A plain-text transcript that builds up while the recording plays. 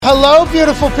Hello,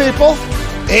 beautiful people.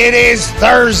 It is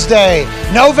Thursday,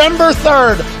 November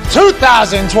 3rd,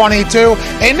 2022,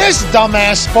 and this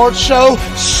dumbass sports show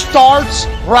starts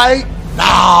right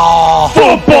now.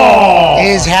 Football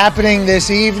is happening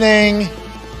this evening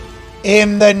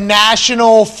in the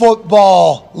National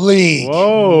Football League.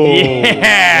 Whoa.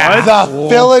 Yeah. The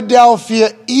Philadelphia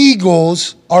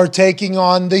Eagles are taking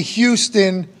on the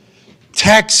Houston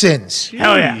Texans.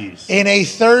 Hell yeah. In a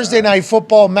Thursday night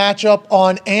football matchup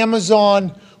on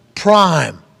Amazon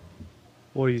Prime.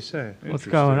 What do you say? What's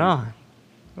going on?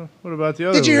 What about the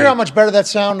other Did you hear how much better that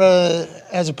sounded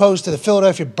as opposed to the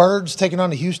Philadelphia Birds taking on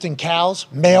the Houston Cows?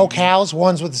 Male cows,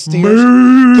 ones with the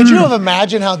Steelers. Could you have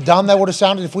imagined how dumb that would have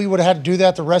sounded if we would have had to do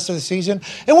that the rest of the season?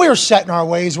 And we were set in our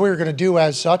ways. We were going to do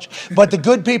as such. But the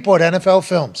good people at NFL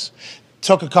Films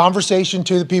took a conversation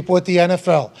to the people at the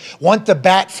NFL, want to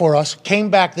bat for us, came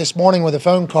back this morning with a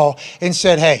phone call and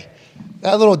said, hey,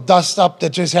 that little dust up that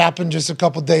just happened just a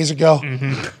couple days ago,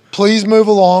 please move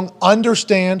along.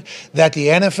 Understand that the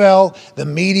NFL, the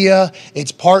media,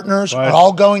 its partners are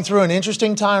all going through an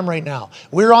interesting time right now.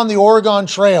 We're on the Oregon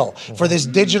Trail for this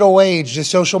digital age, this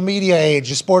social media age,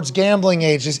 this sports gambling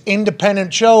age, this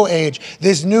independent show age,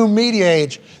 this new media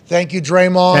age. Thank you,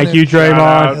 Draymond. Thank you,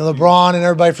 Draymond. And LeBron and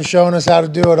everybody for showing us how to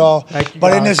do it all.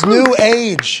 But in this new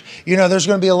age, you know, there's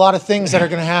going to be a lot of things that are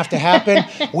going to have to happen.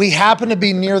 We happen to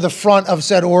be near the front of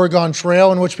said Oregon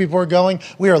Trail in which people are going.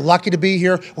 We are lucky to be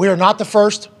here. We are not the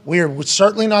first. We are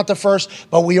certainly not the first,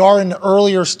 but we are in the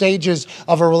earlier stages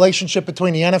of a relationship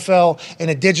between the NFL and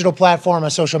a digital platform,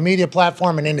 a social media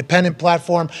platform, an independent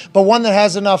platform, but one that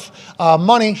has enough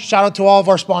money. Shout out to all of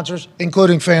our sponsors,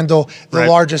 including FanDuel, the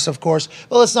largest, of course.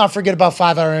 But let's not forget about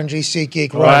 5-Hour MG,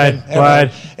 SeatGeek, Robin,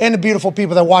 and the beautiful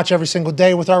people that watch every single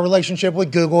day with our relationship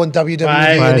with Google and WWE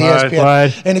and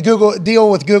ESPN. And the Google deal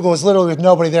with Google is literally with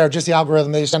nobody there, just the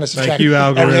algorithm. They send us a check. Thank you,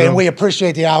 algorithm. And we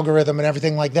appreciate the algorithm and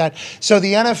everything like that. So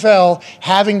the NFL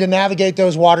having to navigate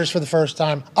those waters for the first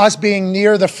time, us being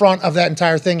near the front of that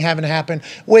entire thing having to happen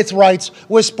with rights,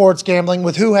 with sports gambling,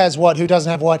 with who has what, who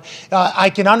doesn't have what. I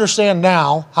can understand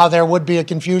now how there would be a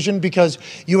confusion because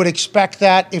you would expect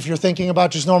that if you're thinking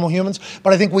about just normal humans.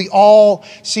 But I think we all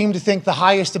seem to think the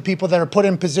highest of people that are put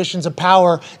in positions of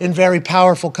power in very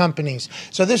powerful companies.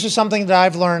 So this is something that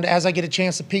I've learned as I get a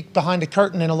chance to peek behind a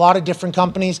curtain in a lot of different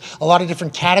companies, a lot of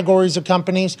different categories of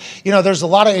companies. You know, there's a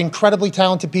lot of incredibly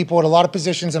talented people at a lot of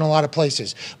positions in a lot of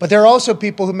places. But there are also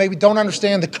people who maybe don't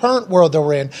understand the current world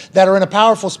they're in that are in a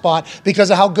powerful spot because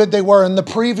of how good they were in the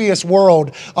previous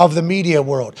world of the media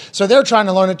world. So they're trying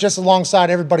to learn it just alongside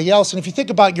everybody else. And if you think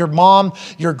about your mom,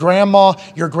 your grandma,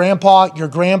 your grandpa,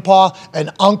 an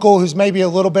uncle who's maybe a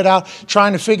little bit out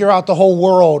trying to figure out the whole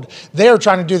world, they're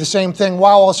trying to do the same thing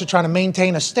while also trying to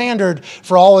maintain a standard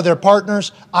for all of their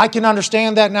partners. I can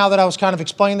understand that now that I was kind of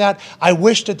explaining that. I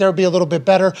wish that there'd be a little bit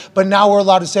better, but now we're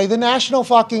allowed to say the National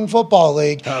fucking Football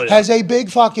League has a big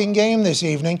fucking game this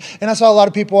evening. And I saw a lot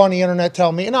of people on the internet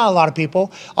tell me, not a lot of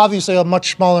people, obviously a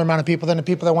much smaller amount of people than the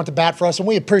people that went to bat for us. And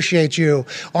we appreciate you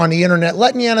on the internet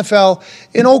letting the NFL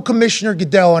and old Commissioner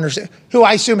Goodell understand, who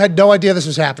I assume had no idea this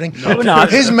was happening. No,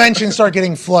 not. His mentions start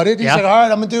getting flooded. He's like, all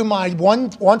right, I'm going to do my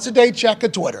once a day check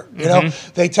of Twitter. You know,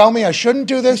 they tell me I shouldn't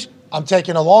do this. I'm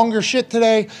taking a longer shit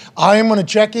today. I am going to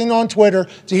check in on Twitter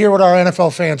to hear what our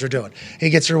NFL fans are doing. He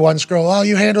gets through one scroll. Oh,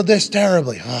 you handled this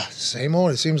terribly. Same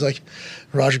old. It seems like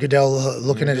Roger Goodell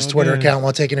looking at his Twitter account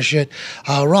while taking a shit.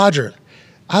 Roger,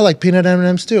 I like peanut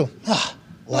M&Ms too.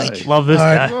 Love this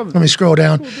guy. Let me scroll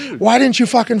down. Why didn't you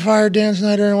fucking fire Dan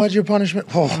Snyder and what's your punishment?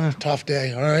 Oh, tough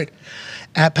day. All right.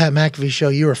 At Pat McAfee show,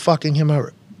 you are fucking him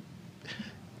over.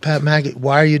 Pat McAfee,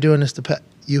 why are you doing this to Pat?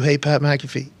 You hate Pat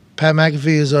McAfee. Pat McAfee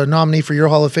is a nominee for your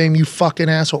Hall of Fame, you fucking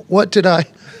asshole. What did I do?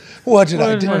 What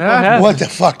the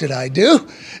fuck did I do?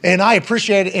 And I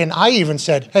appreciate it. And I even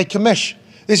said, hey, Commish,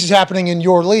 this is happening in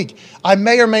your league. I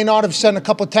may or may not have sent a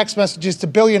couple of text messages to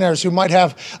billionaires who might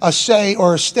have a say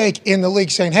or a stake in the league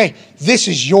saying, hey, this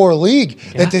is your league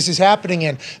that this is happening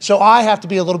in. So I have to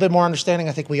be a little bit more understanding.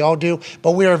 I think we all do.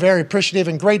 But we are very appreciative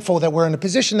and grateful that we're in the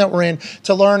position that we're in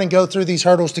to learn and go through these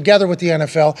hurdles together with the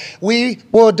NFL. We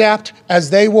will adapt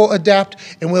as they will adapt,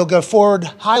 and we'll go forward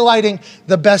highlighting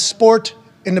the best sport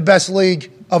in the best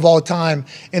league of all time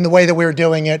in the way that we're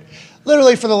doing it.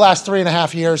 Literally for the last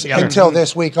 3.5 years until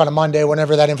this week on a Monday,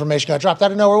 whenever that information got dropped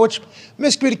out of nowhere, which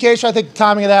miscommunication, I think the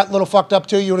timing of that a little fucked up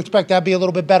too. You would expect that to be a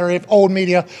little bit better if old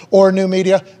media or new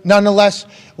media. Nonetheless,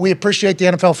 we appreciate the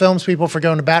NFL Films people for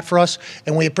going to bat for us,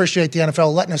 and we appreciate the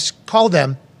NFL letting us call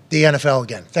them the NFL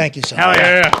again. Thank you so much. Hell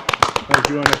yeah. Thank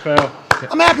you,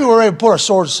 NFL. I'm happy we're able to put our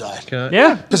swords aside.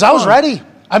 Yeah. Because I was ready.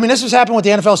 I mean, this was happening with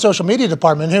the NFL social media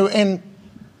department,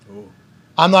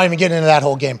 I'm not even getting into that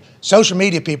whole game. Social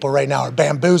media people right now are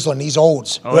bamboozling these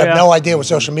olds who have no idea what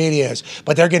social media is,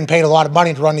 but they're getting paid a lot of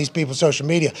money to run these people's social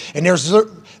media. And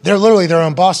they're literally their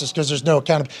own bosses because there's no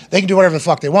accountability. They can do whatever the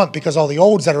fuck they want because all the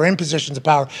olds that are in positions of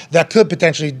power that could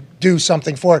potentially do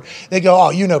something for it, they go, oh,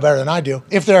 you know better than I do.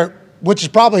 Which is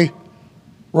probably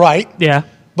right. Yeah.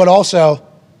 But also...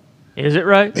 Is it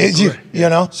right?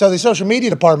 So the social media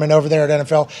department over there at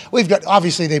NFL,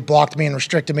 obviously they blocked me and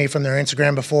restricted me from their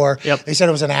Instagram before. Yep. They said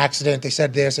it was an accident. They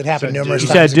said this. It happened numerous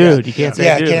times. You said dude. You can't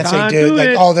say dude. Yeah, can't say dude.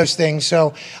 Like all those things.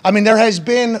 So, I mean, there has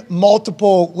been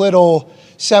multiple little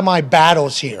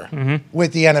semi-battles here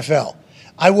with the NFL.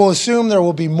 I will assume there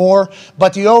will be more,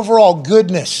 but the overall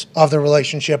goodness of the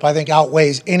relationship, I think,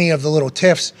 outweighs any of the little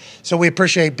tiffs. So we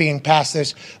appreciate being past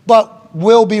this, but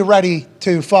we'll be ready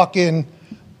to fucking...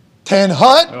 10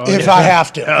 hut if I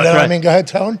have to. You know what I mean? Go ahead,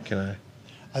 Tone. Can I?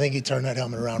 I think he turned that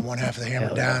helmet around, one half of the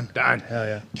hammer down. Done. Hell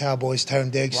yeah. Cowboys,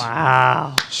 Tone Diggs.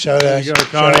 Wow. Show that. There you go,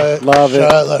 Tony. Love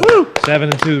it. Woo!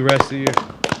 7-2 the rest of the year.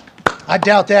 I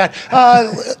doubt that.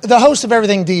 The host of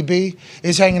Everything DB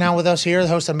is hanging out with us here. The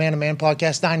host of Man to Man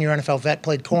podcast, 9-year NFL vet,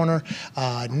 played corner,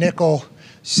 nickel,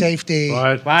 safety.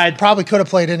 Wide. Probably could have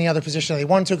played any other position that he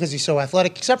wanted to because he's so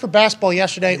athletic, except for basketball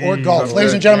yesterday or golf.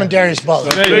 Ladies and gentlemen, Darius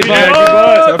Butler.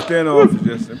 Tough day in the office,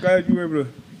 Justin. I'm glad you were able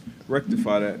to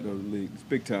rectify that, though, the league. It's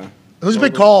big time. It was a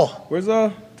big call. Where's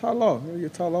Todd Law?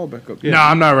 Get Todd Law back up. No,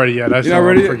 I'm not ready yet. I still not don't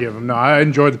ready yet? forgive him. No, I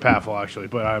enjoyed the paddle actually,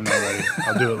 but I'm not ready.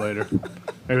 I'll do it later.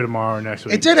 Maybe tomorrow or next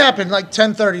week. It did happen like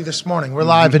 10:30 this morning. We're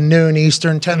live at noon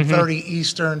Eastern, 10:30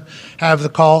 Eastern. Have the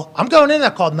call. I'm going in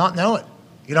that call not knowing.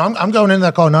 I'm going in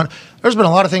that call not. There's been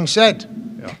a lot of things said.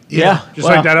 Yeah. Just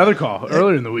like that other call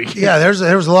earlier in the week. Yeah, there's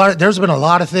been a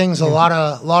lot of things, a lot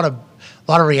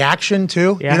of reaction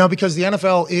too. Yeah. Because the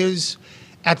NFL is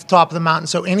at the top of the mountain.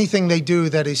 So anything they do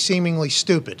that is seemingly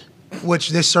stupid, which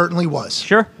this certainly was.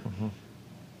 Sure.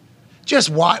 Just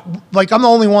why? Like I'm the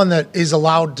only one that is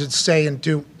allowed to say and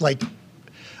do like.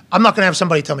 I'm not going to have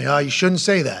somebody tell me, oh, you shouldn't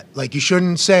say that. Like, you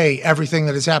shouldn't say everything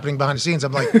that is happening behind the scenes.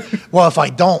 I'm like, well, if I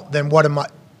don't, then what am I?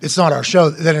 It's not our show.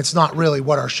 Then it's not really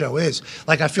what our show is.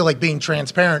 Like, I feel like being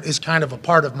transparent is kind of a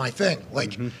part of my thing.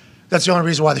 Like, that's the only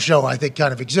reason why the show, I think,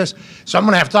 kind of exists. So I'm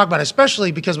going to have to talk about it,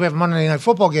 especially because we have a Monday Night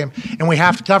Football game, and we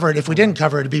have to cover it. If we didn't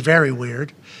cover it, it'd be very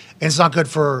weird. And it's not good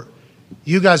for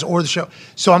you guys or the show.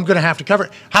 So I'm going to have to cover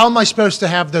it. How am I supposed to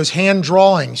have those hand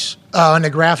drawings on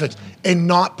the graphics and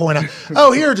not point out,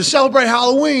 oh, here, to celebrate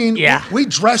Halloween, we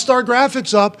dressed our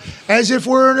graphics up as if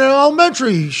we're in an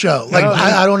elementary show. Like,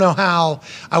 I don't know how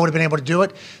I would have been able to do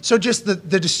it. So just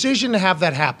the decision to have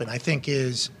that happen, I think,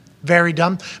 is very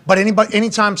dumb. But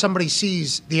anytime somebody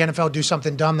sees the NFL do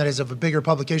something dumb that is of a bigger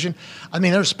publication, I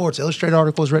mean, there's Sports Illustrated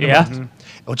articles written about it,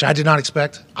 which I did not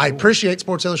expect. I appreciate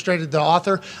Sports Illustrated, the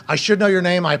author. I should know your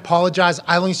name. I apologize.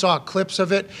 I only saw clips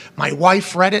of it. My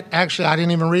wife read it. Actually, I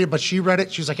didn't even read it, but she read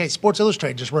it. She was like, hey, Sports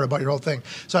Illustrated just wrote about your whole thing.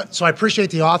 So I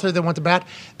appreciate the author that went to bat.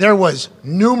 There was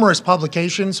numerous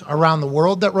publications around the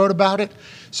world that wrote about it.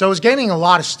 So it was gaining a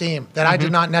lot of steam that I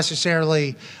did not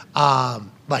necessarily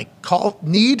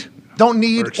don't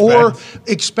need or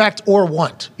expect or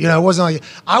want. It wasn't like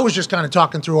I was just kind of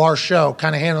talking through our show,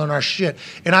 kind of handling our shit.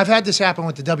 And I've had this happen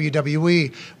with the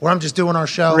WWE where I'm just doing our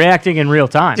show. Reacting in real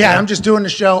time. Yeah, I'm just doing the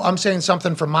show. I'm saying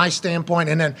something from my standpoint,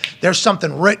 and then there's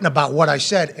something written about what I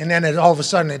said. And then all of a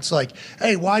sudden it's like,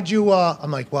 hey, why'd you,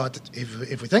 I'm like, well,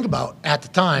 if we think about at the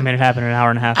time. I mean, it happened an hour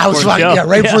and a half I was before like, the show.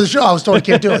 right before the show, I was told I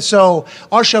can't do it. So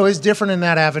our show is different in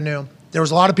that avenue. There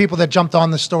was a lot of people that jumped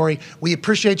on the story. We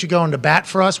appreciate you going to bat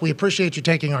for us. We appreciate you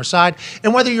taking our side.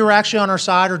 And whether you're actually on our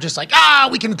side or just like,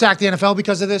 we can attack the NFL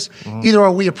because of this, either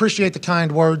or, we appreciate the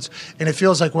kind words, and it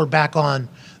feels like we're back on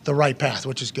the right path,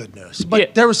 which is good news.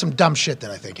 But there was some dumb shit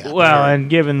that I think happened. Well, and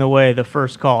given the way the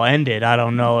first call ended, I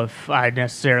don't know if I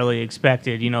necessarily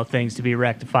expected, things to be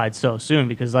rectified so soon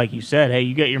because, like you said, hey,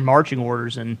 you get your marching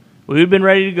orders, and we've been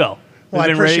ready to go. We've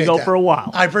been ready to go for a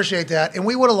while. I appreciate that. And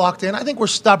we would have locked in. I think we're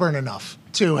stubborn enough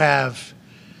to have,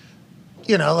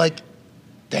 like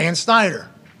Dan Snyder.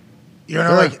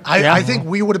 I think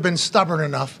we would have been stubborn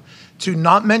enough to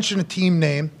not mention a team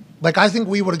name. Like, I think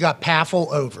we would have got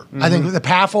Paffle over. I think the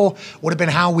Paffle would have been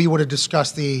how we would have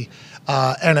discussed the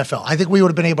NFL. I think we would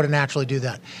have been able to naturally do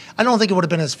that. I don't think it would have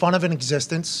been as fun of an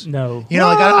existence. No.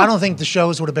 I don't think the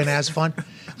shows would have been as fun.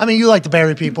 I mean, you like to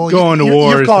bury people. Going to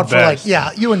war you've is called the for best.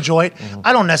 you enjoy it.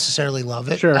 I don't necessarily love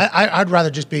it. Sure. I'd rather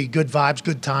just be good vibes,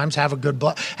 good times, have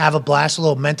a blast, a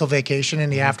little mental vacation in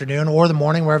the afternoon or the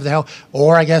morning, wherever the hell,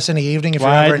 or I guess in the evening if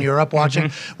you're ever in Europe watching,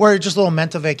 where it's just a little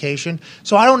mental vacation.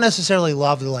 So I don't necessarily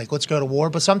love the let's go to war,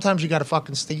 but sometimes you got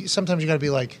to sometimes you got to be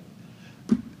like,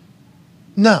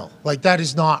 No, like that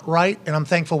is not right, and I'm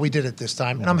thankful we did it this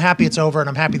time, and I'm happy it's over, and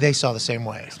I'm happy they saw the same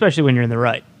way. Especially when you're in the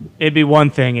right. It'd be one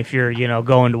thing if you're,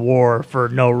 going to war for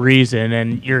no reason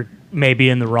and you're maybe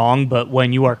in the wrong, but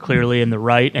when you are clearly in the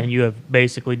right and you have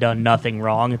basically done nothing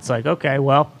wrong, it's like, okay,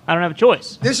 well, I don't have a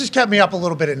choice. This has kept me up a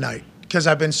little bit at night because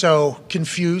I've been so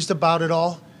confused about it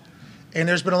all, and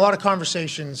there's been a lot of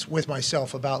conversations with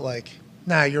myself about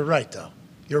nah, you're right though.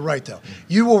 You're right, though.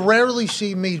 You will rarely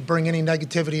see me bring any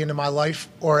negativity into my life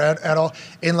or at all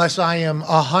unless I am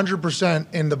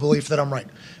 100% in the belief that I'm right.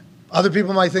 Other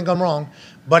people might think I'm wrong,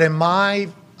 but in my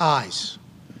eyes,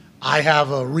 I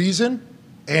have a reason,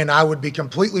 and I would be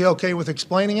completely okay with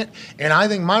explaining it. And I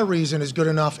think my reason is good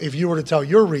enough if you were to tell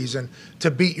your reason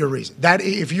to beat your reason. That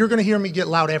if you're going to hear me get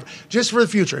loud, just for the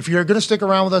future, if you're going to stick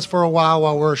around with us for a while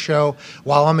we're a show,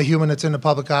 while I'm a human that's in the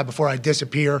public eye before I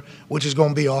disappear, which is going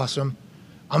to be awesome.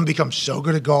 I'm going to become so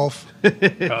good at golf,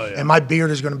 and my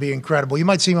beard is going to be incredible. You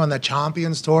might see me on that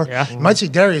Champions Tour. Yeah. You might see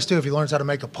Darius, too, if he learns how to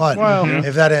make a putt,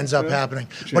 if that ends up happening.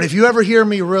 Sure. But if you ever hear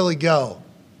me really go,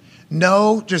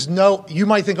 just know, you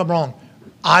might think I'm wrong.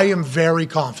 I am very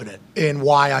confident in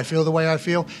why I feel the way I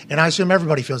feel, and I assume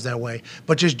everybody feels that way.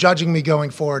 But just judging me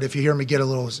going forward, if you hear me get a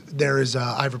little,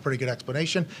 I have a pretty good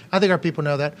explanation. I think our people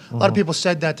know that. A lot of people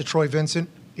said that to Troy Vincent.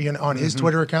 On his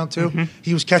Twitter account, too.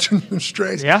 He was catching them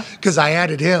strays. Yeah. Because I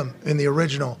added him in the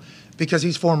original because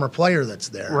he's former player that's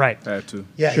there. Right. Had to.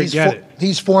 Yeah,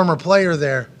 he's former player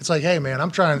there. It's like, hey, man,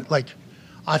 I'm trying,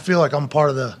 I feel like I'm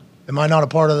part of the, am I not a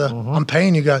part of the, I'm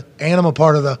paying you guys, and I'm a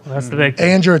part of the, that's the big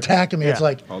thing. And you're attacking me. Yeah. It's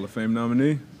like. Hall of Fame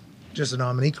nominee. Just a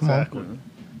nominee, come on.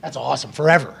 That's awesome,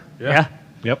 forever. Yeah.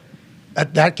 Yep.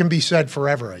 That can be said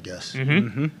forever, I guess.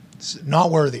 It's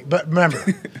not worthy, but remember.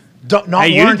 Not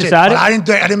hey, you warranted, decided? but I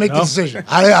didn't make the decision.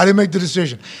 I didn't make the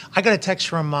decision. I got a text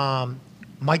from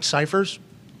Mike Cyphers,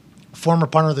 former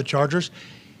punter of the Chargers.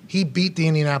 He beat the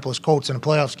Indianapolis Colts in a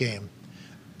playoffs game,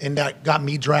 and that got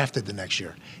me drafted the next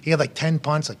year. He had 10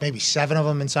 punts, maybe 7 of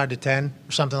them inside the 10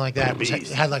 or something like that. It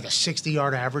had a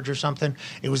 60-yard average or something.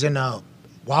 It was in a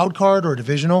wild card or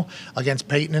divisional against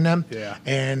Peyton and them. Yeah.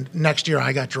 And next year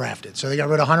I got drafted. So they got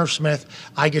rid of Hunter Smith.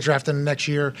 I get drafted the next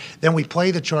year. Then we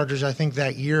play the Chargers, I think,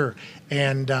 that year.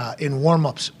 And in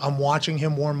warm-ups, I'm watching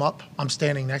him warm up. I'm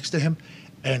standing next to him.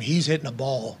 And he's hitting a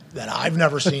ball that I've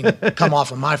never seen come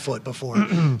off of my foot before.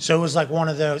 So it was like one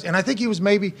of those. And I think he was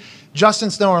maybe – Justin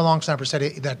Snow, our long snapper,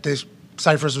 said that this –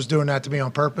 Cyphers was doing that to me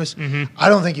on purpose. I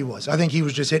don't think he was. I think he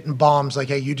was just hitting bombs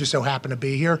hey, you just so happen to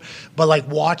be here. But,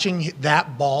 watching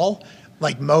that ball,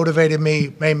 motivated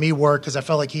me, made me work because I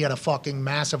felt like he had a fucking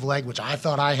massive leg, which I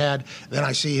thought I had. Then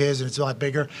I see his, and it's a lot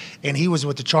bigger. And he was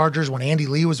with the Chargers when Andy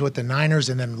Lee was with the Niners,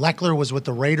 and then Leckler was with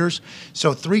the Raiders.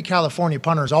 So 3 California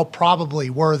punters, all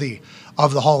probably worthy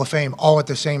of the Hall of Fame, all at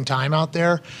the same time out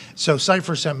there. So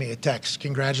Cypher sent me a text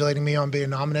congratulating me on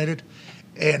being nominated.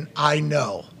 And I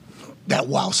know that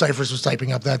while Cyphers was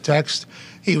typing up that text,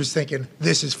 he was thinking,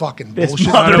 this is fucking bullshit.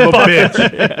 Son of a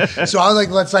bitch. So I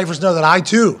let Cyphers know that I,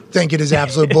 too, think it is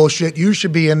absolute bullshit. You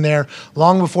should be in there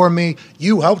long before me.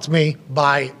 You helped me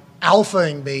by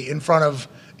alphaing me in front of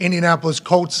Indianapolis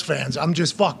Colts fans. I'm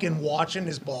just fucking watching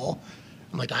this ball.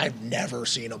 I'm like, I've never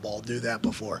seen a ball do that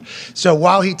before. So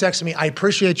while he texted me, I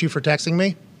appreciate you for texting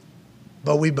me,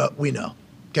 but we know,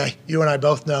 okay? You and I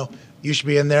both know. You should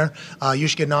be in there. You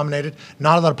should get nominated.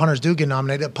 Not a lot of punters do get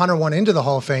nominated. A punter went into the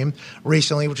Hall of Fame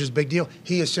recently, which is a big deal.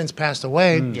 He has since passed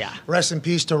away. Yeah. Rest in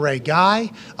peace to Ray Guy.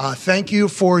 Thank you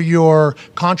for your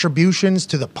contributions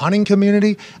to the punting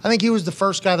community. I think he was the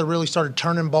first guy that really started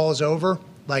turning balls over,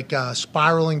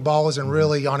 spiraling balls and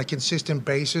really on a consistent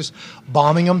basis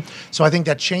bombing them. So I think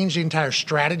that changed the entire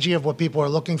strategy of what people are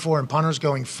looking for in punters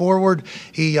going forward.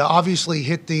 He obviously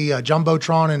hit the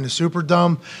Jumbotron in the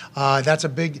Superdome.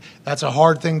 That's a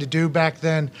hard thing to do back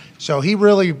then. So he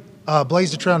really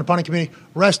blazed the trail in the punting community.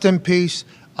 Rest in peace.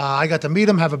 I got to meet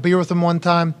him, have a beer with him one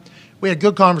time. We had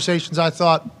good conversations, I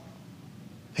thought.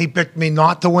 He picked me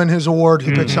not to win his award.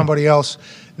 He picked somebody else.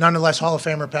 Nonetheless, Hall of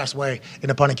Famer passed away in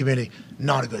the punting community.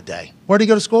 Not a good day. Where did he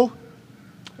go to school?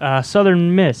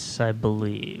 Southern Miss, I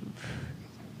believe.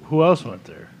 Who else went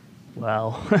there?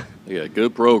 Well, They got a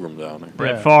good program down there.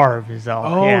 Brett Favre is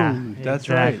all. Oh, yeah, that's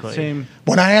exactly. right. Same.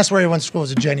 When I asked where he went to school, it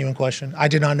was a genuine question. I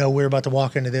did not know we were about to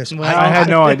walk into this. Well, I had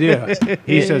no idea.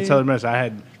 He said Southern Miss. I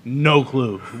had no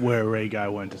clue where Ray Guy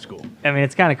went to school. I mean,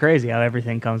 it's kind of crazy how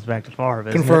everything comes back to Favre.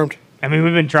 Isn't Confirmed. It? I mean,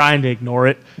 we've been trying to ignore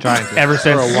it ever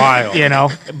since for a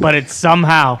while. But it's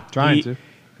somehow Trying to.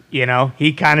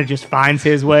 He kind of just finds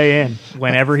his way in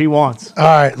whenever he wants. All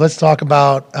right, let's talk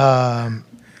about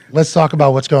Let's talk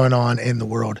about what's going on in the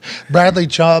world. Bradley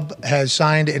Chubb has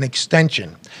signed an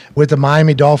extension with the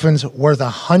Miami Dolphins worth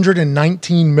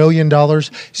 $119 million,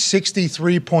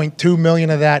 $63.2 million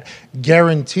of that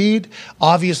guaranteed.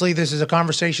 Obviously, this is a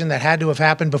conversation that had to have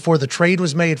happened before the trade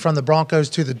was made from the Broncos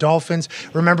to the Dolphins.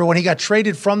 Remember, when he got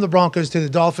traded from the Broncos to the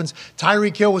Dolphins,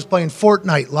 Tyreek Hill was playing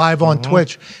Fortnite live on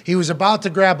Twitch. He was about to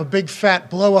grab a big, fat,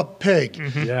 blow-up pig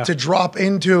to drop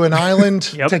into an island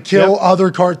to kill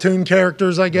other cartoon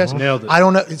characters, I guess. Nailed it. I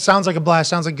don't know. It sounds like a blast.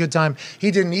 Sounds like a good time.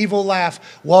 He did an evil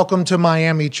laugh. Welcome to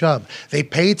Miami, Chubb. They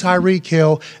pay Tyreek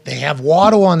Hill. They have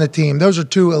Waddle on the team. Those are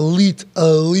two elite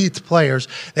players.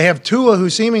 They have Tua, who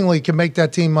seemingly can make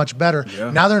that team much better. Yeah.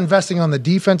 Now they're investing on the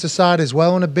defensive side as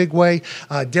well in a big way.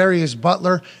 Darius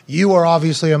Butler, you are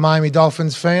obviously a Miami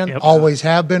Dolphins fan. Yep. Always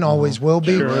have been, always will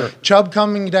be. Sure. Chubb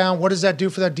coming down, what does that do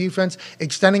for that defense?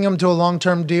 Extending him to a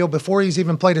long-term deal before he's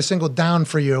even played a single down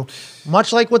for you.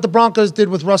 Much like what the Broncos did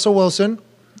with Russell Wilson.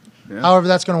 Yeah. However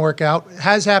that's going to work out.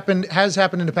 Has happened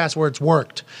in the past where it's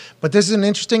worked. But this is an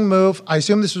interesting move. I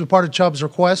assume this was a part of Chubb's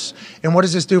requests. And what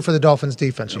does this do for the Dolphins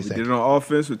defense, you think? We did it on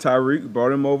offense with Tyreek,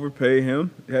 brought him over, paid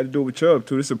him. It had to do it with Chubb,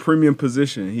 too. This is a premium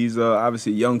position. He's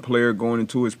obviously a young player going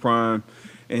into his prime.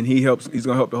 And he's going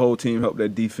to help the whole team, help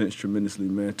that defense tremendously,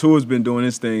 man. Tua's been doing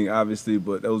his thing, obviously,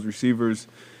 but those receivers,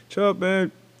 Chubb,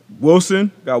 man,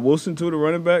 Wilson, got Wilson, too, the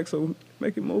running back, so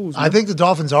making moves. Man. I think the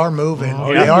Dolphins are moving.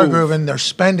 They are grooving. They're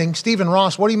spending. Stephen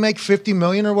Ross, what do you make, $50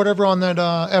 million or whatever on that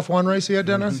F1 race he had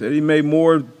down there? Said he made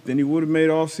more than he would have made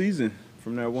all season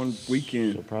from that one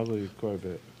weekend. So probably quite a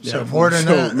bit. So more than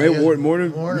that. More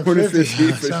than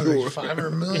 50 for sounds sure. Like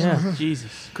 $500 million. Yeah,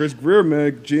 Jesus. Chris Greer,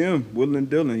 man, GM,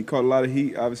 Woodland Dillon. He caught a lot of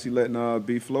heat, obviously letting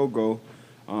B-Flow go.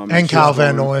 And Kyle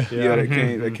Van Noy. Yeah,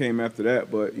 that came after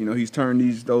that. But, you know, he's turned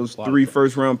those 3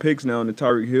 first-round picks now into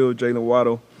Tyreek Hill, Jalen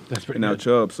Waddle, and now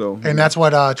Chubb. So, and that's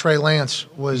what Trey Lance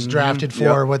was drafted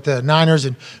for with the Niners.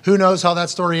 And who knows how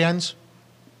that story ends?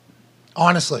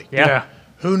 Honestly. Yeah.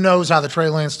 Who knows how the Trey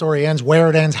Lance story ends, where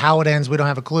it ends, how it ends, we don't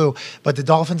have a clue. But the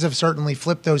Dolphins have certainly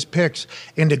flipped those picks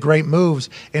into great moves.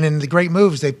 And in the great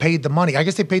moves, they paid the money. I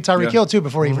guess they paid Tyreek Hill, too,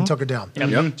 before he even took it down.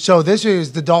 Yep. So this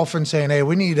is the Dolphins saying, hey,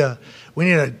 we need a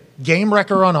game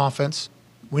wrecker on offense.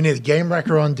 We need a game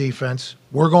wrecker on defense.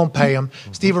 We're going to pay him.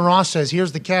 Stephen Ross says,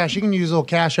 here's the cash. You can use a little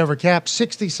cash over cap,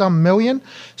 60-some million.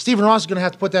 Stephen Ross is going to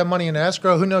have to put that money into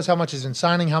escrow. Who knows how much is in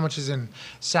signing, how much is in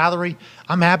salary.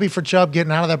 I'm happy for Chubb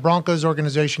getting out of that Broncos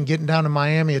organization, getting down to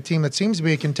Miami, a team that seems to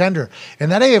be a contender.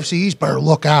 And that AFC East better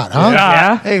look out, huh?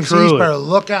 Yeah. AFC East better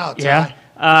look out. Yeah.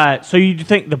 So you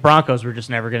think the Broncos were just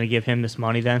never going to give him this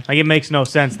money then? Like, it makes no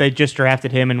sense. They just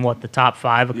drafted him in, the top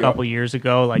 5 a couple years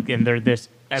ago. Like, and they're this.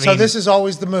 So this is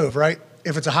always the move, right?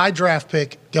 If it's a high draft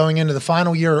pick going into the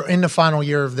final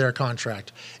year of their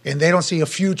contract, and they don't see a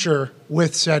future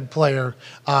with said player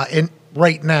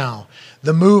right now,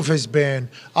 the move has been,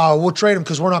 we'll trade him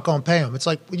because we're not going to pay him. It's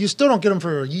like, well, you still don't get him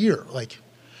for a year. Like,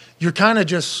 you're kind of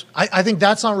just – I think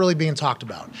that's not really being talked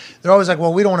about. They're always like,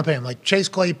 well, we don't want to pay him. Like Chase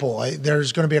Claypool,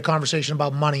 there's going to be a conversation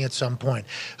about money at some point.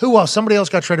 Who else? Somebody else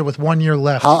got traded with 1 year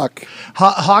left.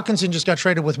 Hawkinson just got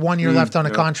traded with 1 year left on a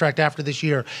contract after this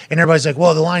year. And everybody's like,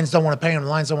 well, the Lions don't want to pay him. The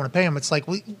Lions don't want to pay him. It's like,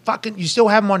 you still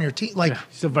have him on your team. Like,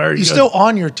 still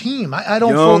on your team. I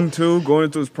don't Young, too, going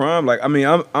into his prime. Like, I mean,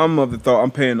 I'm of the thought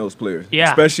I'm paying those players. Yeah.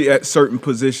 Especially at certain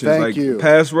positions. Thank you.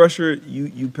 Pass rusher,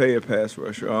 you pay a pass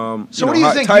rusher. So what do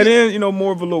you think? Tight end,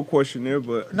 more of a little question there,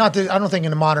 but I don't think in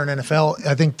the modern NFL,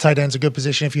 I think tight end's a good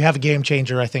position. If you have a game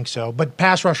changer, I think so. But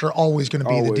pass rusher always going to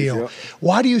be the deal. Yep.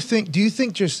 Why do you think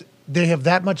just they have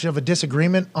that much of a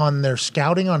disagreement on their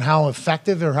scouting on how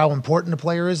effective or how important a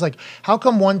player is? Like, how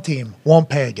come one team won't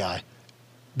pay a guy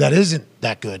that isn't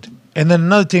that good, and then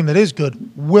another team that is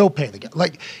good will pay the guy?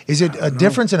 Like, is it a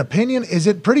difference in opinion? Is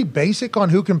it pretty basic on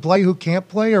who can play, who can't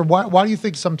play, or why do you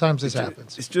think sometimes this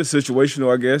happens? It's just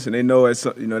situational, I guess, and they know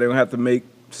they don't have to make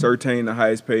Surtain the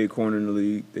highest paid corner in the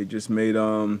league. They just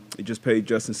paid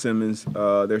Justin Simmons,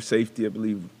 their safety, I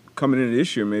believe, coming into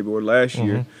this year maybe or last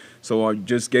year. So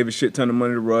just gave a shit ton of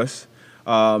money to Russ.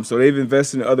 So they've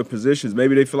invested in other positions.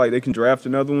 Maybe they feel like they can draft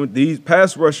another one. These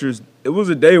pass rushers, it was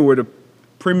a day where the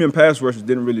premium pass rushers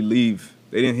didn't really leave.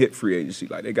 They didn't hit free agency.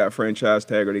 Like, they got franchise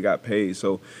tag or they got paid.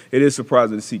 So it is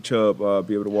surprising to see Chubb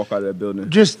be able to walk out of that building.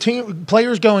 Just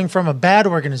players going from a bad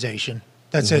organization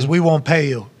that says we won't pay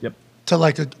you to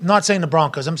like not saying the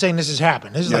Broncos. I'm saying this has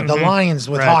happened. This is like the Lions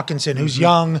with Hawkinson, who's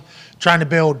young, trying to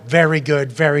build, very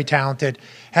good, very talented.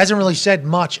 Hasn't really said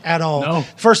much at all. No.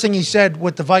 First thing he said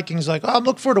with the Vikings, like, I'm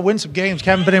looking forward to win some games.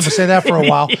 Haven't been able to say that for a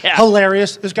while.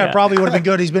 Hilarious. This guy probably would have been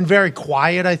good. He's been very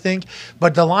quiet, I think.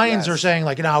 But the Lions are saying,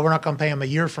 like, no, we're not going to pay him a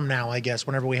year from now, I guess,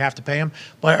 whenever we have to pay him.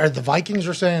 But the Vikings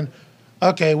are saying,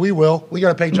 okay, we will. We got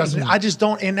to pay Justin. I just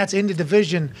don't, and that's in the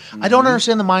division. I don't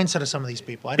understand the mindset of some of these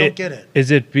people. I don't get it. Is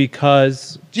it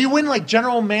because... Do you win, like,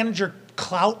 general manager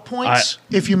clout points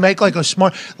if you make, like, a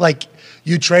smart, like...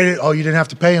 You traded, you didn't have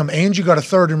to pay him, and you got a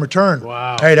third in return.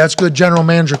 Wow. Hey, that's good general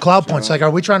manager clout points. Like,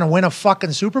 are we trying to win a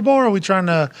fucking Super Bowl, or are we trying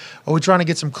to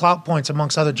get some clout points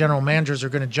amongst other general managers who are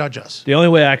going to judge us? The only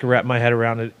way I can wrap my head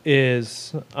around it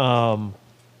is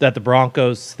that the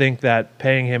Broncos think that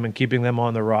paying him and keeping them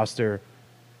on the roster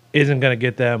isn't going to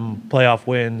get them playoff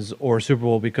wins or Super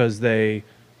Bowl because they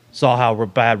saw how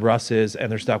bad Russ is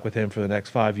and they're stuck with him for the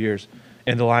next 5 years.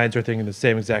 And the Lions are thinking the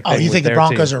same exact thing. Oh, you think the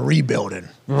Broncos are rebuilding?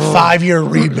 5-year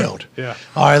rebuild. Yeah.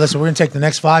 All right, listen, we're going to take the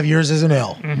next 5 years as an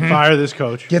L. Fire this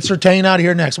coach. Get Surtain out of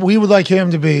here next. We would like him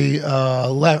to be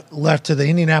left to the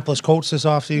Indianapolis Colts this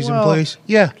offseason, please.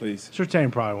 Yeah. Please.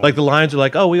 Surtain probably won't. Like the Lions are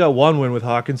like, we got 1 win with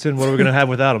Hawkinson. What are we going to have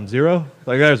without him? 0?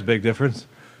 Like, there's a big difference.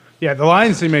 Yeah, the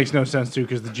Lions thing makes no sense, too,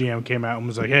 because the GM came out and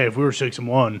was like, hey, if we were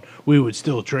 6-1, we would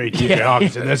still trade T.J.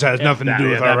 Hawkinson. This has nothing to do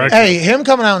with our record. Hey, him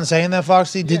coming out and saying that,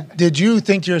 Foxy, did you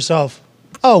think to yourself,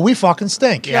 we fucking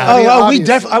stink? Yeah, we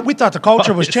thought the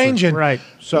culture was changing. Right.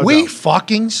 So we dumb.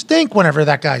 fucking stink whenever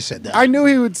that guy said that. I knew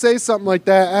he would say something like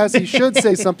that, as he should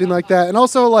say something like that. And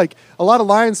also, like, a lot of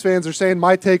Lions fans are saying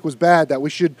my take was bad, that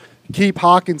we should keep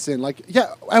Hawkinson. Like,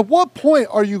 yeah, at what point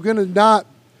are you going to not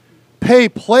pay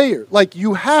player? Like,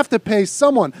 you have to pay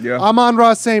someone. Yeah.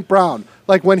 Amon-Ra St. Brown.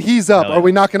 Like, when he's up, are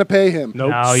we not going to pay him?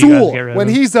 Nope. No, you gotta get rid Sewell, of when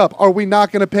him. he's up, are we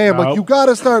not going to pay him? Like, Nope. you got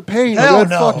to start paying Hell good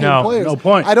no. fucking No. players. No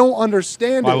point. I don't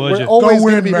understand Why it. would We're you? always Go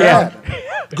going to win, be man.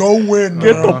 bad. Go win,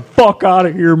 Get the fuck out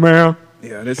of here, man.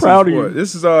 Yeah, this Proud is of what? you.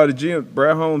 This is the GM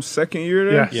Brad Holmes' second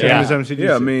year there. Yeah, same as MCDC.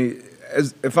 Yeah, I mean,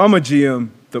 if I'm a GM,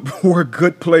 the more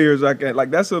good players I can, like,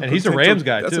 that's a And he's a potential- Rams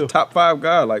guy, that's too. a top 5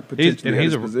 guy, like, potentially at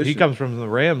his position. He comes from the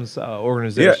Rams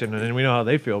organization, and we know how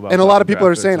they feel about. And a lot of people are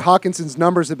draft saying picks. Hawkinson's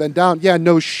numbers have been down. Yeah,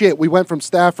 no shit. We went from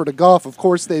Stafford to Goff. Of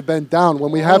course they've been down.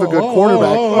 When we have a good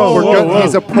quarterback,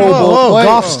 he's a Pro Bowl player.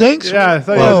 Golf stinks? Yeah, I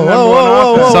thought Whoa, he was whoa, number one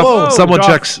whoa, offense. whoa, whoa,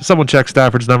 whoa. Someone check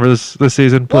Stafford's numbers this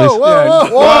season, please.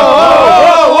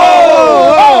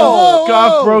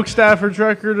 Goff broke Stafford's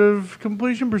record of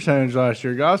completion percentage last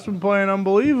year. Goff's been playing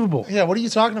unbelievable. Yeah, what are you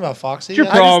talking about, Foxy? Your I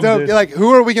just problem, don't, dude. you're like,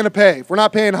 who are we going to pay? If we're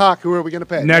not paying Hawk, who are we going to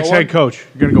pay? Next No one? head coach.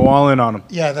 You're going to go all in on him.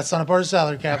 Yeah, that's not a part of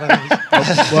salary cap. I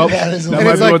think. Well, That is a that And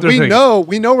might it's be like, what they're thinking.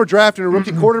 we know we're drafting a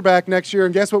rookie quarterback next year,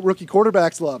 and guess what rookie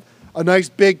quarterbacks love? A nice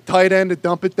big tight end to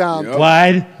dump it down. Yep.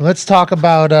 Wide. Let's talk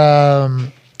about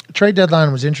trade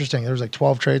deadline was interesting. There was like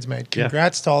 12 trades made.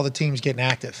 Congrats to all the teams getting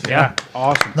active. Yeah,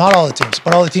 awesome. Not all the teams,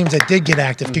 but all the teams that did get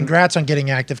active. Congrats on getting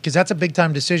active, because that's a big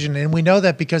time decision. And we know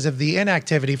that because of the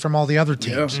inactivity from all the other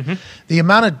teams. The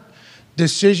amount of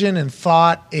decision and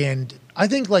thought, and I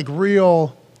think like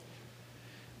real,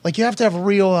 like you have to have a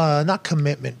real, not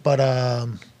commitment, but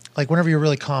like whenever you're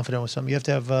really confident with something, you have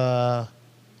to have,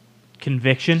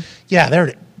 Conviction. yeah, there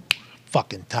it is.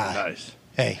 Fucking Ty. Nice.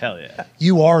 Hey, Hell yeah.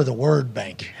 you are the word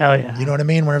bank. Hell yeah. You know what I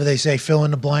mean? Whenever they say fill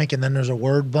in the blank and then there's a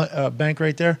word bank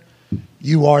right there,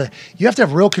 you are. You have to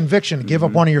have real conviction to give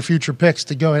up one of your future picks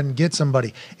to go ahead and get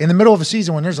somebody. In the middle of a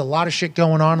season when there's a lot of shit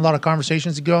going on, a lot of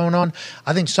conversations going on,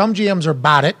 I think some GMs are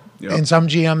about it and some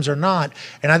GMs are not.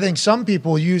 And I think some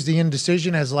people use the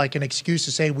indecision as like an excuse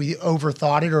to say we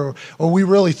overthought it or we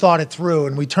really thought it through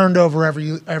and we turned over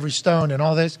every stone and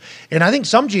all this. And I think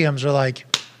some GMs are like,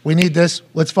 we need this.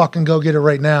 Let's fucking go get it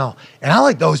right now. And I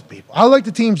like those people. I like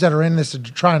the teams that are in this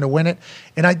trying to win it.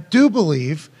 And I do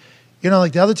believe,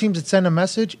 like the other teams that send a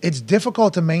message, it's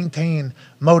difficult to maintain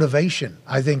motivation,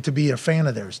 I think, to be a fan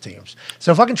of those teams.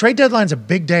 So fucking trade deadline's a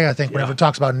big day, I think, whenever it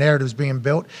talks about narratives being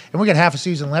built. And we got half a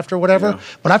season left or whatever.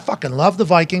 But I fucking love the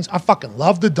Vikings. I fucking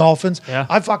love the Dolphins. Yeah.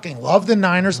 I fucking love the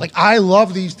Niners. Like, I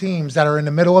love these teams that are in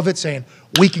the middle of it saying,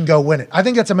 we can go win it. I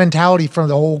think that's a mentality from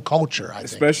the whole culture, I think.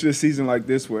 Especially a season like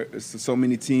this where it's so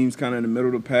many teams kind of in the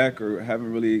middle of the pack or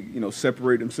haven't really,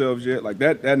 separated themselves yet. Like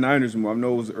that Niners move, I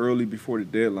know it was early before the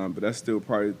deadline, but that's still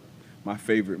probably my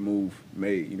favorite move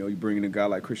made. You bring in a guy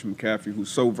like Christian McCaffrey who's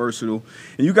so versatile.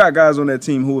 And you got guys on that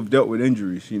team who have dealt with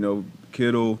injuries,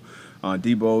 Kittle,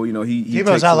 Debo, he Debo's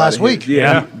takes out a lot last of week. hits.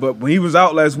 Yeah. But when he was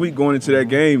out last week going into that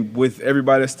game with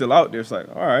everybody that's still out there, it's like,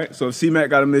 all right. So if C-Mac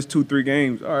got to miss 2-3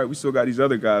 games, all right, we still got these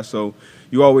other guys. So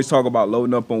you always talk about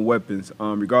loading up on weapons,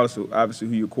 regardless of obviously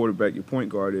who your quarterback, your point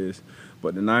guard is.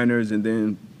 But the Niners and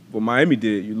then what Miami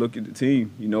did, you look at the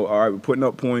team, all right, we're putting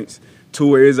up points.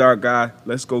 Tua is our guy.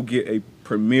 Let's go get a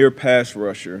premier pass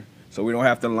rusher so we don't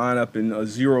have to line up in a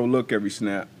zero look every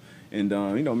snap. And,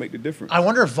 make the difference. I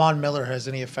wonder if Von Miller has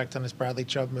any effect on this Bradley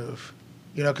Chubb move.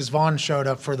 Because Von showed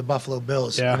up for the Buffalo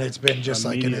Bills, and it's been just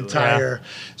like an entire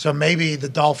 – so maybe the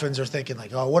Dolphins are thinking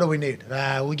like, oh, what do we need?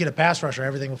 We get a pass rusher,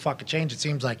 everything will fucking change, it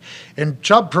seems like. And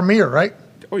Chubb premier, right?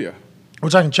 Oh, yeah. We're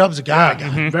talking Chubb's a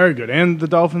guy. Very good. And the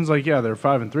Dolphins, they're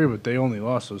 5-3, but they only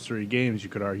lost those 3 games,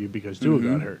 you could argue, because Tua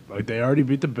got hurt. Like, they already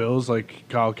beat the Bills, like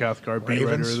Kyle Cathcart, beat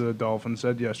writer of the Dolphins,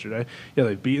 said yesterday. Yeah,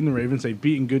 they've beaten the Ravens. They've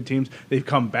beaten good teams. They've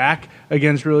come back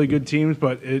against really good teams,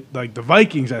 but the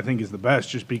Vikings, I think, is the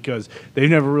best just because they've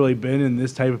never really been in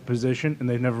this type of position, and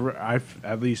they've never,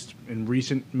 at least in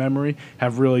recent memory,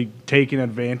 have really taken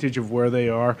advantage of where they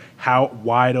are, how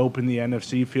wide open the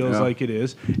NFC feels like it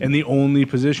is, and the only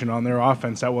position on their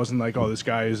offense that wasn't like, oh, this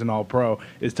guy is an all-pro,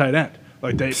 is tight end.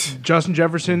 Like, Justin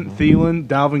Jefferson, Thielen,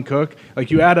 Dalvin Cook.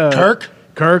 Like, you add a...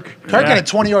 Kirk had a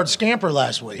 20-yard scamper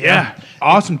last week. Yeah.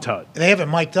 Awesome tut. They have it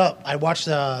mic'd up. I watched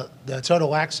the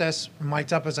Total Access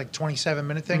mic'd up as like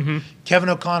 27-minute thing. Kevin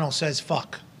O'Connell says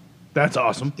fuck. That's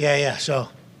awesome. Yeah. So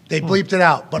they bleeped it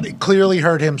out, but it clearly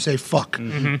heard him say fuck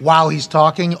while he's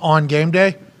talking on game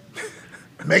day.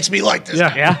 It makes me like this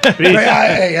guy. Yeah.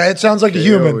 It sounds like a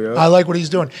human. I like what he's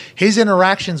doing. His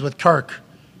interactions with Kirk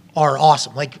are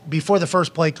awesome. Like, before the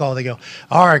first play call, they go,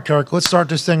 all right, Kirk, let's start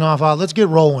this thing off. Let's get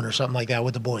rolling or something like that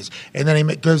with the boys. And then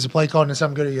he gives the play call, and then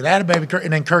something good. He goes, atta baby, Kirk.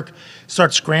 And then Kirk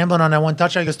starts scrambling on that one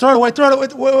touchdown. He goes, throw it away.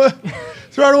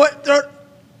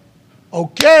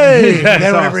 Okay. And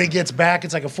then whenever he gets back,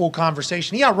 it's like a full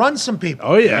conversation. He outruns some people.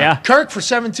 Oh, yeah. Kirk for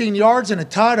 17 yards and a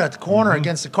tut at the corner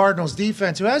against the Cardinals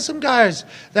defense, who has some guys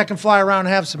that can fly around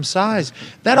and have some size.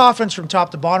 That offense from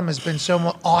top to bottom has been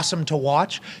so awesome to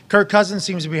watch. Kirk Cousins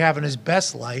seems to be having his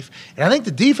best life. And I think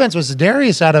the defense was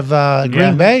Darius out of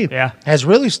Green Bay has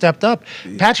really stepped up.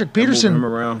 Patrick Peterson. Him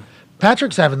around.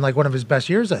 Patrick's having like one of his best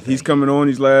years, I think. He's coming on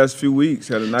these last few weeks.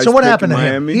 Had a nice So what pick happened in to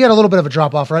Miami. him? He had a little bit of a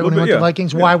drop-off, right, when he went to yeah.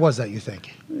 Vikings? Why was that, you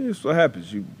think? It's what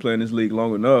happens. You play in this league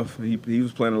long enough. He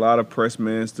was playing a lot of press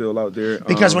man still out there.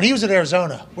 Because when he was at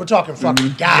Arizona, we're talking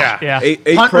fucking guy. Yeah. Eight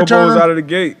Punt Pro Bowls returner. out of the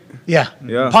gate. Yeah.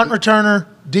 Punt returner,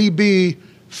 DB,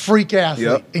 freak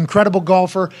athlete, incredible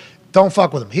golfer. Don't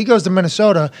fuck with him. He goes to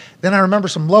Minnesota. Then I remember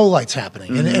some lowlights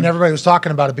happening, and everybody was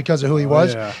talking about it because of who he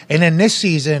was. Yeah. And then this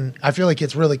season, I feel like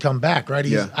it's really come back, right?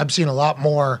 I'm seeing a lot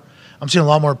more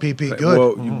PP. Good.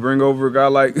 Well, you bring over a guy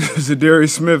like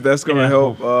Darius Smith, that's going to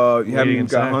help. You haven't even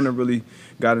got Hunter really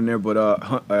got in there, but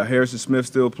Harrison Smith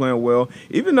still playing well.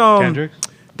 Even Cam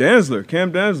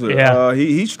Dantzler.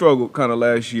 He struggled kind of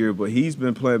last year, but he's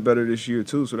been playing better this year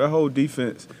too. So that whole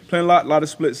defense, playing a lot of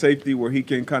split safety where he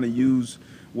can kind of use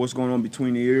what's going on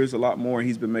between the ears a lot more, and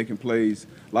he's been making plays,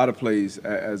 a lot of plays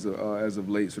as of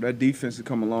late. So that defense has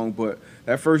come along, but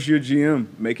that first year GM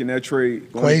making that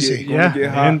trade, going to get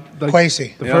hot. And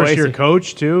Kwesi. The first year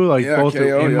coach too, both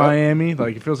KO, in Miami.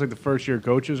 Like, it feels like the first year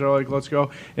coaches are like, let's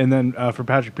go. And then for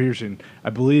Patrick Peterson, I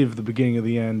believe the beginning of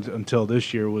the end until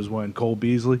this year was when Cole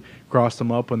Beasley crossed him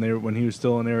up when he was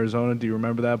still in Arizona. Do you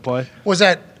remember that play?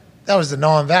 That was the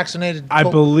non-vaccinated? I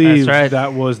believe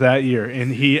that was that year,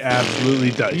 and he absolutely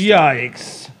diced.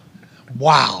 Yikes.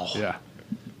 Wow. Yeah.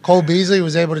 Cole Beasley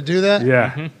was able to do that?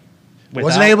 Yeah.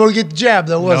 Wasn't able to get the jab,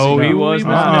 though, was he? No, he was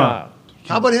not.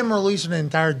 How about him releasing an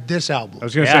entire diss album? I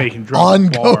was going to say he can drop On the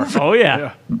bar. Oh,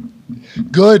 yeah.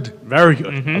 Good. Very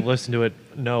good. I've listened to it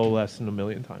no less than 1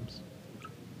 million times.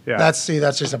 Yeah. That's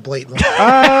just a blatant.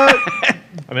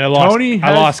 I mean,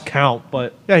 I lost count,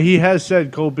 but yeah, he has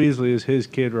said Cole Beasley is his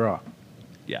Kid Rock.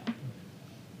 yeah.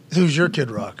 Who's your Kid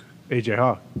Rock? AJ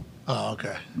Hawk. Oh,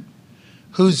 okay.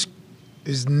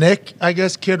 Is Nick, I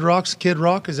guess, Kid Rock's Kid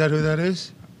Rock? Is that who that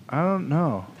is? I don't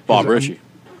know. Bob Ritchie.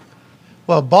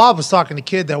 Well, Bob was talking to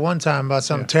Kid that one time about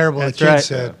something terrible the kid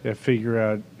said. Yeah, figure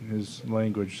out his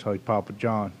language like Papa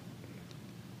John.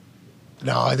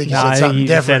 No, I think he said something he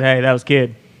different. said, hey, that was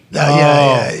Kid.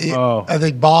 I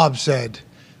think Bob said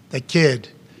the kid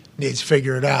needs to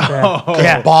figure it out.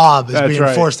 Yeah. Bob is being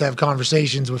right. forced to have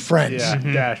conversations with friends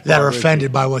Dash that are Bob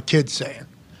offended by what Kid's saying.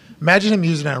 Imagine him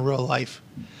using that in real life.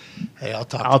 Hey, I'll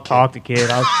talk to Kid.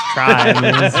 I'll try.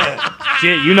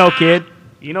 Shit, Kid.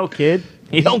 Kid.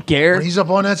 He don't care. When he's up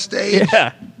on that stage.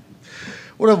 Yeah.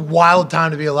 What a wild time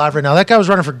to be alive right now. That guy was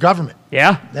running for government.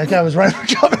 Yeah. That guy was running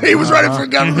for government. He was running for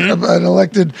government, an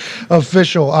elected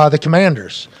official. The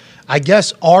Commanders, I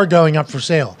guess, are going up for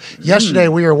sale. Yesterday,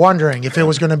 we were wondering if it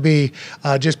was going to be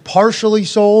just partially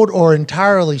sold or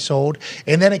entirely sold.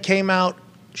 And then it came out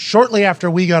shortly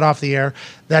after we got off the air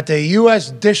that the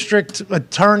U.S. District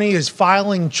Attorney is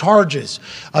filing charges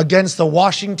against the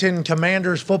Washington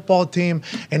Commanders football team,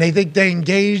 and they think they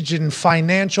engaged in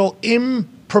financial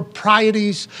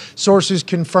improprieties, sources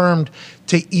confirmed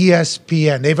to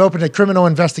ESPN. They've opened a criminal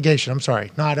investigation. I'm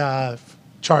sorry, not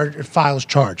files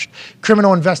charged.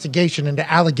 Criminal investigation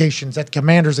into allegations that the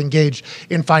Commanders engaged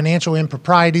in financial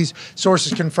improprieties.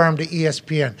 Sources confirmed to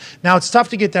ESPN. Now, it's tough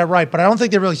to get that right, but I don't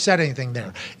think they really said anything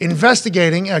there.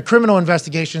 Investigating, criminal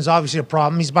investigation is obviously a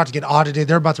problem. He's about to get audited.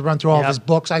 They're about to run through all of his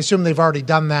books. I assume they've already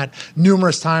done that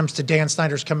numerous times to Dan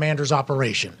Snyder's Commanders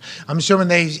operation. I'm assuming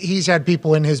he's had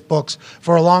people in his books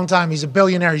for a long time. He's a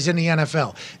billionaire. He's in the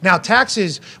NFL. Now,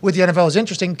 taxes with the NFL is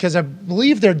interesting because I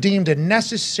believe they're deemed a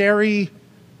necessary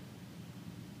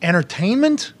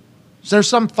entertainment. So there's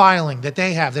some filing that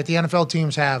they have, that the NFL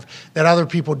teams have, that other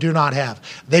people do not have.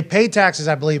 They pay taxes,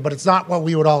 I believe, but it's not what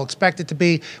we would all expect it to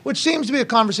be, which seems to be a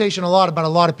conversation about a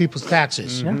lot of people's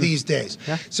taxes these days.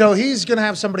 Yeah. So he's going to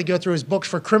have somebody go through his books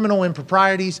for criminal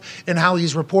improprieties and how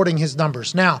he's reporting his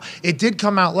numbers. Now, it did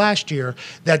come out last year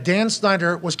that Dan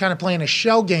Snyder was kind of playing a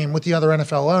shell game with the other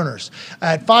NFL owners.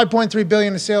 At $5.3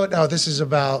 billion in sale, this is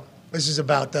about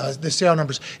the sale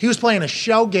numbers. He was playing a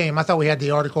shell game. I thought we had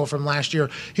the article from last year.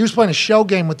 He was playing a shell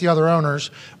game with the other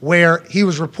owners where he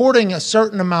was reporting a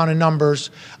certain amount of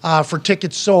numbers for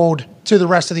tickets sold to the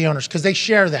rest of the owners because they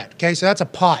share that, okay? So that's a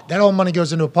pot. That all money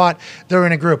goes into a pot. They're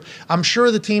in a group. I'm sure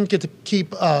the team get to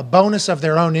keep a bonus of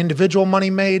their own individual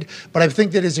money made, but I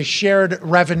think that is a shared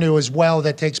revenue as well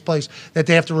that takes place that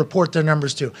they have to report their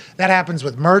numbers to. That happens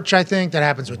with merch, I think. That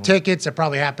happens with tickets. That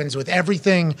probably happens with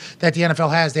everything that the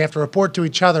NFL has. They have to report to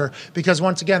each other because,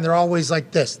 once again, they're always like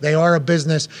this. They are a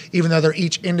business, even though they're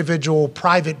each individual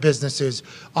private businesses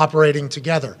operating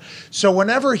together. So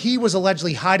whenever he was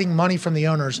allegedly hiding money from the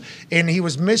owners, and he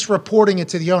was misreporting it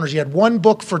to the owners. He had one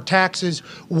book for taxes,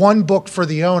 one book for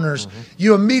the owners.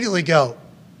 You immediately go,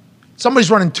 somebody's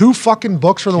running two fucking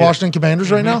books for the Washington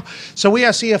Commanders right now? So we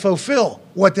asked CFO Phil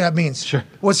what that means. Sure.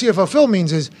 What CFO Phil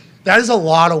means is that is a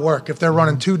lot of work if they're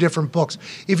running two different books.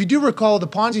 If you do recall the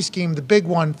Ponzi scheme, the big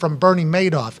one from Bernie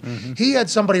Madoff, he had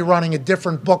somebody running a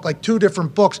different book, like two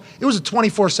different books. It was a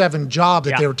 24/7 job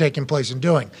that they were taking place and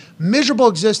doing. Miserable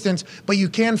existence, but you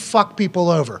can fuck people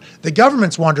over. The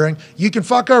government's wondering, you can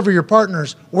fuck over your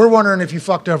partners. We're wondering if you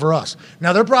fucked over us.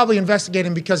 Now, they're probably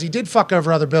investigating because he did fuck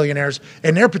over other billionaires,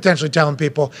 and they're potentially telling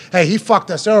people, hey, he fucked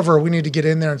us over. We need to get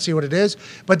in there and see what it is.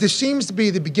 But this seems to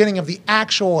be the beginning of the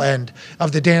actual end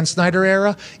of the Dan Snyder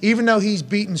era, even though he's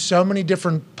beaten so many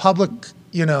different public,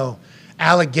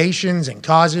 allegations and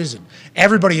causes, and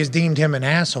everybody has deemed him an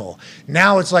asshole.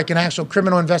 Now it's like an actual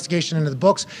criminal investigation into the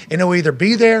books, and it'll either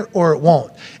be there or it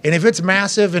won't. And if it's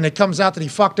massive and it comes out that he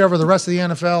fucked over the rest of the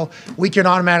NFL, we can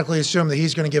automatically assume that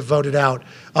he's going to get voted out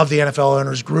of the NFL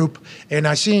owners group. And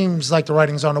it seems like the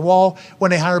writing's on the wall when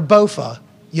they hired Bofa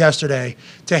yesterday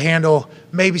to handle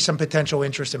maybe some potential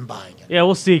interest in buying it. Yeah,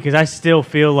 we'll see, because I still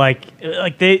feel like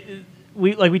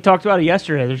we talked about it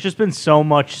yesterday. There's just been so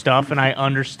much stuff, and I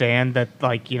understand that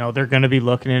they're going to be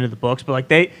looking into the books, but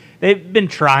they've been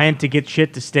trying to get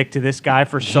shit to stick to this guy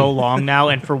for so long now,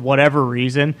 and for whatever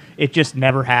reason, it just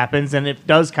never happens. And it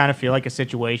does kind of feel like a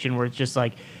situation where it's just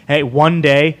like, hey, one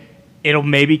day it'll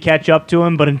maybe catch up to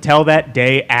him, but until that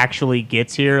day actually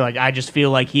gets here, I just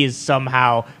feel like he is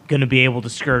somehow going to be able to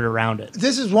skirt around it.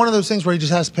 This is one of those things where he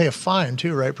just has to pay a fine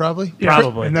too, right? Probably. Yeah,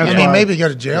 probably. And maybe go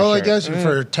to jail, I guess,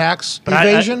 for tax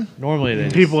evasion. Normally,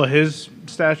 they people of his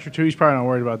stature too. He's probably not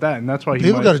worried about that, and that's why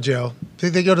people go to jail.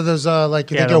 They go to those they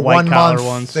go the 1 month.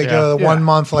 Ones. They go 1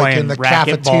 month Playing in the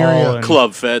cafeteria.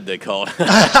 Club Fed, they call it.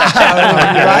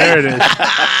 There it is.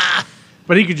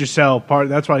 But he could just sell part.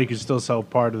 That's why he could still sell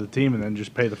part of the team and then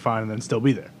just pay the fine and then still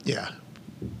be there. Yeah.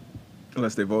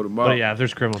 Unless they vote him out. But yeah, if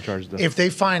there's criminal charges, though. If they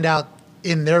find out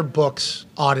in their books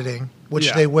auditing,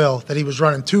 which they will, that he was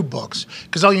running two books,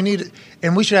 because all you need,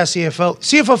 and we should ask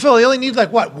CFO Phil, he only needs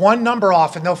one number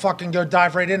off and they'll fucking go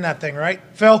dive right in that thing, right,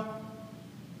 Phil?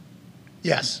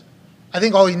 Yes. I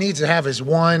think all he needs to have is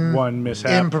one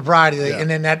mishap, impropriety, and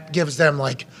then that gives them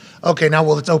like, okay, now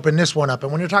let's open this one up.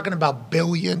 And when you're talking about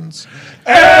billions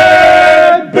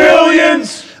and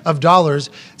billions of dollars,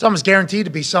 it's almost guaranteed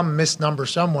to be some misnumber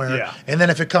somewhere. Yeah. And then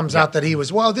if it comes out that he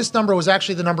was, well, this number was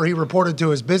actually the number he reported to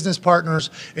his business partners,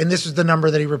 and this is the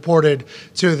number that he reported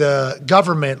to the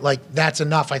government, like that's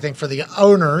enough, I think, for the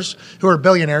owners who are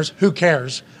billionaires. Who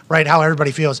cares? Right, how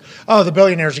everybody feels. Oh, the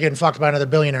billionaires are getting fucked by another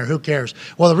billionaire. Who cares?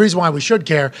 Well, the reason why we should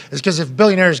care is because if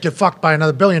billionaires get fucked by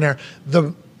another billionaire,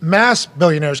 the mass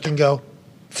billionaires can go,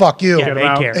 fuck you,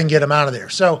 and get them out of there.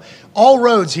 So all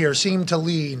roads here seem to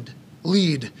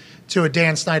lead to a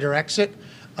Dan Snyder exit,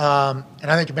 and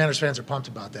I think Commanders fans are pumped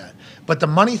about that. But the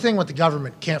money thing with the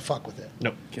government, can't fuck with it.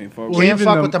 Nope. Can't fuck. Can't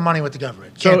fuck with the money with the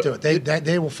government. Can't do it.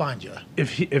 They will find you.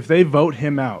 If they vote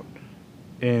him out,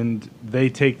 and they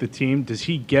take the team, does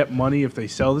he get money if they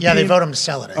sell the team? Yeah, they vote him to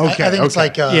sell it. Okay, I think it's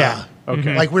like,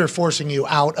 okay. like we're forcing you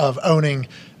out of owning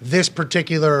this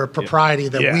particular propriety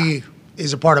that we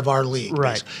is a part of our league.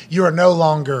 Right. You are no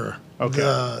longer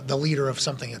the leader of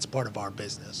something that's part of our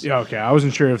business. Yeah, okay. I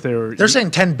wasn't sure if they were. They're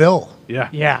saying $10 billion. Yeah.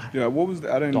 Yeah, what was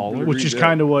that? I didn't really Which read is that.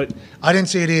 kind of what. I didn't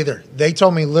see it either. They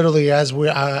told me literally as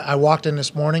I walked in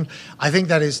this morning. I think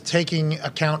that is taking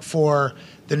account for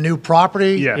the new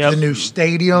property, the new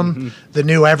stadium, the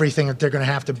new everything that they're going to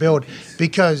have to build.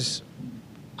 Because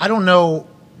I don't know,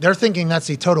 they're thinking that's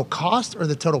the total cost or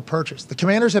the total purchase. The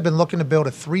Commanders have been looking to build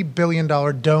a $3 billion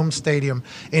dome stadium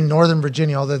in Northern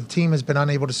Virginia, although the team has been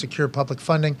unable to secure public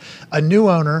funding. A new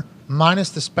owner, minus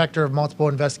the specter of multiple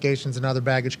investigations and other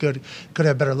baggage, could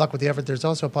have better luck with the effort. There's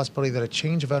also a possibility that a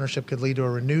change of ownership could lead to a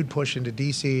renewed push into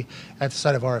D.C. at the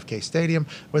site of RFK Stadium,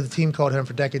 where the team called home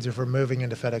for decades before moving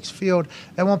into FedEx Field.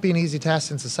 That won't be an easy task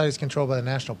since the site is controlled by the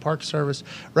National Park Service.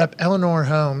 Rep. Eleanor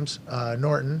Holmes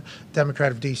Norton,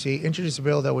 Democrat of D.C., introduced a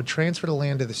bill that would transfer the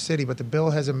land to the city, but the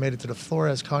bill hasn't made it to the floor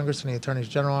as Congress and the Attorney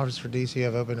General Office for D.C.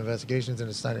 have opened investigations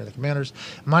into Snyder and the Commanders.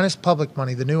 Minus public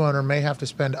money, the new owner may have to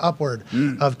spend upward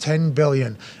of $10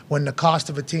 billion when the cost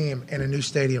of a team and a new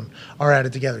stadium are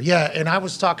added together. Yeah, and I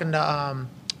was talking to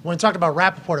when we talked about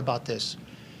Rappaport about this,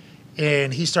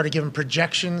 and he started giving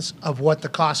projections of what the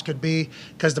cost could be,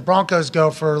 because the Broncos go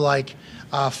for like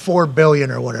 $4 billion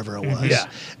or whatever it was. Yeah.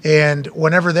 And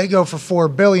whenever they go for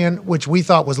 $4 billion, which we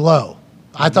thought was low,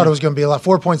 I thought it was going to be a lot,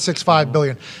 $4.65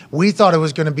 billion. We thought it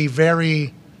was going to be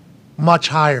very much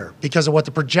higher because of what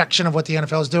the projection of what the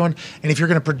NFL is doing. And if you're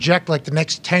going to project like the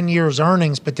next 10 years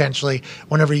earnings potentially,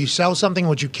 whenever you sell something,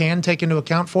 which you can take into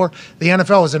account for, the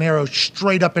NFL is an arrow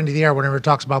straight up into the air whenever it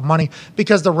talks about money,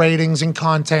 because the ratings and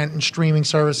content and streaming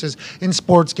services and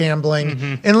sports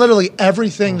gambling and literally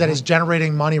everything that is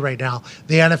generating money right now,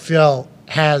 the NFL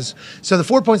has. So the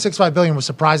 $4.65 billion was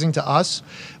surprising to us.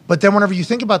 But then whenever you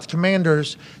think about the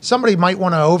Commanders, somebody might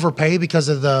want to overpay because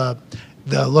of the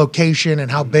location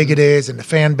and how big it is and the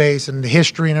fan base and the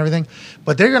history and everything.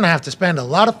 But they're going to have to spend a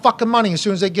lot of fucking money as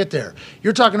soon as they get there.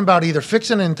 You're talking about either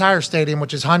fixing an entire stadium,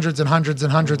 which is hundreds and hundreds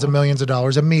and hundreds of millions of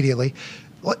dollars immediately.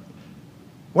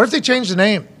 What if they change the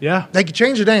name? Yeah. They could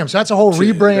change the name. So that's a whole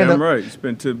rebrand. Damn right. You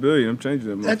spend $10 billion. I'm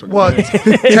changing that. Well,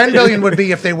 $10 billion would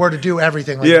be if they were to do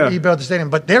everything, like rebuild the stadium.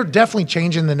 But they're definitely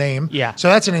changing the name. Yeah. So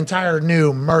that's an entire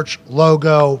new merch,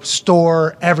 logo,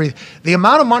 store, everything. The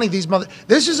amount of money these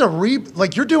this is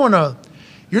you're doing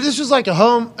this is like a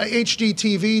home HD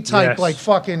TV type, like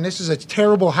fucking, this is a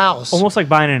terrible house. Almost like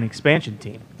buying an expansion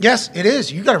team. Yes, it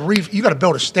is. You got to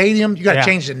build a stadium. You got to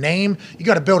change the name. You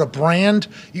got to build a brand.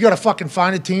 You got to fucking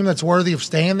find a team that's worthy of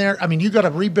staying there. I mean, you got to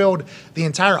rebuild the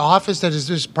entire office that is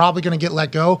just probably going to get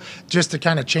let go just to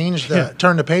kind of change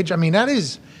turn the page. I mean, that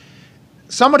is,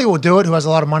 somebody will do it who has a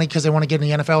lot of money because they want to get in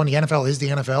the NFL, and the NFL is the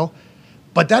NFL.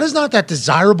 But that is not that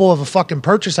desirable of a fucking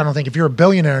purchase, I don't think, if you're a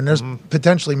billionaire and there's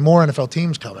potentially more NFL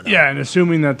teams coming up. Yeah, and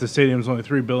assuming that the stadium's only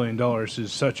 $3 billion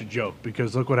is such a joke,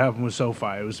 because look what happened with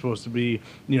SoFi. It was supposed to be,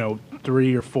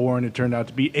 3 or 4, and it turned out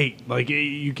to be 8. Like,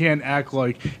 you can't act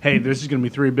like, hey, this is going to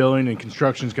be $3 billion and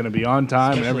construction's going to be on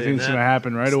time and everything's going to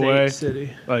happen right away.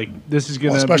 City. Like, this is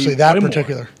going to especially be that way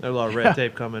particular. There's a lot of red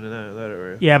tape coming in that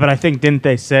area. Yeah, but I think, didn't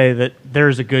they say that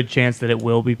there's a good chance that it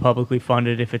will be publicly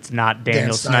funded if it's not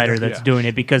Daniel Snyder that's doing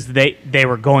it, because they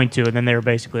were going to, and then they were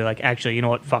basically like, actually, you know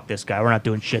what, fuck this guy, we're not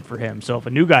doing shit for him. So if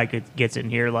a new guy gets in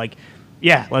here, like,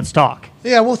 yeah, let's talk.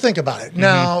 Yeah, we'll think about it.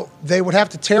 Now, they would have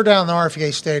to tear down the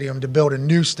RFK Stadium to build a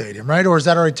new stadium, right? Or is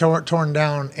that already torn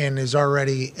down and is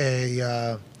already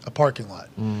a parking lot?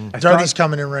 Darby's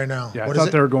coming in right now. Yeah, I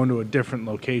thought they were going to a different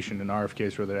location than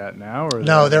RFK's where they're at now. Or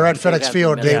no, they're at FedEx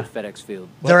Field. FedEx Field.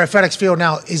 They're at FedEx Field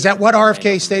now. Is that what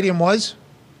RFK Stadium was?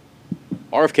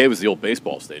 RFK was the old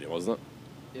baseball stadium, wasn't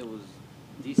it? It was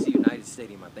DC United Audi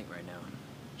Stadium, I think, right now.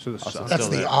 So that's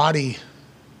the Audi.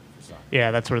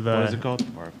 Yeah, that's where What is it the called?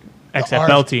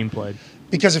 XFL team played.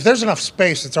 Because if there's enough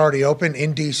space that's already open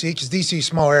in DC, because DC is a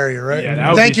small area, right? Yeah, that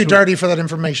would Thank be you, sweet. Dirty, for that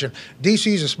information.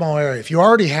 DC is a small area. If you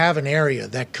already have an area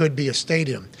that could be a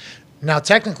stadium, now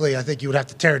technically I think you would have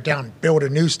to tear it down and build a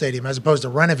new stadium as opposed to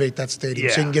renovate that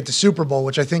stadium so you can get the Super Bowl,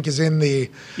 which I think is in the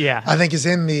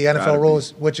NFL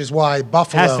rules, which is why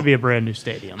Buffalo Has to be a brand new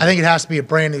stadium. I think it has to be a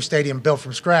brand new stadium built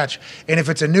from scratch. And if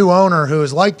it's a new owner who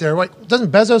is like there, doesn't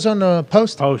Bezos own the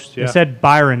Post? Post, yeah. They said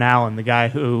Byron Allen, the guy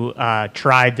who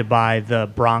tried to buy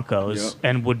the Broncos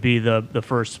and would be the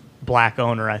first black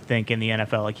owner, I think, in the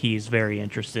NFL. Like, he's very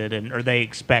interested, or they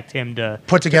expect him to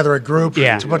put together a group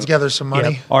to put together some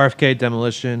money. RFK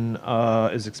demolition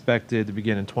is expected to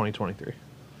begin in 2023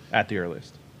 at the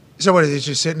earliest. So what, is it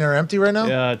just sitting there empty right now?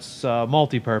 Yeah, it's a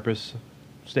multi-purpose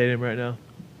stadium right now.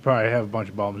 Probably have a bunch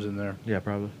of bums in there. Yeah,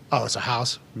 probably. Oh, it's a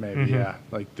house? Maybe, yeah.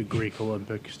 Like the Greek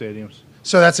Olympic stadiums.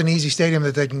 So that's an easy stadium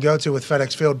that they can go to with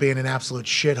FedEx Field being an absolute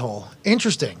shithole.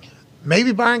 Interesting.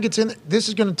 Maybe Byron gets in. This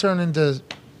is going to turn into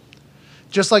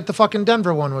just like the fucking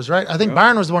Denver one was, right? I think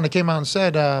Byron was the one that came out and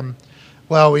said,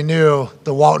 well, we knew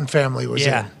the Walton family was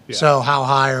in. Yeah. So how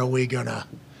high are we going to?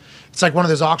 It's like one of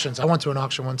those auctions. I went to an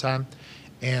auction one time,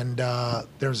 and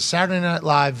there was a Saturday Night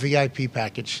Live VIP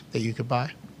package that you could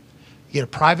buy. You get a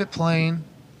private plane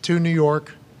to New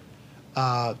York,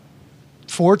 4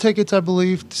 tickets, I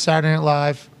believe, to Saturday Night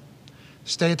Live,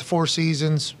 stay at the Four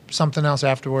Seasons, something else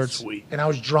afterwards. Sweet. And I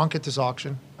was drunk at this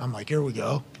auction. I'm like, here we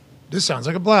go. This sounds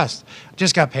like a blast.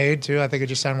 Just got paid, too. I think I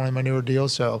just signed one of my newer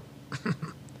deals, so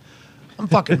I'm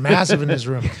fucking massive in this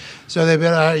room. So they've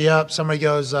been, somebody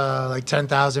goes like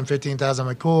 10,000, 15,000. I'm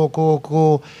like,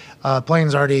 cool.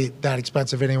 Plane's already that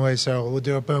expensive anyway, so we'll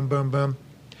do it, boom, boom, boom.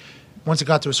 Once it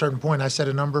got to a certain point, I said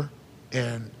a number,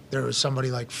 and there was somebody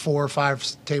like 4 or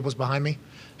 5 tables behind me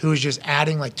who was just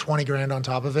adding like 20 grand on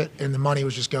top of it, and the money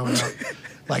was just going up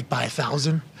like by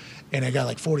 1,000. And I got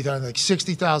like 40,000, like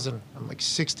 60,000. I'm like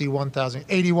 61,000,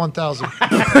 81,000. Oh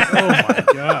my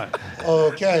God.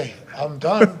 Okay, I'm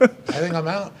done. I think I'm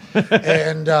out.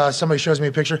 And somebody shows me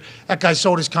a picture. That guy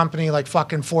sold his company like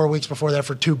fucking 4 weeks before that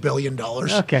for $2 billion.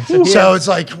 Okay. So it's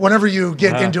like whenever you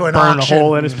get into an burn auction. a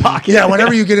hole in his pocket. Yeah,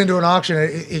 whenever you get into an auction,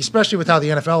 especially with how the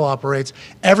NFL operates,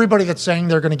 everybody that's saying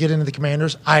they're going to get into the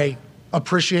Commanders, I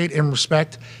appreciate and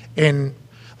respect. And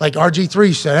like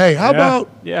RG3 said, hey, how about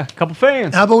a couple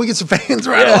fans? How about we get some fans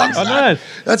right alongside? nice.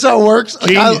 That's how it works.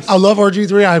 Like, I love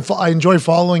RG3. I enjoy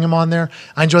following him on there.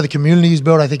 I enjoy the community he's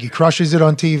built. I think he crushes it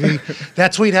on TV.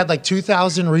 That tweet had like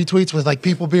 2,000 retweets with like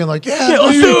people being like, let's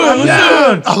do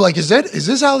it. I'm like, is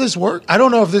this how this works? I don't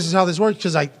know if this is how this works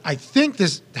because I think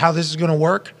how this is going to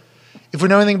work. If we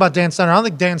know anything about Dan Snyder, I don't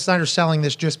think Dan Snyder's selling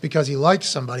this just because he likes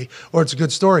somebody or it's a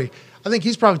good story. I think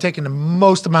he's probably taking the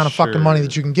most amount of fucking money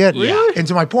that you can get. Really? And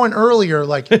to my point earlier,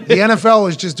 like the NFL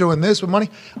is just doing this with money.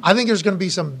 I think there's going to be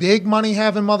some big money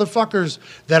having motherfuckers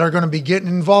that are going to be getting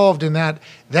involved in that.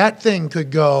 That thing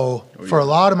could go for a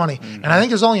lot of money. And I think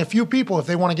there's only a few people, if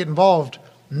they want to get involved,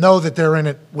 know that they're in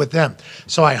it with them.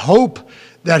 So I hope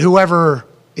that whoever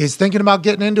is thinking about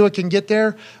getting into it can get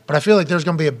there. But I feel like there's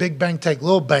going to be a big bank take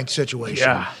little bank situation.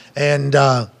 Yeah. And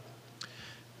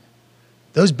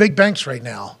those big banks right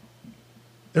now,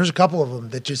 there's a couple of them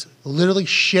that just literally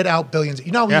shit out billions.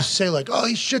 You know, we used to say like, oh,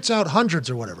 he shits out hundreds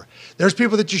or whatever. There's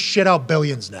people that just shit out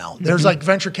billions now. There's like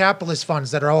venture capitalist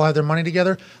funds that all have their money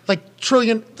together, like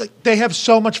trillion. Like, they have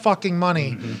so much fucking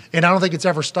money, and I don't think it's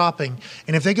ever stopping.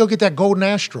 And if they go get that golden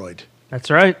asteroid,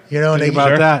 That's right. you know, Think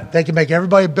about that. they can make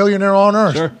everybody a billionaire on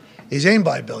Earth. Sure. He's aimed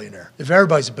by a billionaire. If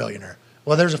everybody's a billionaire.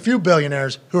 Well, there's a few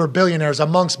billionaires who are billionaires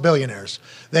amongst billionaires.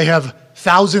 They have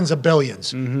thousands of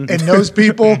billions. And those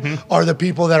people are the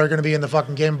people that are going to be in the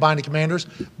fucking game buying the Commanders.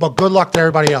 But good luck to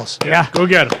everybody else. Yeah. Go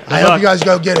get him. I hope you guys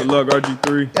go get it. Good luck,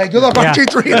 RG3. Hey, good luck, Yeah.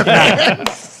 RG3 and the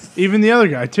fans. Even the other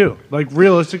guy, too. Like,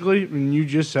 realistically, when you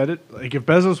just said it, like, if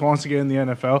Bezos wants to get in the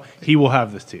NFL, he will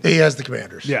have this team. He has the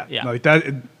Commanders. Yeah. Yeah. Like,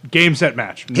 that game, set,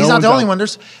 match. He's not the only one.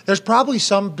 There's probably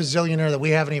some bazillionaire that we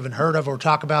haven't even heard of or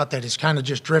talk about that has kind of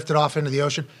just drifted off into the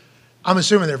ocean. I'm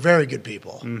assuming they're very good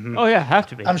people. Oh yeah, have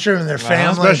to be. I'm assuming they're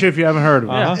family. Especially if you haven't heard of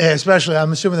him. Yeah. Yeah, especially,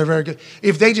 I'm assuming they're very good.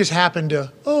 If they just happen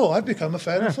to, I've become a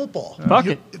fan of football. Fuck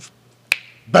it.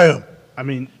 Boom. I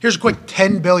mean, Here's a quick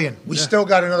 $10 billion. We still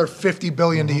got another $50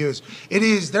 billion to use.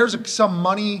 There's some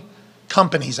money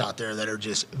companies out there that are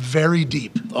just very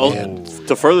deep.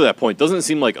 To further that point, doesn't it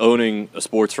seem like owning a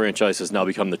sports franchise has now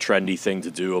become the trendy thing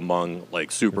to do among like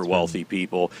super wealthy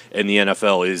people, and the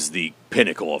NFL is the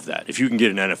pinnacle of that. If you can get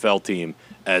an NFL team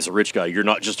as a rich guy, you're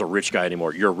not just a rich guy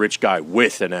anymore. You're a rich guy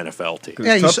with an NFL team.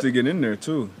 It's tough to get in there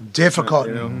too. Difficult.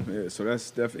 Yeah, so that's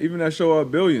definitely even that show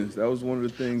Billions. That was one of the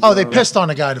things. Oh, they pissed on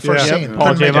a guy the first scene.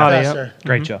 Paul Couldn't make it Giamatti, faster.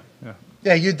 Great show.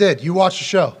 Yeah, you did. You watched the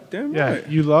show. Damn Yeah, right.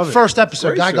 you love it. First episode,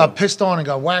 Great guy show. got pissed on and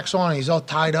got waxed on. And he's all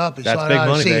tied up. He's That's like, big "I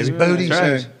money, see his baby." booty.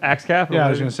 That's Says, Axe Capital. Yeah, I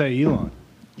was baby. going to say Elon.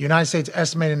 United States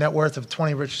estimated net worth of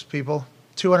 20 richest people,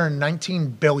 219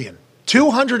 billion.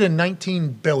 219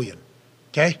 billion.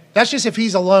 Okay? That's just if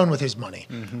he's alone with his money.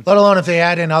 Let alone if they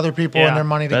add in other people and their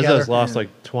money together. Bezos lost like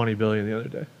 $20 billion the other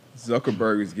day.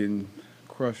 Zuckerberg is getting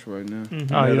crushed right now.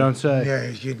 Oh, you don't say. Yeah,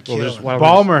 he's getting Well, killed. just, why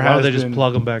Ballmer why don't has they just been-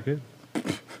 plug him back in?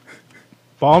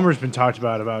 Ballmer's been talked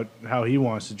about how he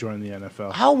wants to join the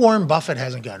NFL. How Warren Buffett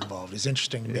hasn't got involved is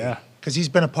interesting to me. Yeah. Because he's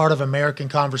been a part of American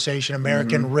conversation,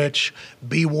 American rich,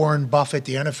 be Warren Buffett,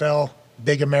 the NFL,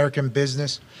 big American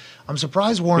business. I'm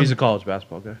surprised Warren. He's a college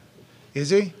basketball guy. Is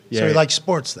he? Yeah, So he he- likes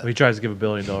sports then. He tries to give $1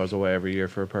 billion away every year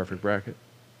for a perfect bracket.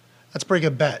 That's a pretty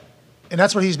good bet. And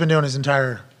that's what he's been doing his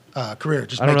entire career,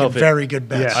 just I don't know making if it- very good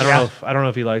bets I don't know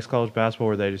if he likes college basketball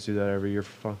or they just do that every year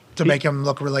for fun. to make him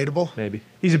look relatable. Maybe.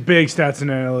 He's a big stats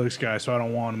and analytics guy, so I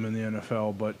don't want him in the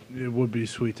NFL, but it would be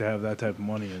sweet to have that type of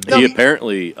money in there. He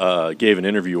apparently gave an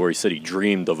interview where he said he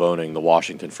dreamed of owning the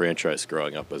Washington franchise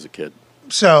growing up as a kid.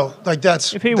 So, like,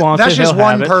 that's If he wants that's it, just he'll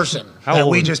one have it. person How that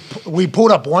old? we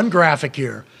pulled up one graphic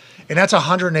here, and that's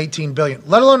 118 billion.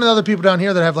 Let alone the other people down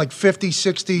here that have like 50,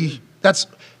 60. That's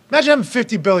imagine having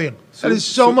 50 billion. That is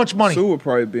so much money. Sue would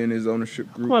probably be in his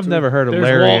ownership group. Well, I've too. never heard of There's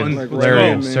Larry Walton. and Let's Larry go,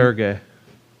 and man. Sergey.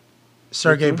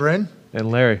 Sergey Brin. And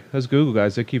Larry, those Google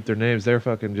guys, they keep their names. They're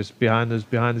fucking just behind the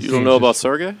scenes. You don't know about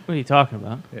Sergey? What are you talking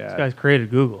about? Yeah. This guy's created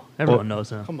Google. Everyone knows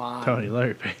him. Come on. Tony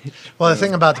Larry Page. Well, the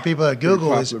thing about the people at Pretty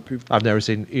Google is popular people. I've never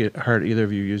heard either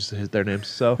of you use their names.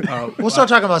 So we'll start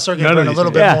talking about Sergey None of Brin a these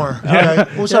little guys. bit more.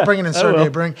 Okay? We'll start bringing in Sergey will.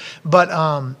 Brin. But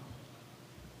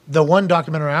the one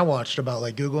documentary I watched about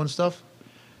like Google and stuff,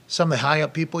 some of the high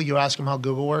up people, you ask them how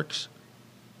Google works,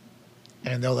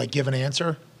 and they'll like give an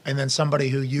answer. And then somebody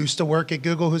who used to work at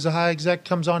Google, who's a high exec,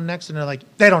 comes on next, and they're like,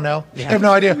 they don't know. They have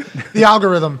no idea. The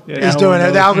algorithm is no doing one it.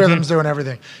 The knows. algorithm's doing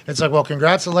everything. It's like, well,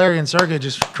 congrats to Larry and Sergey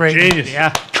just creating. Genius. Yeah.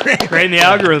 Creating the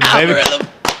algorithm, baby. It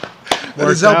has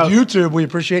Worked helped out. YouTube. We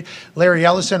appreciate Larry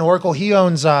Ellison, Oracle. He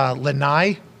owns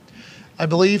Lanai, I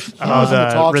believe. He was in the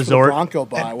the talks for resort. the Bronco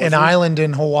buy, wasn't An he? island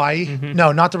in Hawaii.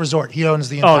 No, not the resort. He owns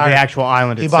the Oh, entire. the actual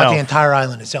island He itself. bought the entire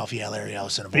island itself. Yeah, Larry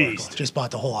Ellison of Oracle. Beast. Just bought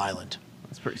the whole island.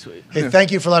 That's pretty sweet. Hey,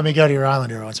 thank you for letting me go to your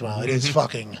island every once in a while. It is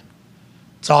fucking.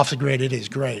 It's off the grid. It is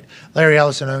great. Larry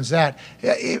Ellison owns that.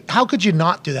 How could you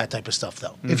not do that type of stuff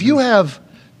though? If you have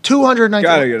 290,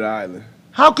 Gotta get an island.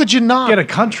 how could you not? Get a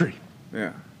country.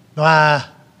 Yeah. Well,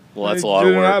 that's a lot Get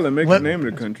of an work. island. Make What- the name of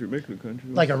the country. Make it a country.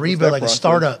 like a What's rebuild, that like a process?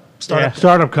 startup.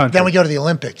 Startup country. Then we go to the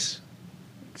Olympics.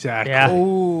 Exactly. Yeah.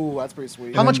 Ooh, that's pretty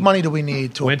sweet. How much money do we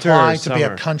need to Winter apply or to be a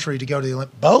summer? country to go to the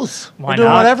Olympics? Both. Why We're doing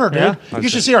not? whatever, dude. Yeah. You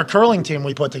should see our curling team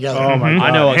we put together. Oh, my God.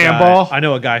 I know a Handball. guy. I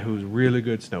know a guy who's really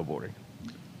good snowboarding.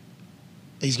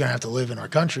 He's gonna have to live in our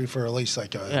country for at least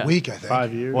like a Yeah. week, I think.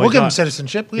 5 years. We'll he's give him not-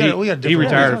 citizenship. We got a He different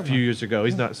retired a one. few years ago.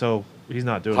 He's not doing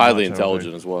Highly much, I don't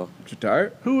intelligent as well.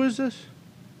 Retired? Who is this?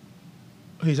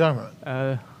 Who are you talking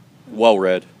about? Well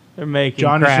read. They're making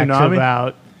Johnny cracks Tsunami?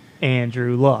 about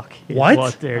Andrew Luck. Is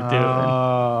What? they're doing.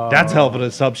 That's hell of an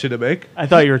assumption to make. I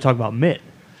thought you were talking about Mitt.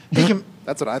 He can.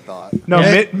 That's what I thought. No,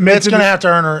 Mitt's gonna have to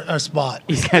earn a spot.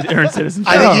 He's got to earn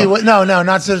citizenship. I think he would. No,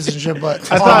 not citizenship,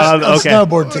 but I on thought- a okay.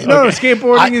 snowboard team. No,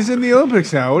 skateboarding I- is in the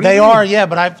Olympics now. What do They you mean? are, yeah.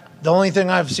 But the only thing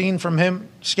I've seen from him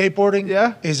skateboarding,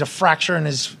 Yeah. is a fracture in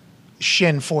his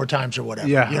shin 4 times or whatever.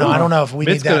 Yeah. You know, I don't know if we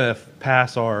Mitt's need that. gonna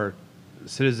pass our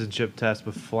citizenship test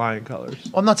with flying colors.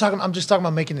 Well, I'm not talking. I'm just talking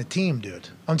about making a team, dude.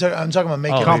 I'm talking about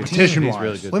making a competition team. He's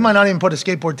really good. We might not even put a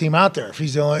skateboard team out there if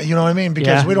he's the only, you know what I mean?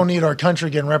 Because Yeah. we don't need our country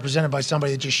getting represented by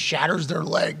somebody that just shatters their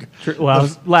leg. Well,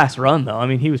 his last run, though, I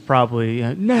mean, he was probably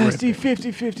nasty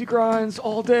 50-50 grinds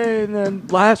all day, and then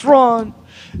last run.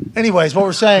 Anyways, what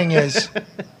we're saying is,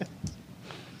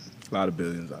 A lot of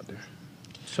billions out there.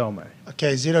 So many.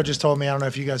 okay, Zito just told me, I don't know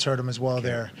if you guys heard him as well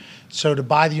there. So to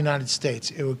buy the United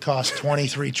States, it would cost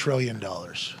 $23 trillion.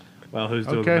 Well, who's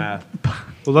doing Okay. the math?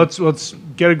 Well, let's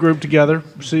get a group together,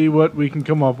 see what we can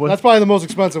come up with. That's probably the most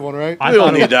expensive one, right? We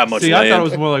don't need that much See, I thought it land.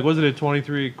 was more like, wasn't it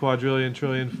 23 quadrillion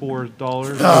trillion $4?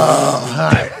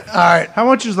 All right. How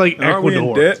much is like Aren't we in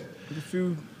Ecuador? debt? A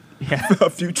few. a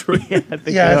few trillion.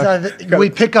 We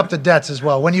pick up the debts as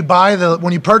well. When you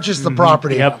purchase the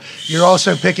property, you're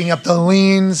also picking up the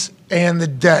liens and the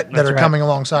debt that are coming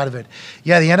alongside of it.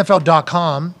 Yeah, the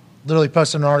NFL.com literally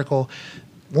posted an article.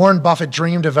 Warren Buffett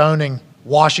dreamed of owning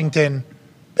Washington.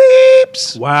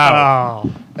 Beeps. Wow.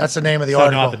 That's the name of the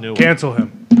article. Not the new one. Cancel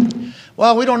him.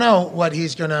 Well, we don't know what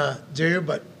he's going to do,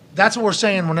 but that's what we're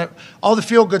saying. All the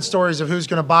feel-good stories of who's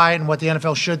going to buy it and what the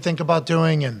NFL should think about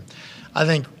doing, and I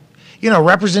think,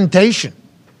 representation.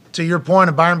 To your point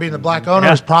of Byron being the black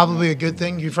owner is probably a good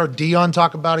thing. You've heard Dion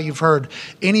talk about it. You've heard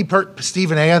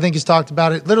Stephen A., I think, has talked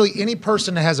about it. Literally any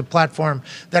person that has a platform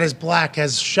that is black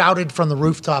has shouted from the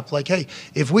rooftop, like, hey,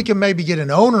 if we can maybe get an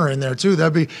owner in there too,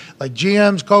 that'd be like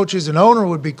GMs, coaches, an owner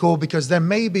would be cool, because then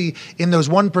maybe in those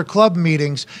one per club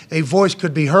meetings, a voice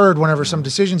could be heard whenever some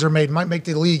decisions are made. Might make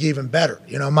the league even better.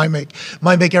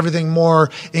 Might make everything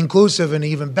more inclusive and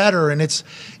even better. And it's,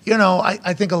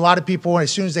 I think a lot of people,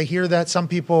 as soon as they hear that, some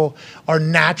people are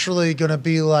naturally going to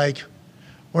be like,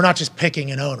 we're not just picking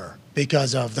an owner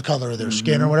because of the color of their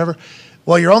skin or whatever.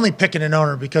 Well, you're only picking an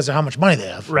owner because of how much money they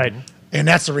have. Right. And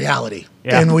that's the reality.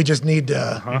 Yeah. And we just need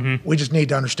to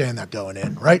understand that going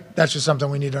in, right? That's just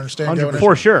something we need to understand going in.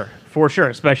 For sure,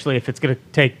 especially if it's going to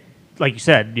take, like you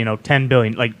said, $10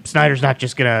 billion. Like, Snyder's not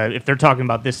just going to, if they're talking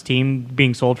about this team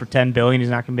being sold for $10 billion, he's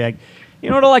not going to be like, I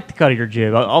like the cut of your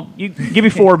jib. You give me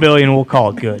 $4 billion and we'll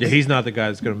call it good. Yeah, he's not the guy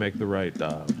that's going to make the right.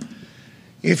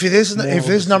 If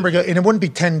this number goes, and it wouldn't be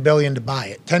 $10 billion to buy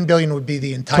it. $10 billion would be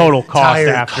the total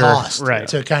cost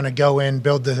to kind of go in,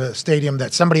 build the stadium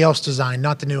that somebody else designed,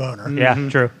 not the new owner. Yeah,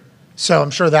 true. So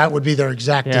I'm sure that would be their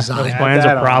exact design. Those plans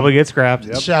will probably get scrapped.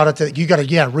 Yep. Shout out to you. Got to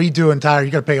redo entire. You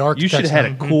got to pay architects. You should have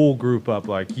had a cool group up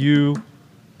like you,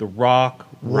 The Rock,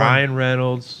 Ryan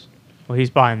Reynolds. Well, he's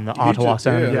buying the Ottawa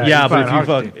Center. Yeah,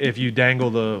 but if you dangle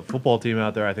the football team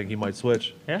out there, I think he might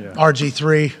switch. Yeah.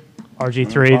 RG3,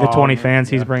 the 20 fans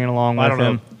he's bringing along with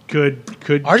him. Could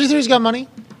RG3's got money?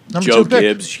 Joe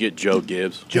Gibbs. You should get Joe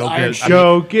Gibbs.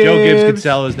 Joe Gibbs could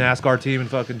sell his NASCAR team and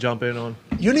fucking jump in on.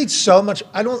 You need so much.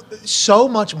 So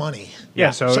much money.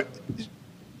 Yeah.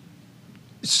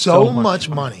 So much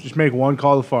money. Just make one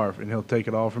call to Favre, and he'll take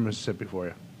it all from Mississippi for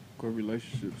you. Good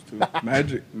relationships too.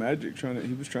 Magic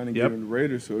he was trying to get in the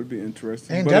Raiders, so it'd be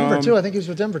interesting. And Denver too. I think he was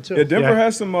with Denver too. Yeah, Denver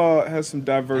has some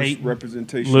diverse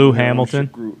representation. Lewis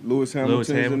Hamilton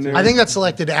in there. I think that's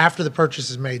selected after the purchase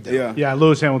is made. Though. Yeah.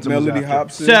 Lewis Hamilton. Melody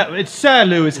Hobson. It's Sir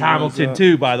Lewis Hamilton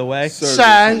too, by the way.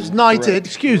 Sir Knighted.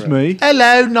 Excuse me.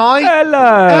 Hello, Knight.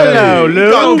 Hello,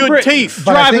 Lou. Got good teeth.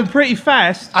 Driving pretty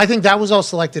fast. I think that was all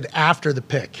selected after the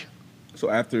pick. So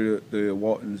after the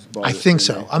Waltons bought I think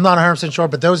so. I'm not 100% sure,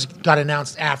 but those got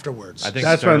announced afterwards. I think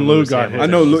that's when Lou got hit. I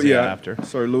know Lou, after.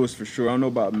 Sorry, Lewis for sure. I don't know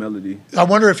about Melody. I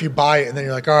wonder if you buy it and then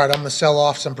you're like, all right, I'm going to sell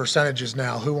off some percentages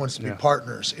now. Who wants to be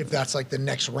partners? If that's like the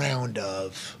next round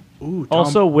of... Ooh,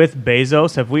 also, with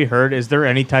Bezos, have we heard, is there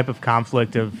any type of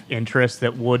conflict of interest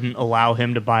that wouldn't allow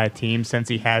him to buy a team since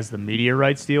he has the media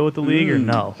rights deal with the league, or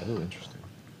no? Oh, interesting.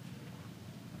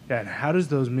 Yeah, and how does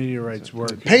those media rights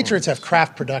work? Patriots have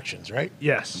Kraft Productions, right?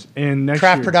 Yes. And next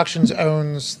Kraft year, Productions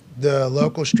owns the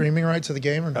local streaming rights of the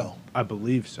game, or no? I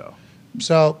believe so.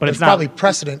 So, but it's probably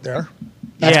precedent there.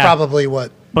 That's probably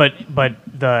what... But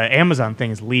the Amazon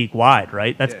thing is league-wide,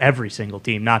 right? That's every single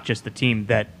team, not just the team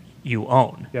that you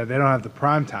own. Yeah, they don't have the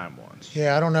primetime ones.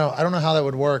 Yeah, I don't know. I don't know how that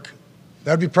would work.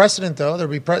 That would be precedent, though.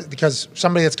 There'd be because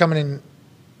somebody that's coming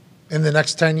in the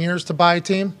next 10 years to buy a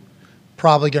team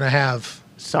probably going to have...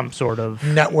 some sort of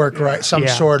network, right? Some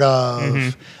sort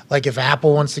of like if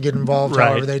Apple wants to get involved,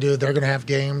 however they do, they're going to have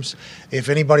games. If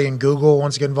anybody in Google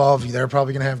wants to get involved, they're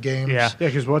probably going to have games. Yeah,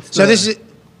 because so this is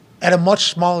at a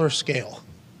much smaller scale.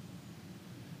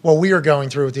 What we are going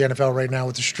through with the NFL right now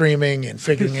with the streaming and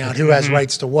figuring out who has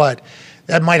rights to what,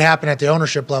 that might happen at the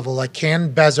ownership level. Like,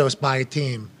 can Bezos buy a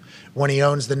team when he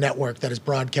owns the network that is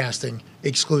broadcasting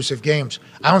exclusive games?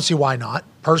 I don't see why not.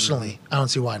 Personally, I don't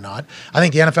see why not. I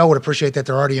think the NFL would appreciate that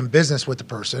they're already in business with the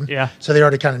person. Yeah. So they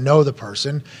already kind of know the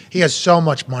person. He has so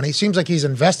much money. Seems like he's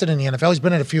invested in the NFL. He's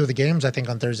been at a few of the games, I think,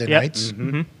 on Thursday nights.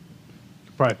 Mm-hmm.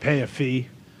 Probably pay a fee.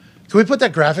 Can we put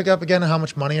that graphic up again of how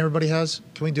much money everybody has?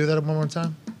 Can we do that one more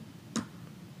time?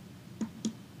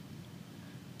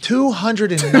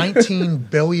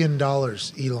 $219 billion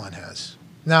Elon has.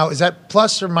 Now, is that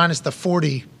plus or minus the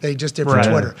 40 they just did for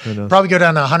Twitter? Probably go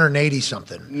down to 180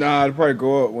 something. Nah, it'll probably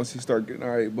go up once you start getting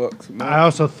our $8. I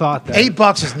also thought that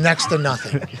 $8 is next to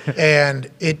nothing, and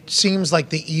it seems like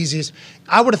the easiest.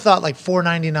 I would have thought like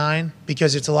 $4.99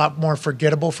 because it's a lot more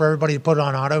forgettable for everybody to put it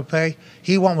on auto pay.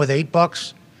 He went with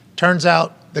 $8. Turns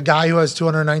out the guy who has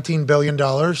 $219 billion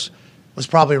was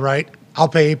probably right. I'll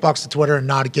pay $8 to Twitter and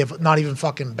not even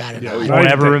fucking bat an eye. Won't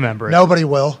ever remember it. Nobody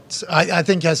will. I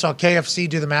think I saw KFC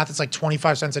do the math. It's like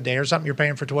 25 cents a day or something you're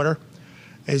paying for Twitter,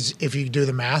 is if you do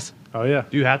the math. Oh, yeah.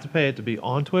 Do you have to pay it to be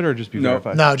on Twitter or just be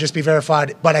verified? No, just be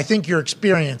verified. But I think your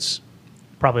experience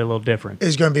Probably a little different.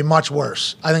 is going to be much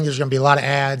worse. I think there's going to be a lot of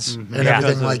ads and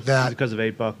everything like that. Because of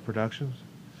 $8 Productions?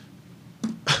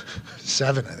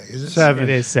 7, I think. Is it? 7. It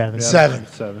is 7. Yeah.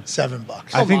 $7. $7. $7.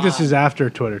 I think this is after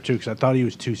Twitter, too, because I thought he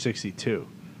was 262.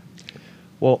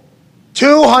 Well,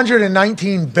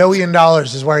 $219 billion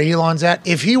is where Elon's at.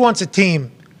 If he wants a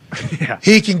team,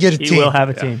 he can get a team. He will have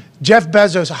a team. Jeff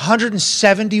Bezos,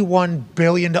 $171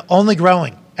 billion, only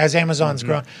growing as Amazon's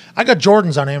growing. I got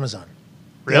Jordans on Amazon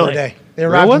the other Really? day. They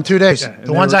arrived in 2 days. Yeah, and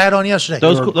the ones I had on yesterday.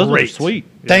 those are great. sweet.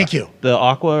 Thank you. The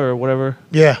Aqua or whatever,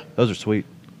 Yeah. those are sweet.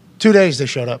 2 days they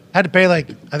showed up. Had to pay I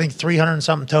think 300 and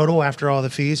something total after all the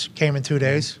fees came in 2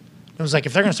 days. It was like,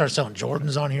 if they're going to start selling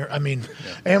Jordans on here, I mean,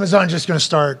 Amazon's just going to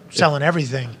start selling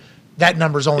everything. That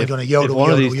number's only going to yodel, If one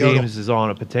yodel, of these yodel. teams is on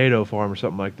a potato farm or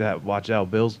something like that, watch out.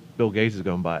 Bill Gates is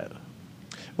going to buy it.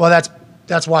 Well,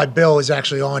 that's why Bill is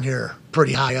actually on here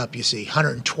pretty high up, you see.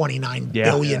 $129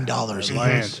 billion he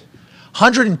has.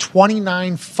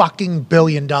 $129 fucking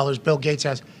billion Bill Gates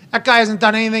has. That guy hasn't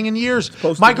done anything in years.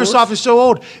 Microsoft is so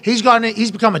old. He's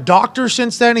become a doctor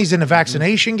since then. He's in the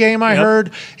vaccination game, I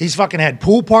heard. He's fucking had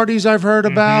pool parties I've heard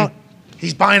about.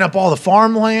 He's buying up all the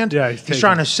farmland. Yeah, he's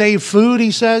trying to save food,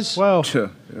 he says. Well,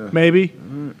 maybe.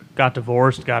 Got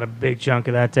divorced, got a big chunk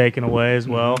of that taken away as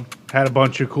well. Had a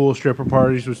bunch of cool stripper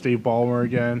parties with Steve Ballmer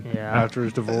again Yeah. after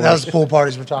his divorce. That was the pool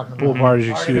parties we're talking about. Pool parties,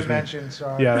 Already excuse been me. mentioned,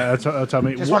 sorry. Yeah, that's how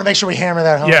many. Just want to make sure we hammer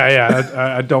that home.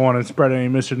 Yeah. I don't want to spread any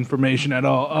misinformation at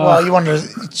all. Well, you wonder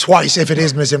twice if it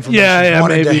is misinformation. Yeah,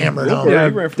 Wanted maybe. to hammer it home. Yeah,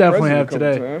 He ran for definitely president have a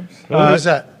couple today. times. Who is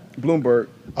that? Bloomberg.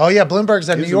 Oh, yeah, Bloomberg's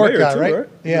that New He's the York mayor guy, too, right?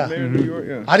 He's Yeah. the mayor of New York,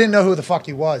 yeah. I didn't know who the fuck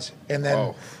he was. And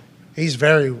then he's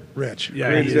very rich. Yeah,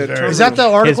 Created he's that very. term. Is that the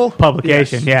His article?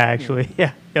 publication, Yes. yeah, actually.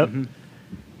 Yeah. Yep.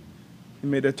 He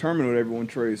made that terminal that everyone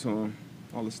trades on,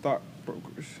 all the stock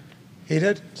brokers. He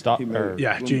did? Stop. He made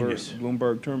Yeah, Bloomberg, genius.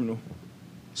 Bloomberg terminal.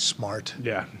 Smart.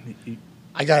 Yeah.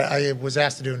 I was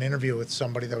asked to do an interview with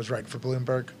somebody that was writing for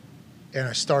Bloomberg, and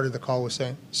I started the call with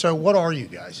saying, "So what are you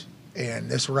guys?" And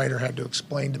this writer had to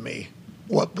explain to me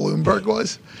what Bloomberg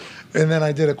was. And then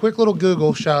I did a quick little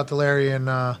Google. Shout out to Larry and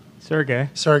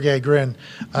Sergey Grin.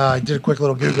 I did a quick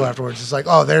little Google afterwards. It's like,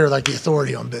 oh, they're like the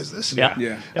authority on business. Yeah.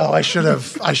 Yeah. Oh, I should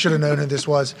have known who this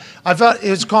was. I thought it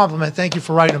was a compliment. Thank you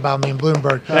for writing about me and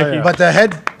Bloomberg. Thank you. But the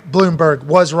head Bloomberg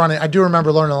was running. I do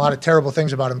remember learning a lot of terrible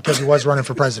things about him because he was running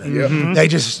for president. They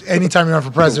just, anytime you run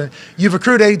for president, you've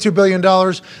accrued $82 billion.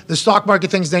 The stock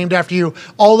market thing's named after you.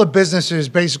 All the businesses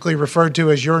basically referred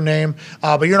to as your name,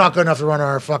 but you're not good enough to run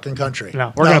our fucking country.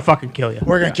 No, we're going to fucking kill you.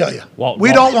 We're going to kill you. Walt-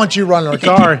 We don't want you running our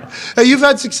country. Sorry. Hey, you've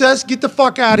had success. Get the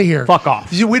fuck out of here. Fuck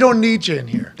off. We don't need you in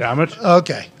here. Damn it.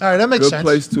 Okay. All right, that makes Good sense.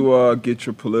 place to get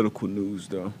your political news,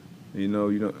 though.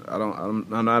 I'm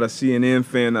not a CNN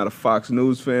fan, not a Fox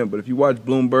News fan, but if you watch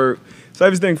Bloomberg, so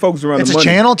everything focuses around It's the a money.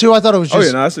 channel too. I thought it was Oh just.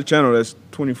 yeah, no, that's a channel that's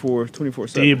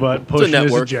 24/7. D, but pushing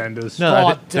his network. agendas.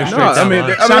 No, they're No, straight No, down I mean,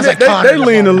 line. Sounds like they Connor's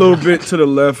lean a on little it. bit to the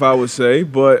left, I would say,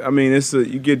 but I mean,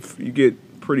 you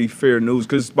get pretty fair news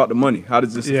because it's about the money. How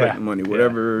does this Yeah. affect the money?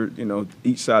 Whatever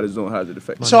each side is doing, how does it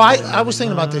affect? So I was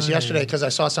thinking about this yesterday because I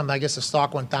saw something. I guess the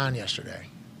stock went down yesterday.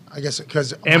 I guess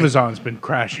because Amazon's been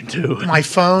crashing too. my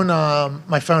phone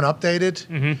updated.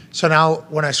 Mm-hmm. So now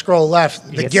when I scroll left,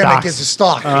 the get gimmick stocks. is the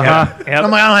stock. Yep. And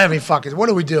I'm like, I don't have any fucking. What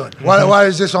are we doing? Why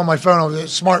is this on my phone? A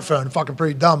smartphone, fucking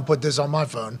pretty dumb. Put this on my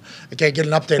phone. I can't get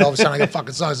an update. All of a sudden, I got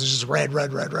fucking stocks. It's just red.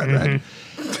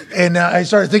 And I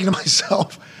started thinking to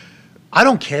myself, I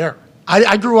don't care.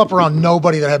 I grew up around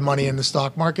nobody that had money in the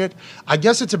stock market. I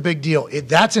guess it's a big deal.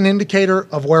 That's an indicator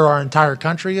of where our entire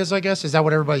country is, I guess. Is that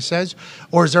what everybody says?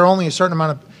 Or is there only a certain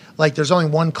amount of, like, there's only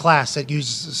one class that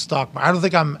uses the stock market? I don't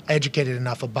think I'm educated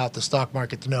enough about the stock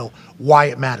market to know why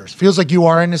it matters. Feels like you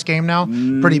are in this game now,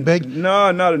 pretty big.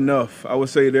 No, not enough. I would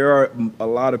say there are a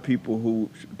lot of people who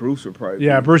Bruce would probably.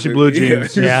 Yeah, Brucey Blue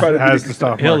Jeans he'd probably be has the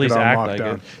stock He'll at market least on act like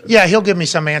lockdown. it. Yeah, he'll give me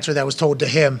some answer that was told to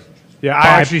him. Yeah, I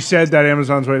actually said that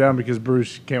Amazon's way down because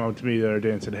Bruce came up to me the other day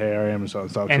and said, "Hey, our Amazon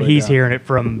stock's And way he's down." hearing it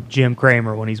from Jim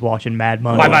Cramer when he's watching Mad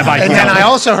Money. And then I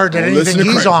also heard that anything listen to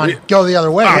he's Kramer. on, go the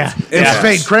other way. Yeah. It's Yeah.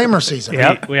 fade Kramer season.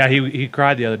 Yep. Yeah, he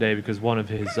cried the other day because one of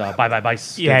his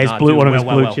buys. Yeah, did his not blue do one of his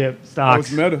well, blue well. chip Oh, stocks.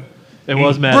 it's meta. It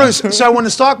was mad. Bruce, so when the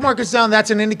stock market's down,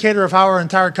 that's an indicator of how our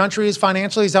entire country is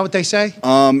financially? Is that what they say?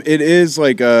 It is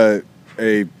like a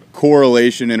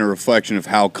correlation and a reflection of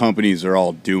how companies are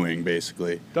all doing,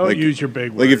 basically. Don't like, use your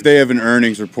big words. Like if they have an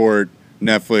earnings report,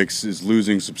 Netflix is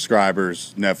losing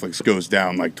subscribers. Netflix goes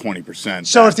down like 20%.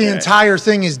 So if the entire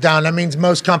thing is down, that means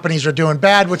most companies are doing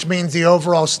bad, which means the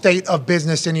overall state of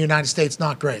business in the United States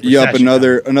not great. Yep.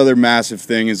 Another massive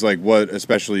thing is like what,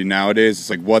 especially nowadays, it's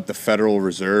like what the Federal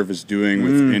Reserve is doing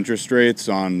with interest rates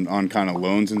on kind of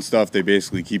loans and stuff. They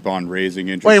basically keep on raising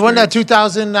interest rates. Wait, wasn't that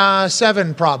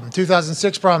 2007 problem,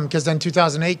 2006 problem? Because then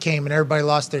 2008 came and everybody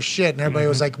lost their shit, and everybody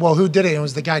was like, "Well, who did it?" It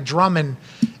was the guy drumming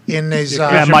in his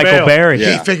Michael Barry.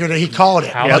 He figured it. He called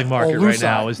it. Housing market right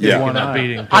now is the one not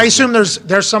beating. I assume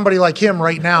there's somebody like him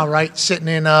right now, right, sitting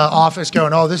in office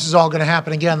going, "Oh, this is all going to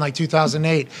happen again, like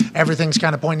 2008. Everything's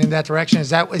kind of pointing in that direction." Is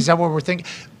that what we're thinking?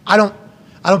 I don't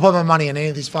put my money in any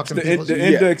of these fucking people.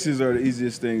 The indexes are the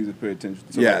easiest things to pay attention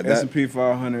to. So like S&P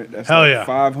 500. That's like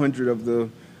 500 of the.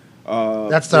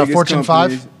 That's the Fortune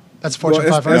 5. That's Fortune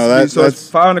 500. No, so it's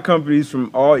 500 companies from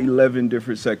all 11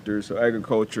 different sectors, so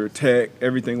agriculture, tech,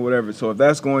 everything, whatever. So if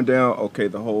that's going down, okay,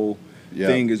 the whole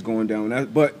thing is going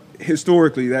down. But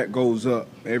historically, that goes up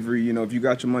every. If you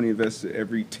got your money invested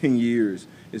every 10 years,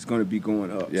 it's going to be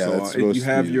going up. Yeah, so you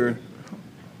have your,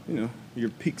 your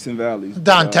peaks and valleys.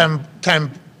 Down 10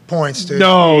 points, dude.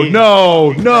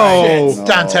 No.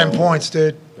 Down 10 points,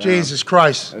 dude. Jesus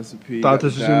Christ. S&P, Thought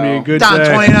this was going to be a good Down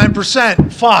day.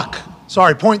 29%. Fuck.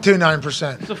 Sorry,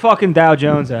 0.29%. What's the fucking Dow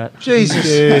Jones at?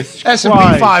 Jesus. S&P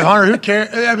 500. Who cares?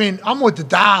 I mean, I'm with the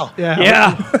Dow.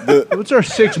 Yeah. What's our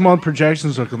 6-month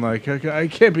projections looking like? I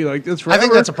can't be like this forever. I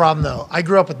think that's a problem, though. I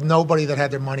grew up with nobody that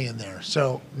had their money in there,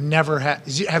 so never have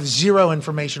zero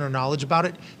information or knowledge about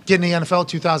it. Get in the NFL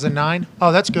 2009.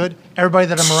 Oh, that's good. Everybody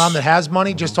that I'm around that has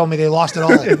money just told me they lost it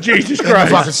all. Jesus in Christ.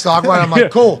 the fucking stock market. I'm like,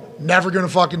 cool. Never gonna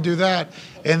fucking do that.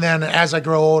 And then as I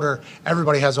grow older,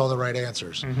 everybody has all the right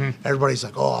answers. Everybody's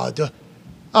like, Dow.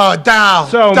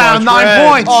 So down much 9 red.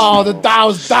 points. Oh, the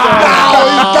Dow's down.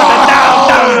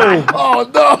 Oh,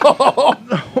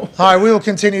 no. All right, we will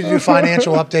continue to do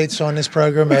financial updates on this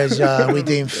program as we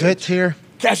deem fit here.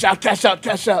 Cash out.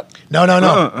 No. No.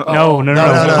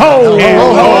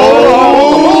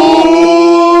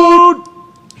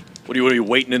 What are you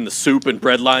waiting in the soup and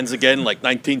bread lines again, like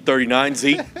 1939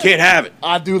 Z? Can't have it.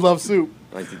 I do love soup.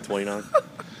 1929.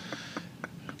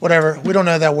 Whatever. We don't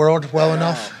know that world well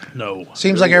enough. No.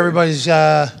 Seems like everybody's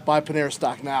Buy Panera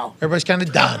stock now. everybody's kind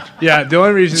of done. Yeah, the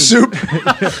only reason Soup.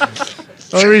 the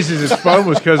only reason it's fun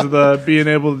was because of the being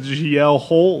able to just yell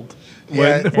hold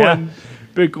when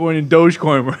Bitcoin and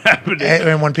Dogecoin were happening.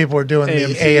 And when people were doing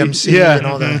the AMC Yeah. and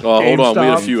all that. Well, hold on. We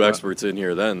had a GameStop. few experts in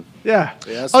here then. Yeah.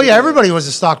 Oh, yeah, everybody was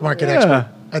a stock market expert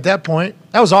at that point.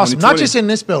 That was awesome. Not 2020. just in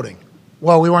this building.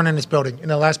 Well, we weren't in this building, in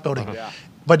the last building.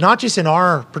 But not just in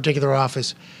our particular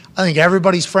office. I think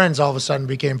everybody's friends all of a sudden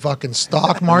became fucking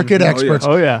stock market experts.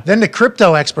 Oh, yeah. Then the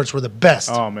crypto experts were the best.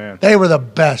 Oh, man. They were the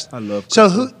best. I love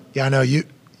So I know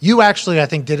you actually, I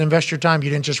think, did invest your time. You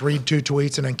didn't just read 2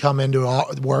 tweets and then come into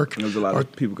work. There's a lot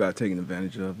of people got taken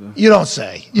advantage of, though. You don't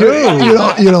say. You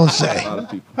don't say. A lot of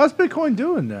people. How's Bitcoin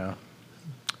doing now?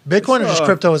 Bitcoin or just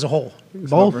crypto as a whole?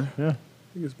 Both. Yeah. I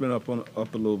think it's been up a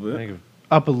little bit.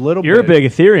 Up a little You're a bit.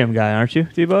 big Ethereum guy, aren't you,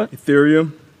 T-Bot?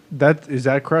 Ethereum, Is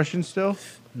that crushing still?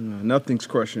 nothing's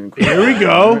crushing. Here we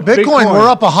go. Bitcoin, we're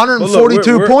up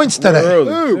 142 points today.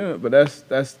 We're early. Yeah, but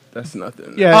that's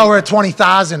nothing. Yeah. Oh, we're at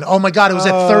 20,000. Oh my God, it was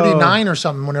at 39 or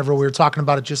something whenever we were talking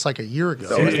about it just like a year ago.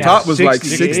 So the top was like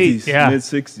 68. 60s, Yeah. mid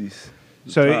 60s.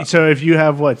 So if you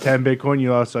have 10 Bitcoin,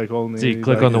 you lost like only So you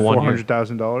click on the one here.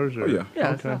 $400,000. Oh yeah.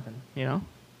 Yeah, that's nothing. You know?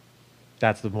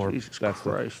 That's the more. Jesus that's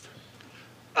Christ.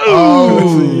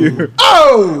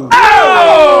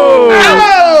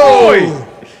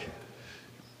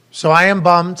 So I am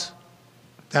bummed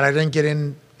that I didn't get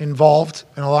involved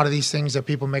in a lot of these things that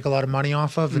people make a lot of money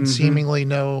off of and seemingly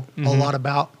know a lot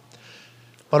about.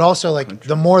 But also, like,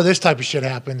 the more this type of shit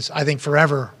happens, I think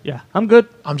forever, Yeah, I'm good.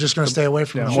 I'm just going to stay away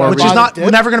from it. more Which is about it.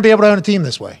 we're never going to be able to own a team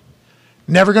this way.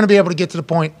 Never going to be able to get to the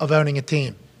point of owning a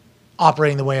team,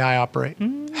 operating the way I operate.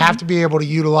 Have to be able to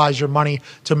utilize your money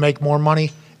to make more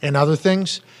money and other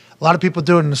things. A lot of people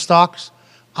do it in the stocks.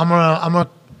 I'm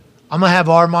gonna have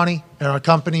our money and our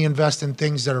company invest in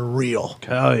things that are real.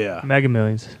 Hell yeah. Mega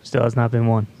Millions still has not been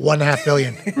won. $1.5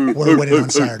 billion. We're winning on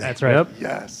Saturday. That's right. Yep.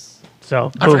 Yes.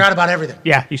 So I boom. forgot about everything.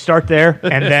 Yeah, you start there,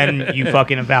 and then you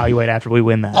fucking evaluate after we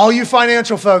win that. All you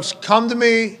financial folks, come to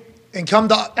me and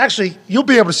actually, you'll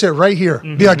be able to sit right here,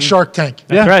 be like Shark Tank.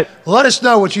 That's right. Let us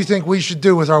know what you think we should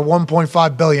do with our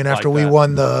 $1.5 billion after we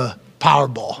won the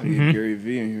Powerball. Gary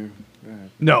V in here.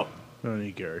 No. I don't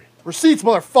need Gary. Receipts,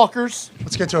 motherfuckers.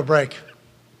 Let's get to a break.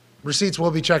 Receipts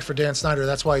will be checked for Dan Snyder.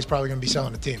 That's why he's probably going to be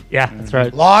selling the team. Yeah, that's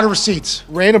right. A lot of receipts.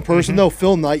 Random person though,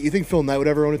 Phil Knight. You think Phil Knight would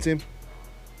ever own a team?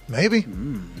 Maybe.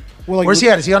 Well, like, Where's he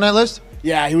at? Is he on that list?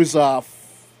 Yeah, he was. Well,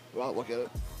 look at it.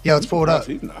 Yeah, let's pull it up.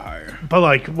 He's not higher. But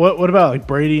like, what about like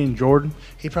Brady and Jordan?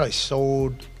 He probably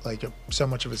sold like so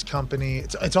much of his company.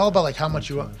 It's all about like how much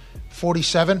you want.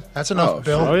 47. That's enough,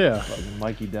 Bill. Oh yeah,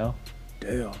 Mikey Dell.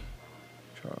 Damn.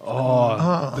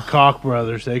 Oh, the Koch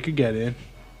brothers, they could get in.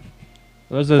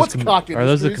 Are those What's Koch are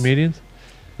those the Industries? comedians?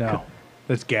 No,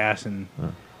 that's gas and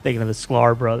Thinking of the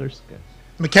Sklar brothers.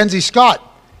 Mackenzie Scott.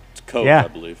 It's Coke, Yeah, I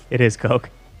believe. it is Coke.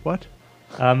 what?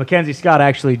 Mackenzie Scott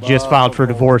actually just filed for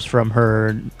divorce from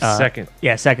her Second.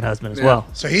 second husband as well.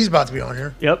 So he's about to be on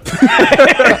here. Yep.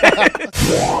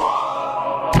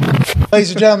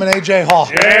 Ladies and gentlemen, AJ Hall.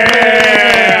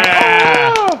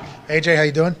 Yeah! AJ, how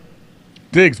you doing?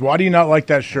 Diggs, why do you not like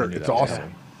that shirt? It's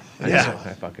awesome. Yeah.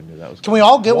 I fucking knew that was. Can we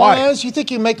all get one Why? of those? You think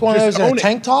you make one of Just those in own a it.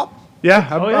 tank top? Yeah,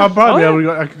 I'll probably Oh, be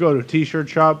able to go. I could go to a T-shirt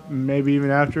shop, maybe even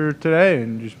after today,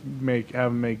 and just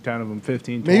have them make 10 of them,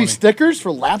 15, 20. Maybe stickers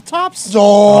for laptops.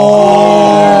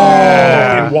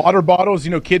 Oh! In water bottles,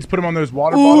 kids put them on those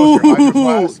water bottles. Your Hydro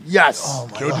Flask. Yes.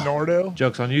 Joe DiNardo.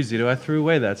 Joke's on you, Zito. I threw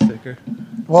away that sticker.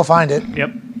 We'll find it.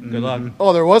 Yep. Good luck.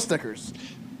 Oh, there was stickers.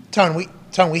 Tone,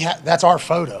 we have that's our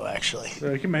photo actually.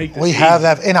 So you can make this We easy. have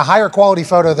that in a higher quality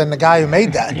photo than the guy who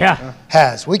made that Yeah.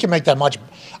 has. We can make that much.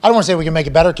 I don't want to say we can make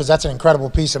it better because that's an incredible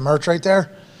piece of merch right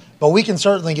there. But we can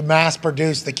certainly mass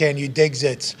produce the Can You Digs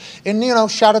It's. And,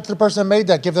 shout out to the person that made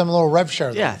that. Give them a little rev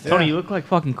share. Yeah, there. Tony, you look like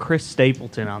fucking Chris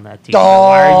Stapleton on that team. Oh.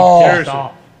 Why are you pissed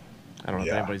off? I don't know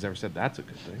if anybody's ever said that's a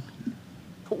good thing.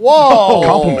 Whoa.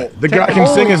 Compliment. The guy can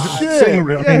sing his sing. I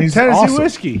mean, he's Tennessee awesome.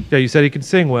 whiskey. Yeah, you said he can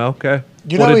sing well. Okay.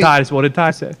 You What know did he-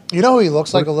 Ty say? You know who he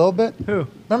looks like a little bit? Who?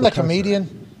 Remember that comedian?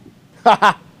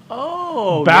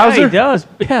 Oh, Bowser? yeah, he does.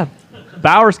 Yeah.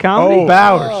 Bowers Comedy. Oh,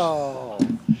 Bowers. Oh.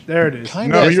 There it is.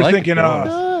 Kind No, of. you're like thinking.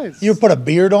 Nice. You put a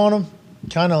beard on him?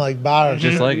 Kind of like Bowers.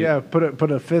 Just like Yeah,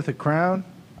 put a fifth of Crown.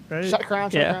 Right? Shut crown.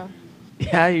 Shut Yeah. crown.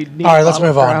 Yeah, you need All right, a let's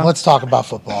bottle move of on. Crown. Let's talk about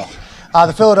football.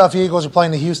 The Philadelphia Eagles are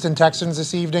playing the Houston Texans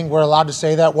this evening. We're allowed to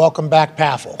say that. Welcome back,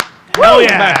 Paffle. Hell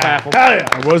yeah!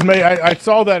 Hell yeah! I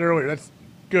saw that earlier. That's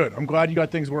good. I'm glad you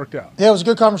got things worked out. Yeah, it was a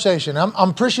good conversation. I'm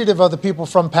appreciative of the people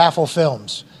from Paffle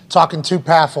Films talking to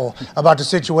Paffle about the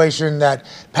situation that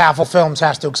Paffle Films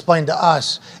has to explain to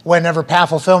us whenever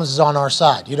Paffle Films is on our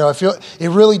side. It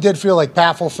really did feel like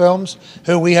Paffle Films,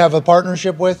 who we have a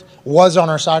partnership with, was on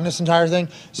our side in this entire thing.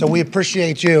 So we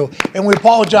appreciate you, and we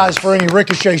apologize for any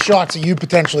ricochet shots that you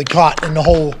potentially caught in the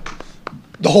whole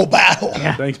battle.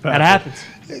 Yeah, Thanks, that Patrick. happens.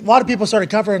 A lot of people started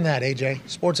covering that, AJ.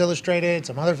 Sports Illustrated,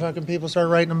 some other fucking people started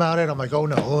writing about it. I'm like, oh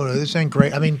no, this ain't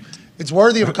great. I mean, it's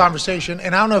worthy of a conversation,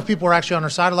 and I don't know if people are actually on our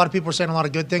side. A lot of people are saying a lot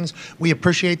of good things. We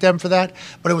appreciate them for that,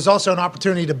 but it was also an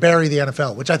opportunity to bury the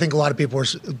NFL, which I think a lot of people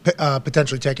are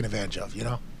potentially taking advantage of,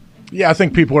 Yeah, I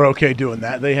think people are okay doing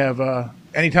that. They have.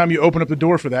 Anytime you open up the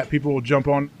door for that, people will jump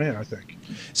on in, I think.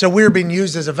 So we're being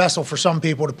used as a vessel for some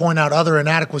people to point out other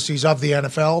inadequacies of the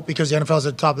NFL because the NFL is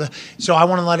at the top of the. So I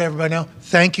want to let everybody know,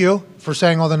 thank you for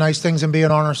saying all the nice things and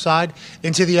being on our side.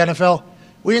 Into the NFL,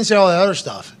 we didn't say all the other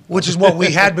stuff, which is what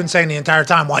we had been saying the entire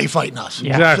time. Why are you fighting us?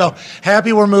 Yeah. Exactly. So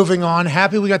happy we're moving on.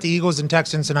 Happy we got the Eagles and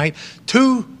Texans tonight.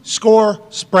 2-score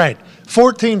spread.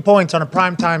 14 points on a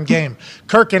primetime game.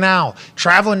 Kirk and Al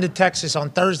traveling to Texas on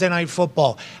Thursday Night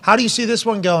Football. How do you see this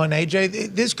one going,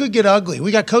 AJ? This could get ugly. We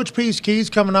got Coach Pease Keys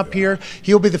coming up here.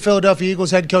 He'll be the Philadelphia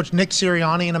Eagles head coach, Nick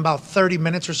Sirianni, in about 30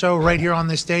 minutes or so right here on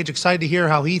this stage. Excited to hear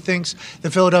how he thinks the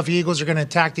Philadelphia Eagles are going to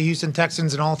attack the Houston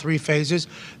Texans in all three phases.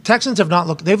 Texans have not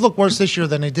looked – they've looked worse this year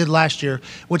than they did last year,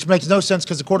 which makes no sense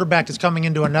because the quarterback is coming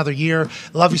into another year.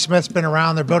 Lovie Smith's been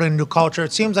around. They're building a new culture.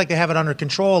 It seems like they have it under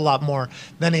control a lot more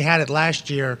than they had it last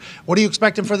year. What are you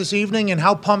expecting for this evening, and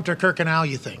how pumped are Kirk and Al,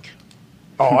 you think?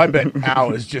 Oh, I bet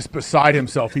Al is just beside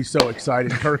himself. He's so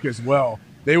excited. Kirk as well.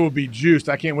 They will be juiced.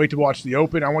 I can't wait to watch the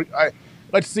Open.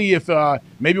 Let's see if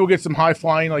maybe we'll get some high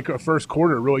flying like a first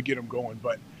quarter, really get them going.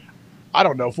 But I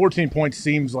don't know. 14 points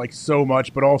seems like so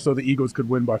much, but also the Eagles could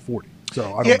win by 40.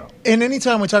 So I don't know. And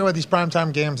anytime we talk about these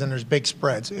primetime games and there's big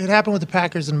spreads, it happened with the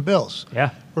Packers and the Bills. Yeah.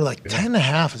 We're like,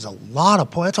 10.5 is a lot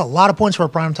of points. That's a lot of points for a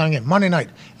primetime game. Monday night,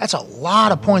 that's a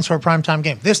lot of points for a primetime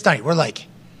game. This night, we're like,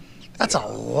 that's a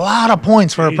lot of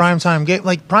points for a primetime game.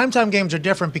 Like, primetime games are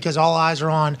different because all eyes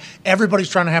are on. Everybody's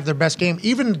trying to have their best game.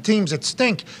 Even the teams that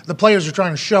stink, the players are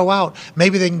trying to show out.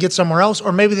 Maybe they can get somewhere else,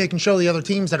 or maybe they can show the other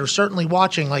teams that are certainly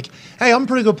watching, like, hey, I'm a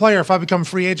pretty good player. If I become a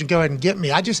free agent, go ahead and get me.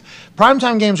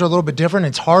 Primetime games are a little bit different.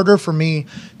 It's harder for me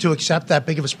to accept that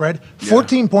big of a spread.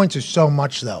 14 points is so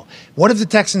much, though. What have the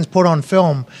Texans put on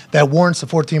film that warrants the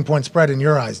 14-point spread in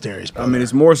your eyes, Darius? I mean,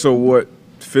 it's more so what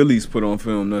Philly's put on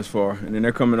film thus far. And then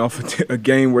they're coming off a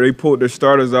game where they pulled their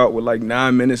starters out with like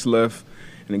 9 minutes left.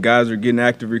 and the guys are getting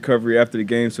active recovery after the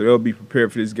game, so they'll be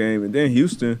prepared for this game. And then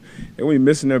Houston, they won't be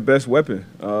missing their best weapon,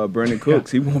 Brandon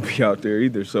Cooks. He won't be out there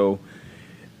either. So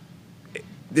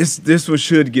this one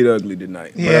should get ugly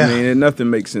tonight. Yeah. But, I mean, nothing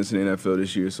makes sense in the NFL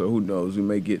this year, so who knows? We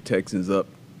may get Texans up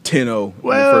 10-0 in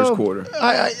the first quarter.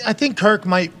 I think Kirk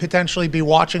might potentially be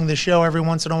watching the show every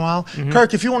once in a while.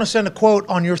 Kirk, if you want to send a quote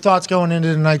on your thoughts going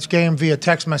into tonight's game via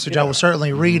text message, I will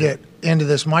certainly read it into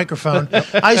this microphone.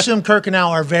 I assume Kirk and Al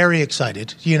are very excited,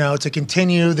 to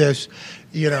continue this,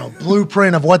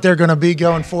 blueprint of what they're going to be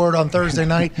going forward on Thursday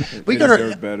night. They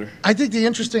deserve better. I think the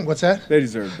interesting, what's that? They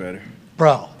deserve better.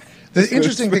 Bro. The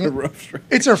interesting thing,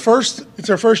 it's our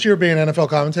first year being NFL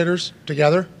commentators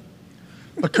together.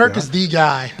 But Kirk is the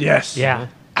guy. Yes. Yeah.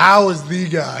 Al is the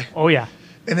guy. Oh, yeah.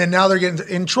 And then now they're getting –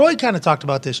 and Troy kind of talked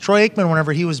about this. Troy Aikman,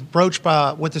 whenever he was broached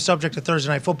with the subject of Thursday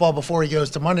Night Football before he goes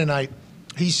to Monday night,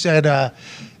 he said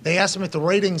they asked him if the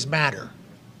ratings matter,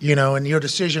 in your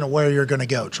decision of where you're going to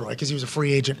go, Troy, because he was a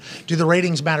free agent. Do the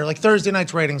ratings matter? Like Thursday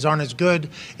night's ratings aren't as good,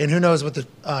 and who knows what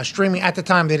the streaming – at the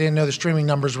time, they didn't know the streaming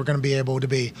numbers were going to be able to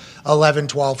be 11,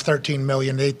 12, 13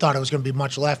 million. They thought it was going to be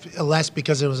much less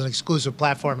because it was an exclusive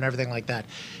platform and everything like that.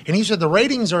 And he said the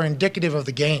ratings are indicative of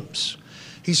the games.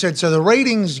 He said, so the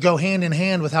ratings go hand in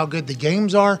hand with how good the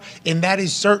games are, and that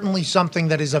is certainly something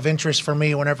that is of interest for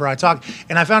me whenever I talk.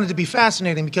 And I found it to be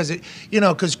fascinating because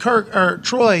because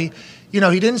Troy, he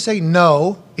didn't say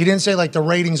no. He didn't say like the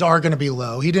ratings are going to be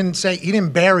low. He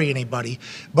didn't bury anybody,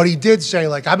 but he did say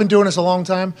like, I've been doing this a long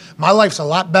time. My life's a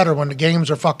lot better when the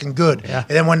games are fucking good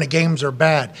than when the games are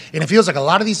bad. And it feels like a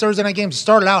lot of these Thursday night games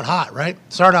started out hot, right?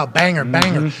 Started out banger.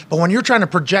 But when you're trying to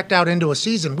project out into a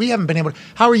season, we haven't been able to.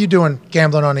 How are you doing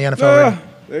gambling on the NFL rating?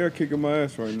 They are kicking my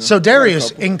ass right now. So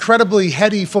Darius, incredibly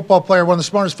heady football player, one of the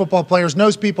smartest football players,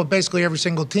 knows people at basically every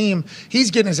single team.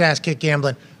 He's getting his ass kicked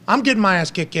gambling. I'm getting my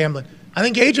ass kicked gambling. I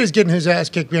think AJ's getting his ass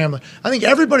kicked gambling. I think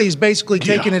everybody's basically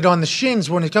taking it on the shins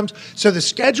when it comes. So the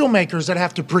schedule makers that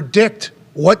have to predict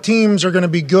what teams are going to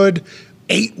be good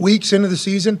 8 weeks into the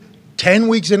season, 10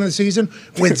 weeks into the season,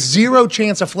 with zero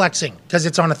chance of flexing because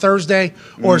it's on a Thursday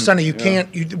or a Sunday. You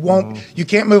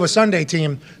can't move a Sunday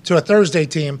team to a Thursday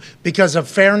team because of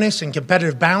fairness and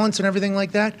competitive balance and everything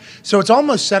like that. So it's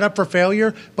almost set up for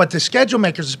failure. But the schedule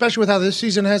makers, especially with how this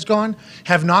season has gone,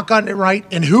 have not gotten it right.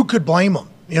 And who could blame them?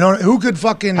 Who could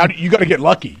fucking... You got to get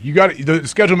lucky. The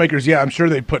schedule makers, I'm sure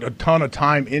they put a ton of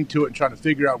time into it and trying to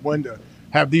figure out when to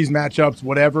have these matchups,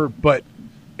 whatever, but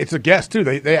it's a guess, too.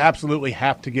 They absolutely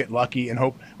have to get lucky and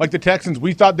hope. Like the Texans,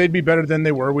 we thought they'd be better than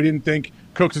they were. We didn't think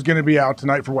Cooks is going to be out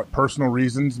tonight for, personal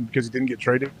reasons because he didn't get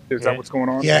traded? Is that what's going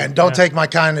on? Yeah, and don't take my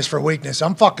kindness for weakness.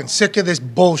 I'm fucking sick of this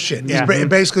bullshit. Yeah.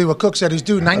 Basically what Cook said. He's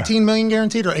due $19 million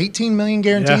guaranteed or $18 million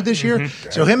guaranteed this year.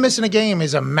 So him missing a game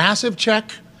is a massive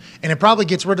check. And it probably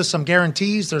gets rid of some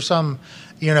guarantees. There's some,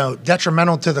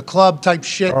 detrimental to the club type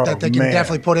shit that they can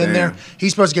definitely put in there.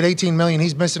 He's supposed to get $18 million.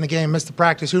 He's missing a game, missed the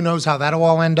practice. Who knows how that'll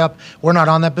all end up? We're not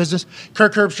on that business.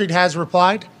 Kirk Herbstreit has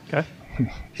replied. Okay.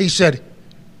 He said,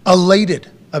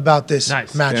 elated about this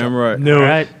matchup. Damn right.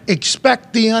 Right.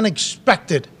 Expect the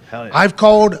unexpected. Hell yeah. I've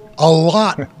called a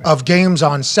lot of games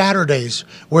on Saturdays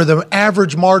where the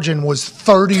average margin was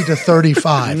 30 to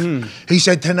 35. He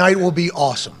said tonight will be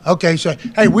awesome. Okay, so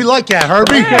hey, we like that,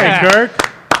 Herbie. Yeah. Kirk.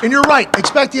 And you're right.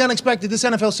 Expect the unexpected. This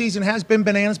NFL season has been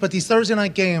bananas, but these Thursday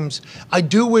night games, I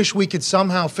do wish we could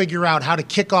somehow figure out how to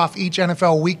kick off each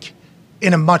NFL week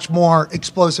in a much more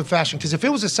explosive fashion. Because if it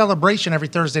was a celebration every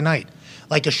Thursday night,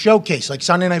 like a showcase, like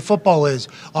Sunday Night Football is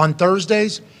on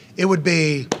Thursdays, it would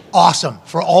be awesome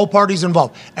for all parties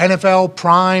involved. NFL,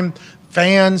 Prime,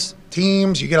 fans,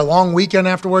 teams. You get a long weekend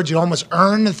afterwards. You almost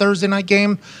earn the Thursday night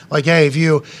game. Like, hey, if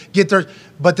you get there.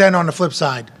 But then on the flip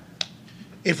side,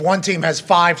 if one team has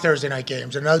 5 Thursday night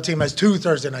games, another team has 2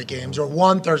 Thursday night games, or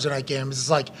 1 Thursday night game, it's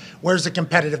like, where's the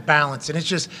competitive balance? And it's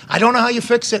just, I don't know how you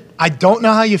fix it. I don't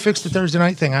know how you fix the Thursday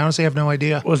night thing. I honestly have no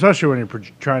idea. Well, especially when you're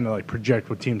trying to project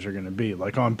what teams are going to be.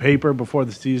 Like on paper before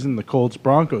the season, the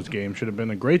Colts-Broncos game should have been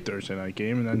a great Thursday night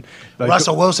game, and then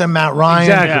Russell Wilson, Matt Ryan,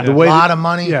 exactly. A lot of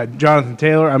money. Yeah, Jonathan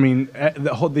Taylor. I mean,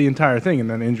 the entire thing, and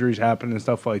then injuries happen and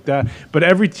stuff like that. But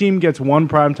every team gets one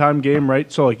primetime game,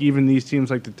 right? So even these teams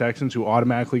like the Texans who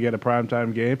automatically get a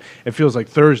primetime game, it feels like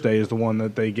Thursday is the one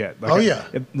that they get.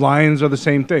 Lions are the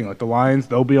same thing. Like the Lions,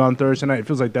 they'll be on Thursday night. It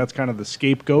feels like that's kind of the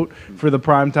scapegoat for the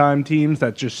primetime teams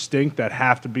that just stink, that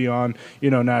have to be on,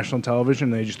 national television.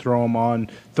 They just throw them on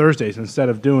Thursdays instead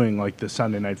of doing like the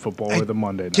Sunday Night Football or the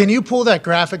Monday night. Can you pull that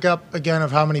graphic up again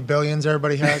of how many billions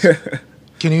everybody has?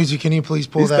 Can you please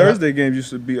pull that Thursday up? games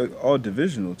used to be all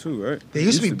divisional too, right? They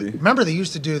used to be. Remember, they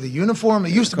used to do the uniform.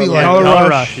 It used to be like Color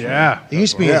Rush. Yeah. It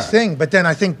used to be a thing, but then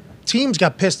I think teams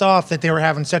got pissed off that they were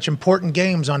having such important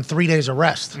games on 3 days of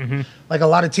rest. Like a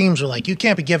lot of teams were like, you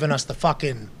can't be giving us the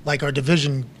fucking, like our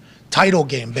division title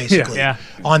game basically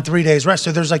on 3 days rest.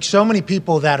 So there's like so many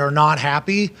people that are not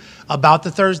happy about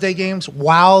the Thursday games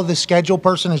while the schedule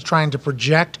person is trying to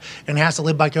project and has to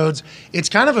live by codes. It's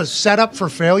kind of a setup for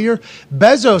failure.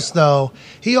 Bezos, though,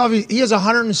 he has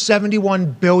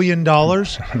 $171 billion.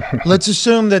 Let's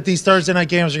assume that these Thursday night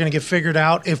games are going to get figured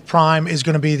out if Prime is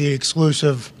going to be the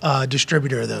exclusive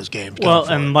distributor of those games. Well,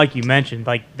 and like you mentioned,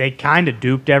 like they kind of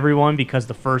duped everyone because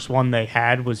the first one they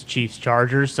had was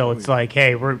Chiefs-Chargers. So it's like,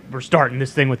 hey, we're starting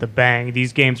this thing with a bang.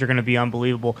 These games are going to be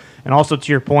unbelievable. And also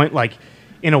to your point, like,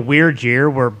 in a weird year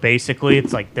where basically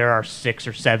it's like there are 6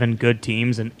 or 7 good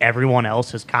teams and everyone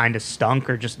else has kind of stunk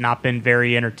or just not been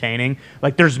very entertaining,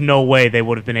 like there's no way they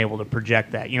would have been able to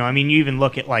project that. You know, I mean, you even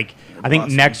look at like, I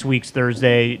think next week's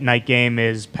Thursday night game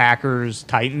is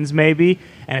Packers-Titans maybe,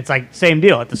 and it's like same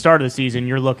deal. At the start of the season,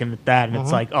 you're looking at that and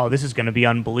it's like, oh, this is going to be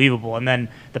unbelievable. And then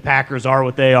the Packers are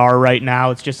what they are right now.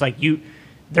 It's just like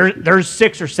there's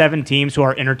 6 or 7 teams who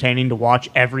are entertaining to watch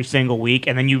every single week,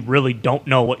 and then you really don't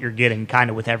know what you're getting kind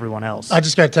of with everyone else. I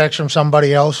just got a text from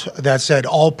somebody else that said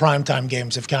all primetime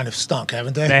games have kind of stunk,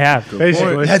 haven't they? They have.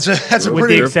 Basically. That's a with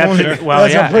pretty the exception, well,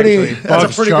 that's yeah,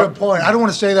 a pretty good point. I don't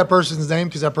want to say that person's name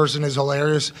because that person is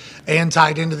hilarious and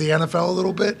tied into the NFL a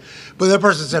little bit. But that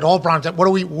person said all primetime. What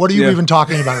are you even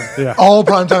talking about? All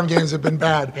primetime games have been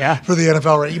bad for the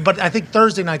NFL right? But I think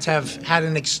Thursday nights have had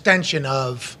an extension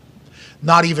of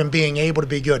not even being able to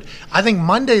be good. I think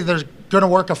Monday they're going to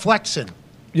work a flex in.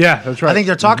 Yeah, that's right. I think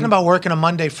they're talking about working a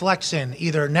Monday flex in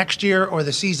either next year or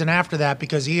the season after that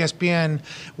because ESPN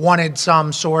wanted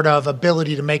some sort of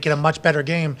ability to make it a much better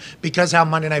game because how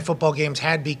Monday Night Football games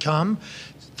had become.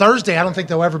 Thursday, I don't think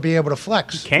they'll ever be able to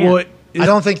flex. Well, I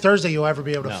don't think Thursday you'll ever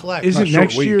be able to flex. Is it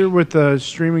next year with the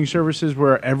streaming services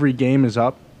where every game is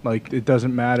up? Like it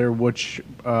doesn't matter which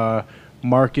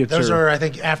markets. Those are, I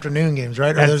think, afternoon games,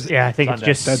 right? I think it's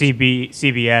just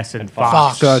CBS and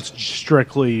Fox. So it's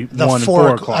strictly the 1 and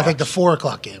 4 o'clock. I think the 4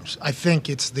 o'clock games. I think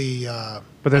it's the.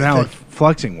 But then how would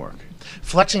flexing work?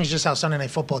 Flexing is just how Sunday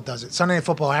Night Football does it. Sunday Night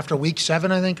Football after week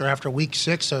 7, I think, or after week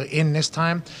 6. So in this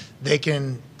time, they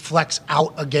can flex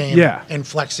out a game and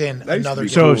flex in another game.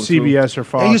 So CBS or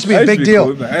Fox. It used to be a big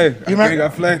deal. Cool. Hey, you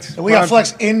got flex. We got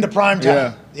flex into prime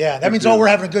time. Yeah, that means we're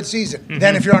having a good season.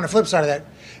 Then if you're on the flip side of that,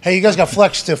 hey, you guys got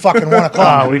flex to fucking 1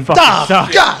 o'clock. We fucking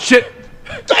suck. God, shit.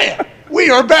 Damn. We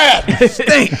are bad.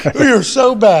 Stink. We are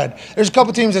so bad. There's a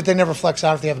couple teams that they never flex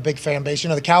out if they have a big fan base. You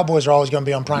know, the Cowboys are always going to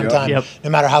be on prime time, no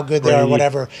matter how good they are or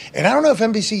whatever. And I don't know if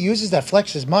NBC uses that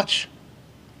flex as much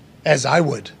as I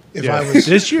would if I was.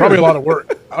 This year, probably a lot of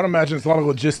work. I would imagine it's a lot of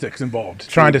logistics involved.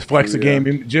 Trying to flex a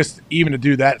game, just even to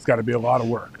do that, it's got to be a lot of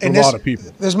work. A lot of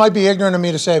people. This might be ignorant of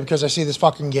me to say because I see this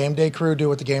fucking game day crew do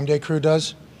what the game day crew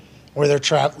does. Where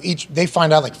they're they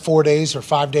find out like 4 days or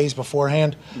 5 days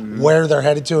beforehand where they're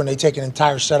headed to, and they take an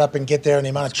entire setup and get there, and the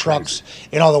amount of trucks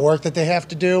and all the work that they have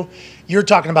to do. You're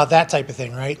talking about that type of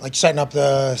thing, right? Like setting up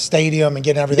the stadium and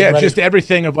getting everything ready. Yeah, just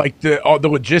everything of like the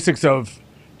logistics of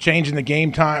changing the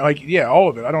game time. Like, all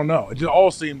of it. I don't know. It just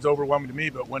all seems overwhelming to me.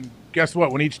 But guess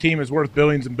what? When each team is worth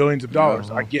billions and billions of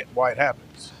dollars, I get why it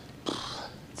happens.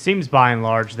 It seems by and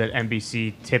large that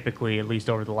NBC typically, at least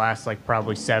over the last like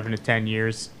probably 7 to 10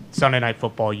 years, Sunday Night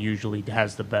Football usually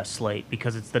has the best slate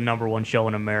because it's the #1 show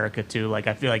in America too. Like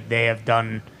I feel like they have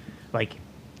done like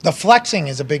the flexing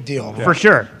is a big deal. For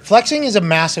sure. Flexing is a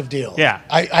massive deal. Yeah.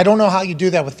 I don't know how you do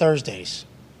that with Thursdays.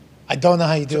 I don't know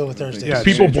how you do it with Thursdays. Yeah,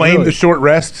 people blame the short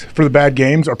rest for the bad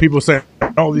games. Are people saying,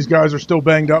 oh, these guys are still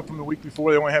banged up from the week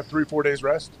before, they only have 3-4 days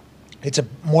rest? It's a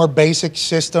more basic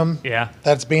system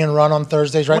that's being run on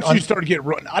Thursdays, right? Once you start to get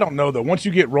rolling, I don't know, though. Once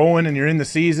you get rolling and you're in the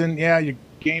season, your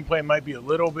game plan might be a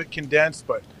little bit condensed,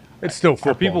 but it's still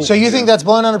football. So you think that's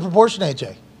blown out of proportion,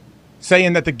 AJ?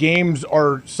 Saying that the games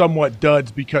are somewhat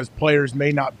duds because players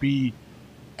may not be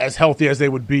as healthy as they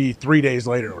would be 3 days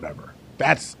later or whatever.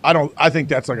 I think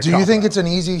that's like a Do you think it's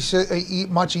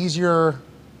an much easier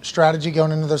strategy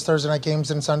going into those Thursday night games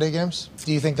than Sunday games?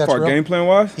 Do you think that's real? Game plan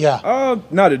wise? Yeah.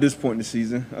 Not at this point in the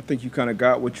season. I think you kind of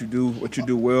got what you do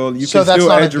well. You so can that's still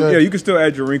not add good. you can still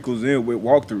add your wrinkles in with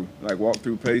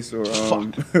walkthrough pace or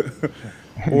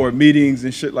or meetings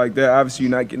and shit like that. Obviously,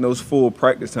 you're not getting those full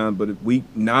practice times, but at week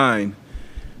 9,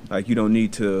 Like, you don't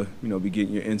need to, be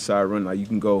getting your inside run. Like, you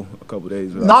can go a couple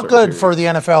days without Not good periods. for the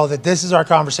NFL that this is our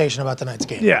conversation about tonight's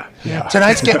game. Yeah.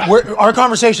 Tonight's game. Our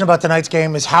conversation about tonight's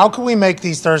game is how can we make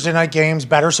these Thursday night games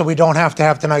better so we don't have to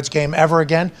have tonight's game ever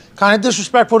again. Kind of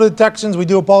disrespectful to the Texans. We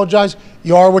do apologize.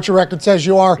 You are what your record says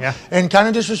you are. Yeah. And kind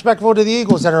of disrespectful to the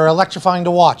Eagles that are electrifying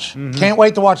to watch. Can't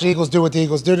wait to watch the Eagles do what the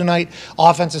Eagles do tonight.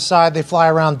 Offensive side, they fly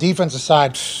around. Defensive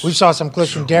side, we saw some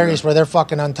clips from Darius where they're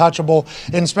fucking untouchable.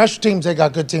 In special teams, they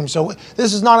got good teams. So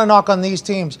this is not a knock on these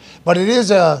teams, but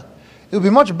it would be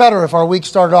much better if our week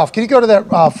started off. Can you go to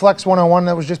that Flex 101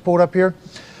 that was just pulled up here?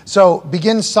 So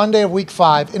begins Sunday of week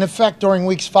 5. In effect, during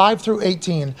weeks 5 through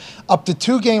 18, up to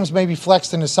 2 games may be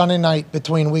flexed into Sunday night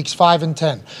between weeks 5 and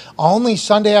 10. Only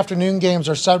Sunday afternoon games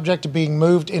are subject to being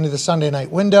moved into the Sunday night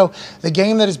window. The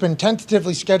game that has been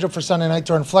tentatively scheduled for Sunday night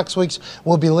during flex weeks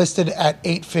will be listed at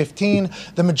 8:15.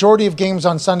 The majority of games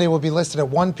on Sunday will be listed at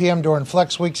 1 p.m. during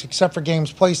flex weeks, except for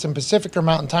games placed in Pacific or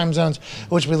Mountain time zones,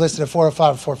 which will be listed at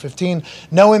 4:05 or 4:15.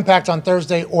 No impact on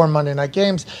Thursday or Monday night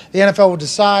games. The NFL will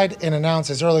decide and announce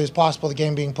as early as possible the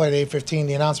game being played at 8:15.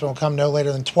 The announcement will come no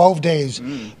later than 12 days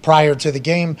prior to the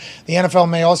game. The NFL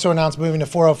may also announce moving to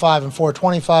 4:05 and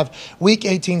 4:25. Week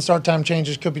 18 start time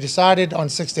changes could be decided on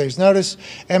 6 days' notice.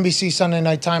 NBC Sunday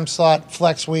night time slot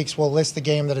flex weeks will list the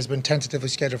game that has been tentatively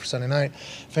scheduled for Sunday night.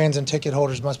 Fans and ticket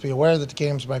holders must be aware that the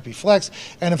games might be flexed.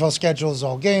 NFL schedules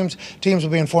all games. Teams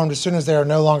will be informed as soon as they are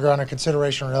no longer under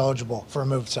consideration or eligible for a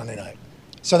move Sunday night.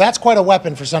 So that's quite a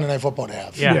weapon for Sunday Night Football to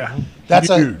have. Yeah. That's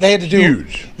Huge. they had to do.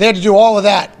 They had to do all of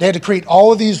that. They had to create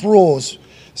all of these rules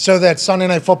so that Sunday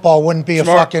Night Football wouldn't be a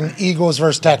fucking Eagles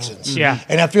versus Texans. Yeah.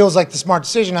 And that feels like the smart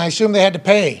decision. I assume they had to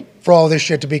pay for all this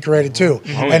shit to be created too.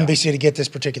 NBC to get this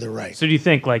particular right. So do you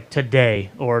think like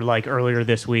today or like earlier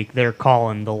this week they're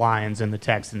calling the Lions and the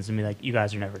Texans and be like, you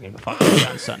guys are never going to fucking play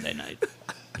on Sunday night?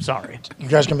 Sorry. You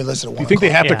guys gonna be listed at 1 You think they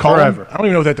have to call him? I don't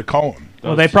even know if they have to call him.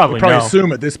 Well, they probably know.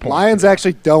 assume at this point. Lions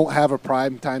actually don't have a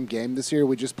primetime game this year.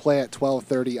 We just play at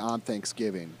 12:30 on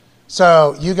Thanksgiving.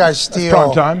 So you guys steal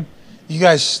Prime time. You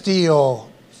guys steal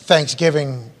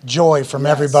Thanksgiving joy from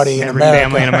everybody in Every America.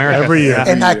 family in America. Every year.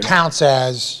 And that counts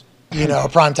as, a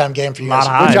primetime game for you guys.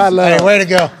 Lot of Which I love. Hey, way to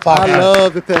go. I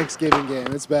love the Thanksgiving game.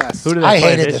 It's best. Who do they I play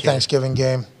hated this the year? Thanksgiving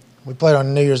game. We played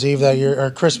on New Year's Eve that year,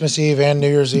 or Christmas Eve and New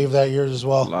Year's Eve that year as A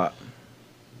well. lot.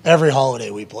 Every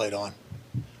holiday we played on.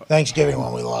 Thanksgiving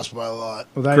one we lost by a lot.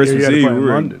 Well, that Christmas year you Eve, had to play we in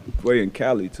were London. way in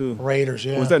Cali, too. Raiders,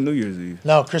 yeah. Was that New Year's Eve?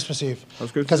 No, Christmas Eve. That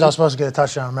was Christmas Because I was Eve? supposed to get a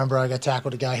touchdown. Remember, I got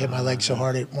tackled. A guy hit my leg so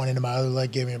hard it went into my other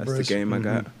leg, gave me a That's bruise. the game I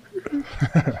got.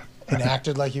 And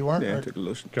acted like you weren't. Yeah, I Or- took a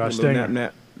little Stinger.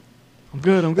 nap. I'm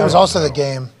good. that was also the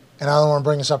game, and I don't want to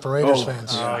bring this up for Raiders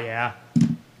fans. Oh, yeah.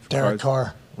 Derek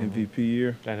Carr. MVP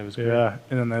year. And it was great. Yeah,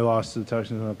 and then they lost to the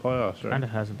Texans in the playoffs, right? Kind of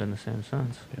hasn't been the same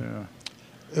since. Yeah.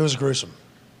 It was gruesome.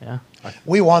 Yeah.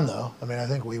 We won, though. I mean, I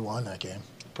think we won that game.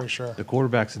 Pretty sure. The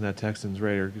quarterbacks in that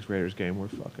Texans-Raiders game were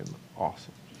fucking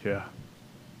awesome. Yeah.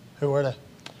 Who were they?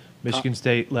 Michigan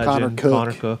State legend Cook.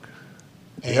 Connor Cook.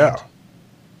 And- Yeah.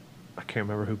 I can't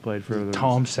remember who played for the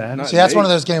Tom Savage. See, that's one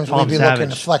of those games Tom we'd be looking Savage.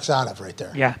 to flex out of right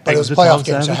there. Yeah. But it was Was it playoff Tom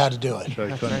game, so I Savage? had to do it. So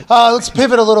I couldn't- Let's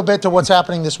pivot a little bit to what's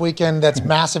happening this weekend that's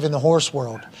massive in the horse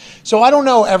world. So I don't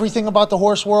know everything about the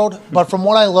horse world, but from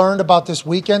what I learned about this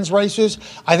weekend's races,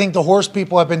 I think the horse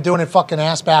people have been doing it fucking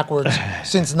ass backwards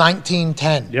since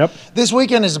 1910. Yep. This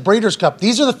weekend is the Breeders' Cup.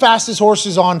 These are the fastest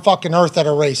horses on fucking earth that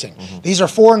are racing. These are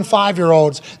 4- and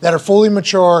 5-year-olds that are fully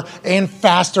mature and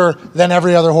faster than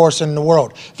every other horse in the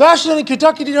world. Faster than a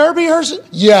Kentucky Derby horse?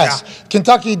 Yes.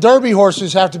 Kentucky Derby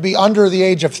horses have to be under the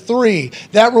age of 3.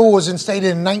 That rule was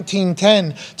instated in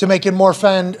 1910 to make it more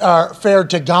fair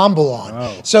to gamble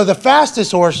on. So the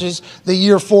fastest horses, the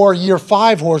year 4, year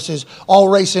 5 horses, all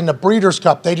race in the Breeders'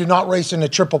 Cup. They do not race in the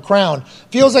Triple Crown.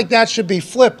 Feels like that should be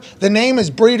flipped. The name is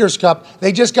Breeders' Cup.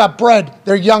 They just got bred.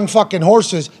 They're young fucking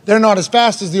horses. They're not as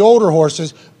fast as the older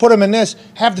horses. Put them in this.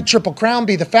 Have the Triple Crown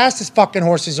be the fastest fucking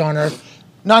horses on earth.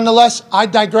 Nonetheless, I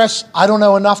digress. I don't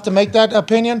know enough to make that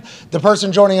opinion. The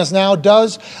person joining us now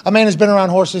does. A man who's been around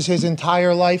horses his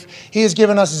entire life. He has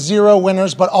given us 0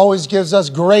 winners, but always gives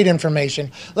us great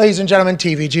information. Ladies and gentlemen,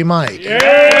 TVG Mike.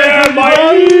 Yeah,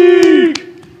 Mike!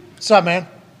 What's up, man?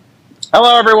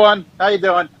 Hello, everyone. How you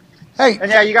doing? Hey. And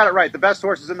yeah, you got it right. The best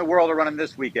horses in the world are running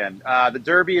this weekend. The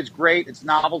Derby is great. It's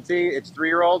novelty. It's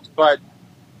 3-year-olds, but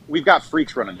we've got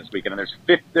freaks running this weekend.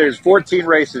 And there's 14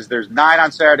 races. There's 9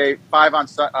 on Saturday, 5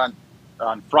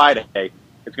 on Friday.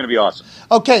 It's going to be awesome.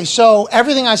 Okay, so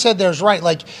everything I said there is right.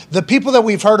 Like the people that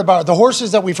we've heard about, the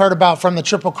horses that we've heard about from the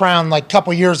Triple Crown like a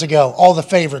couple years ago, all the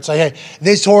favorites, like, hey,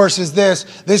 this horse is this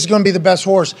is going to be the best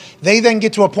horse. They then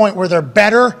get to a point where they're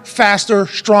better, faster,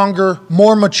 stronger,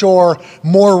 more mature,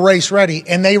 more race ready,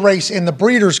 and they race in the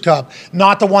Breeders' Cup,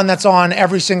 not the one that's on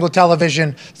every single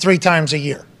television 3 times a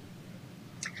year.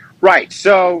 Right.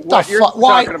 So what you're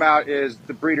talking about is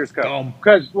the Breeders' Cup.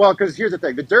 Because here's the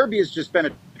thing. The Derby has just been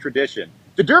a tradition.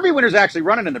 The Derby winner's actually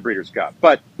running in the Breeders' Cup.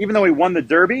 But even though he won the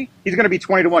Derby, he's going to be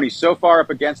 20-1. He's so far up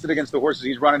against the horses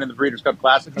he's running in the Breeders' Cup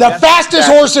Classic. The fastest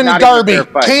horse in the Derby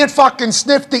can't fucking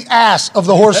sniff the ass of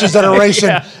the horses that are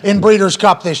racing in Breeders'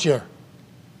 Cup this year.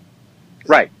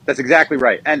 Right. That's exactly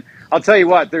right. And I'll tell you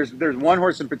what, there's one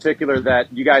horse in particular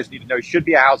that you guys need to know. Should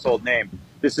be a household name.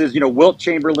 This is, Wilt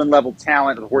Chamberlain level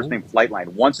talent of a horse named Flightline.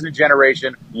 Once in a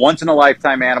generation, once in a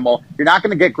lifetime animal. You're not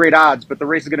going to get great odds, but the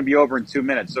race is going to be over in 2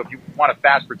 minutes. So if you want a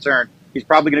fast return, he's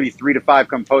probably going to be 3 to 5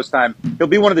 come post time. He'll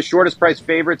be one of the shortest priced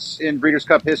favorites in Breeders'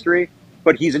 Cup history,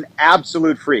 but he's an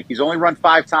absolute freak. He's only run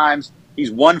 5 times.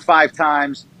 He's won 5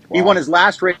 times. Wow. He won his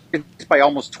last race by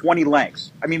almost 20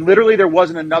 lengths. I mean, literally there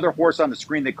wasn't another horse on the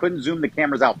screen. They couldn't zoom the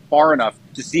cameras out far enough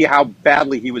to see how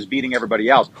badly he was beating everybody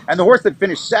else. And the horse that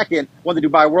finished second won the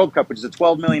Dubai World Cup, which is a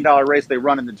 $12 million race they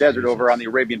run in the desert over on the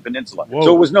Arabian Peninsula. Whoa.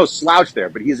 So it was no slouch there,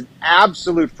 but he's an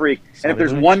absolute freak. And if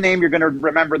there's one name you're going to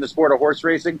remember in the sport of horse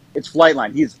racing, it's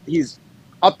Flightline. He's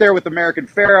up there with American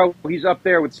Pharaoh. He's up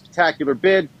there with Spectacular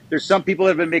Bid. There's some people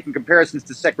that have been making comparisons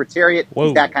to Secretariat.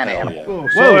 He's that kind of animal.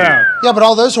 Yeah, but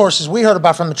all those horses we heard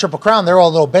about from the Triple Crown, they're all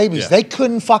little babies. Yeah. They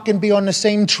couldn't fucking be on the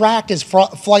same track as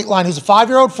Flightline. Who's a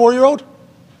 5-year-old, 4-year-old?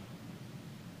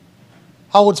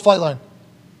 How old's Flightline?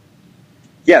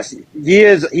 Yes, he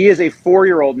is a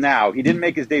 4-year-old now. He didn't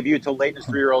make his debut until late in his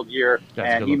 3-year-old year.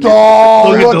 And he look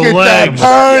at that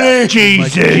pony.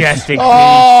 Jesus.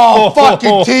 Oh, fucking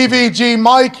TVG,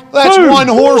 Mike. That's 1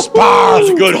 horsepower. Those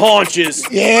are good haunches.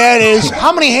 Yeah, it is.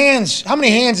 How many hands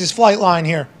is Flightline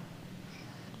here?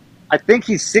 I think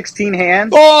he's 16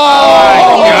 hands.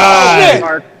 Oh, my God.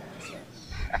 Mark.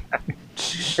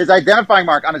 His identifying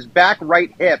mark on his back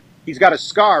right hip, he's got a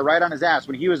scar right on his ass.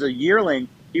 When he was a yearling,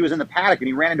 he was in the paddock and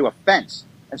he ran into a fence.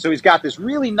 And so he's got this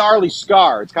really gnarly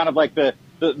scar. It's kind of like the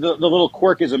little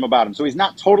quirkism about him. So he's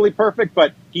not totally perfect,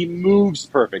 but he moves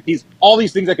perfect. He's all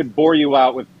these things I could bore you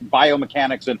out with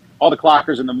biomechanics and all the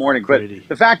clockers in the morning. But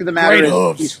the fact of the matter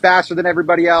is he's faster than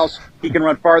everybody else. He can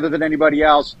run farther than anybody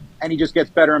else. And he just gets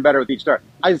better and better with each start.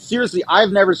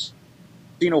 I've never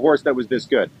seen a horse that was this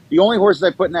good. The only horses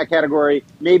I put in that category,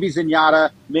 maybe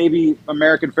Zenyatta, maybe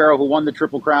American Pharaoh, who won the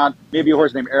Triple Crown, maybe a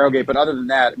horse named Arrowgate, but other than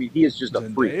that, I mean, he is just a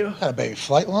freak. Got a baby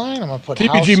Flightline. I'm gonna put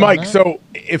TVG Mike. So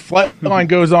if Flightline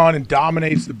goes on and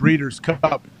dominates the Breeders'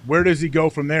 Cup, where does he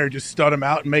go from there? Just stud him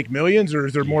out and make millions, or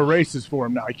is there more races for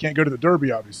him now? He can't go to the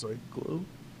Derby, obviously.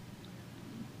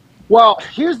 Well,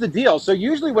 here's the deal. So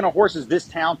usually when a horse is this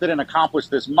talented and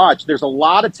accomplished this much, there's a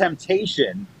lot of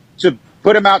temptation to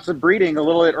put him out to breeding a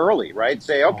little bit early, right?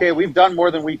 Say, okay, we've done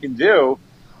more than we can do.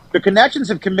 The Connections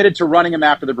have committed to running him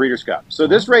after the Breeders' Cup. So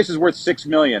this race is worth $6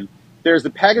 million. There's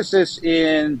the Pegasus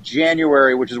in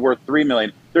January, which is worth $3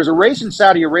 million. There's a race in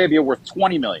Saudi Arabia worth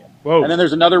 $20 million. Whoa. And then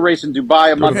there's another race in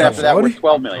Dubai a month after that worth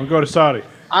 $12 million. I'll go to Saudi.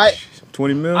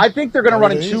 $20 million? I think they're going to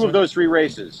run in 2 of those 3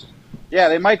 races. Yeah,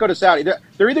 they might go to Saudi.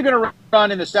 They're either going to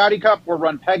run in the Saudi Cup or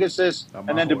run Pegasus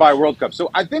and then Dubai World Cup.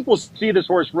 So I think we'll see this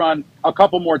horse run a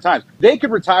couple more times. They could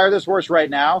retire this horse right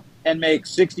now and make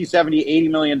 $60, $70,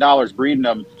 $80 million breeding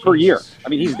him per year. I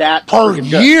mean, he's that per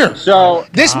year. So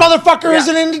this motherfucker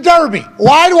isn't in the Derby.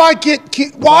 Why do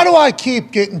I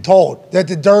keep getting told that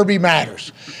the Derby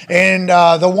matters? And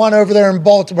the one over there in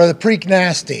Baltimore, the Preak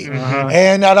Nasty,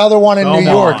 and that other one in New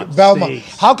York, Belmont.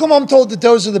 How come I'm told that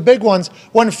those are the big ones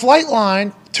when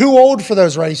Flightline, too old for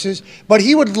those races, but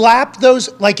he would lap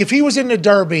those, like if he was in the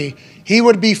Derby, he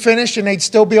would be finished and they'd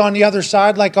still be on the other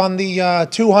side, like on the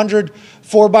 200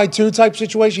 4x2 type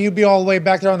situation. He'd be all the way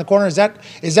back there on the corner. Is that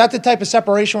the type of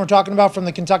separation we're talking about from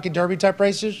the Kentucky Derby type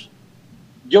races?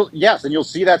 Yes, and you'll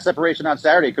see that separation on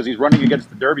Saturday because he's running against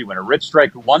the Derby winner. Rich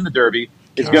Strike, who won the Derby,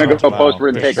 is going to go post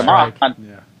and take him on,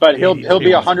 but he'll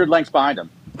be 100 lengths behind him.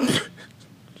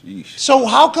 So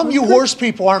how come you horse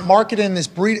people aren't marketing this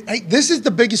breed? Hey, this is the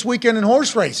biggest weekend in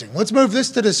horse racing. Let's move this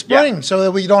to the spring so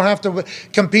that we don't have to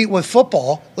compete with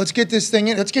football. Let's get this thing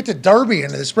in. Let's get the Derby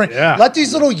into the spring. Yeah. Let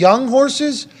these little young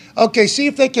horses, see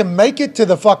if they can make it to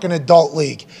the fucking adult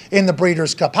league in the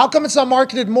Breeders' Cup. How come it's not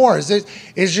marketed more? Is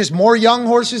just more young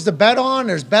horses to bet on?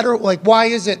 There's better, why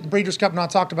is it the Breeders' Cup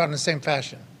not talked about in the same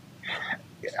fashion?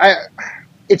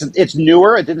 It's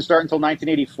newer. It didn't start until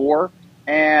 1984.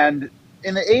 And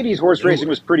in the 80s, horse racing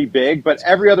was pretty big, but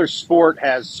every other sport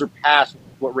has surpassed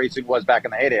what racing was back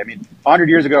in the heyday. I mean, 100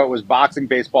 years ago, it was boxing,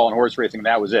 baseball, and horse racing, and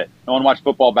that was it. No one watched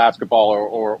football, basketball,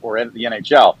 or the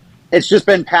NHL. It's just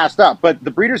been passed up. But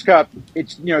the Breeders' Cup,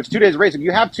 it's 2 days of racing.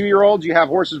 You have 2-year-olds, you have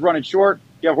horses running short,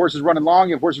 you have horses running long,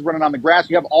 you have horses running on the grass,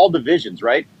 you have all divisions,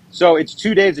 right? So it's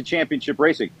 2 days of championship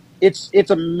racing. It's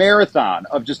a marathon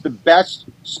of just the best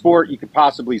sport you could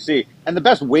possibly see and the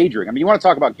best wagering. I mean, you want to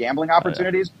talk about gambling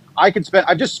opportunities? I've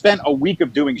just spent a week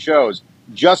of doing shows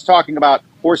just talking about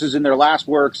horses in their last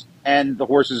works and the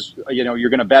horses, you're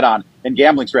going to bet on and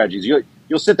gambling strategies.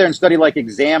 You'll sit there and study like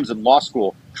exams in law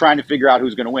school trying to figure out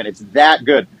who's going to win. It's that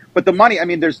good. But the money, I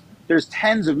mean, there's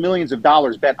tens of millions of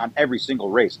dollars bet on every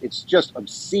single race. It's just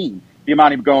obscene. The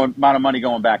amount of money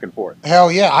going back and forth.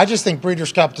 Hell yeah. I just think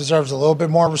Breeders' Cup deserves a little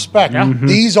bit more respect. Yeah. Mm-hmm.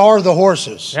 These are the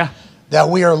horses that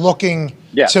we are looking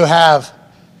to have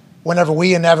whenever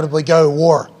we inevitably go to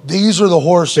war. These are the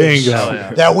horses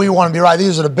that we want to be right.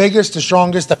 These are the biggest, the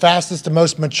strongest, the fastest, the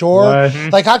most mature.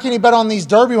 Right. Like, how can you bet on these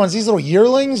Derby ones? These little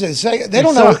yearlings, they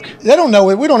don't know. They don't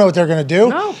know. We don't know what they're going to do.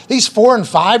 No. These 4- and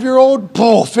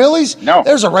 5-year-old fillies. No.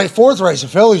 There's a fourth race of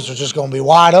fillies are just going to be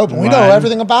wide open. We know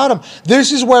everything about them.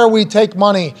 This is where we take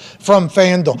money from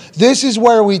FanDuel. This is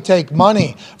where we take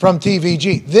money from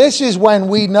TVG. This is when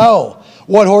we know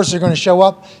what horses are going to show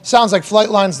up. Sounds like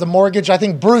Flightline's the mortgage. I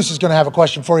think Bruce is going to have a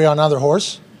question for you on another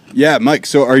horse. Yeah, Mike,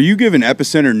 so are you giving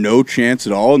Epicenter no chance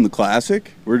at all in the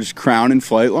Classic? We're just crowning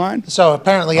Flightline? So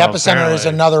apparently Epicenter is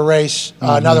another race,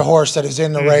 another horse that is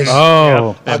in the race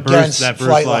against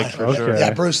Flightline. Sure.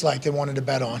 Yeah, Bruce liked and wanted to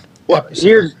bet on. Well,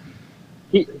 here's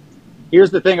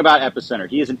the thing about Epicenter.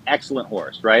 He is an excellent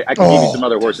horse, right? I can give you some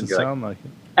other horses. Sound like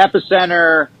it.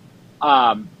 Epicenter,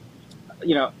 Hot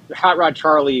Rod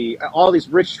Charlie, all these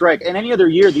Rich Strike, and any other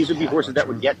year, these would be horses that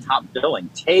would get top billing.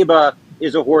 Taba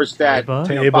is a horse that Bob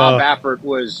Baffert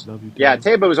was. Yeah,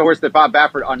 Taba was a horse that Bob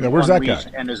Baffert unleashed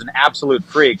and is an absolute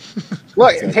freak.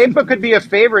 Look, Taba could be a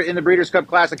favorite in the Breeders' Cup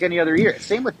Classic any other year.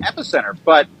 Same with Epicenter,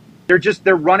 but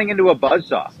they're running into a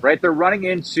buzzsaw, right? They're running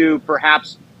into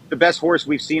perhaps the best horse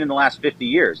we've seen in the last 50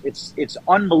 years. It's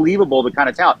unbelievable the kind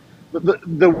of talent.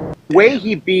 The way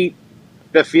he beat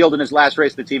the field in his last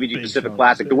race, the TVG Pacific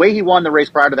Classic, the way he won the race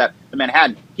prior to that, the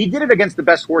Manhattan, he did it against the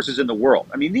best horses in the world.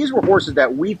 I mean, these were horses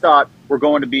that we thought were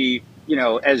going to be,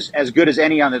 as good as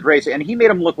any on the race, and he made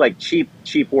them look like cheap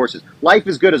horses. Life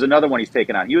is Good is another one he's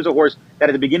taken on. He was a horse that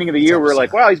at the beginning of the year we were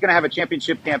like, well, he's going to have a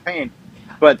championship campaign,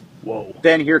 but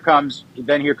then here comes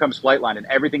Flightline and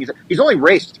everything. He's only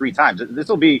raced 3 times. This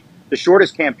will be the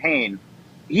shortest campaign.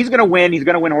 He's going to win. He's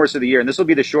going to win Horse of the Year, and this will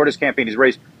be the shortest campaign. He's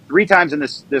raced 3 times in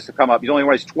this to come up. He's only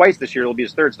raced twice this year. It'll be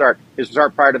his 3rd start. His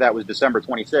start prior to that was December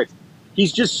 26th.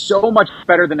 He's just so much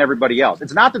better than everybody else.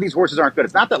 It's not that these horses aren't good.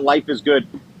 It's not that Life is Good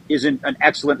isn't an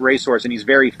excellent racehorse and he's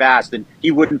very fast and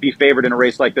he wouldn't be favored in a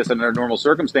race like this under normal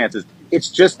circumstances. It's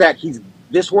just that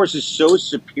this horse is so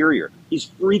superior. He's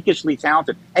freakishly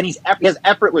talented, and he has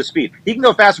effortless speed. He can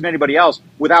go faster than anybody else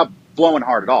without blowing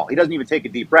hard at all. He doesn't even take a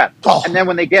deep breath. And then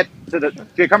when they get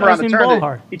they come around the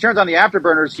turn, he turns on the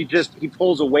afterburners. He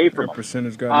pulls away from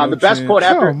them. The best quote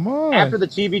after the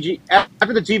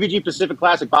TVG Pacific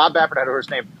Classic, Bob Baffert had a horse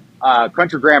named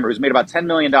Cruncher Grammar, who's made about $10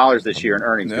 million this year in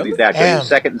earnings. He's that good. He was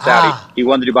second in Saudi. He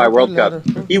won the Dubai World Cup.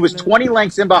 He was 20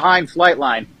 lengths in behind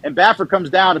Flightline, and Baffert comes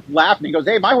down and laughing. He goes,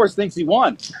 "Hey, my horse thinks he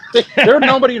won." There was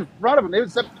nobody in front of him. They were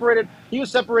separated. He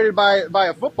was separated by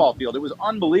a football field. It was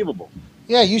unbelievable.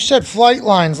 Yeah, you said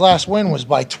Flightline's last win was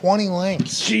by 20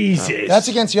 lengths. Jesus. That's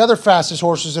against the other fastest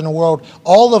horses in the world,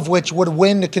 all of which would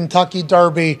win the Kentucky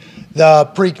Derby, the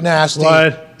Preak Nasty,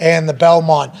 and the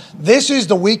Belmont. This is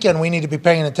the weekend we need to be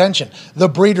paying attention. The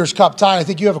Breeders' Cup tie. I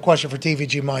think you have a question for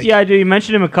TVG, Mike. Yeah, I do. You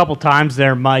mentioned him a couple times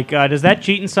there, Mike. Does that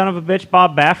cheating son of a bitch,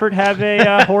 Bob Baffert, have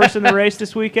a horse in the race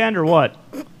this weekend, or what?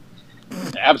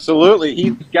 Absolutely.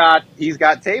 He's got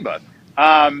Taba.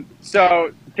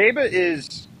 So Taba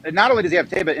is... Not only does he have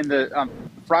Taba in the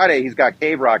Friday, he's got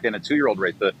Cave Rock in a 2-year-old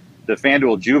race, the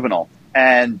FanDuel Juvenile,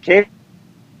 and Cave,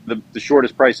 the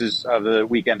shortest prices of the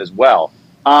weekend as well.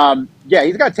 He's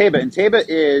got Taba, and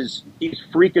Taba he's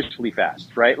freakishly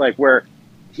fast, right? Like where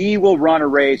he will run a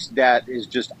race that is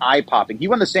just eye popping. He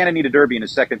won the Santa Anita Derby in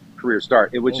his second career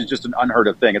start, which is just an unheard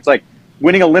of thing. It's like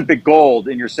winning Olympic gold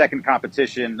in your second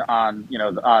competition on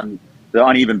the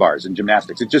uneven bars in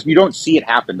gymnastics. It's just you don't see it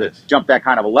happen to jump that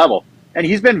kind of a level. And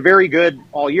he's been very good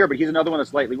all year, but he's another one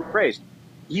that's lightly raced.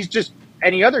 He's just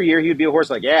any other year he would be a horse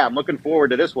like, yeah, I'm looking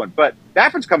forward to this one. But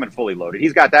Baffert's coming fully loaded.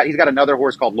 He's got that. He's got another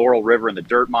horse called Laurel River in the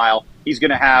Dirt Mile. He's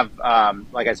going to have,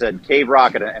 like I said, Cave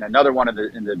Rock and another one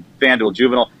in the FanDuel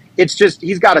Juvenile. it's just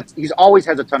he's always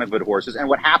has a ton of good horses. And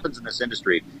what happens in this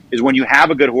industry is when you have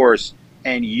a good horse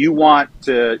and you want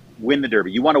to win the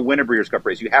Derby, you want to win a Breeders' Cup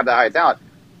race, you have the high talent,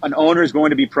 an owner is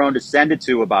going to be prone to send it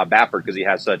to a Bob Baffert because he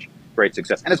has such great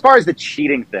success. And as far as the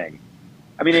cheating thing,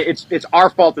 I mean, it's our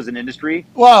fault as an industry.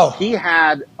 Wow. He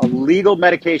had a legal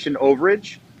medication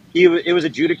overage. It was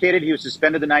adjudicated. He was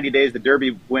suspended the 90 days. The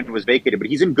Derby win was vacated, but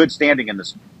he's in good standing in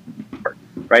this sport,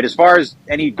 right? As far as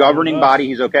any governing body,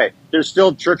 he's okay. There's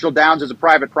still Churchill Downs as a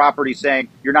private property saying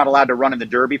you're not allowed to run in the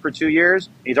Derby for 2 years.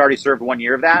 He's already served 1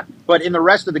 year of that. But in the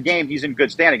rest of the game, he's in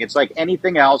good standing. It's like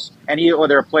anything else.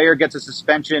 Whether a player gets a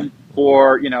suspension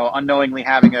for, unknowingly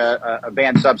having a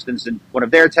banned substance in one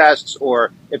of their tests,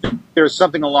 or if there's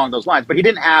something along those lines. But he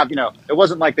didn't have, it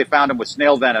wasn't like they found him with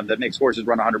snail venom that makes horses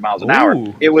run 100 miles an hour.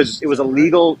 It was a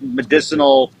legal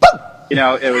medicinal,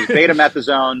 it was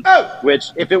betamethasone, which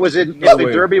if the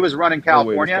Derby was run in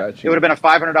California, it would have been a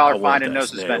 $500 fine and no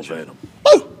suspension.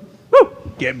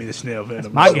 Get me the snail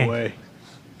venom. my No game. way.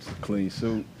 Clean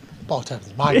suit. Ball time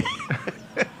is mine.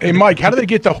 Hey, Mike, how do they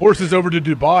get the horses over to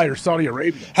Dubai or Saudi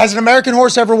Arabia? Has an American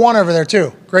horse ever won over there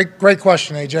too? Great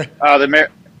question, AJ.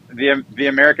 The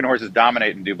American horses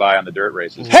dominate in Dubai on the dirt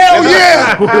races. Hell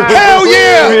yeah! Hell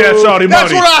yeah! Give me that Saudi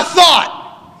That's money. what I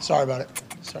thought. Sorry about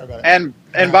it.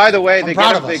 And by the way, I'm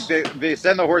proud of us. they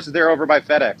send the horses there over by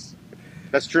FedEx.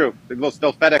 That's true. They'll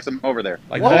FedEx them over there.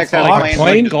 Like FedEx has golf planes,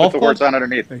 plane, just golf put the horse on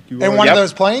underneath. In one of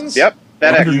those planes? Yep,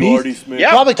 FedEx. Artie Smith. Yep.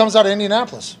 Probably comes out of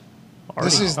Indianapolis.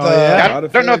 This is the. I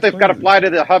don't know if they've got to fly to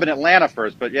the hub in Atlanta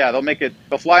first, but yeah,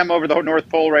 they'll fly them over the North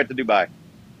Pole right to Dubai.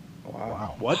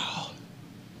 Wow. What?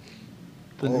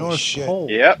 The Oh, North shit. Pole.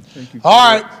 Yep.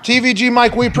 All right, TVG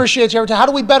Mike, we appreciate you every time. How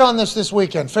do we bet on this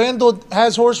weekend? FanDuel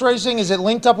has horse racing. Is it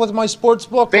linked up with my sports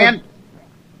book?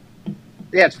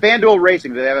 Yeah, it's FanDuel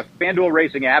Racing. They have a FanDuel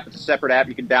Racing app. It's a separate app.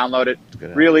 You can download it.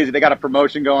 Real easy. They got a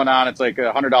promotion going on. It's like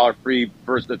 $100 free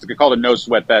first. It's called a no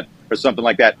sweat bet or something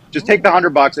like that. Just take the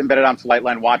 $100 and bet it on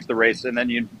Flightline, watch the race, and then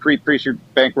you increase your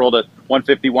bankroll to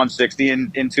 150, 160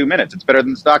 in 2 minutes. It's better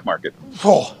than the stock market.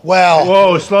 Oh, well.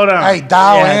 Whoa, slow down. Hey,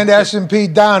 Dow and S&P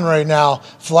down right now.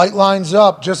 Flightline's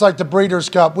up, just like the Breeders'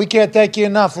 Cup. We can't thank you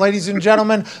enough, ladies and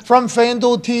gentlemen, from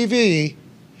FanDuel TV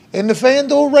in the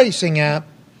FanDuel Racing app.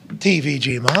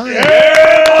 TVG, Mike.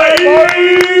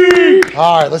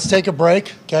 All right, let's take a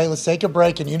break. Okay, let's take a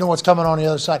break, and you know what's coming on the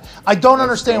other side. I don't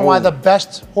understand why the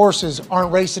best horses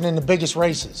aren't racing in the biggest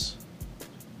races.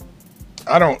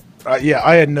 I don't. I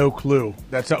had no clue.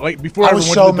 That's how, like before I I was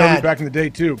went so to the Derby mad. back in the day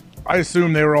too. I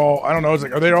assumed they were all. I don't know. I was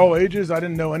like, are they all ages? I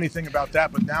didn't know anything about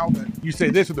that. But now that you say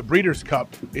this with the Breeders' Cup,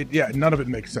 none of it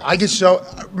makes sense. I get so.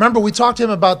 Remember, we talked to him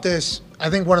about this. I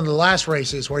think one of the last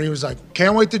races where he was like,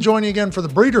 "Can't wait to join you again for the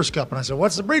Breeders' Cup." And I said,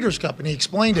 "What's the Breeders' Cup?" And he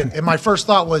explained it. And my first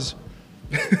thought was,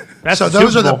 That's "So the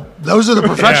those Super are Bowl. those are the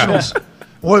professionals.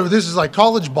 Well, this is like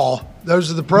college ball.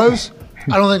 Those are the pros."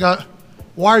 I don't think.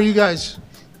 Why are you guys?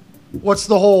 What's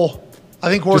the whole? I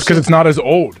think horses. Just because it's not as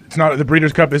old. It's not the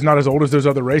Breeders' Cup is not as old as those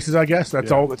other races. I guess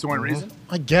that's all. That's the only reason.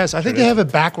 I guess. I think they have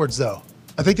it backwards though.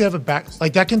 I think they have it back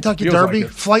like that Kentucky Feels Derby.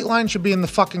 like it. Flightline should be in the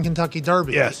fucking Kentucky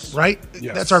Derby. Yes. Right?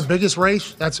 Yes. That's our biggest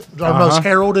race. That's our most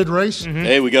heralded race.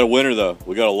 Hey, we got a winner though.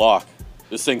 We got a lock.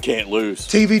 This thing can't lose.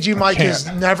 TVG Mike has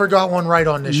never got one right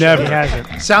on this Never. show. He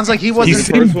hasn't. Sounds like he He's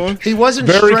wasn't he wasn't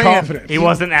very straying. confident. He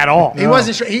wasn't at all. He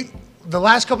wasn't sure. The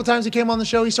last couple times he came on the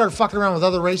show, he started fucking around with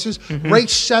other races.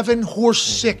 Race 7, horse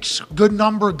 6, good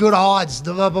number, good odds,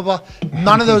 blah, blah, blah.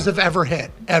 None of those have ever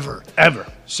hit, ever.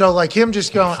 So like him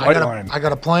just going, I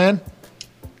got a plan.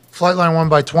 Flightline won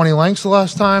by 20 lengths the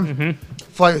last time.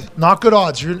 Flight, not good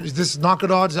odds. This is not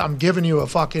good odds. I'm giving you a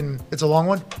fucking, it's a long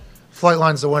one.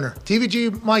 Flightline's the winner.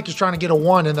 TVG Mike is trying to get a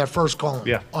 1 in that first column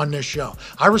on this show.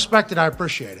 I respect it. I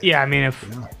appreciate it. Yeah, I mean, if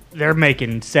they're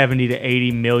making $70 to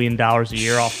 $80 million a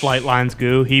year off Flightline's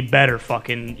goo, he better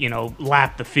fucking,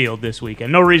 lap the field this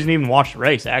weekend. No reason to even watch the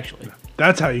race, actually.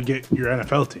 That's how you get your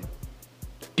NFL team.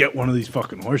 Get one of these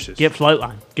fucking horses. Get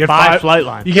Flightline. Get five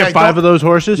Flightline. You get 5 of those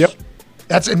horses? Yep.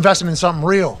 That's investing in something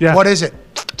real. Yeah. What is it?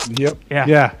 Yep.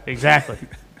 Yeah, exactly.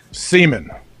 Semen.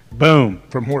 Boom.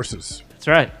 From horses. That's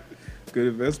right. Good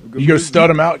investment. Good You go business. stud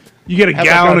them out. You get a Have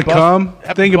that gallon guy of bust- cum.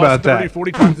 have Think him bust about 30, that.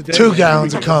 40 times a day. 2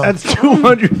 gallons of cum. That's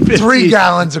 250. 3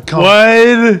 gallons of cum. What?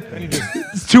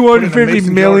 It's $250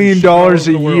 million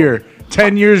a year.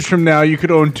 10 years from now, you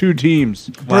could own 2 teams.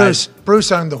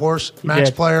 Bruce owned the horse, max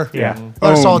did. player. Yeah.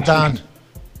 Let us all Owned. down.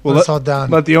 Well, Let us all down.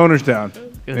 Let the owners down.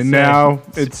 And now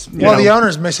it's Well, the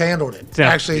owners mishandled it. Yeah.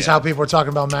 Actually, is how people are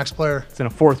talking about Max Player. It's in a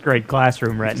 4th grade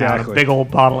classroom right now. Exactly. A big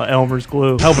old bottle of Elmer's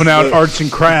glue. helping out arts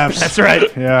and crafts. That's right.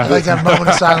 I'd Yeah. like to have a moment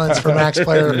of silence for Max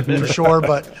Player for sure.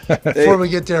 But before we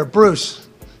get there, Bruce,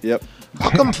 Yep. How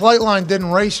come Flightline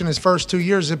didn't race in his first 2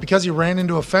 years? Is it because he ran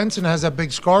into a fence and has that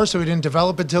big scar, so he didn't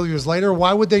develop it until years later?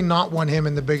 Why would they not want him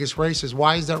in the biggest races?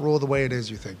 Why is that rule the way it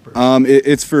is, you think, Bruce?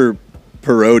 It's for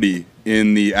parody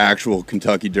in the actual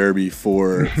Kentucky Derby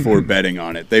for betting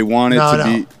on it. They want it to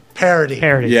be parody.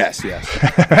 Yes.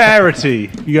 Parity.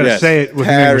 You got to say it with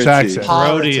an English accent.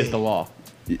 Parody is the law.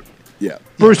 Yeah.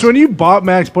 Bruce, when you bought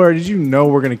Max Blair, did you know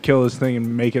we're going to kill this thing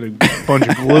and make it a bunch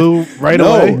of glue away?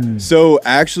 No. So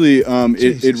actually,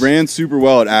 it ran super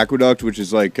well at Aqueduct, which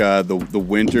is like the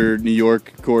winter New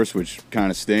York course, which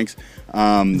kind of stinks.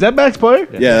 Is that Max Blair?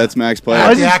 Yeah, that's Max Blair.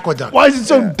 Aqueduct. Why is it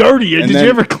so dirty? Did you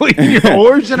ever clean your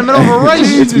horse? In the middle of a race.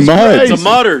 It's mud. It's a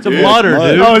mudder, dude. It's a mudder,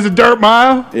 dude. Oh, it's a dirt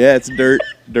mile? Yeah, it's dirt.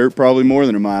 Dirt, probably more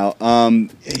than a mile.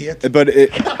 But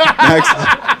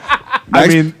I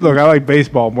mean, look, I like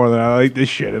baseball more than I like this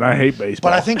shit, and I hate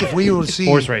baseball. But I think if we were to see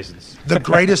Horse races. the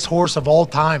greatest horse of all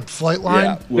time,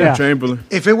 Flightline, Will Chamberlain.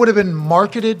 if it would have been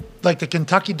marketed like the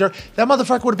Kentucky Derby, that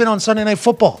motherfucker would have been on Sunday Night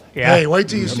Football. Yeah. Hey, wait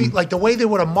till you see, like the way they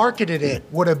would have marketed it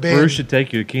would have been. Bruce should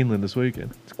take you to Keeneland this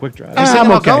weekend. It's a quick drive. You're thinking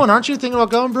about going, aren't you? Thinking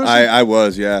about going, Bruce? I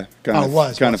was, yeah.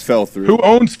 Kind of fell through. Who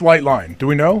owns Flightline? Do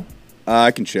we know?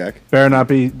 I can check. Better not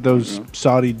be those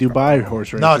Saudi Dubai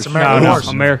horse races. No, it's American horse.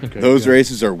 American. Those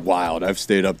races are wild. I've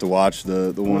stayed up to watch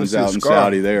the ones out in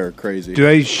Saudi. They are crazy. Do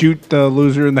they shoot the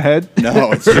loser in the head?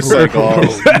 No, it's just like all.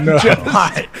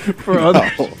 For other.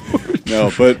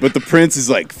 No, but the prince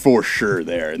is like for sure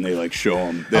there, and they like show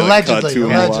him. They Allegedly, cut to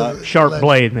him a lot. Sharp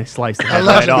blade, and they slice the head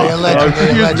right off.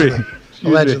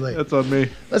 Allegedly. That's on me.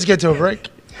 Let's get to a break.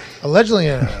 Allegedly,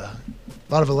 a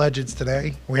lot of allegeds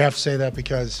today. We have to say that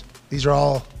because these are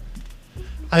all,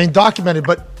 documented,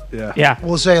 but Yeah.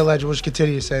 we'll say alleged. We'll just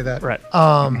continue to say that. Right.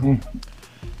 An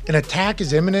attack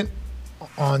is imminent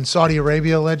on Saudi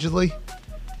Arabia, allegedly.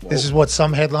 This is what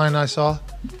some headline I saw.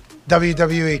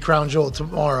 WWE Crown Jewel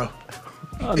tomorrow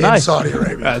in Saudi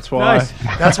Arabia. That's why. Nice.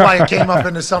 That's why it came up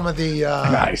into some of the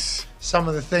Nice. some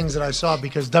of the things that I saw,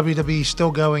 because WWE is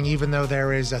still going even though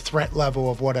there is a threat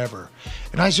level of whatever.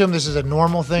 And I assume this is a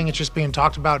normal thing. It's just being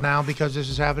talked about now because this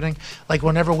is happening. Like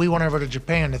whenever we went over to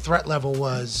Japan, the threat level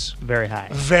was Very high.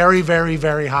 very, very,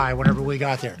 very high whenever we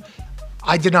got there.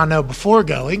 I did not know before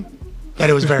going that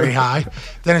it was very high.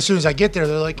 Then as soon as I get there,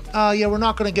 they're like, yeah, we're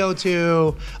not going to go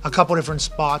to a couple different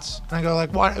spots. And I go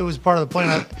like, what? It was part of the plan.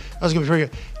 I was going to be pretty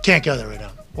good. Can't go there right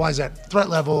now. Why is that? Threat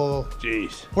level.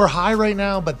 Jeez. We're high right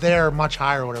now, but they're much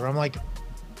higher or whatever. I'm like,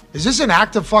 is this an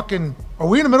act of fucking, are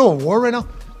we in the middle of war right now?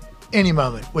 Any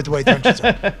moment with the way tensions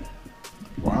are.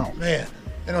 Wow. Man,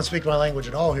 they don't speak my language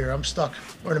at all here. I'm stuck.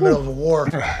 We're in the middle of a war.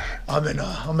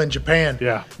 I'm in Japan.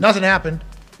 Yeah. Nothing happened.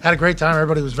 Had a great time.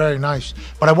 Everybody was very nice.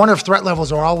 But I wonder if threat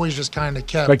levels are always just kind of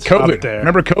kept. Like COVID. Up there.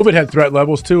 Remember, COVID had threat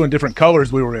levels too in different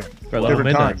colors we were in. level Different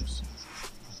midnight. times.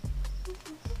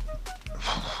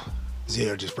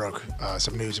 Zio just broke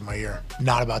some news in my ear.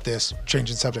 Not about this.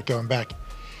 Changing subject, going back.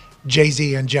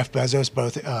 Jay-Z and Jeff Bezos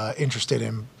both interested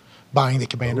in buying the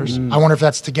Commanders. I wonder if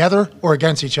that's together or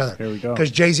against each other. Here we go.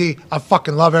 Because Jay-Z, I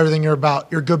fucking love everything you're about.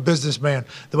 You're a good businessman.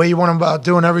 The way you went about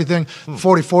doing everything,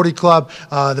 40-40 Club,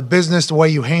 the business, the way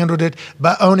you handled it,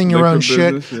 but owning your own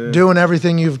shit, business, yeah. doing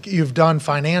everything you've done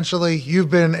financially. You've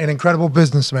been an incredible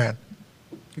businessman.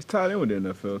 He's tied in with the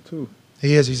NFL too.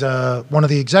 He is. He's one of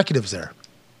the executives there.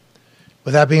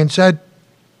 With that being said,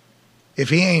 if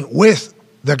he ain't with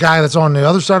the guy that's on the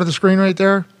other side of the screen right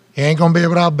there, he ain't going to be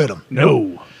able to outbid him.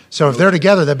 No. So if they're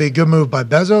together, that'd be a good move by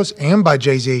Bezos and by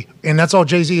Jay-Z. And that's all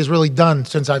Jay-Z has really done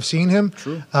since I've seen him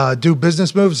do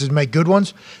business moves is make good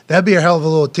ones. That'd be a hell of a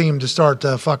little team to start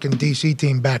the fucking DC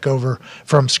team back over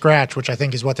from scratch, which I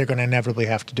think is what they're going to inevitably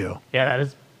have to do. Yeah,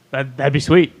 that'd be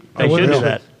sweet. They should do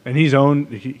that. And he's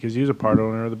owned, because he was a part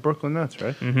owner of the Brooklyn Nets,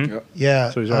 right? Mm-hmm. Yep. Yeah.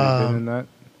 So he's already been in that.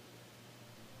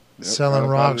 Selling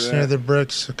rocks near the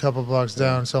bricks, a couple blocks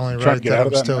down, selling Trying right to get there. out I'm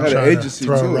of that. still Had an trying to agency,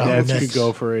 throw too. around Nets the could Knicks,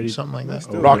 go for 80. something like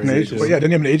that. Rock Nation. But yeah,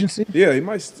 didn't he have an agency? Yeah, he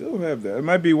might still have that. It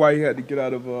might be why he had to get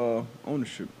out of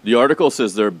ownership. The article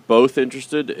says they're both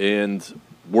interested, and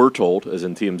we're told, as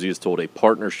in TMZ is told, a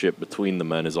partnership between the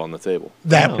men is on the table.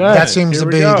 That seems Here to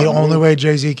we be go. the only way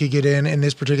Jay-Z could get in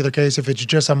this particular case, if it's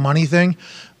just a money thing.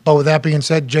 But with that being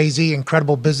said, Jay-Z,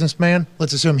 incredible businessman.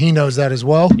 Let's assume he knows that as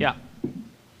well. Yeah.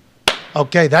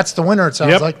 Okay, that's the winner, it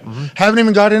sounds Yep. like. Haven't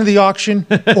even got into the auction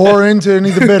or into any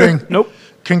of the bidding. Nope.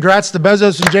 Congrats to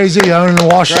Bezos and Jay-Z owning the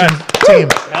Washington team.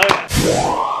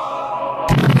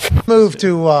 Move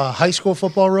to high school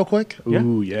football real quick.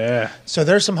 Ooh, yeah. So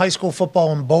there's some high school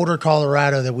football in Boulder,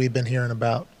 Colorado that we've been hearing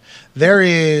about. There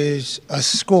is a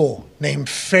school named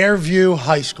Fairview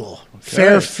High School,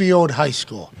 Fairfield High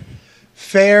School.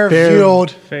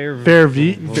 Fairfield.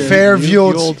 Fairview.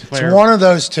 It's one of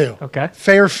those two. Okay.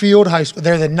 Fairfield High School.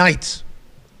 They're the Knights.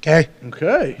 Okay?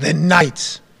 Okay. The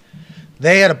Knights.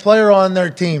 They had a player on their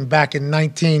team back in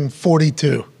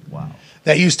 1942. Wow.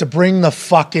 That used to bring the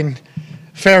fucking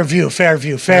Fairview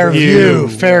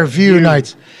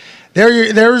Knights.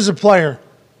 There was a player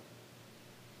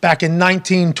back in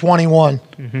 1921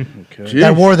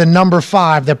 that wore the number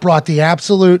 5 that brought the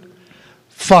absolute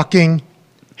fucking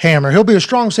hammer. He'll be a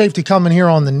strong safety coming here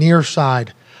on the near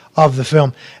side of the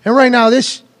film. And right now,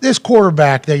 this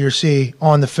quarterback that you see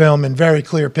on the film in very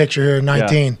clear picture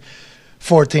here,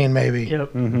 14 maybe,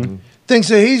 thinks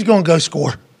that he's going to go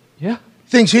score. Yeah.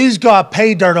 Thinks he's got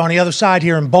pay dirt on the other side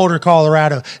here in Boulder,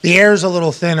 Colorado. The air's a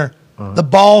little thinner. The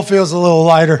ball feels a little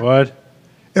lighter. What?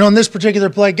 And on this particular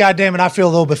play, goddamn it, I feel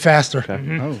a little bit faster.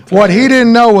 What he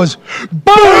didn't know was,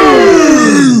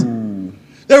 boom!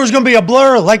 There was going to be a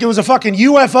blur like it was a fucking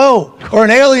UFO or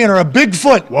an alien or a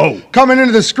Bigfoot coming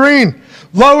into the screen,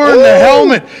 lowering the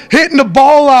helmet, hitting the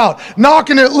ball out,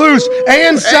 knocking it loose,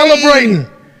 and celebrating.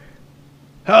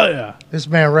 Hell yeah. This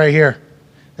man right here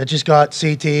that just got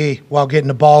CTE while getting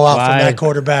the ball out from that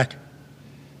quarterback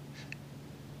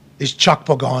is Chuck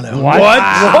Pagano. What?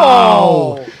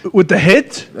 Wow. With the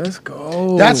hit? Let's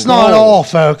go. That's not all,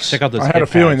 folks. Check out this. I had a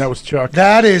feeling that was Chuck.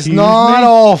 That is not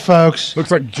all, folks.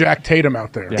 Looks like Jack Tatum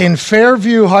out there. In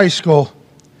Fairview High School,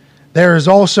 there is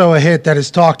also a hit that is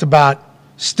talked about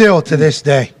still to this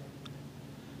day.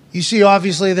 You see,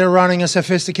 obviously, they're running a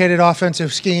sophisticated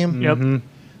offensive scheme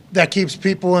that keeps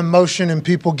people in motion and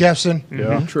people guessing.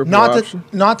 Not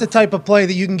the type of play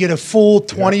that you can get a full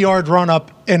 20-yard run-up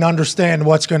and understand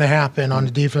what's going to happen on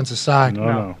the defensive side.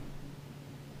 No.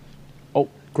 Oh,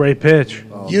 great pitch.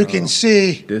 You can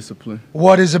see Discipline.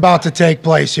 what is about to take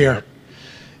place here.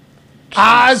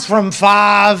 Eyes from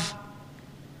 5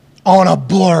 on a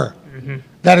blur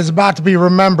that is about to be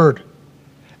remembered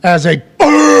as a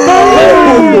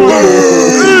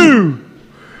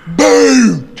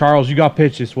boom. Charles, you got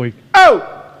pitched this week. Oh!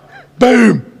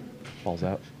 Boom. Ball's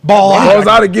out. Ball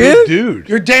out again? Dude.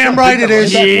 You're damn right it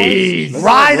is.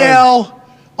 Rydell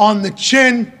on the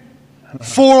chin,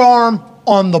 forearm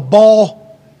on the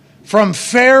ball from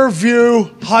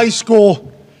Fairview High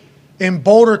School in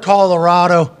Boulder,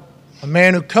 Colorado. A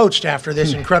man who coached after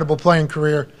this incredible playing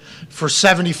career for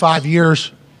 75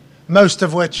 years, most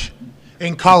of which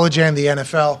in college and the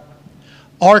NFL.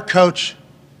 Our coach,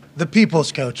 the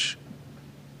people's coach,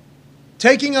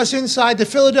 taking us inside the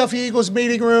Philadelphia Eagles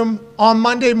meeting room on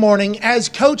Monday morning as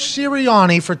Coach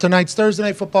Sirianni for tonight's Thursday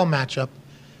Night Football matchup.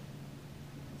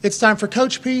 It's time for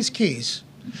Coach P's Keys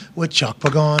with Chuck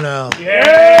Pagano.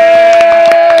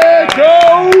 Yeah,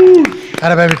 Coach!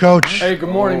 Howdy, baby, Coach. Hey, good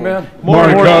morning, man.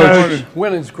 Morning, Coach.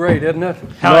 Winning's great, isn't it?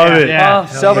 Love it. Yeah.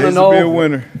 7-0. Be a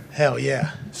winner. Hell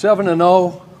yeah.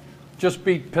 7-0. Just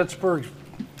beat Pittsburgh's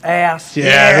ass.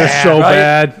 Yeah, they're so right?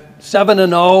 bad.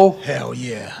 7-0. Hell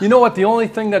yeah. You know what? The only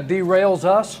thing that derails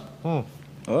us? Us.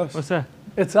 What's that?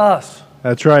 It's us.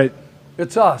 That's right.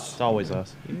 It's us. It's always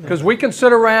us. Because we can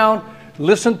sit around,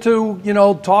 listen to,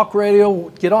 talk radio,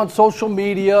 get on social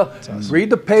media, read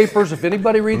the papers. If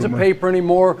anybody reads a paper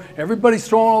anymore, everybody's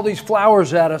throwing all these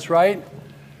flowers at us, right?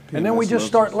 And then we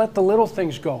just let the little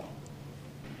things go.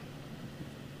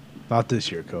 Not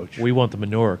this year, Coach. We want the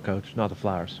manure, Coach, not the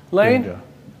flowers. Lane,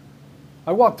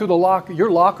 I walked through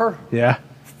your locker, Yeah.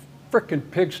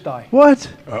 frickin' pigsty.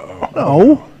 What?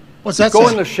 No. What's that Go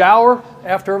say? in the shower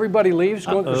after everybody leaves.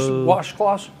 Go in the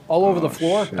washcloths all over the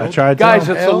floor. I tried to. Guys,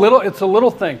 it's a little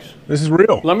things. This is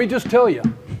real. Let me just tell you,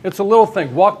 it's a little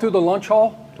thing. Walk through the lunch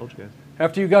hall. Told you guys.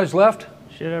 After you guys left,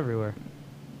 Shit everywhere.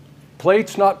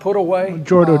 plates not put away.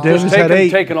 Jordan Davis Just had 8.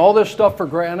 taking all this stuff for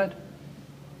granted.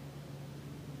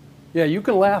 Yeah, you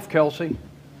can laugh, Kelsey.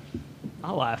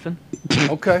 I'm laughing.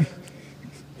 Okay.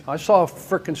 I saw a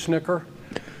frickin' snicker.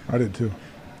 I did too.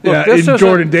 Look, Yeah, this in isn't-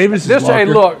 Jordan Davis's This locker.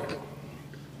 ain't look.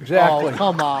 Exactly. Oh,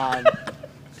 come on.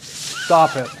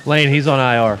 Stop it. Lane, he's on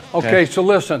IR. Okay, so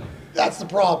listen. That's the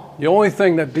problem. The only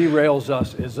thing that derails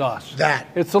us is us. That.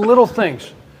 It's the little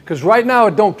things. Because right now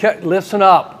it don't listen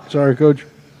up. Sorry, Coach.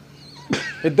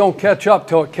 It don't catch up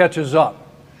till it catches up.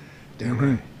 Damn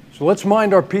right. So let's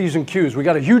mind our P's and Q's. We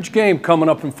got a huge game coming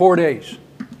up in 4 days.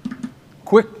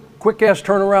 Quick ass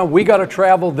turnaround. We got to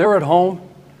travel. They're at home.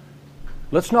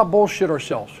 Let's not bullshit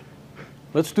ourselves.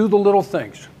 Let's do the little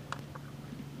things.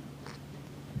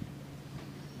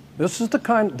 This is the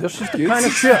kind of shit.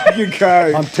 You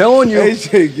guys. I'm telling you.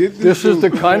 AJ, get This is the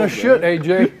dude. kind of shit,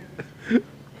 AJ.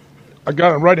 I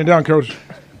got it. I'm writing it down, Coach.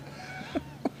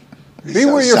 Be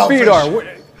where your feet are.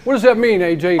 What does that mean,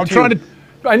 AJ? I'm trying to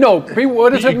I know.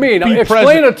 What does it mean?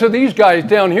 Explain it to these guys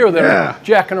down here that are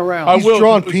jacking around. He's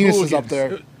drawing penises up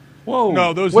there. Whoa.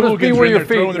 No, those What does hooligans be are where in your there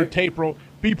throwing feet- their tape roll.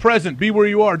 Be present. Be where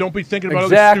you are. Don't be thinking about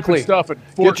Exactly. other stupid stuff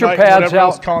at Get your Fortnite pads and whatever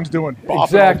else out. Con's doing. Bopping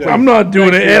Exactly. all day. I'm not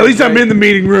doing it. At least I'm in the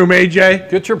meeting room, AJ.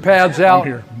 Get your pads out.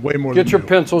 here way more Get than your you.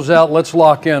 pencils out. Let's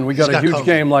lock in. We got a got huge COVID.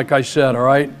 game, like I said, all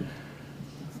right?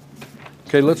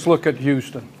 Okay, let's look at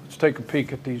Houston. Let's take a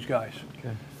peek at these guys.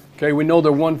 Okay, we know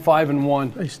they're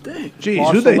 1-5-1. They stink. Jeez,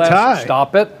 Lost who the they last- tie?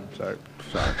 Stop it. Sorry.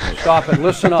 Stop it.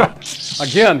 Listen up.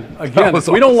 Again, was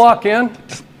we don't lock in.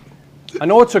 I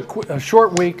know it's a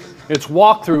short week. It's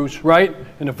walkthroughs, right?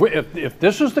 And if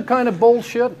this is the kind of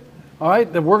bullshit, all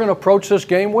right, that we're going to approach this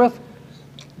game with,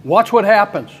 watch what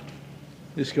happens.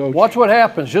 Just go. Watch what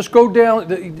happens. Just go down,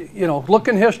 look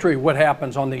in history what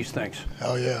happens on these things.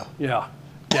 Hell yeah. Yeah.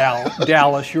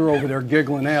 Dallas, you're over there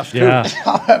giggling ass too. Yeah.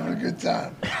 I'm having a good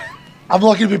time. I'm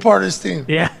lucky to be part of this team.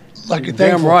 Yeah. Like, Damn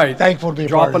thankful, right. Thankful to be a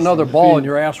Drop part of another this ball and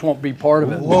your ass won't be part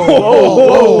of it.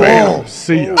 Bam.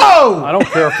 See ya. I don't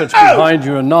care if it's behind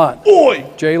you or not.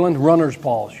 Jalen, runner's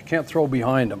balls. You can't throw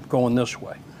behind them going this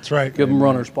way. That's right. Give them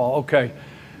runner's ball. Okay.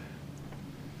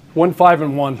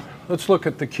 1-5-1. Let's look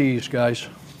at the keys, guys.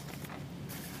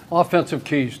 Offensive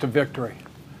keys to victory.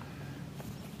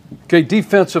 Okay,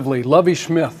 defensively, Lovie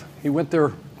Smith. He went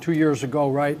there 2 years ago,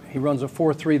 right? He runs a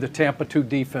 4-3, the Tampa 2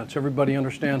 defense. Everybody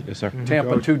understand? Yes, sir.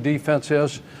 Tampa 2 defense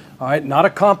is. All right, not a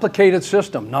complicated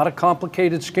system, not a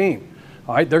complicated scheme.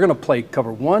 All right, they're going to play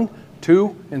cover 1,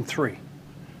 2, and 3.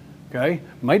 Okay,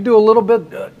 might do a little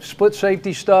bit split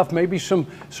safety stuff, maybe some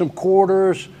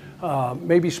quarters,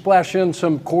 maybe splash in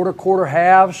some quarter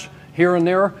halves here and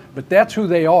there, but that's who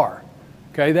they are.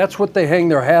 Okay, that's what they hang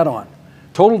their hat on.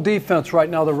 Total defense right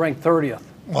now, they're ranked 30th.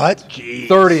 What?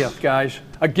 30th, guys.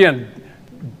 Again,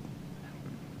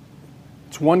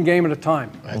 it's one game at a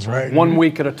time. That's right. 1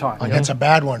 week at a time. Against a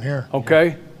bad one here.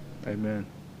 Okay? Amen.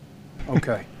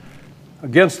 Okay.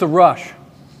 Against the rush,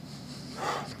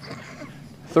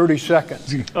 30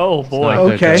 seconds. Oh, boy.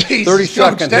 Okay. 30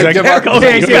 seconds. They give up,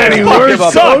 Can't get any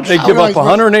worse. they give up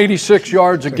 186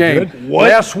 yards a game.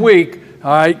 Last week,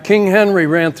 all right, King Henry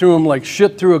ran through them like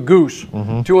shit through a goose,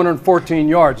 214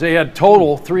 yards. They had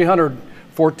total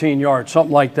 314 yards,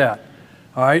 something like that.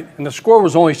 All right, and the score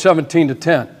was only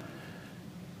 17-10.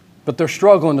 But they're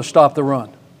struggling to stop the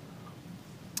run.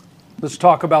 Let's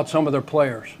talk about some of their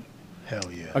players. Hell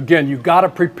yeah. Again, you got to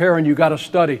prepare and you got to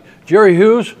study. Jerry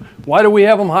Hughes, why do we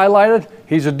have him highlighted?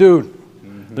 He's a dude.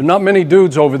 There are not many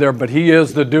dudes over there, but he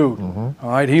is the dude. All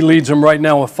right, he leads them right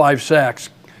now with 5 sacks.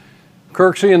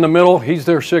 Kirksey in the middle, he's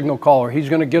their signal caller. He's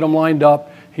going to get them lined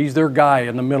up. He's their guy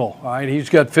in the middle. All right, he's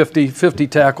got 50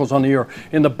 tackles on the year.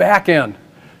 In the back end,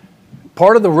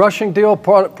 part of the rushing deal,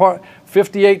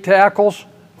 58 tackles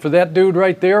for that dude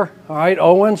right there. All right,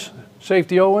 Owens,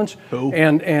 safety Owens,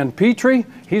 and Petrie,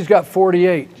 he's got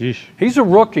 48. Jeez. He's a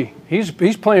rookie. He's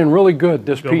playing really good.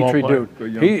 This Good ball Petrie player.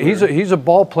 dude. He's a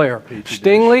ball player.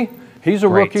 Stingley, he's a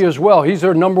rookie as well. He's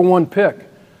their number 1 pick.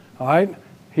 All right.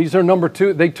 He's their number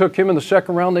 2. They took him in the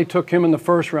second round. They took him in the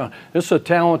first round. This is a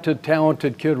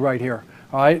talented kid right here.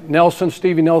 All right. Nelson,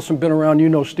 Stevie Nelson, been around. You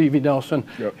know Stevie Nelson.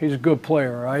 Yep. He's a good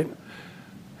player, all right?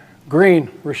 Green,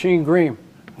 Rasheem Green,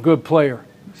 good player.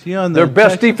 Their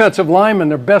best defensive lineman,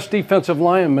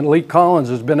 Malik Collins,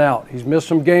 has been out. He's missed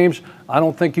some games. I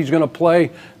don't think he's going to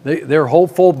play. They're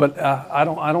hopeful, but I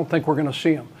don't think we're going to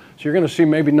see him. So you're going to see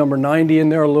maybe number 90 in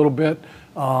there a little bit,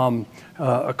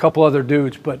 a couple other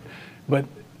dudes. But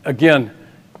again,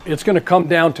 it's going to come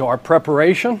down to our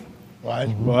preparation.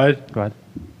 What?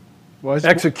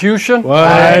 Execution.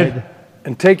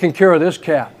 And taking care of this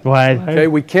cat. Okay,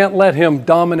 we can't let him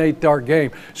dominate our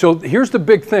game. So here's the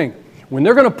big thing. When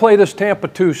they're going to play this Tampa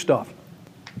 2 stuff,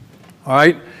 all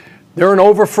right, they're an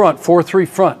over front, 4-3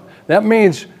 front. That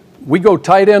means we go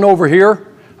tight end over here.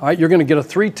 All right, you're going to get a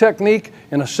 3 technique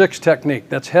and a 6 technique.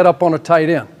 That's head up on a tight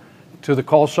end to the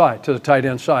call side, to the tight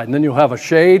end side. And then you'll have a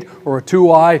shade or a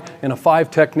 2-eye and a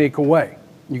 5 technique away.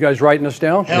 You guys writing this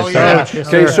down? Hell yeah.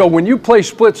 Okay, so when you play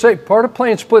split safety, part of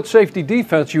playing split safety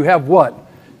defense, you have what?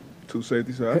 2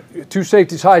 safeties high. 2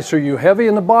 safeties high. So you heavy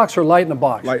in the box or light in the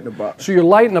box? Light in the box. So you're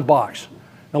light in the box.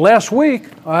 Now last week,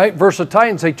 all right, versus the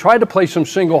Titans, they tried to play some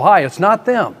single high. It's not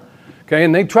them. Okay,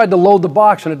 and they tried to load the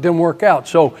box and it didn't work out.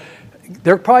 So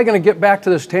they're probably going to get back to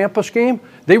this Tampa scheme.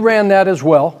 They ran that as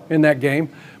well in that game.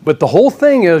 But the whole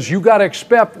thing is you got to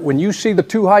expect when you see the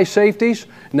 2 high safeties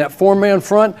and that 4-man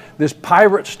front, this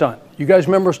pirate stunt. You guys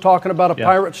remember us talking about a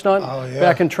pirate stunt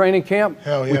back in training camp?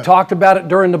 Hell yeah. We talked about it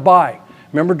during the bye.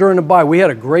 Remember during the bye, we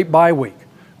had a great bye week.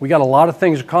 We got a lot of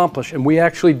things accomplished, and we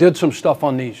actually did some stuff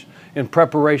on these. in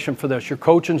preparation for this. Your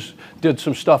coaches did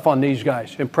some stuff on these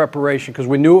guys in preparation because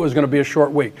we knew it was going to be a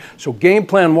short week. So game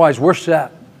plan-wise, we're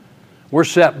set. We're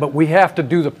set, but we have to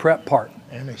do the prep part.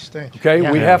 And they stink. Okay,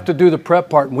 we have to do the prep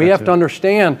part. And we have to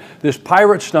understand this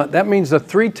pirate stunt. That means the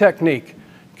 3 technique.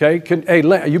 Okay, hey,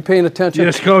 are you paying attention?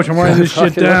 Yes, Coach, I'm writing this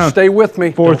shit down. Stay with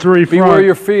me. 4-3 front. Be where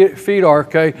your feet are,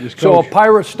 okay? Yes, so a Coach.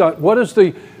 pirate stunt, what does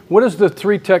the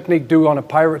 3 technique do on a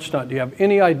pirate stunt? Do you have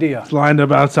any idea? It's lined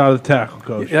up outside of the tackle,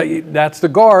 Coach. That's the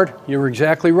guard. You're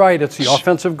exactly right. It's the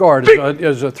offensive guard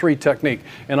is a 3 technique.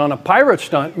 And on a pirate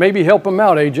stunt, maybe help him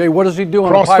out, AJ. What does he do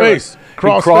on a pirate? Face.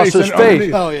 He crosses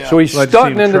face. Oh, yeah. So he's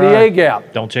stunting into the A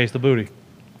gap. Don't chase the booty.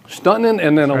 Stunting,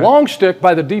 and then a long stick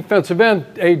by the defensive end.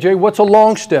 AJ, what's a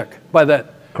long stick by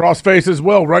that? Cross face as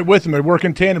well, right with them. They work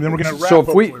in tandem. Then we're going to wrap, So if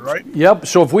hopefully, right? Yep.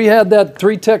 So if we had that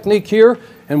 3 technique here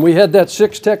and we had that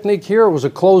 6 technique here, it was a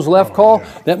closed left call.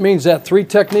 Yeah. That means that 3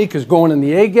 technique is going in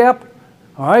the A gap.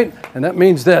 All right, and that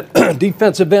means that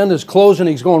defensive end is closing.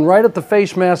 He's going right at the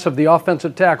face mass of the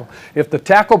offensive tackle. If the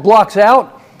tackle blocks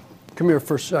out, come here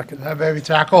for a second. That baby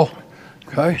tackle.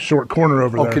 Okay. Short corner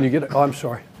over there. Oh, can you get it? Oh, I'm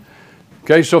sorry.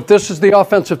 Okay, so if this is the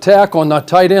offensive tackle and not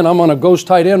tight end, I'm on a ghost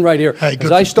tight end right here. Hey,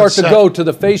 As I start to go to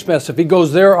the face mask, if he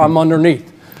goes there, I'm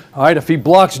underneath. All right, if he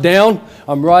blocks down,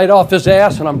 I'm right off his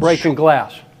ass and I'm breaking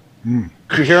glass. Did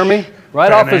you hear me?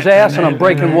 Right off his ass and I'm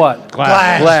breaking what?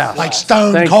 Glass. Like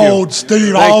Stone Thank Cold you.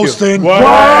 Steve Thank you. Austin.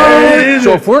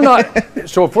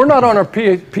 So if we're not on our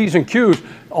P's and Q's,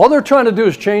 all they're trying to do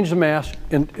is change the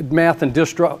math and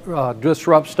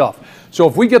disrupt stuff. So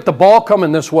if we get the ball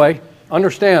coming this way,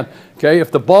 understand, okay,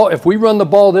 if we run the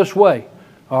ball this way,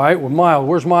 all right, with Miles,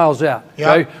 where's Miles at?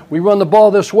 Okay, we run the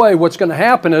ball this way, what's going to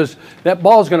happen is that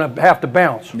ball's going to have to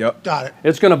bounce. Yep. Got it.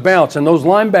 It's going to bounce, and those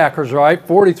linebackers, all right,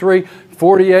 43,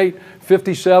 48,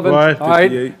 57, Right, all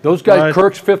right, 58. those guys, Right.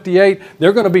 Kirk's 58,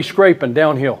 they're going to be scraping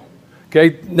downhill.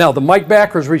 Okay, now the Mike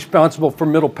backer's responsible for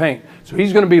middle paint, so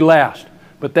he's going to be last.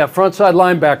 But that front side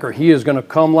linebacker, he is going to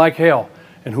come like hell.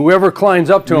 And whoever climbs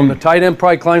up to him, the tight end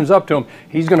probably climbs up to him,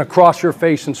 he's going to cross your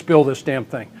face and spill this damn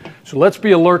thing. So let's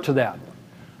be alert to that.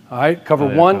 All right, cover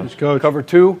 1, cover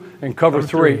 2, and cover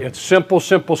 3. It's simple,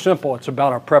 simple, simple. It's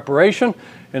about our preparation,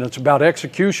 and it's about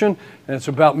execution, and it's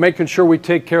about making sure we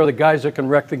take care of the guys that can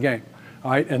wreck the game.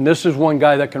 All right, and this is one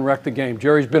guy that can wreck the game.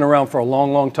 Jerry's been around for a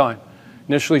long, long time.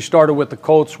 Initially started with the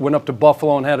Colts, went up to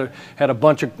Buffalo and had a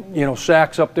bunch of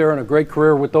sacks up there and a great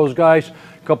career with those guys.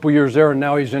 A couple years there, and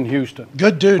now he's in Houston.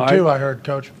 Good dude, too, I heard,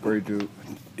 Coach. Great dude.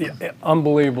 Yeah,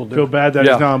 unbelievable dude. Feel bad that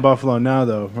he's not in Buffalo now,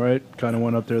 though, right? Kind of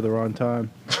went up there the wrong time.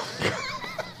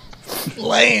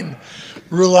 Lane.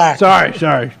 Relax.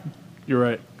 Sorry. You're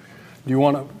right. Do you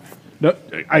want to? No,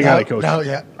 I got it, Coach. No,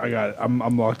 yeah. I got it.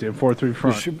 I'm locked in. 4-3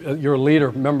 front. You're a leader,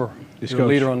 remember. Yes, You're a Coach.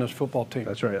 leader on this football team.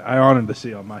 That's right. I honored the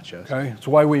C on my chest. Okay, that's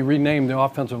why we renamed the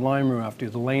offensive line room after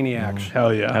you, the Laniacs.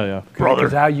 Hell yeah. Hell yeah.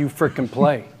 Because how you freaking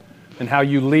play and how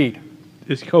you lead,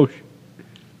 Yes, Coach.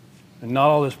 and not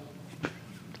all this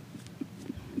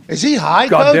Is he high,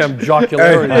 goddamn Coach?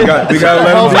 jocularity. We got to What's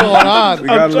let going on? him. We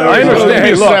got to I let him. understand.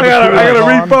 Hey, look, I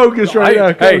gotta refocus right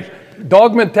now, Coach. Hey,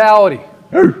 dog mentality.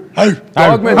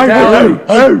 Dog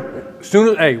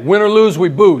mentality. Hey, win or lose, we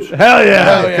booze. Hell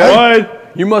yeah. What?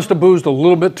 You must have boozed a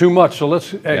little bit too much, so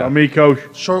let's. Hey, On me, Coach.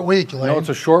 Short week, Lane. no, it's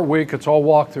a short week. It's all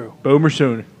walkthrough. Boomer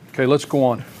sooner. Okay, let's go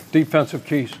on. Defensive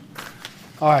keys.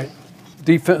 All right,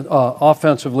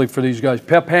 offensively for these guys.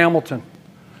 Pep Hamilton.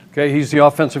 Okay, he's the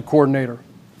offensive coordinator.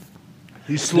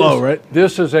 He's slow, right?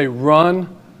 This is a run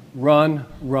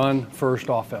first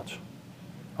offense.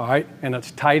 All right, and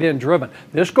it's tight end driven.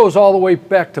 This goes all the way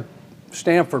back to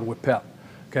Stanford with Pep.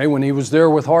 Okay, when he was there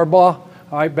with Harbaugh,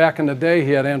 all right, back in the day,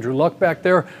 he had Andrew Luck back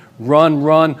there.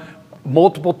 Run,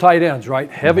 multiple tight ends, right?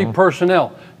 Heavy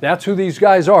personnel. That's who these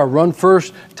guys are. Run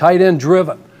first, tight end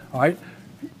driven. All right,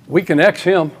 we can X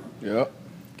him. Yep.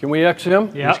 Can we X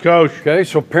him? Yes, Coach. Okay,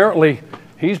 so apparently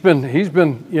he's been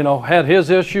had his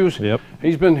issues. Yep.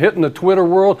 He's been hitting the Twitter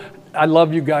world. I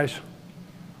love you guys.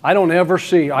 I don't ever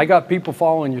see. I got people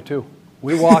following you too.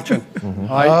 We watching. All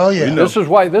right? Oh, yeah. This is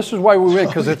why we win,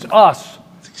 because it's us.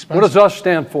 What does us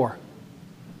stand for?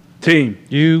 Team.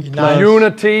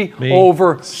 Unity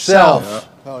over self.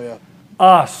 Oh, yeah.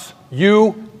 Us.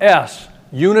 U-S.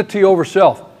 Unity over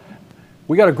self.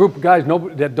 We got a group of guys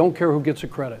that don't care who gets the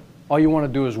credit. All you want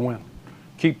to do is win.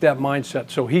 Keep that mindset.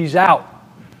 So he's out.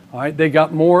 All right. They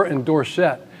got Moore and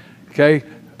Dorsett. Okay.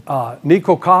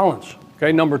 Nico Collins.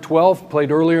 Okay. Number 12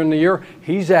 played earlier in the year.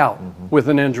 He's out with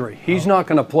an injury. He's not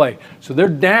going to play. So they're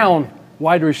down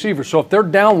wide receivers. So if they're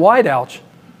down wideouts,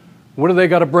 what do they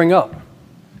got to bring up?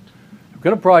 They're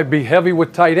going to probably be heavy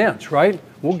with tight ends, right?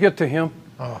 We'll get to him.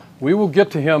 We will get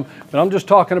to him, but I'm just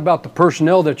talking about the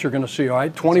personnel that you're going to see, all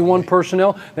right? 21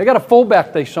 personnel. They got a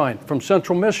fullback they signed from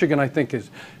Central Michigan, I think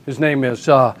his name is.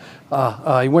 He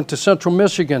went to Central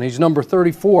Michigan. He's number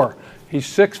 34. He's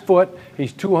 6 foot.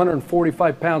 He's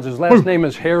 245 pounds. His last name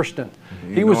is Hairston.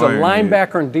 He was a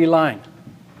linebacker in D-line,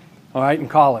 all right, in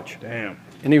college. Damn.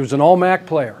 And he was an all-MAC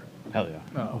player. Hell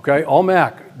yeah. Okay,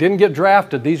 all-MAC. Didn't get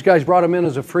drafted. These guys brought him in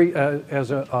as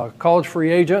a college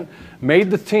free agent, made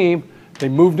the team. They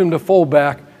moved him to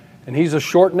fullback, and he's a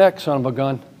short neck son of a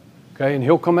gun. Okay, and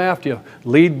he'll come after you.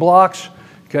 Lead blocks,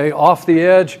 okay, off the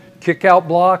edge, kick out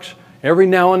blocks. Every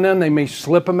now and then they may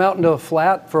slip him out into a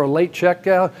flat for a late check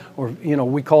out, or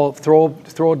we call it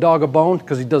throw a dog a bone,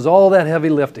 because he does all that heavy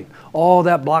lifting, all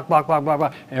that block.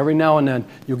 Every now and then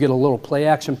you'll get a little play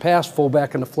action pass,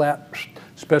 fullback in the flat,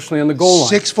 especially in the goal line.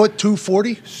 6 foot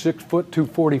 240. 6 foot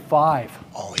 245.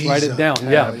 Oh, write it down.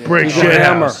 Yeah, Brick he's a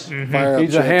hammer. Mm-hmm.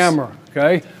 He's a hammer.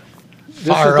 Okay, this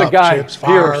Fire is the up, guy Chips,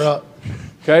 fire Pierce. up.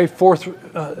 Okay,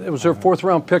 it was their 4th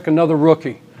round pick, another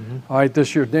rookie. All right,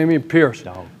 this year, Damian Pierce.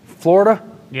 Florida?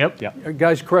 Yep.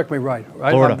 Guys, correct me right?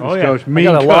 Florida. Oh, yeah. Coach, I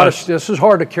got a lot of, this is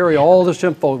hard to carry all this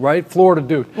info, right? Florida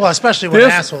dude. Well, especially when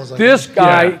assholes like this that.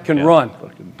 guy can run.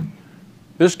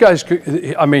 This guy's,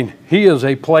 I mean, he is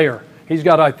a player. He's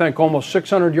got, I think, almost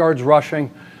 600 yards rushing,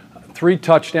 3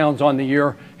 touchdowns on the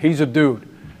year. He's a dude,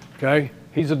 okay?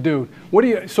 He's a dude.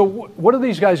 So what are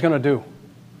these guys going to do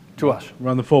to us?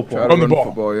 Run the football. Try to run the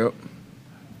football, yep.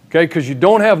 Okay, because you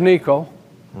don't have Nico.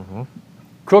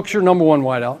 Cook's your number 1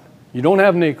 wideout. You don't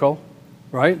have Nico,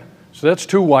 right? So that's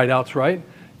 2 wideouts, right?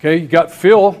 Okay, you got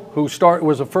Phil, who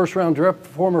was a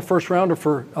former first rounder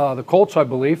for the Colts, I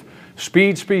believe.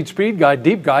 Speed guy,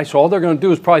 deep guy. So all they're going to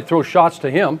do is probably throw shots to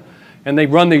him. And they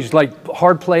run these like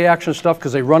hard play action stuff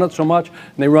because they run it so much.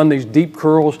 And they run these deep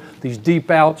curls, these deep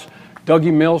outs.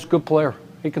 Dougie Mills, good player.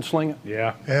 He can sling it.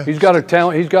 Yeah. He's got a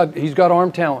talent. He's got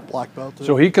arm talent. Black belt. Too.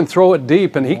 So he can throw it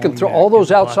deep, and he can throw all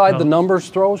those outside the numbers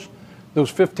throws, those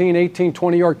 15, 18,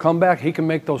 20-yard comeback. He can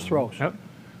make those throws. Yep.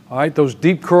 All right, those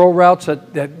deep curl routes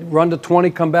that run to 20,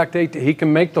 come back to 18. He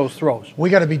can make those throws. We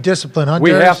got to be disciplined, huh?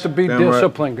 We Darius? have to be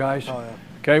disciplined, guys. Oh, yeah.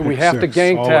 Okay, we have to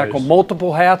gang tackle. Always.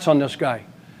 Multiple hats on this guy.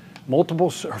 Multiple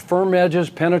firm edges,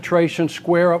 penetration,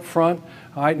 square up front.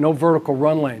 All right, no vertical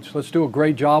run lanes. Let's do a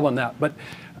great job on that. But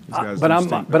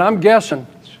I'm guessing,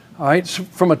 all right, so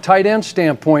from a tight end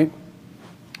standpoint,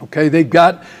 okay, they've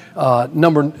got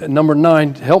number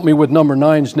 9. Help me with number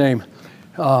 9's name.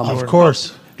 Of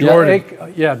course.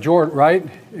 Jordan. Jordan, right?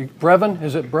 Brevin,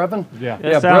 is it Brevin?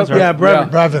 Yeah. Sounds right. Yeah, Brevin.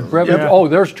 Brevin. Yeah. Oh,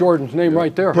 there's Jordan's name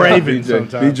right there. Braven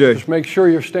sometimes. BJ. Just make sure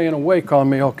you're staying awake on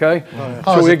me, okay? Oh,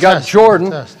 So it's we a got test. Jordan.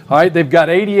 It's a test. All right, they've got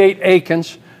 88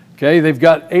 Akins. Okay, they've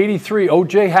got 83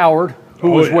 O.J. Howard,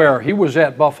 who was where? He was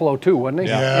at Buffalo too, wasn't he?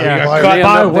 Yeah. got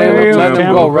Why- They let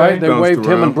him go, right? They Bounced waived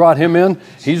him around. and brought him in.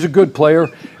 He's a good player.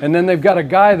 And then they've got a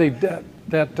guy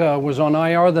that was on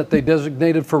IR that they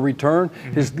designated for return.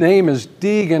 His name is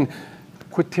Deegan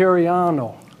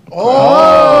Quateriano.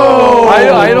 Oh!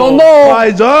 I don't know.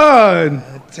 Paisan.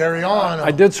 Terriano. I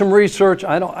did some research.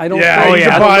 I don't Yeah, know he's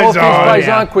if a he's Paisan.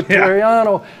 Paisan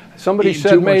Quateriano. Somebody Eating said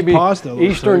too much maybe pasta,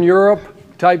 looks Eastern like. Europe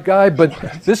type guy, but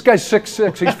this guy's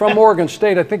 6'6". He's from Oregon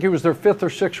State. I think he was their 5th or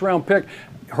 6th round pick.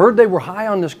 Heard they were high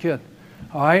on this kid.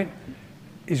 All right?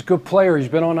 He's a good player. He's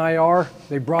been on IR.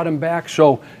 They brought him back.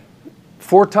 So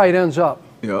 4 tight ends up.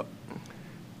 Yep.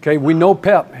 Okay, we know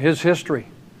Pep, his history.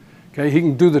 Okay, he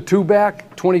can do the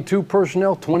 2-back, 22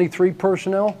 personnel, 23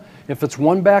 personnel. If it's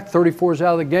 1-back, 34 is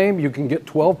out of the game. You can get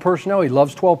 12 personnel. He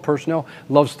loves 12 personnel,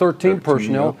 loves 13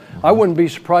 personnel. Yep. I wouldn't be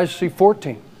surprised to see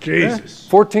 14. Jesus.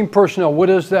 14 personnel. What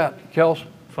is that, Kels?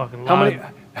 Fucking How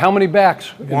many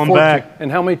backs? in 1 14? back. And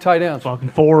how many tight ends? Fucking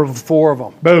 4 of them. 4 of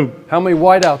them. Boom. How many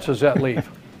wideouts does that leave?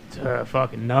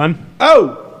 Fucking none.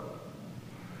 Oh.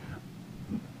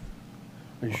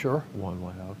 Are you sure? 1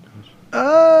 wide out.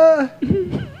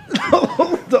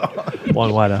 Hold on.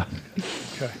 1 wide out.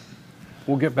 Okay.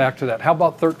 We'll get back to that. How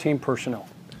about 13 personnel?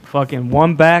 Fucking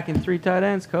 1 back and 3 tight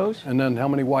ends, coach. And then how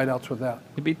many wideouts with that?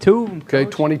 It'd be 2 of them, Okay,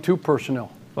 coach. 22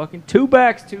 personnel. Fucking 2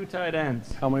 backs, 2 tight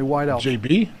ends. How many wideouts?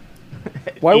 JB?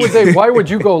 Why would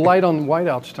you go light on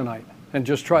wideouts tonight and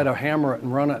just try to hammer it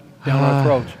and run it down our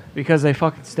throats? Because they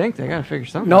fucking stink. They gotta figure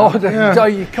something No, out.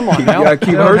 come on now. You gotta keep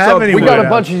You know, hers up. we got a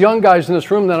bunch of young guys in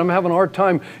this room that I'm having a hard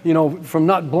time, from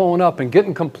not blowing up and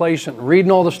getting complacent and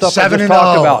reading all the stuff I just 7-0.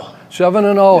 talked about.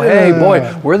 7-0. Hey,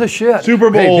 boy, we're the shit.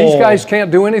 Super Hey, Bowl. these guys can't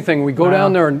do anything. We go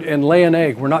down there and lay an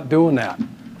egg. We're not doing that.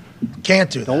 Can't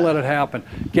do that. Don't let it happen.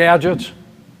 Gadgets,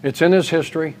 it's in his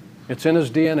history. It's in his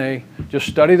DNA. Just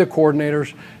study the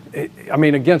coordinators. I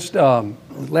mean, against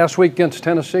last week against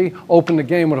Tennessee, opened the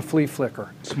game with a flea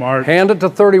flicker. Smart. Hand it to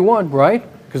 31, right?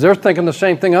 Because they're thinking the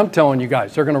same thing I'm telling you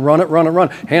guys. They're going to run it.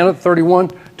 Hand it to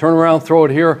 31, turn around, throw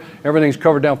it here. Everything's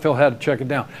covered down. Phil had to check it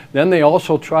down. Then they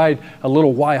also tried a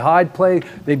little Y-hide play.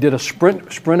 They did a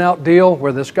sprint out deal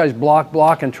where this guy's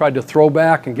block, and tried to throw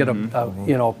back and get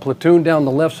a platoon down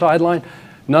the left sideline.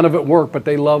 None of it worked, but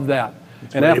they love that.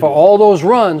 And after all those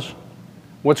runs,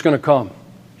 what's going to come?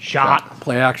 Shot.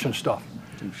 Play action stuff.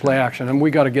 Play action. And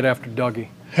we got to get after Dougie.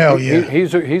 Hell yeah.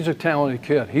 He's a talented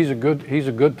kid. He's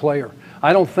a good player.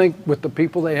 I don't think with the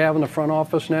people they have in the front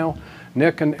office now,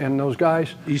 Nick and those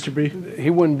guys, Easterby,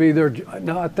 he wouldn't be there.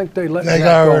 No, I think they let Jack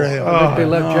go. I think they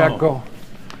let Jack go.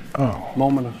 Oh.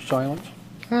 Moment of silence.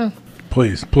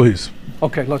 Please.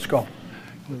 Okay, let's go.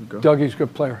 Dougie's a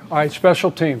good player. All right, special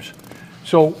teams.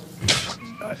 So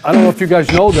I don't know if you guys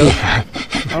know this. I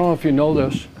don't know if you know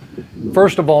this.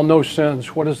 First of all, no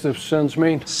sins. What does the sins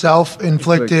mean?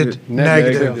 Self-inflicted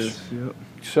negatives. Yep.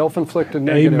 Self-inflicted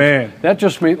negatives. Amen. That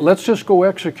just means let's just go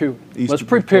execute. Let's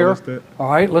prepare. All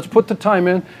right, let's put the time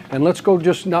in, and let's go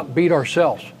just not beat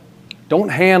ourselves. Don't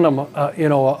hand them,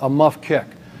 a muff kick.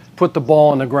 Put the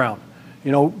ball on the ground.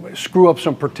 Screw up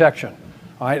some protection.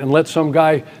 All right, and let some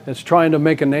guy that's trying to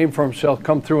make a name for himself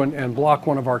come through and block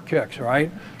one of our kicks. All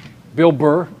right, Bill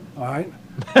Burr. All right,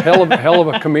 hell of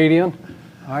a comedian.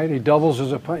 All right, he doubles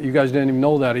as a punt. You guys didn't even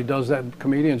know that. He does that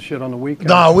comedian shit on the weekend.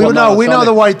 No, we know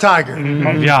the White Tiger.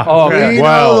 Yeah. Oh, we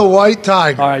know the White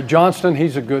Tiger. All right, Johnston, he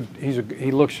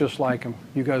looks just like him.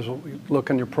 You guys will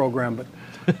look in your program, but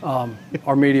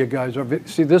our media guys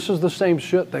see, this is the same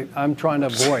shit that I'm trying to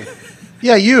avoid.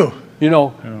 Yeah, you.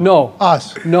 No.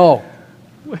 Us. No.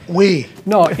 We.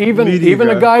 No, even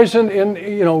the guys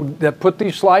in that put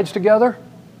these slides together,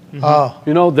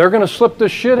 they're going to slip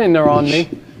this shit in there on me.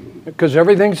 Because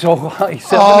everything's so high. 7-0.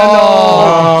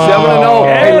 7-0.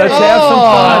 Hey, let's have some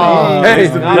fun. Hey,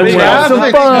 let's have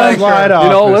some fun.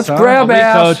 Let's grab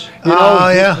ass.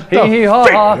 Hee ha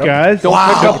ha. Guys. Don't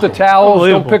pick up the towels.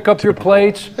 Don't pick up your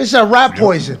plates. It's a rat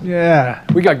poison. Yeah.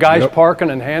 We got guys parking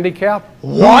in handicap.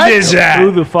 What? Who did that? Who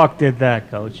the fuck did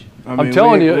that, Coach? I'm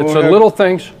telling you, it's the little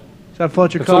things. Is that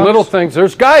Fletcher Cox? It's the little things.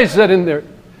 There's guys that in there.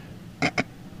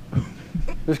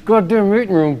 This goddamn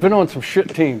meeting room been on some shit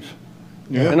teams.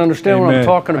 Yeah. And understand what I'm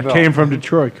talking about. I came from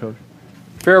Detroit, Coach.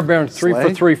 Fairbairn 3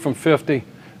 for 3 from 50.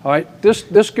 All right,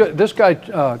 this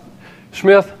guy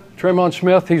Smith, Tremont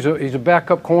Smith, he's a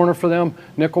backup corner for them,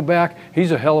 nickelback.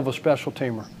 He's a hell of a special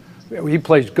teamer. He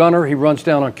plays gunner. He runs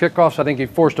down on kickoffs. I think he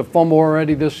forced a fumble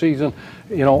already this season.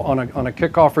 On a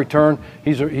kickoff return.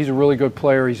 He's a really good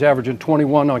player. He's averaging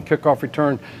 21 on kickoff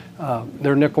return.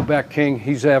 Their nickelback king.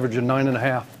 He's averaging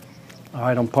 9.5. All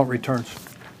right, on punt returns.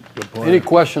 Any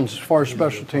questions as far as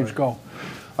special teams go? All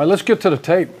right, let's get to the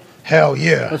tape. Hell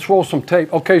yeah. Let's roll some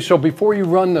tape. Okay, so before you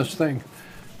run this thing,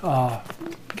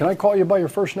 can I call you by your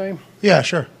first name? Yeah,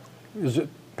 sure. Is it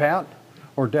Pat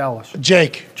or Dallas?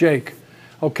 Jake. Jake.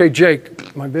 Okay,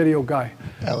 Jake, my video guy.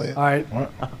 Elliot. All right.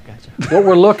 What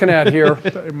we're looking at here.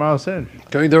 Miles Sanders.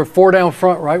 Okay, they're 4 down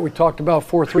front, right? We talked about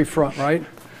 4-3 front, right?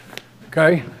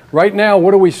 Okay. Right now,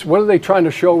 what are they trying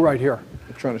to show right here?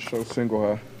 They're trying to show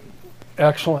single high.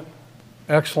 Excellent.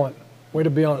 Way to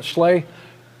be on it. Slay,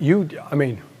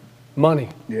 money.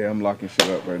 Yeah, I'm locking shit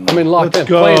up right now. Locked in.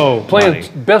 Go.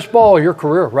 Playing best ball of your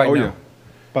career right now. Yeah.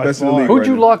 Best in the league. Who'd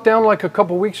you lock down like a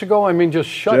couple weeks ago? Just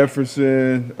shut.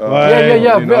 Jefferson. Yeah. I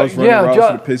was running routes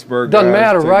to the Pittsburgh doesn't guys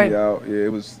matter, to take right? me out.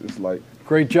 Yeah, it's like.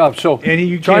 Great job. So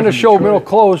you trying to came from show Detroit. middle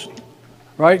close,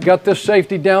 right? Got this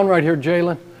safety down right here,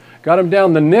 Jalen. Got him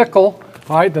down the nickel.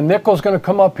 All right, the nickel's going to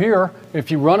come up here if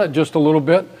you run it just a little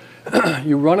bit.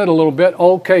 You run it a little bit.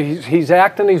 Okay, he's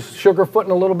acting. He's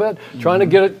sugarfooting a little bit, trying to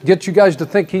get you guys to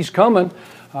think he's coming.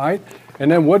 All right,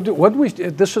 and then what do we?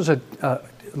 This is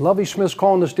Lovie Smith's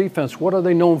calling this defense. What are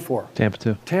they known for? Tampa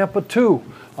 2. Tampa 2.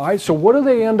 All right, so what do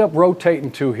they end up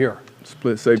rotating to here?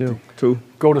 Split safety. Two.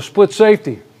 Go to split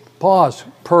safety. Pause.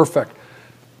 Perfect.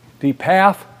 Deep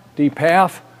half.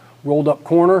 Rolled up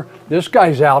corner. This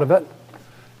guy's out of it.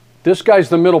 This guy's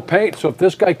the middle paint, so if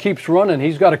this guy keeps running,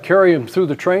 he's got to carry him through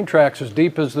the train tracks as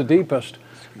deep as the deepest.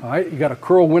 All right, you got a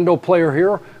curl window player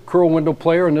here,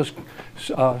 and this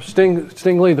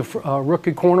Stingley, the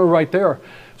rookie corner right there.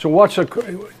 So watch the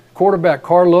quarterback.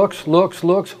 Carr looks,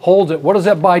 holds it. What does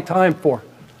that buy time for?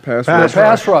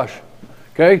 Pass rush.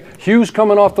 Okay, Hughes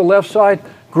coming off the left side,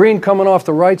 Green coming off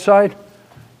the right side.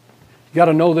 You got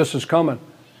to know this is coming.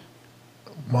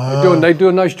 Wow. They do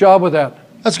a nice job with that.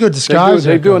 That's good disguise.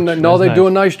 They do a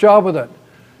nice job with it.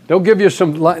 They'll give you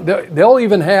some. They'll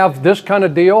even have this kind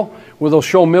of deal where they'll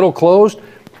show middle closed,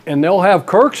 and they'll have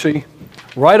Kirksey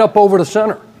right up over the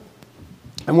center.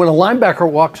 And when a linebacker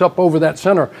walks up over that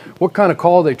center, what kind of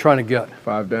call are they trying to get?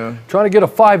 5 down. Trying to get a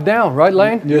 5 down, right,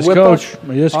 Lane? Yes, You with coach. us?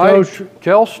 Yes, All right, coach.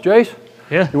 Kels, Jace?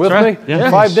 Yeah, You with that's me? right.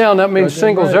 Yeah. 5 down, that means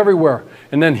singles right. everywhere.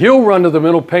 And then he'll run to the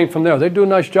middle paint from there. They do a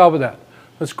nice job of that.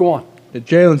 Let's go on.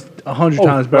 Jalen's 100 Oh,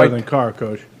 times better right. than Carr,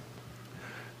 coach.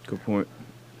 Good point.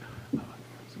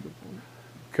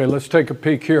 Okay, let's take a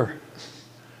peek here.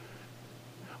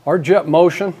 Our jet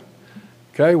motion,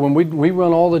 okay, when we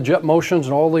run all the jet motions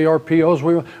and all the RPOs,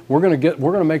 we're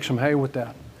gonna make some hay with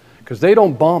that. Because they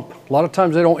don't bump. A lot of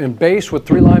times they don't, in base with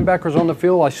 3 linebackers on the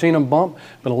field, I've seen them bump.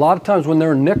 But a lot of times when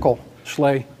they're in nickel,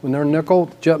 when they're in nickel,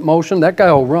 jet motion, that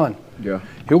guy will run. Yeah.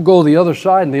 He'll go the other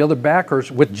side and the other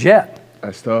backers with jet.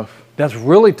 That's tough. That's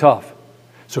really tough.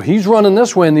 So he's running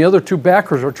this way, and the other 2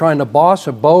 backers are trying to boss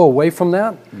a bow away from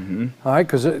that. All right,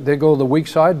 because they go the weak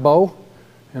side, bow.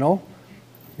 You know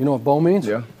what bow means?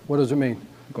 Yeah. What does it mean?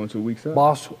 Going to a weak side.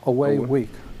 Boss away, weak.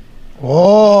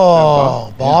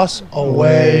 Oh, boss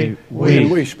away,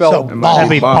 We spell So ball.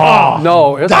 That'd be ball.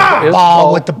 No, it's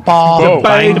Ball with the ball.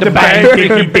 Bang, the bang,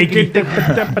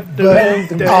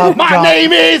 My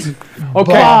name is.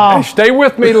 okay. Ball. Stay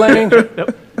with me, Lane.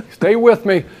 Stay with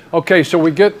me. Okay, so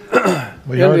we get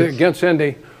heard it. against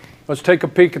Indy. Let's take a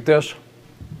peek at this.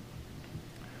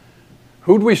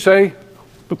 Who'd we say?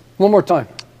 One more time.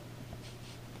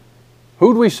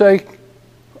 Who'd we say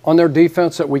on their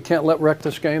defense that we can't let wreck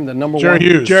this game? The number Jerry one.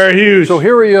 Hughes. Jerry Hughes. So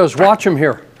here he is. Watch him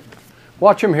here.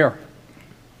 Watch him here.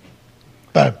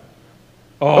 Bam.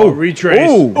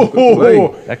 Retrace.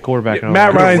 That quarterback.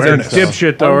 Matt Ryan's a awareness.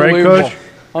 dipshit, though, right, Unbelievable. coach?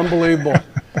 Unbelievable.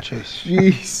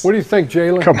 Jeez. What do you think,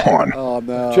 Jalen? Come on. Oh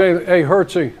no. Hey,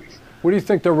 Hertzy, what do you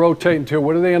think they're rotating to?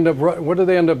 What do they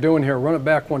end up doing here? Run it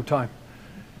back one time.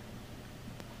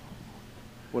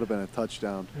 Would have been a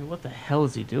touchdown. Dude, what the hell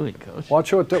is he doing, coach?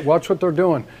 Watch what they're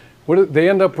doing. They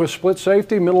end up with split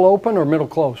safety, middle open or middle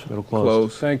close? Middle close.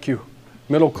 Close. Thank you.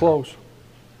 Middle close.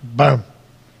 Boom.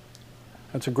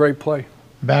 That's a great play.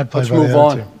 Bad play. Let's by the move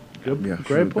other on. Good, Yeah,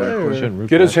 great player.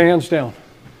 Get his hands down.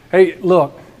 Hey,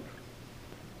 look.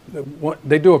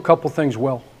 They do a couple things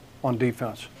well on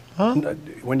defense. Huh?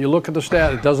 When you look at the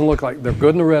stat, it doesn't look like they're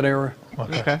good in the red area.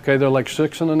 Okay. Okay, they're like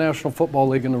 6th in the National Football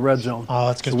League in the red zone. Oh,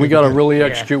 that's good. So we got to really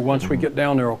execute once we get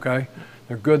down there, okay?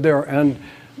 They're good there. And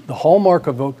the hallmark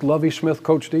of a Lovie Smith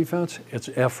coach defense, it's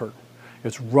effort.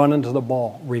 It's running to the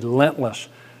ball, relentless,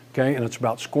 okay? And it's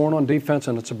about scoring on defense,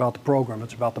 and it's about the program.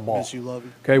 It's about the ball. Miss you, Lovie.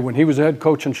 Okay, when he was head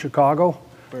coach in Chicago,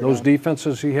 those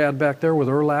defenses he had back there with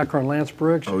Urlacher and Lance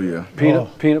Briggs. Oh, yeah.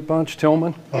 Peanut Bunch,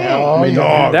 Tillman.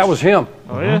 Yeah. That was him.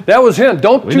 Oh, yeah? That was him.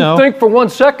 Don't We you know. think for 1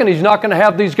 second he's not going to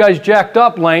have these guys jacked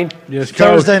up, Lane. Yes, coach.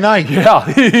 Thursday night. Yeah,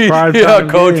 Prime yeah, time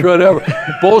coach, game. whatever.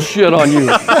 Bullshit on you.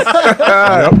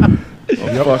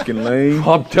 Fucking lame.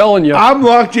 I'm telling you. I'm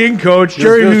locked in, coach.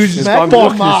 Jerry Hughes is I'm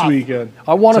booked booked. this weekend.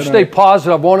 I want to stay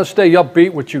positive. I want to stay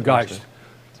upbeat with you guys.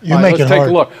 You All right, make let's it take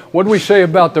hard. a look. What do we say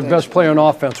about their best player on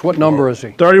offense? What number is he?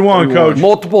 31, coach.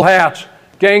 Multiple hats.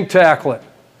 Gang tackle it.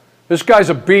 This guy's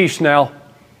a beast now.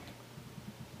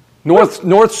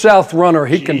 North-south runner.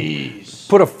 He can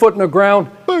put a foot in the ground.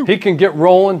 He can get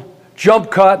rolling. Jump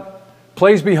cut.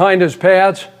 Plays behind his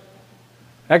pads.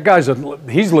 That guy's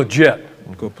he's legit.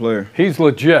 Good player. He's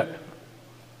legit.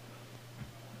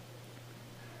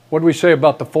 What do we say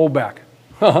about the fullback?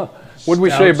 What do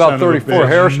we say about son of a 34, bitch.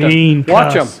 Hairston? Mean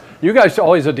Watch cuss. him. You guys,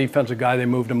 he's a defensive guy. They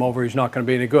moved him over. He's not going to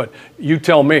be any good. You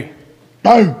tell me.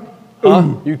 Boom.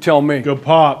 Huh? You tell me. Good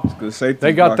pop. Good safety.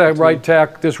 They got that blocking, right too.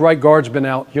 tack. This right guard's been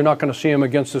out. You're not going to see him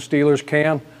against the Steelers.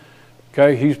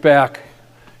 Okay, he's back.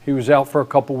 He was out for a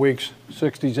couple weeks.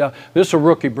 60's out. This is a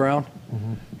rookie, Brown.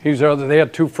 He's there. They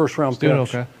had 2 first-round picks. Doing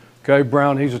okay. Okay,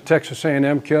 Brown. He's a Texas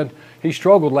A&M kid. He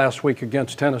struggled last week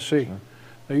against Tennessee.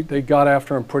 They got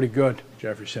after him pretty good.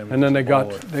 Jeffrey Simmons. And then they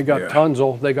got Yeah.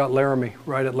 Tunzel. They got Laramie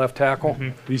right at left tackle.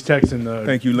 He's texting the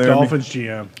Thank you, Laramie. Dolphins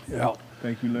GM. Yeah.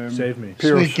 Thank you, Larry. Save me.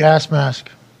 Pierce. Sweet gas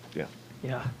mask.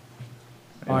 Yeah.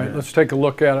 All right, let's take a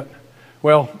look at it.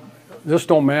 Well, this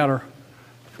don't matter.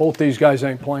 Both these guys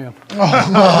ain't playing.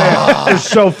 They're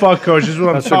so fucked, coach. This is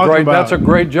what I'm talking about. That's a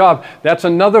great job. That's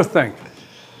another thing.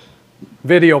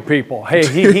 Video people. Hey,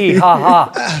 hee, ha,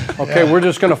 ha. Okay, we're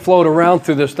just going to float around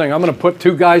through this thing. I'm going to put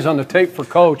 2 guys on the tape for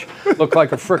coach. Look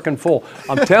like a frickin' fool.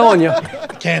 I'm telling you.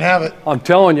 Can't have it. I'm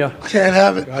telling you. Can't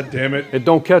have it. God damn it. It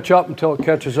don't catch up until it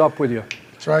catches up with you.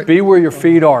 That's right. Be where your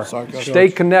feet are. Coach. Stay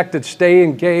connected. Stay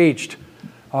engaged.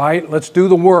 All right, let's do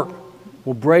the work.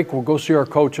 We'll break. We'll go see our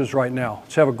coaches right now.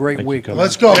 Let's have a great week.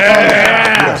 Let's go.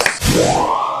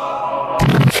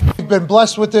 We've been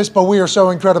blessed with this, but we are so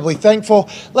incredibly thankful.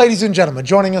 Ladies and gentlemen,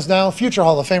 joining us now, future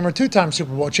Hall of Famer, 2-time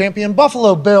Super Bowl champion,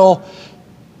 Buffalo Bill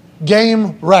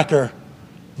game wrecker,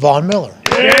 Vaughn Miller.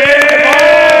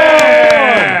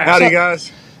 Howdy,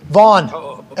 guys.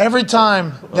 Vaughn, every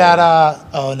time that,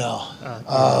 oh no.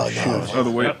 Other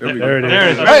way. There it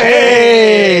is.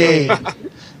 Hey!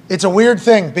 It's a weird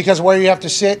thing because where you have to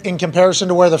sit in comparison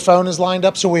to where the phone is lined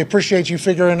up, so we appreciate you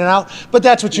figuring it out. But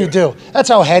that's what you do. That's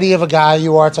how heady of a guy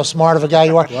you are. That's how smart of a guy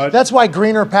you are. What? That's why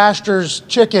Greener Pastures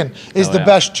chicken is the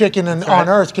best chicken on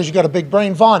earth, because you got a big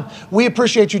brain. Vaughn, we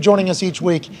appreciate you joining us each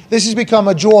week. This has become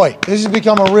a joy. This has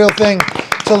become a real thing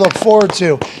to look forward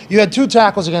to. You had 2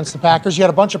 tackles against the Packers. You had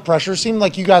a bunch of pressure. It seemed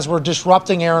like you guys were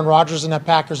disrupting Aaron Rodgers and that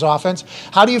Packers offense.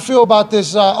 How do you feel about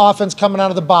this offense coming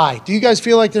out of the bye? Do you guys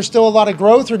feel like there's still a lot of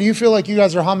growth, or do you feel like you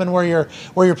guys are humming where you're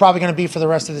probably going to be for the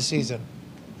rest of the season?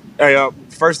 Hey,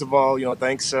 first of all,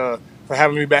 thanks for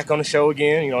having me back on the show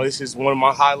again. This is one of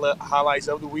my highlights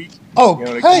of the week. Oh,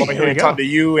 to come over here and talk to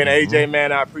you and AJ,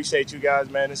 man. I appreciate you guys,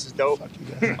 man. This is dope.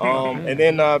 And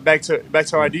then back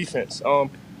to our defense.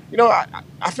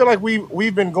 I feel like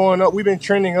we've been going up. We've been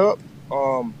trending up.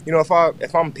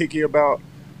 If I'm picky about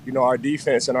our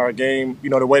defense and our game,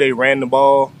 the way they ran the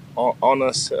ball on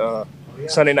us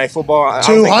Sunday Night Football,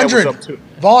 200.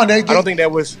 Vaughn, I don't think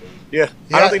that was. Yeah,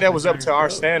 I don't think that was up to our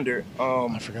standard.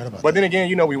 I forgot about that. But then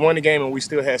again, we won the game and we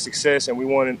still had success, and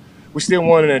we still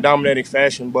won in a dominating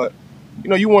fashion. But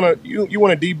you want to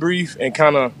debrief and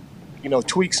kind of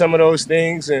tweak some of those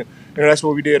things, and that's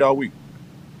what we did all week.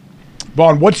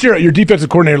 Vaughn, what's your defensive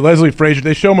coordinator, Leslie Frazier?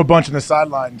 They show him a bunch on the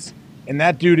sidelines, and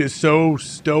that dude is so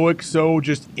stoic, so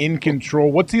just in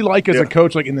control. What's he like as a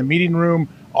coach, like in the meeting room,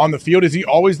 on the field? Is he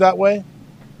always that way?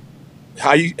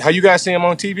 How you guys see him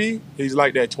on TV? He's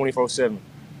like that 24/7.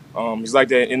 He's like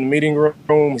that in the meeting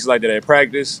room. He's like that at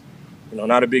practice.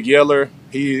 Not a big yeller.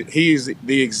 He's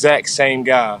the exact same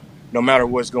guy, no matter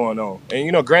what's going on.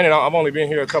 And granted, I've only been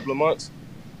here a couple of months,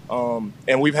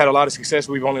 and we've had a lot of success.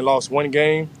 We've only lost 1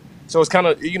 game. So it's kind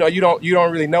of, you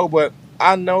don't really know, but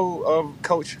I know of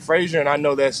Coach Frazier, and I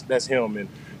know that's him.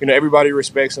 And, everybody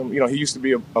respects him. He used to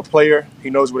be a player. He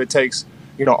knows what it takes,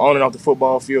 on and off the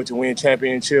football field to win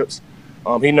championships.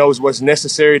 He knows what's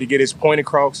necessary to get his point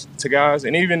across to guys.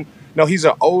 And even though he's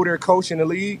an older coach in the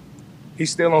league,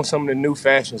 he's still on some of the new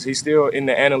fashions. He's still in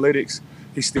the analytics.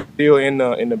 He's still in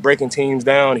the breaking teams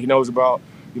down. He knows about,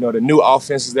 the new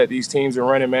offenses that these teams are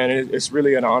running, man. It's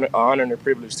really an honor and a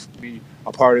privilege to be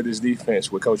a part of this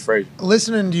defense with Coach Frazier.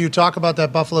 Listening to you talk about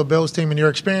that Buffalo Bills team and your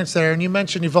experience there, and you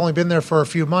mentioned you've only been there for a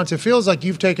few months, it feels like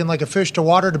you've taken like a fish to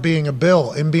water to being a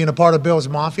Bill and being a part of Bills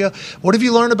Mafia. What have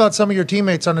you learned about some of your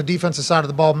teammates on the defensive side of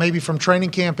the ball, maybe from training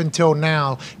camp until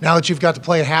now that you've got to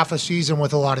play half a season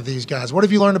with a lot of these guys? What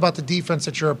have you learned about the defense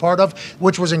that you're a part of,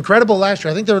 which was incredible last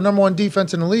year? I think they were number 1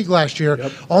 defense in the league last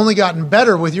year, only gotten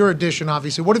better with your addition,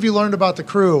 obviously. What have you learned about the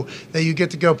crew that you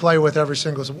get to go play with every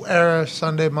single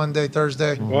Sunday, Monday, Thursday?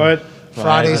 What?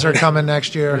 Fridays are coming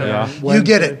next year. Yeah. You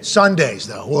get it. Sundays,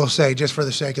 though, we'll say, just for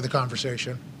the sake of the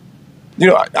conversation.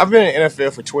 I've been in the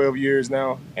NFL for 12 years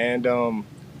now. And,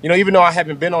 even though I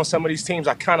haven't been on some of these teams,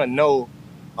 I kind of know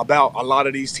about a lot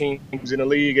of these teams in the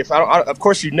league. Of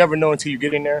course, you never know until you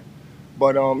get in there.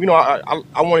 But, I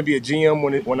want to be a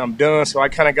GM when I'm done. So I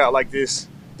kind of got like this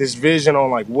vision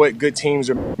on like what good teams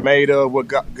are made of, what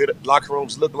good locker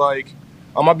rooms look like.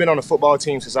 I've been on the football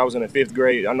team since I was in the 5th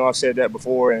grade. I know I've said that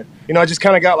before, and I just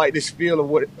kind of got like this feel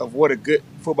of what a good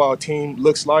football team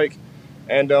looks like.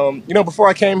 And before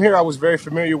I came here, I was very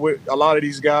familiar with a lot of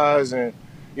these guys, and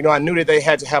I knew that they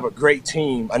had to have a great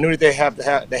team. I knew that they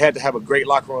had to have a great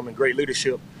locker room and great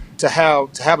leadership to have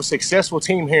a successful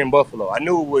team here in Buffalo. I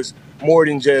knew it was more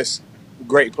than just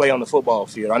great play on the football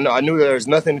field. I knew there was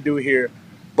nothing to do here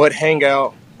but hang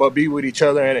out, but be with each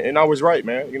other, and I was right,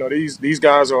 man. These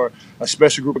guys are a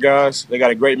special group of guys. They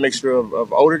got a great mixture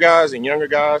of older guys and younger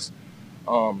guys.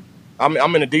 I'm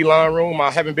in the D-line room. I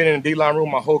haven't been in the D-line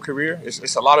room my whole career.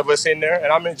 It's a lot of us in there,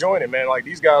 and I'm enjoying it, man. Like,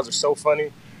 these guys are so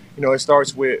funny. It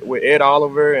starts with Ed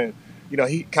Oliver, and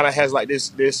he kind of has like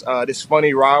this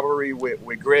funny rivalry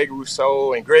with Greg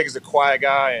Rousseau, and Greg is the quiet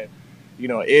guy,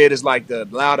 and Ed is like the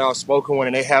loud, outspoken one,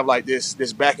 and they have like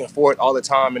this back and forth all the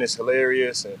time, and it's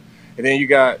hilarious. And then you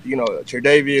got,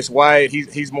 Tre'Davious White.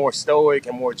 He's more stoic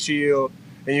and more chill.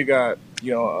 Then you got,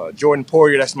 Jordan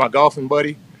Poirier. That's my golfing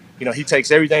buddy. He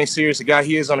takes everything serious. The guy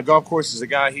he is on the golf course is the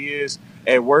guy he is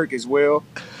at work as well.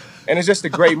 And it's just a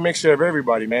great mixture of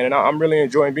everybody, man. And I'm really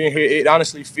enjoying being here. It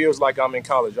honestly feels like I'm in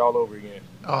college all over again.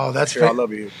 Oh, that's sure I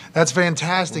love you. That's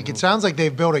fantastic. It sounds like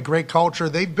they've built a great culture.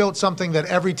 They've built something that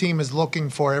every team is looking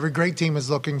for, every great team is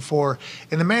looking for.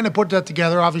 And the man that put that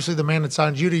together, obviously the man that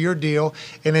signed you to your deal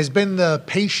and has been the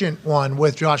patient one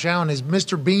with Josh Allen, is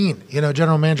Mr. Bean,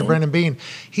 General Manager Brandon Bean.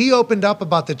 He opened up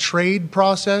about the trade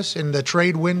process and the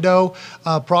trade window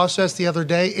process the other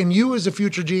day. And you as a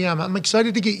future GM, I'm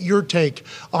excited to get your take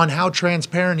on how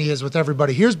transparent he is with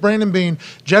everybody. Here's Brandon Bean,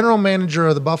 General Manager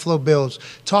of the Buffalo Bills,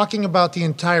 talking about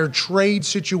the entire trade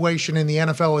situation in the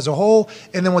NFL as a whole,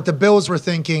 and then what the Bills were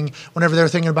thinking whenever they're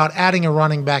thinking about adding a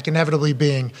running back, inevitably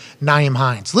being Nyheim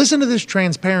Hines. Listen to this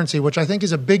transparency, which I think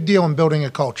is a big deal in building a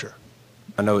culture.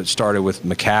 I know it started with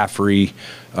McCaffrey.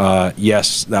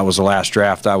 Yes, that was the last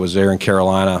draft. I was there in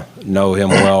Carolina, know him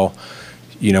well.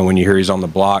 When you hear he's on the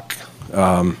block,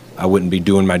 I wouldn't be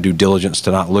doing my due diligence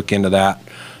to not look into that.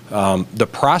 The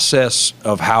process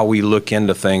of how we look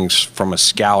into things from a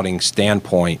scouting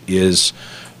standpoint is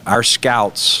our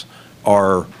scouts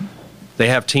they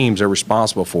have teams they're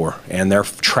responsible for, and they're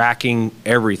tracking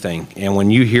everything. And when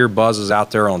you hear buzzes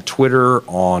out there on Twitter,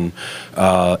 in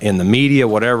the media,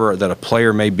 whatever, that a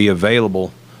player may be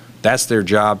available, that's their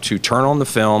job to turn on the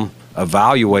film,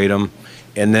 evaluate them,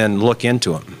 and then look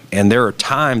into them. And there are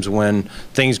times when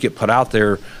things get put out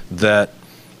there that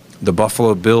the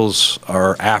Buffalo Bills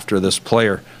are after this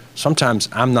player. Sometimes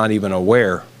I'm not even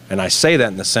aware, and I say that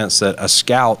in the sense that a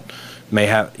scout may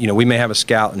have, we may have a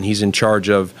scout and he's in charge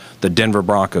of the Denver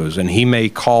Broncos, and he may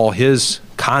call his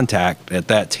contact at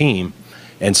that team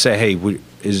and say, hey,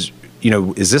 is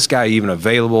this guy even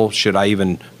available? Should I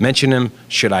even mention him?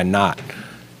 Should I not?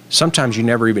 Sometimes you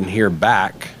never even hear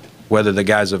back whether the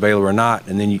guy's available or not,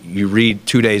 and then you read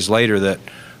 2 days later that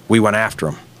we went after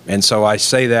him. And so I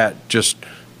say that just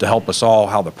to help us all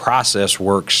how the process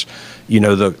works.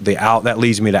 That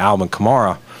leads me to Alvin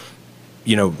Kamara.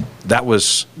 That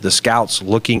was the scouts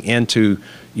looking into,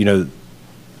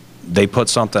 they put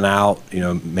something out,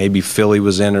 maybe Philly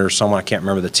was in it or someone, I can't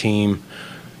remember the team,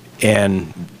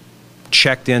 and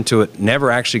checked into it,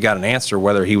 never actually got an answer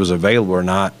whether he was available or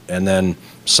not. And then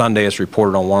Sunday it's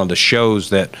reported on one of the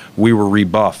shows that we were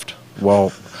rebuffed.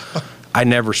 Well, I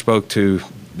never spoke to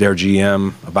their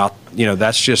GM about,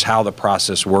 that's just how the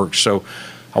process works. So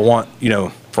I want,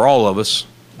 for all of us,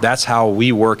 that's how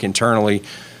we work internally.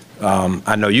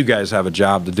 I know you guys have a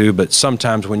job to do, but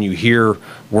sometimes when you hear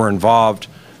we're involved.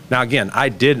 Now, again,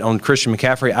 on Christian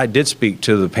McCaffrey, I did speak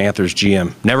to the Panthers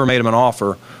GM. Never made him an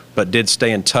offer, but did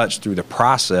stay in touch through the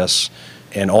process.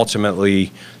 And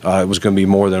ultimately, it was going to be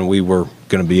more than we were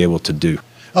going to be able to do.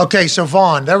 Okay, so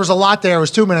Vaughn, there was a lot there. It was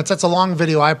 2 minutes. That's a long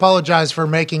video. I apologize for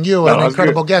making you an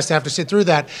incredible guest to have to sit through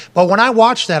that. But when I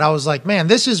watched that, I was like, man,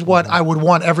 this is what I would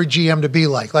want every GM to be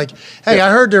like. Like, hey, I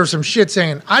heard there was some shit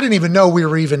saying, I didn't even know we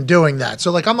were even doing that.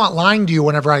 So, I'm not lying to you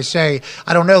whenever I say,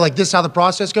 I don't know, this is how the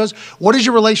process goes. What has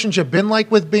your relationship been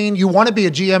like with Bean? You want to be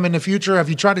a GM in the future. Have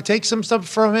you tried to take some stuff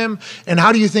from him? And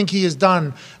how do you think he has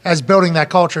done as building that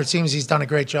culture? It seems he's done a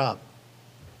great job.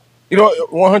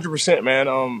 100%,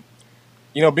 man.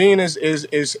 Bean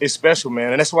is special,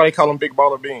 man, and that's why they call him Big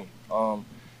Baller Bean.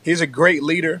 He's a great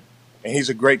leader, and he's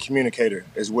a great communicator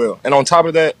as well. And on top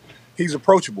of that, he's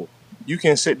approachable. You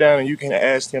can sit down and you can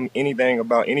ask him anything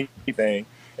about anything,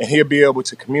 and he'll be able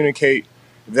to communicate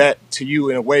that to you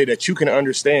in a way that you can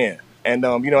understand. And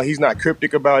he's not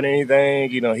cryptic about anything.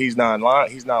 He's not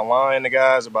lying to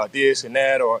guys about this and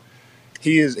that, or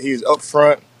he is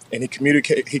upfront, and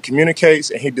he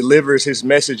communicates and he delivers his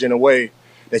message in a way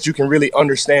that you can really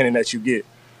understand and that you get.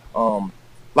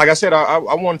 Like I said, I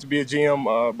wanted to be a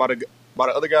GM by the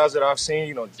other guys that I've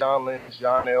seen, John Lynch,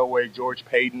 John Elway, George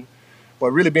Payton.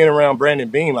 But really being around Brandon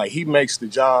Bean, he makes the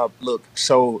job look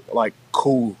so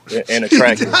cool and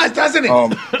attractive. He does, doesn't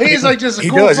he? He's just a he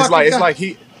cool does. It's guy. like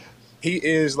he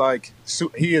is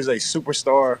he is a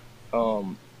superstar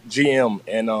GM,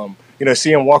 and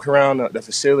see him walk around the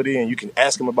facility, and you can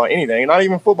ask him about anything, not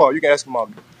even football. You can ask him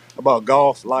about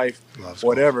golf, life,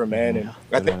 whatever, man.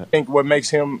 And I think what makes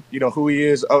him, who he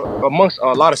is, amongst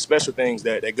a lot of special things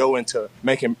that go into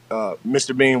making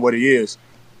Mr. Bean what he is.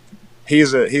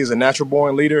 He's a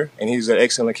natural-born leader, and he's an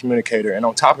excellent communicator. And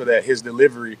on top of that, his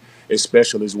delivery is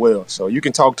special as well. So you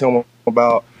can talk to him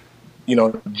about,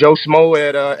 Joe Smo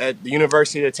at the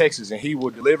University of Texas, and he will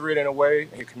deliver it in a way,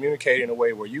 he communicate in a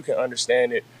way where you can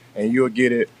understand it and you'll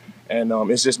get it. And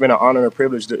it's just been an honor and a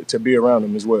privilege to be around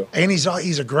him as well. And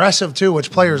he's aggressive, too,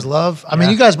 which players love. I mean,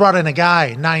 you guys brought in a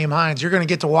guy, Nyheim Hines. You're going to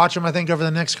get to watch him, I think, over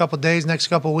the next couple of days, next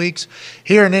couple of weeks.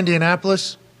 Here in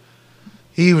Indianapolis,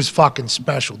 he was fucking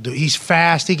special, dude. He's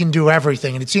fast. He can do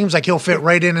everything. And it seems like he'll fit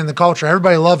right in the culture.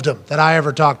 Everybody loved him that I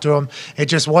ever talked to him. It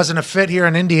just wasn't a fit here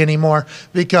in Indy anymore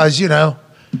because,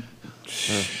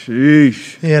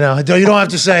 Sheesh. You know, you don't have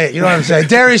to say it. You don't have to say it.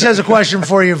 Darius has a question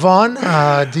for you, Vaughn.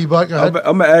 D-Buck, go ahead.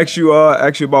 I'm going to ask you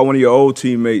actually about one of your old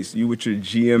teammates, you with your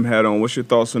GM hat on. What's your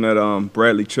thoughts on that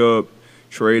Bradley Chubb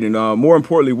trade? And more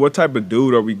importantly, what type of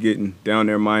dude are we getting down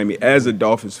there in Miami as a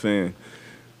Dolphins fan?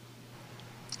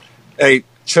 Hey,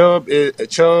 Chubb, you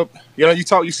know,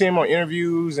 you see him on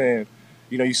interviews and,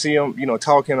 you know, you see him, you know,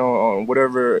 talking on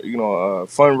whatever, you know,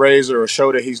 fundraiser or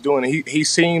show that he's doing. He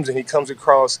seems and he comes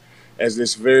across as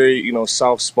this very, you know,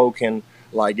 soft-spoken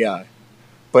like guy.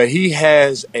 But he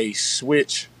has a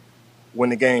switch when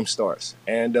the game starts.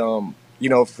 And, you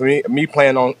know, for me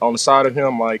playing on the side of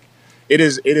him, like, it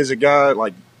is a guy,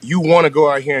 like, you want to go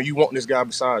out here and you want this guy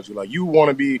beside you. Like, you want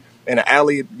to be in an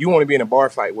alley, you want to be in a bar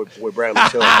fight with Bradley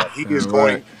Chubb.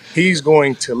 Like, he's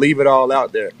going to leave it all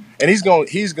out there. And he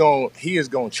is going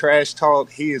to trash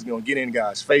talk. He is going to get in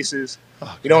guys' faces.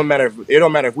 Okay. It don't matter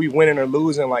if we winning or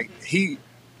losing. Like, he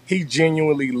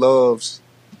genuinely loves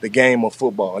the game of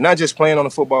football. Not just playing on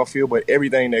the football field, but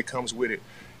everything that comes with it.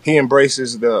 He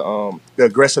embraces the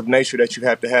aggressive nature that you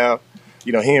have to have.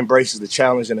 You know, he embraces the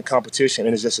challenge and the competition,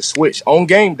 and it's just a switch on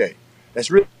game day. That's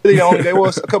really the only. There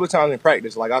was a couple of times in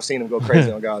practice, like I've seen him go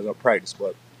crazy on guys on practice,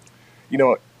 but you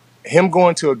know, him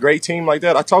going to a great team like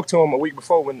that. I talked to him a week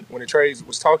before when the trades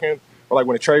was talking, or like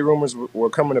when the trade rumors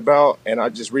were coming about, and I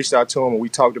just reached out to him and we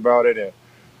talked about it, and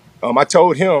I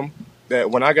told him that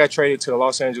when I got traded to the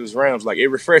Los Angeles Rams, like it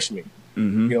refreshed me.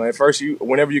 Mm-hmm. You know, at first,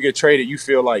 whenever you get traded, you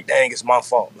feel like, dang, it's my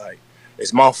fault. Like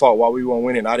it's my fault why we weren't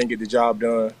winning. I didn't get the job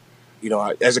done. You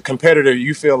know, as a competitor,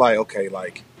 you feel like, okay,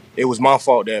 like it was my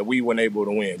fault that we weren't able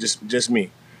to win, just me.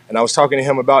 And I was talking to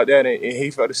him about that, and he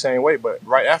felt the same way. But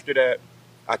right after that,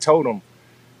 I told him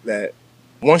that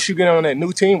once you get on that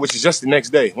new team, which is just the next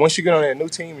day, once you get on that new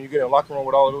team and you get in the locker room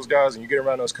with all of those guys and you get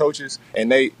around those coaches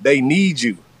and they need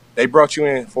you, they brought you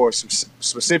in for a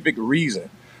specific reason.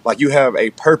 Like you have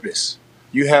a purpose.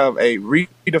 You have a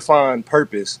redefined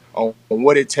purpose on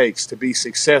what it takes to be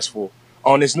successful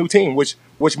on this new team, which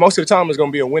most of the time is going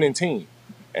to be a winning team.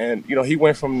 And you know, he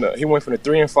went from the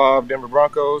 3-5 Denver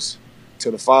Broncos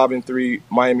to the 5-3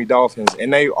 Miami Dolphins,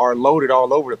 and they are loaded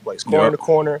all over the place, corner to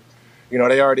corner. You know,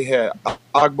 they already had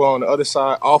Agba on the other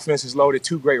side. Offense is loaded,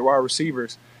 2 great wide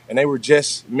receivers, and they were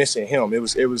just missing him. It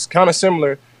was kind of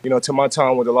similar, you know, to my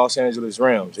time with the Los Angeles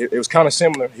Rams. It was kind of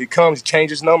similar. He comes,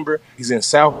 changes number. He's in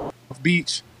South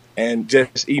Beach, and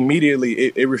just immediately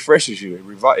it refreshes you.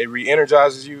 It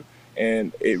re-energizes you.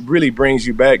 And it really brings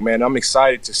you back, man. I'm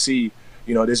excited to see,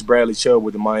 you know, this Bradley Chubb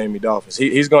with the Miami Dolphins.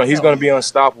 He's going to be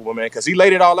unstoppable, man, because he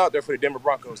laid it all out there for the Denver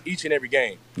Broncos each and every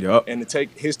game. Yep. And to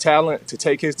take his talent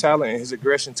and his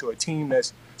aggression to a team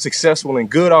that's successful and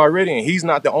good already, and he's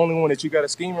not the only one that you got to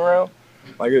scheme around.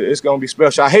 Like it's going to be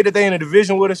special. I hate that they in a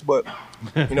division with us, but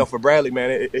you know, for Bradley,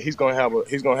 man, he's going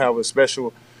to have a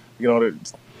special, you know,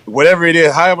 whatever it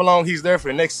is, however long he's there for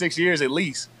the next 6 years at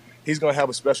least. He's going to have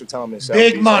a special time in South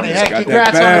Big Beach. money. Hey,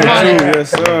 congrats on the money.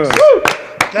 Yes, sir.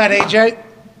 Go ahead,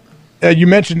 AJ. You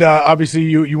mentioned obviously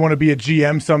you want to be a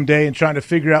GM someday and trying to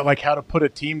figure out like how to put a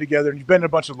team together. And you've been in a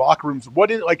bunch of locker rooms.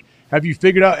 Have you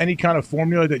figured out any kind of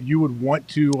formula that you would want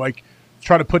to like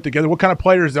try to put together? What kind of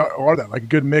players are that? Like a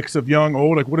good mix of young,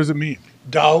 old? Like what does it mean?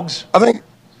 Dogs. I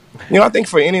think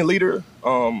for any leader,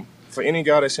 for any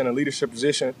guy that's in a leadership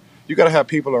position, you got to have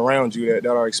people around you that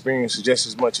are experienced just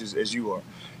as much as you are.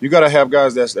 You got to have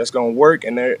guys that's going to work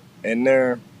and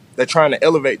they're trying to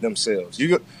elevate themselves.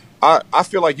 I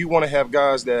feel like you want to have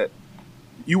guys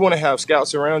you want to have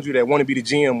scouts around you that want to be the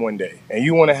GM one day, and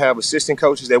you want to have assistant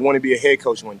coaches that want to be a head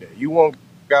coach one day. You want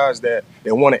guys that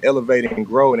want to elevate and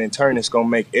grow, and in turn, it's going to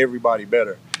make everybody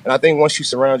better. And I think once you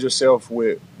surround yourself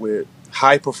with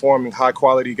high performing, high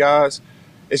quality guys,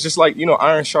 it's just like, you know,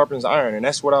 iron sharpens iron, and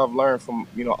that's what I've learned from,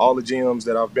 you know, all the GMs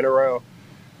that I've been around.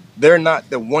 They're not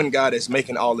the one guy that's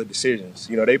making all the decisions.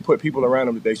 You know, they put people around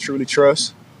them that they truly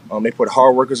trust. They put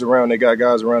hard workers around. They got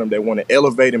guys around them that want to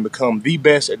elevate and become the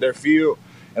best at their field.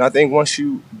 And I think once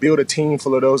you build a team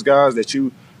full of those guys that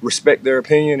you respect their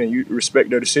opinion and you respect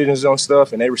their decisions on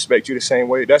stuff, and they respect you the same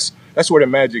way, that's where the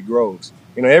magic grows.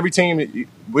 You know, every team,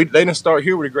 they didn't start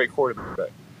here with a great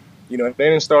quarterback. You know, they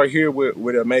didn't start here with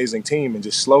an amazing team, and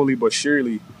just slowly but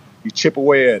surely you chip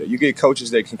away at it. You get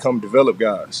coaches that can come develop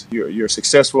guys. You're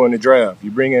successful in the draft.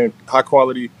 You bring in high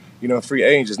quality, you know, free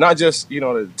agents. Not just, you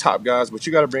know, the top guys, but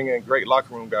you got to bring in great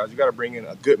locker room guys. You got to bring in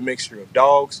a good mixture of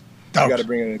dogs. You got to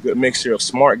bring in a good mixture of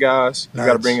smart guys. You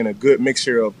got to bring in a good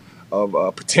mixture of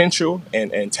potential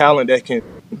and talent that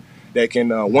can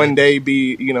one day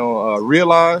be, you know,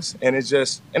 realized. And it's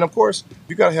just, and of course,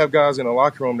 you got to have guys in the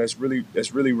locker room that's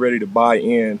really ready to buy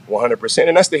in 100%.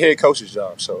 And that's the head coach's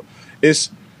job. So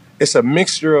it's it's a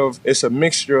mixture of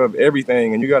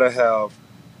everything, and you gotta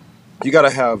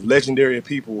have legendary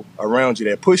people around you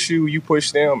that push you, you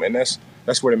push them, and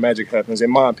that's where the magic happens,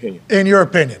 in my opinion. In your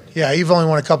opinion, yeah, you've only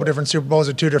won a couple different Super Bowls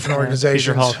at two different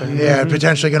organizations. Yeah,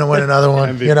 potentially going to win another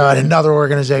one. You know, at another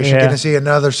organization, going to see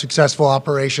another successful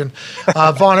operation.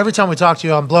 Vaughn, every time we talk to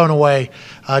you, I'm blown away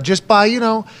just by, you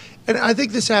know, and I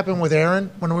think this happened with Aaron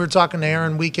when we were talking to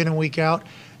Aaron week in and week out,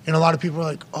 and a lot of people are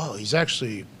like, "Oh, he's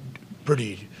actually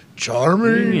pretty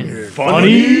charming, and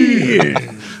funny,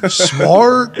 and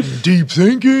smart, and deep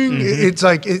thinking." It's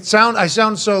like I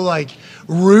sound so like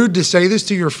rude to say this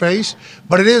to your face,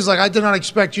 but it is like I did not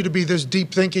expect you to be this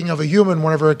deep thinking of a human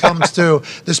whenever it comes to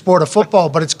the sport of football.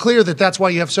 But it's clear that that's why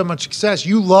you have so much success.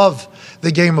 You love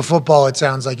the game of football. It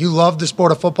sounds like you love the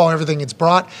sport of football, everything it's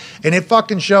brought, and it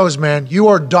fucking shows, man. You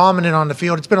are dominant on the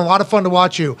field. It's been a lot of fun to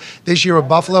watch you this year with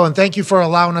Buffalo, and thank you for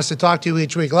allowing us to talk to you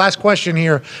each week. Last question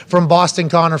here from Boston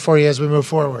Connor for you as we move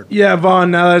forward. Yeah,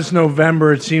 Vaughn, now that it's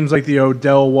November, it seems like the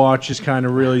Odell watch is kind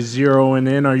of really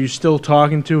zeroing in. Are you still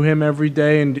talking to him every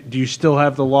day, and do you still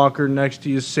have the locker next to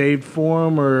you saved for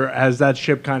him, or has that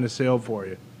ship kind of sailed for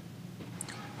you?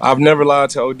 I've never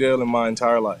lied to Odell in my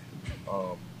entire life.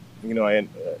 You know, and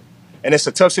it's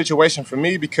a tough situation for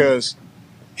me because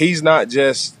he's not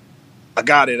just a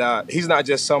guy he's not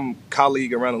just some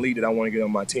colleague around the league that I want to get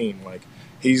on my team. Like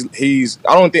he's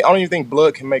I don't even think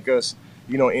blood can make us,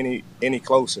 you know, any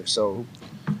closer. So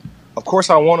of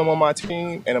course I want him on my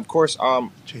team, and of course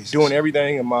I'm doing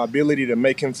everything in my ability to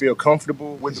make him feel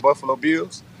comfortable with the Buffalo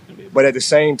Bills. But at the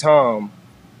same time,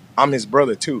 I'm his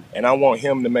brother too, and I want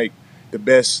him to make the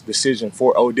best decision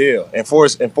for Odell and for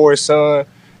his son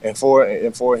and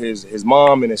for his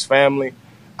mom and his family.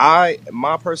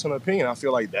 My personal opinion, I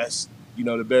feel like that's, you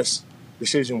know, the best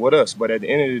decision with us. But at the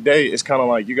end of the day, it's kind of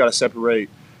like you got to separate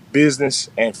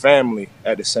business and family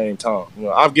at the same time. You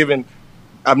know, I've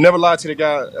never lied to the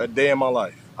guy a day in my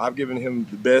life. I've given him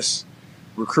the best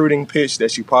recruiting pitch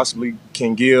that you possibly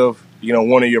can give, you know,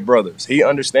 one of your brothers. He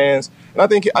understands, and I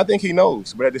think he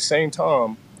knows. But at the same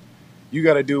time, you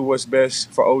got to do what's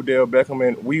best for Odell Beckham,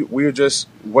 and we'll just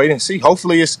wait and see.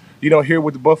 Hopefully it's, you know, here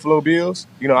with the Buffalo Bills.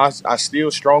 You know, I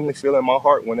still strongly feel in my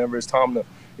heart whenever it's time to,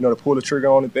 you know, to pull the trigger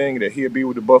on the thing that he'll be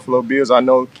with the Buffalo Bills. I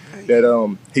know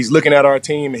that he's looking at our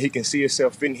team and he can see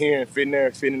himself fitting here and fitting there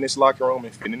and fitting in this locker room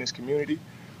and fitting in this community.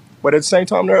 But at the same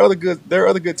time, there are other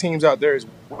good teams out there as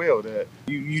well that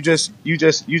you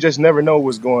just never know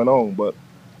what's going on. But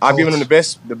I've given him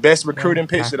the best recruiting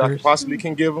pitch that I possibly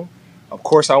can give him. Of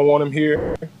course, I want him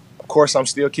here. Of course, I'm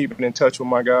still keeping in touch with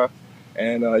my guy.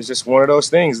 And it's just one of those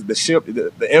things.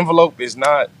 The envelope is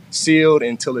not sealed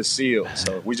until it's sealed.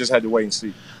 So we just had to wait and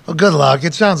see. Well, good luck.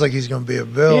 It sounds like he's going to be a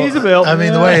Bill. He's a Bill. I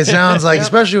mean, the way it sounds like,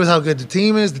 especially with how good the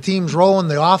team is, the team's rolling.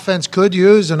 The offense could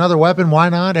use another weapon. Why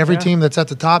not? Every team that's at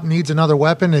the top needs another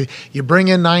weapon. You bring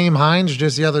in Nyheim Hines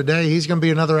just the other day. He's going to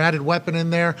be another added weapon in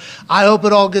there. I hope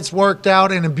it all gets worked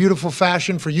out in a beautiful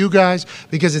fashion for you guys,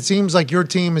 because it seems like your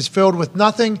team is filled with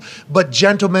nothing but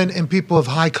gentlemen and people of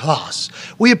high class.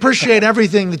 We appreciate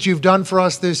everything that you've done for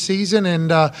us this season, and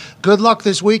good luck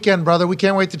this weekend, brother. We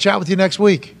can't wait to chat with you next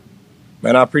week.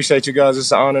 Man, I appreciate you guys.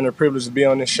 It's an honor and a privilege to be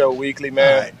on this show weekly,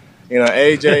 man. Right. You know,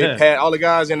 AJ, Pat, all the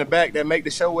guys in the back that make the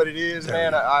show what it is,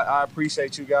 man. I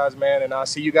appreciate you guys, man, and I'll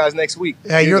see you guys next week.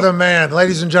 Yeah, you're the man.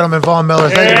 Ladies and gentlemen, Vaughn Miller,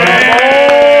 thank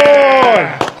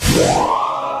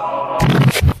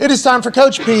you. It is time for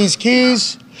Coach P's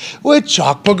Keys with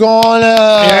Chuck Pagano.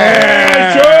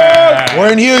 Yeah,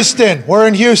 We're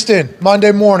in Houston.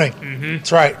 Monday morning. Mm-hmm.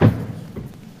 That's right.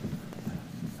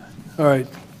 All right.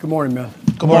 Good morning, man.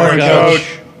 Good morning,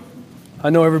 Coach.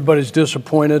 I know everybody's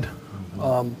disappointed.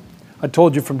 I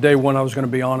told you from day one I was going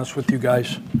to be honest with you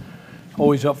guys.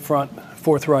 Always up front,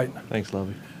 forthright. Thanks,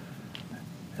 Lovey.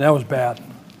 And that was bad.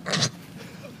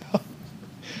 I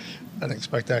didn't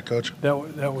expect that, Coach.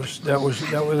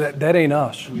 That ain't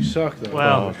us. We suck, though.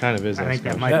 Well, it kind of is. I think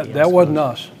that wasn't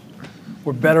us.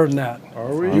 We're better than that.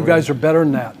 Are we? You guys are better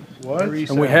than that. What?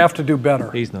 And we have to do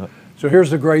better. He's not. So here's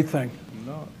the great thing.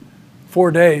 4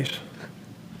 days.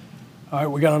 All right,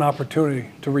 we got an opportunity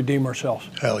to redeem ourselves.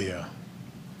 Hell yeah.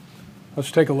 Let's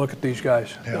take a look at these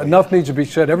guys. Enough needs to be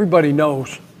said. Everybody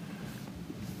knows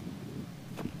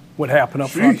what happened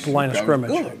up front at the line of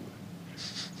scrimmage.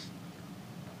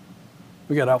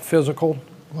 We got out physical.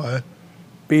 What?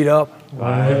 Beat up.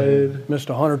 What? Missed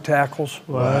 100 tackles.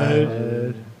 What?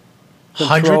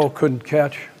 Couldn't throw, couldn't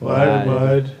catch.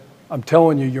 What? I'm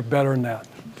telling you, you're better than that.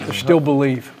 I still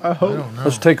believe. I hope.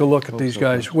 Let's take a look at these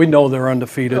guys. We know they're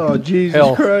undefeated. Oh,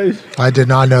 Jesus Christ. I did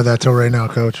not know that till right now,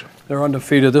 Coach. They're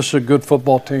undefeated. This is a good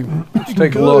football team. Let's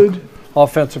take a look.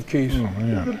 offensive keys.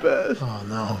 Oh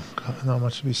no, not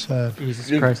much to be said.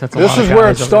 Jesus Christ, that's a This lot is of where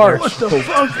it guys over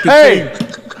there.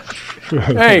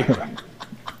 starts.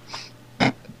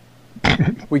 Hey,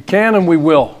 we can and we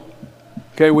will.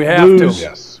 Okay, we have to.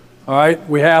 Yes. All right,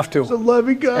 we have to.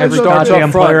 11 guys. Every Starts up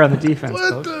goddamn front. player on the defense.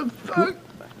 What Coach. the fuck?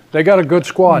 They got a good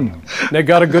squad. They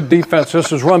got a good defense.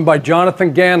 This is run by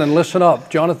Jonathan Gannon. Listen up.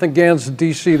 Jonathan Gannon's the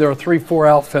DC. They're a 3-4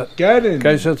 outfit. Gannon.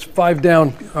 Okay, so it's 5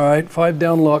 down. All right, 5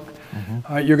 down look.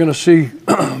 All right, you're going to see.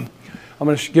 I'm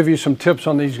going to give you some tips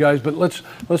on these guys, but let's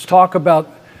talk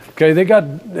about. Okay, they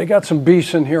got some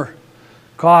beasts in here.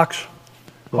 Cox,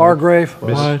 Hargrave,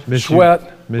 Sweat,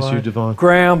 Miss you, Devon.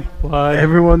 Graham,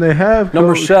 Everyone they have.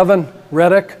 number Coach. 7,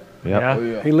 Reddick.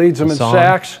 Yep. He leads them in Hassan.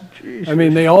 sacks. I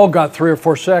mean, they all got 3 or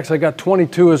 4 sacks. They got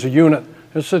 22 as a unit.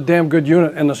 This is a damn good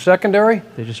unit. And the secondary,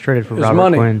 They just traded for His Robert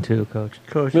money. Quinn too, Coach.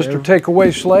 Mr.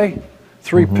 Takeaway Slay,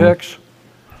 3 picks.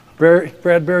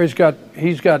 Bradbury's got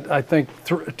I think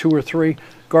 2 or 3.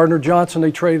 Gardner Johnson,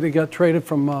 they got traded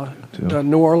from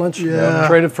New Orleans. Yeah.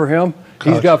 Traded for him.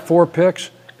 He's got 4 picks.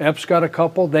 Epps got a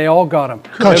couple. They all got them.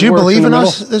 Coach, you believe in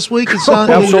us this week? It's not,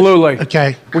 Absolutely.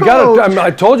 Okay. We got. I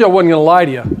told you I wasn't going to lie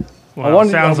to you. Well, I want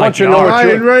sounds you like to you know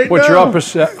are. what you're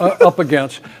up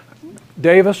against.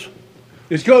 Davis,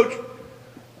 It's Coach.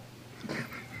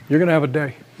 you're going to have a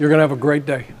day. You're going to have a great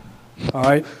day. All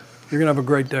right? You're going to have a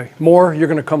great day. Moore, you're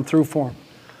going to come through for him.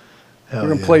 You're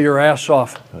going to play your ass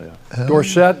off.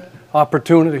 Dorsett,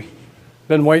 opportunity.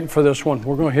 Been waiting for this one.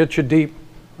 We're going to hit you deep.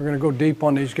 We're going to go deep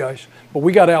on these guys. But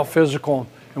we got to out-physical them,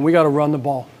 and we got to run the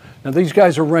ball. Now, these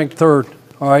guys are ranked 3rd,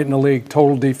 all right, in the league,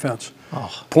 total defense.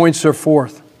 Points, they're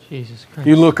 4th. Jesus Christ.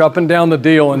 You look up and down the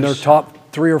deal, and they're top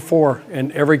 3 or 4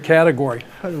 in every category.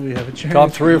 How do we have a chance?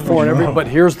 Top 3 or 4 in every. But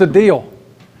here's the deal.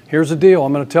 Here's the deal.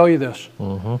 I'm going to tell you this.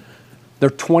 They're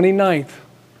 29th.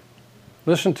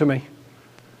 Listen to me.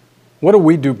 What do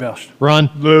we do best? Run.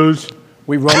 Lose.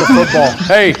 We run the football.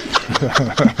 Hey,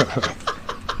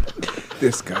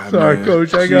 This guy, Sorry, man.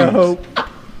 Coach. I got hope.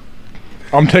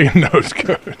 I'm taking notes,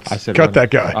 Coach. I said Cut run.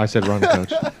 that guy. I said run,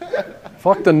 Coach.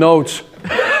 fuck the notes.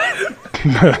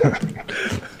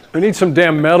 We need some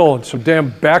damn metal and some damn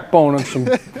backbone and some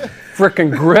frickin'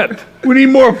 grit. We need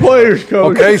more players,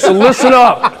 Coach. Okay, so listen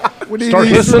up.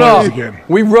 Listen up. Again.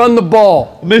 We run the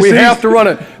ball. We have to run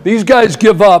it. These guys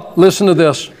give up. Listen to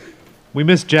this. We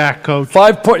missed Jack, Coach.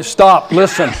 5 point. Stop.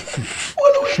 Listen.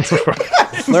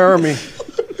 Laramie.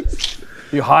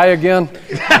 You high again?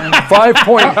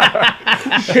 5.15.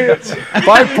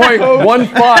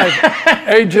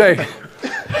 AJ.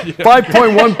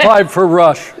 5.15 for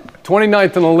rush.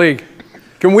 29th in the league.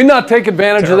 Can we not take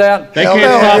advantage of that? They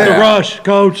can't stop the rush,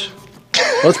 Coach.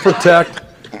 Let's protect.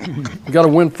 You got to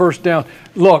win first down.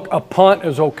 Look, a punt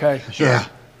is okay. Yeah.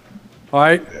 All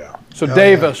right? So,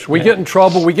 Davis, we get in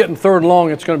trouble, we get in 3rd and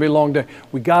long, it's going to be a long day.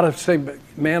 We got to say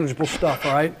manageable stuff,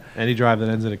 all right? Any drive that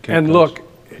ends in a kick. And Coach. look,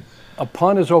 a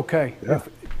punt is okay.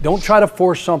 Don't try to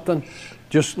force something.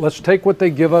 Just let's take what they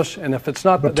give us, and if it's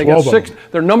not, they got 6.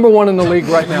 They're number 1 in the league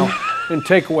right now in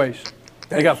takeaways.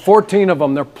 They got 14 of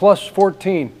them. They're plus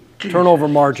 14 turnover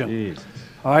margin.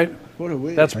 All right?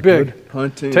 That's big.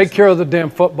 Punting. Take care of the damn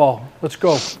football. Let's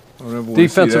go.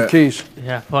 Defensive keys.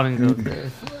 Yeah,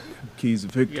 punting. Keys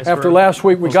of victory. After last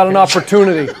week, we got an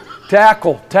opportunity.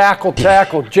 Tackle.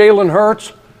 Jalen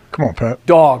Hurts, Come on, Pat.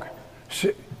 dog.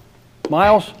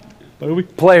 Miles,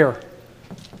 player.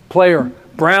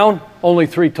 Brown, only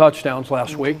 3 touchdowns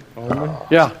last week.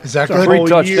 Yeah. Is that good? 3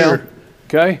 touchdowns.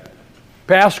 Okay.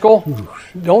 Pascal,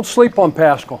 don't sleep on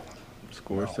Pascal.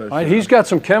 All right, he's got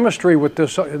some chemistry with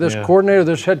this coordinator,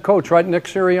 this head coach, right? Nick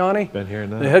Sirianni, Been hearing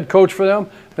that. the head coach for them.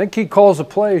 I think he calls the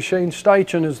play. Shane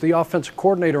Steichen is the offensive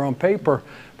coordinator on paper,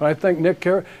 but I think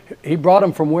he brought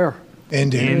him from where?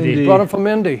 Indy. He brought him from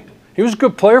Indy. He was a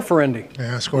good player for Indy.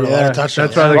 Yeah, scored a lot of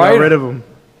touchdowns. That's why they got rid of him.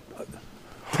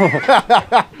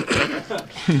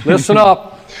 Listen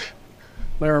up,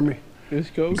 Laramie.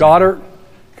 Goddard.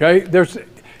 Okay,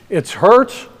 it's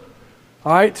Hurts.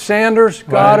 All right, Sanders,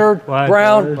 Goddard,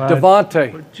 Brown,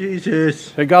 Devontae. Jesus.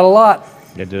 They got a lot.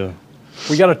 They do.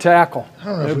 We got to tackle. I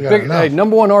don't know if we got enough. Hey,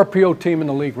 number 1 RPO team in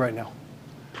the league right now.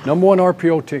 Number 1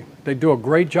 RPO team. They do a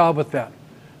great job with that.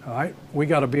 All right, we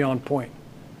got to be on point.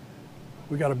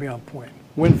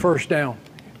 Win first down.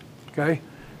 Okay,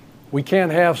 we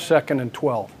can't have 2nd and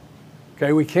 12.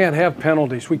 Okay, we can't have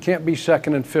penalties. We can't be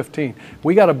 2nd and 15.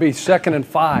 We got to be 2nd and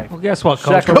 5. Well, guess what,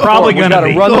 Coach? Second We're probably and 4.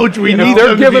 going to be. Coach, we need They're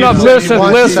them to giving be up. in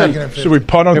Listen. Should we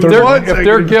punt on If 3rd?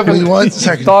 they're giving,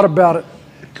 thought about it.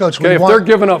 Coach, Okay, if they're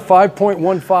giving up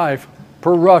 5.15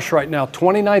 per rush right now,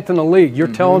 29th in the league, you're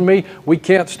telling me we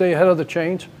can't stay ahead of the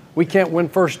chains? We can't win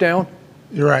first down?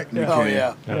 You're right. Oh,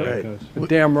 yeah.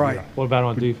 Damn right. What about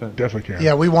on defense? Definitely can.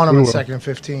 Yeah, we want him in 2nd and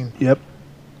 15. Yep.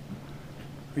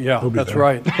 Yeah, that's there.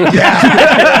 right.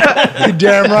 You're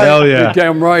damn right. Hell yeah. You're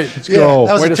damn right. Let's go.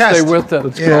 That was Way a to test. stay with it.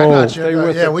 Let's Yeah, I go. got you. Stay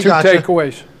with Yeah, it. we 2 got you.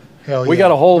 takeaways. Hell We yeah. got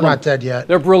to hold We're them. not dead yet.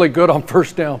 They're really good on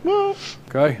first down.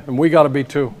 Okay, and we got to be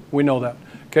too. We know that.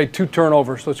 Okay, 2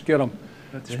 turnovers. Let's get them.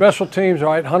 Special teams,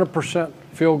 all right, 100%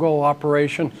 field goal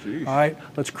operation. All right,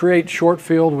 let's create short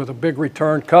field with a big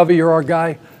return. Covey, you're our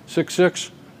guy,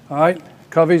 6'6". All right,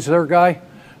 Covey's their guy.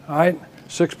 All right,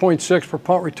 6.6 for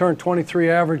punt return, 23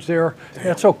 average there.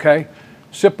 That's okay.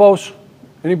 Sippos,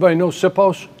 anybody know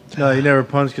Sippos? No, he never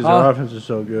punts because our offense is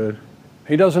so good.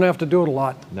 He doesn't have to do it a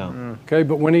lot. No. Okay,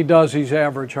 but when he does, he's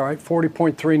average, all right,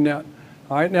 40.3 net.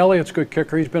 All right, and Elliott's a good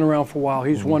kicker. He's been around for a while.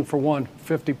 He's 1 for 1,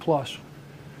 50 plus.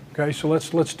 Okay, so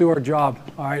let's do our job,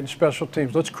 all right, in special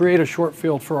teams. Let's create a short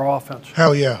field for our offense.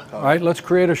 Hell yeah. All right, let's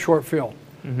create a short field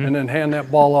and then hand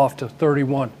that ball off to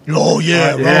 31. Oh,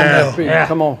 yeah, All right, Romeo. yeah.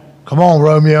 Come on, Come on,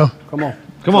 Romeo. come on.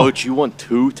 Coach, you want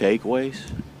 2 takeaways?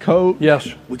 Coach.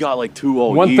 Yes. We got like 2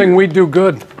 all One year. thing we do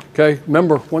good, okay,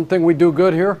 remember, one thing we do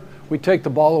good here, we take the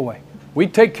ball away. We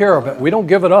take care of it. We don't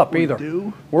give it up either.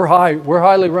 We're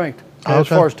highly ranked as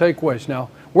far as takeaways now.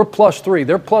 We're +3.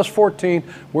 They're +14.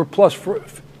 We're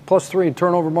 +3 in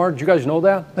turnover margin. You guys know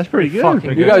that? That's pretty good.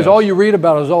 You guys, all you read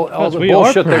about is all the we are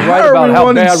bullshit they pretty- write about how How are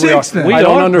we bad we are. 1-6 then? I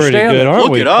don't understand good, it. aren't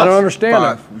Look we? at I don't us. understand it.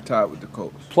 5. We tied with the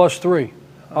Colts. +3.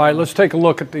 All right, let's take a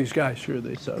look at these guys. Sure,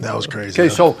 they suck. That was crazy. Okay,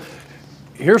 so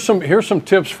here's some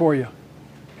tips for you.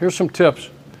 Here's some tips.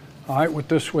 All right, with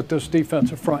this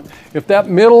defensive front. If that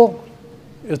middle,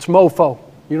 it's mofo.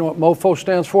 You know what mofo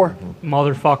stands for?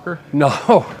 Motherfucker.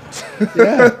 No.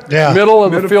 Yeah. Middle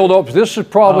of the field opens. This is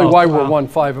probably why we're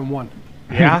 1-5-1.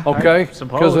 Yeah. Okay? I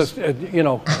suppose.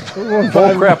 Because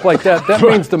bull crap like that. That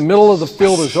means the middle of the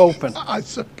field is open. I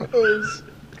suppose.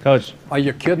 Coach. Are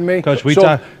you kidding me? Coach,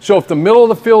 so if the middle of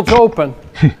the field's open,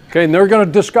 okay, and they're going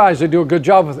to disguise, they do a good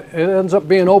job with it. It ends up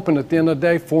being open at the end of the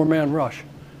day, 4-man rush.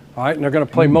 All right, and they're going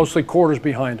to play mostly quarters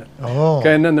behind it. Oh.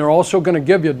 Okay, and then they're also going to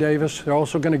give you, Davis, they're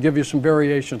also going to give you some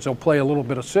variations. They'll play a little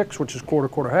bit of 6, which is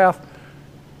quarter, half.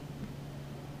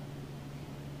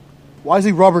 Why is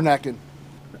he rubbernecking?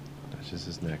 That's just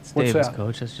his neck. What's Davis, that?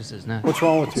 coach. That's just his neck. What's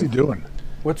wrong with What's he you? doing?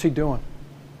 What's he doing?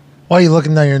 Why are you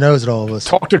looking down your nose at all of us?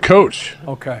 Talk to coach.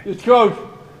 Okay. It's coach.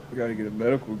 We got to get a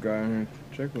medical guy in here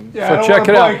to check on him. So check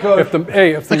it out. If the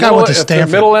That guy went to if the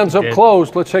Stanford. middle ends up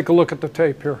closed, let's take a look at the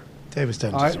tape here. Davis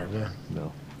doesn't All right. deserve that.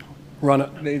 No. Run it.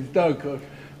 He's done, coach.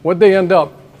 What'd they end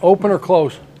up? Open or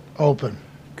closed? Open.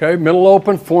 Okay, middle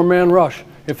open, 4-man rush.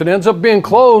 If it ends up being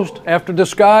closed after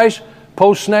disguise,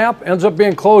 post snap, ends up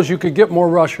being closed, you could get more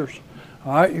rushers.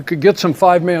 All right, you could get some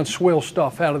 5-man swill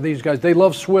stuff out of these guys. They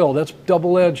love swill. That's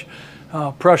double edge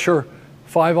pressure,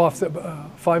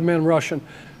 5-man rushing.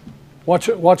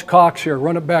 Watch Cox here.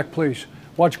 Run it back, please.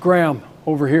 Watch Graham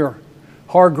over here.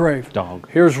 Hargrave. Dog.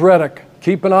 Here's Reddick.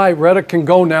 Keep an eye. Reddick can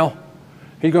go now.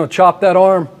 He's going to chop that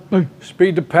arm.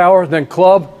 Speed to power, then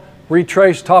club,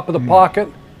 retrace, top of the pocket,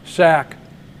 sack.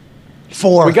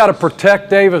 4. We got to protect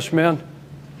Davis, man.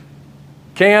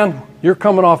 You're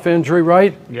coming off injury,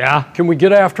 right? Yeah. Can we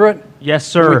get after it? Yes,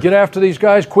 Can sir. we get after these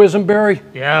guys? Quisenberry?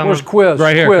 Yeah, Where's I'm- Quiz?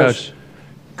 Right here, Quiz. Coach.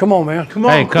 Come on, man. Come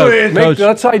on, Hey, Coach. Quiz. Coach.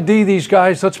 Let's ID these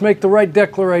guys. Let's make the right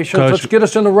declarations. Coach. Let's get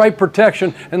us in the right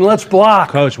protection, and let's block.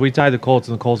 Coach, we tied the Colts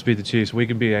and the Colts beat the Chiefs. We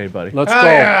can beat anybody. Let's Oh, go.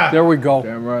 yeah. There we go.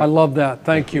 Damn right. I love that.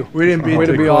 Thank you. We didn't beat Way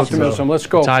to the be Colts, optimism. though. Let's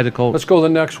go. Tie the Colts. Let's go to the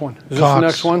next one. Is this the Cox.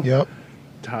 next one? Yep.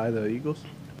 Tie the Eagles.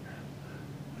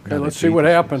 Okay, let's see what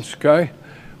happens, okay?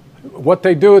 What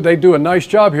they do a nice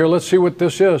job here. Let's see what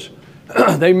this is.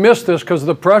 They missed this because of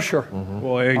the pressure. Well,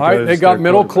 All right, they got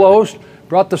middle closed,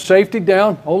 brought the safety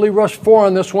down, only rushed 4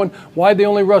 on this one. Why'd they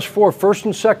only rush 4? First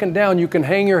and second down, you can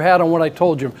hang your hat on what I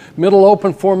told you. Middle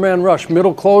open, 4-man rush.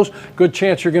 Middle closed, good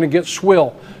chance you're going to get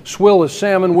swill. Swill is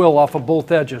Sam and Will off of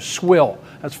both edges. Swill.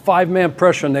 That's 5-man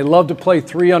pressure, and they love to play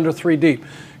 3 under 3 deep.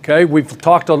 Okay, we've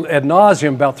talked ad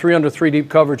nauseum about 3 under 3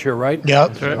 deep coverage here, right?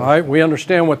 Yep. All right, we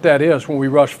understand what that is when we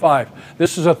rush 5.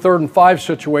 This is a 3rd and 5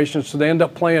 situation, so they end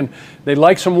up playing, they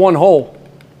like some one hole.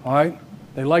 All right,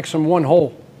 they like some one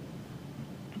hole.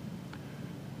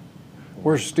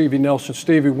 Where's Stevie Nelson?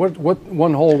 Stevie, what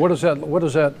one hole? What is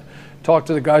that? Talk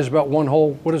to the guys about one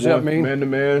hole. What does that mean?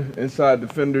 Man-to-man, inside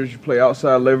defenders, you play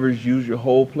outside leverage, use your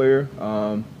hole player.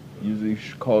 Usually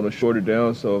called a shorter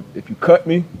down. So if you cut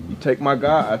me, you take my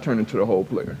guy, I turn into the hole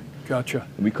player. Gotcha.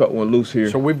 We cut one loose here.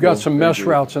 So we've got some mesh that's it.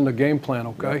 routes in the game plan,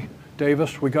 okay?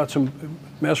 Davis, we got some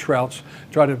mesh routes.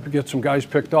 Try to get some guys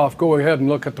picked off. Go ahead and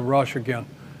look at the rush again.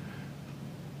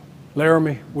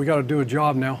 Laramie, we got to do a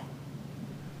job now.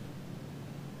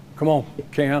 Come on,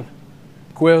 Can.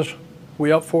 Quiz,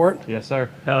 we up for it? Yes,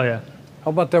 sir. Hell yeah. How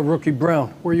about that rookie Brown?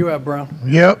 Where you at, Brown?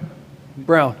 Yep.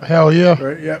 Brown. Hell yeah.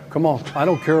 Right, yep. Come on. I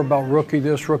don't care about rookie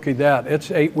this, rookie that.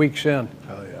 It's 8 weeks in.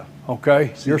 Hell yeah.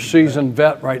 Okay? You're seasoned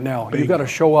vet right now. You got to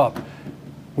show up.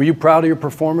 Were you proud of your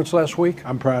performance last week?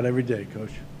 I'm proud every day,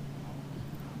 Coach.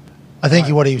 I think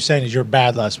what he was saying is you're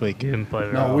bad last week. You didn't play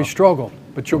very No, well. we struggled,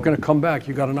 but you're going to come back.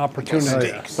 You got an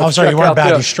opportunity. I'm sorry, you weren't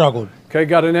bad. You struggled. Okay,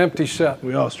 got an empty set.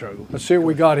 We all struggled. Let's see what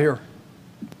we got here.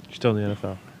 Still in the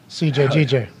NFL.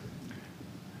 CJ,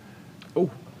 GJ.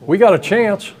 We got a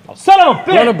chance. Son of a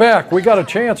bitch! Run it back. We got a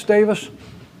chance, Davis.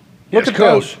 Look at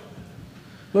this.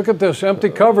 Look at this empty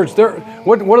coverage.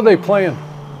 What are they playing?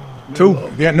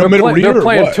 Two. Yeah, no middle reader. They're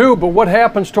playing what? two, but what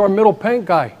happens to our middle paint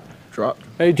guy? Drop.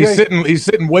 AJ? He's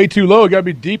sitting way too low. You gotta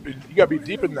be deep. You gotta be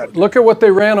deep in that. Look at what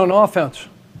they ran on offense.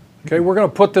 Okay, we're going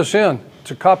to put this in.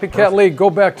 It's a copycat league. Go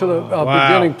back to the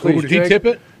beginning, please. Ooh, did he tip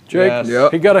it? Jake, Yes.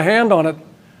 Yep. he got a hand on it.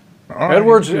 All right,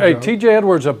 Edwards, good hey, job. TJ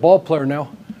Edwards, a ball player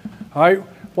now. All right,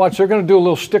 watch, they're going to do a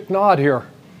little stick nod here.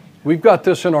 We've got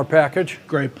this in our package.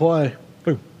 Great play.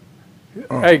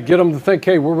 Hey, get them to think,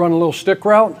 hey, we're running a little stick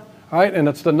route, all right, and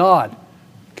it's the nod.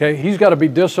 Okay, he's got to be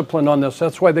disciplined on this.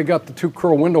 That's why they got the 2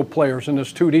 curl window players in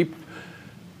this two deep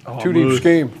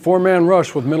scheme. 4-man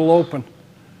rush with middle open.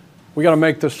 We got to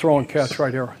make this throw and catch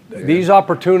right here. Yeah. These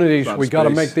opportunities, we got to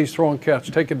make these throw and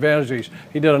catch. Take advantage of these.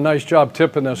 He did a nice job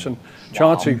tipping this. And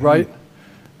Chauncey, right?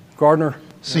 Gardner.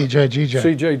 CJ,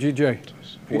 GJ. CJ, GJ.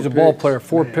 He's a ball player.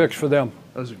 4 picks for them.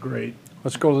 That was a great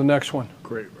Let's go to the next one.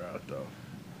 route, though.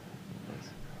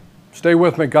 Stay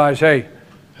with me, guys. Hey.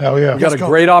 Hell yeah. We got a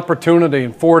great opportunity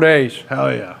in 4 days.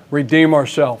 Hell yeah. Redeem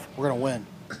ourselves. We're going to win.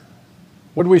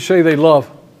 What do we say they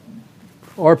love?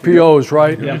 RPOs,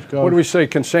 right? Yeah. What do we say?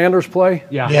 Can Sanders play?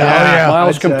 Yeah. Yeah.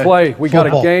 Miles I'd can say. play. We got a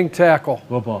Football. gang tackle.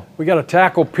 Football. We got a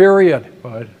tackle, period.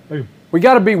 Bud. We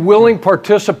got to be willing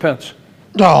participants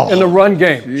in the run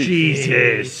game.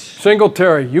 Jesus.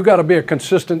 Singletary, you got to be a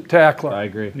consistent tackler. I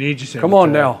agree. Need you Come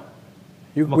on now.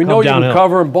 We know you can downhill.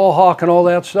 cover and ball hawk and all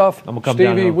that stuff. I'm gonna come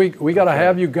Stevie, downhill. we got to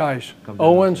have you guys.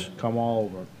 Owens, Come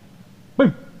all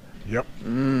over. Yep.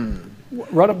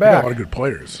 run it Got back. a lot of good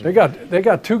players. They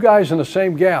got 2 guys in the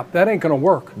same gap. That ain't going to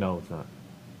work. No, it's not.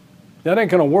 That ain't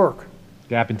going to work.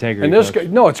 Gap integrity. And this, Coach.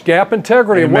 no, it's gap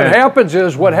integrity. And what happens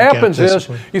is,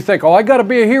 you think, oh, I got to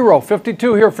be a hero.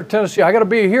 52 here for Tennessee. I got to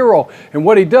be a hero. And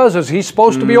what he does is he's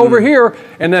supposed to be over here,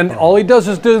 and then all he does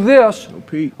is do this.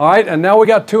 All right, and now we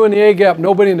got 2 in the A gap,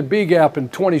 nobody in the B gap, and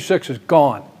 26 is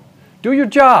gone. Do your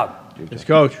job. Yes,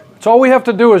 Coach. That's all we have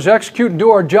to do is execute and do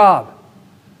our job.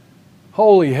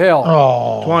 Holy hell.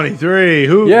 Oh. 23.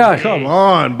 Who? Yeah. Come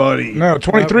on, buddy. No,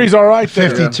 23 is all right. There.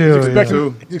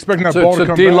 52, He's expecting that So ball it's to a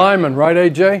come D back. lineman, right,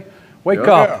 AJ? Wake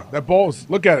Yeah, up. that ball's.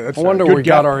 Look at it. That's I wonder a good we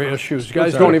got gap. our issues.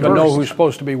 Guys Good don't even know first. who's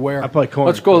supposed to be where. I play corner.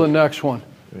 Let's go to the next one.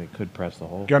 They could press the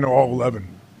hole. Got to know all 11.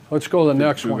 Let's go to the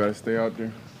next 2 one. guys stay out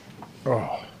there.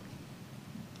 Oh,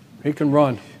 He can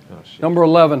run. Number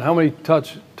 11, how many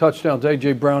touchdowns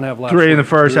A.J. Brown have last 3 in the week?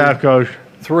 first half, Coach.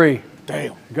 3.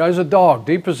 Damn. The guy's a dog.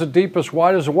 Deep as the deepest,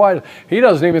 wide as the wide. He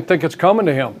doesn't even think it's coming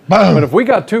to him. Boom. But if we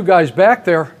got 2 guys back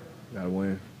there, Got to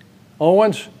win.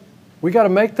 Owens, we got to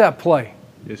make that play.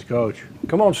 Yes, Coach.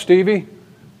 Come on, Stevie.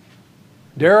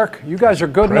 Derek, you guys are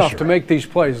good enough to make these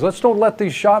plays. Let's don't let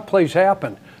these shot plays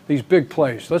happen, these big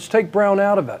plays. Let's take Brown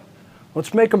out of it.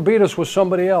 Let's make them beat us with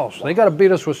somebody else. They got to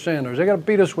beat us with Sanders. They got to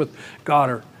beat us with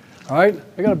Goddard. All right?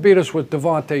 They got to beat us with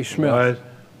Devontae Smith. Right.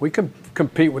 We can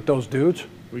compete with those dudes.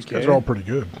 these guys are all pretty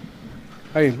good.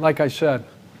 Hey, like I said,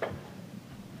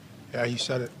 Yeah, you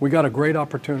said it. we got a great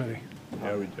opportunity.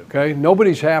 Yeah, we do. Okay?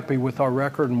 Nobody's happy with our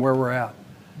record and where we're at.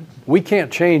 We can't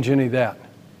change any of that.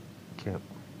 Can't.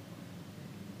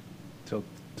 Till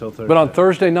Thursday. But on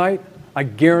Thursday night, I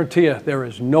guarantee you there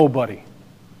is nobody's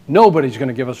going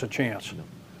to give us a chance.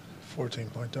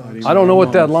 14-point dogs. I don't know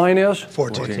what that line is.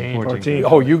 14.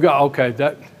 Oh, you got, okay.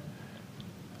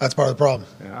 That's part of the problem.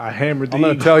 I hammered the I'm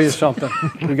going to Eagles. tell you something.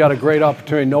 We got a great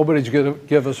opportunity. Nobody's going to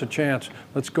give us a chance.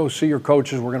 Let's go see your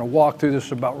coaches. We're going to walk through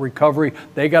this about recovery.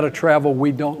 They got to travel.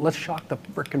 We don't. Let's shock the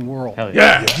freaking world. Hell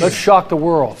yeah. Let's shock the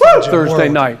world Thursday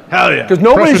World. night. Hell yeah. Because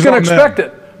nobody's Pressure's going to on them. expect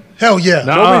it. Hell yeah.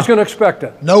 Nobody's going to expect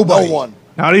it. Nobody. No one.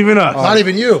 Not even us. Not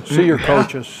even you. See your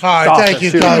coaches. All right, Stop thank it. you,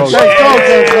 See your Coach. coaches. Let's go,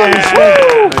 Coach Lovey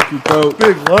Smith. Thank you, Coach.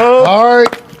 Big love. All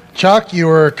right. Chuck, you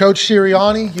were Coach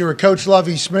Sirianni. You were Coach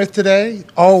Lovey Smith today.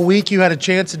 All week you had a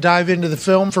chance to dive into the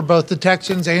film for both the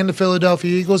Texans and the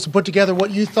Philadelphia Eagles to put together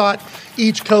what you thought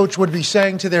each coach would be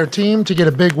saying to their team to get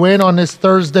a big win on this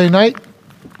Thursday night.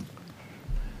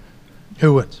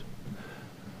 Who wins?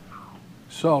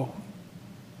 So,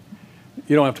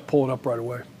 you don't have to pull it up right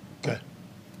away. Okay.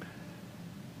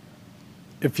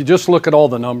 if you just look at all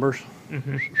the numbers,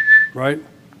 right?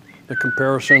 The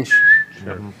comparisons,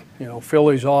 you know,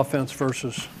 Philly's offense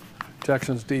versus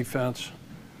Texans defense,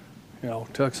 you know,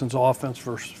 Texans offense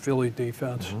versus Philly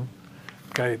defense.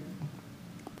 Okay,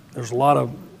 there's a lot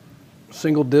of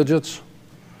single digits,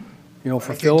 you know,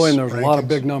 for Philly, and there's a lot of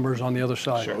big numbers on the other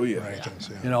side. Sure, yeah.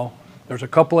 You know, there's a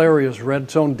couple areas, red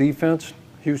zone defense,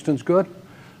 Houston's good.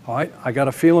 All right, I got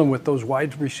a feeling with those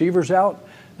wide receivers out,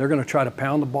 they're going to try to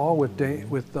pound the ball with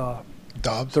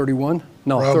Dobbs? 31?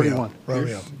 No, Romeo. 31.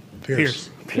 Romeo. Pierce.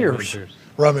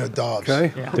 Romeo Dobbs.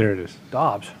 Okay. Yeah. There it is.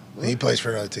 Dobbs. He plays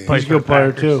for another team. He's a good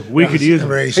player, too. We could use him.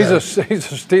 He's a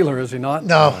Steeler, is he not?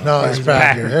 No, he's a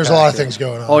Packer. There's a lot of things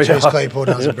going on. Oh, yeah. Chase Claypool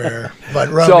does a bear. But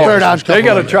Romeo, so they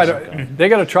got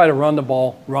to try to run the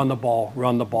ball,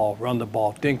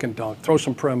 dink and dunk, throw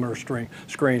some perimeter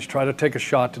screens, try to take a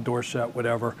shot to Dorsett,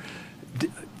 whatever.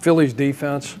 Philly's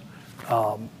defense,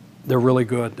 they're really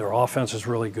good. Their offense is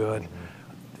really good.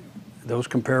 Those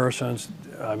comparisons,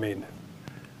 I mean,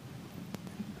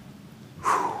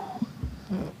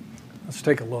 let's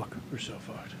take a look. We're so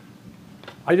fucked.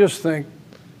 I just think,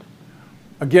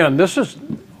 again, this is,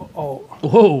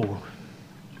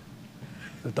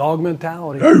 the dog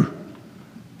mentality.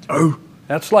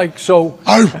 That's like, so,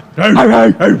 I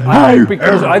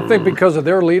think because of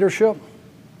their leadership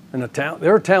and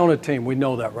they're a talented team. We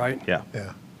know that, right? Yeah.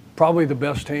 Probably the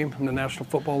best team in the National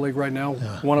Football League right now.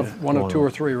 One of two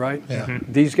or three, right? Yeah.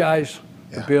 These guys,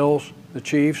 the Bills, the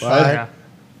Chiefs.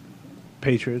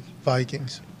 Patriots.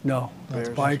 Vikings. No,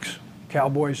 Vikes,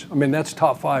 Cowboys. I mean, that's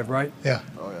top five, right? Yeah.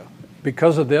 Oh, yeah.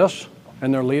 Because of this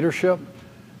and their leadership,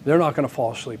 they're not going to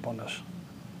fall asleep on this.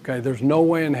 Okay, there's no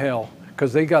way in hell,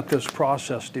 because they got this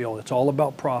process deal. It's all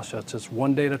about process. It's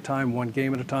one day at a time, one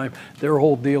game at a time. Their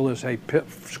whole deal is, hey,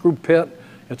 screw Pitt,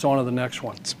 it's on to the next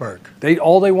one. Spark.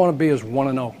 All they want to be is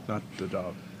 1-0. Not the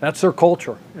dog. That's their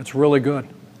culture. It's really good.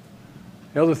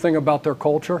 The other thing about their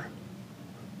culture,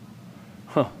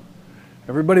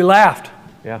 everybody laughed.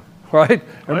 Yeah. Right?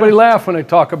 Everybody laughed when they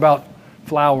talk about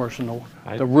flowers and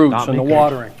the roots and the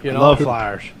watering. You know? Love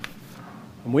flowers.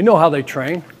 And we know how they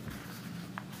train.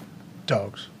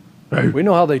 Dogs. We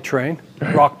know how they train.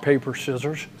 Rock, paper,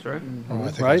 scissors. That's right. Oh, I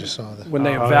think right? I just saw that. When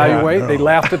they evaluate, they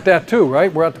laughed at that too,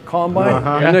 right? We're at the combine.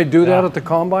 And they do that at the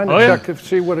combine to check to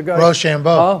see what a guy.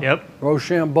 Rochambeau. Yep.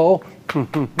 Rochambeau.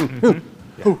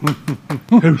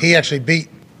 He actually beat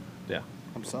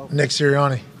Himself. Nick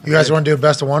Sirianni. You guys want to do a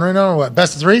best of one right now or what?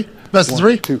 Best of three? Best of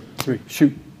three? 1, 2, 3,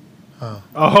 shoot.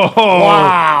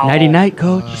 Wow. Nighty night,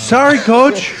 coach. Sorry,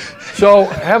 coach. So,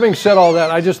 having said all that,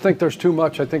 I just think there's too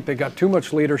much. I think they got too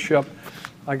much leadership.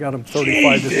 I got them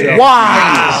 35-7.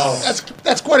 Wow.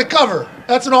 That's quite a cover.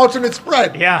 That's an alternate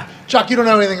spread. Yeah. Chuck, you don't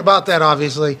know anything about that,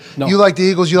 obviously. No. You like the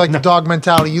Eagles. You like the dog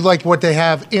mentality. You like what they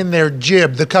have in their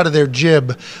jib, the cut of their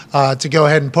jib, to go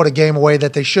ahead and put a game away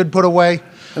that they should put away.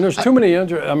 And there's too many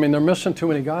injuries. I mean, they're missing too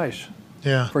many guys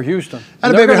for Houston.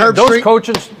 And they're maybe Herb those Street.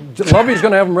 coaches, Lovey's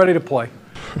going to have them ready to play.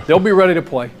 They'll be ready to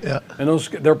play. Yeah. And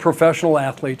they're professional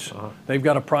athletes. They've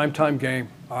got a primetime game,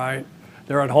 all right?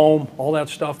 They're at home, all that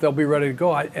stuff. They'll be ready to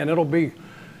go. I think it'll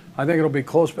be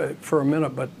close for a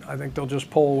minute, but I think they'll just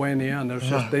pull away in the end.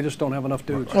 They just don't have enough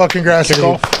dudes. Well, congrats,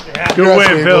 Eagles. Good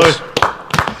win, Philly.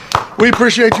 We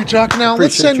appreciate you, Chuck. Now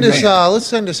let's send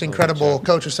Appreciate this incredible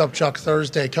Coach Us Up Chuck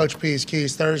Thursday, Coach P's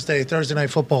Keys Thursday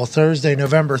Night Football Thursday,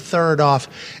 November 3rd off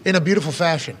in a beautiful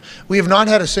fashion. We have not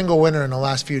had a single winner in the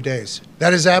last few days.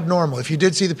 That is abnormal. If you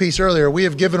did see the piece earlier, we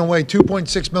have given away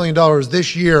 $2.6 million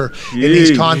this year in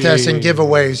these contests and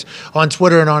giveaways on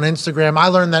Twitter and on Instagram. I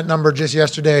learned that number just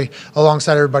yesterday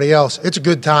alongside everybody else. It's a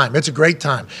good time. It's a great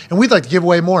time. And we'd like to give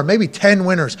away more, maybe 10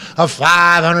 winners of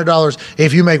 $500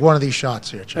 if you make one of these shots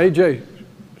here, Chuck. AJ,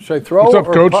 say throw What's up,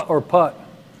 Coach? or putt?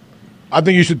 I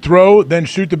think you should throw, then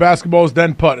shoot the basketballs,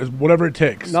 then putt, whatever it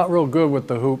takes. Not real good with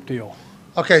the hoop deal.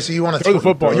 Okay, so you want to Throw the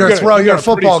football. You're a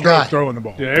football guy. Throwing the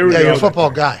ball. Yeah, you're a football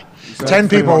guy. 10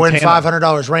 people win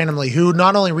 $500 randomly who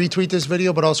not only retweet this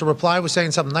video but also reply with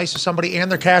saying something nice to somebody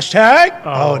and their cash tag.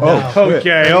 Oh, no.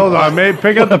 Okay, hold on. Maybe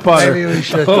pick up the putter. Maybe we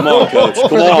should. Come on, coach.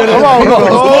 Come on.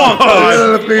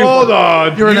 Hold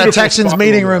on. You're in that Texans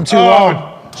meeting room too long.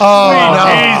 Oh, no.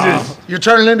 Jesus. You're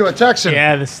turning into a Texan.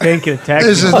 Yeah, the stink of the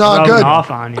Texans This is not rubbing good. off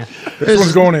on you. This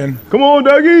one's going in. Come on,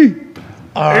 Dougie.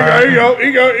 Here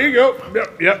you go.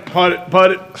 Yep.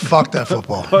 Putt it. Fuck that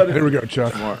football. Here we go,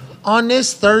 Chuck. On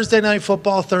this Thursday Night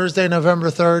Football, Thursday, November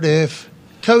 3rd, if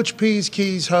Coach P's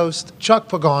Keys host Chuck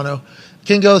Pagano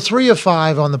can go 3 of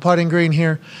 5 on the putting green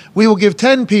here, we will give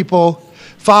 10 people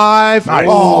 5. Nice.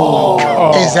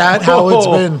 Oh. Is that how it's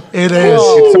been? It is.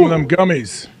 Get some of them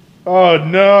gummies. Oh,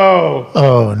 no.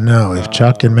 Oh, no. If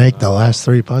Chuck can make the last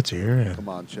 3 putts, you're in. Come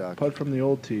on, Chuck. Putt from the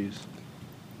old tees.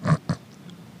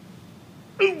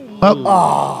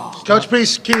 Oh. Coach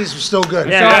P's keys was still good.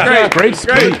 Yeah, great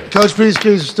speed. Coach P's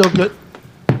keys was still good.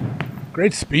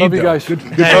 Great speed, Love you though. guys. Good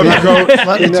Hey, love you,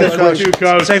 Love you too,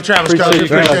 Coach. Safe travels, Coach.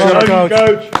 Love you,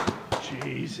 Coach.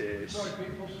 Jesus.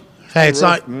 Hey, it's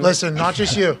not. Listen, not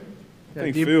just you. I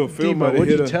think Debo, Phil might have what'd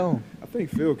hit you a. tell him? I think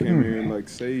Phil came here and like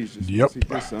Sage just Yep. he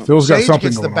did something. Phil's got Sage something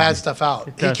gets the going bad on. stuff out.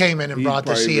 He came in and He brought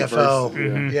the probably CFO.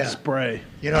 reversed it, Yeah. Spray.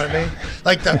 You know what I mean?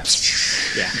 Like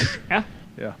the. Yeah.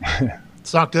 Yeah.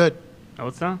 It's not good. No,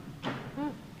 it's not.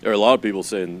 There are a lot of people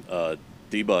saying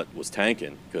D-Butt was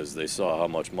tanking because they saw how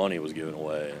much money was given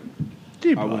away.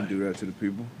 I wouldn't do that to the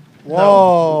people.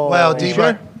 Whoa. Well,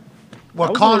 D-Butt, I what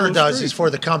was a Connor little does street. is for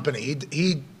the company.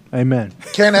 He Amen.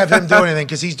 can't have him do anything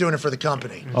because he's doing it for the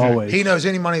company. Always. He knows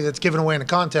any money that's given away in a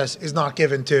contest is not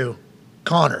given to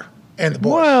Connor and the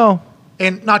boys. Well,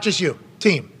 And not just you,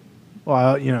 team.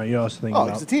 well, you know, you also think Oh,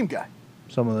 about he's a team guy.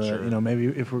 some of the, you know, maybe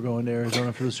if we're going to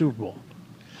Arizona for the Super Bowl.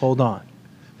 Hold on.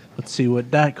 Let's see what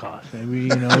that costs. Maybe,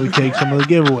 you know, we take some of the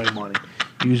giveaway money,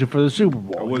 use it for the Super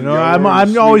Bowl. You know, y'all were on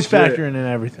a I'm always sweet jet. factoring in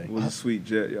It everything. was a sweet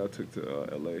jet y'all took to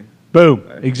L.A. Boom.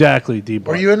 Exactly, D-Butt.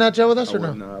 Were you in that jet with us I or no?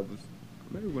 went, nah, I was,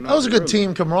 maybe when I That was a good early.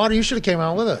 team camaraderie. You should have came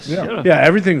out with us. Yeah,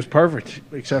 everything was perfect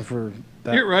except for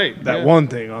that, You're right, that yeah. one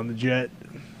thing on the jet,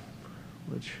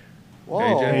 which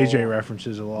Whoa. AJ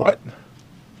references a lot.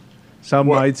 Some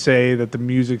might say that the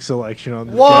music selection on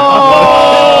the Whoa!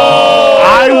 jet.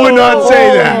 I would not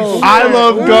say that. I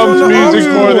love Gum's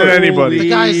music more than anybody. The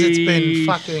guys that's been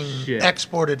fucking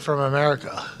exported from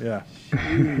America. Yeah.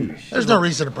 There's no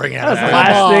reason to bring it That's up. the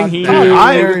last thing he Dude,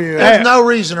 knew. There's no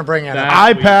reason to bring it up.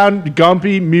 I pound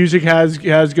Gumpy music has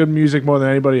good music more than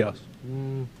anybody else.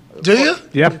 Do you?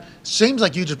 Yep. Seems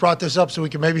like you just brought this up so we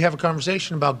can maybe have a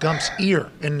conversation about Gump's ear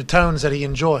and the tones that he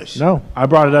enjoys. No, I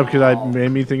brought it up because I made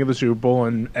me think of the Super Bowl,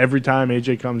 and every time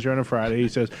AJ comes here on a Friday, he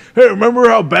says, "Hey, remember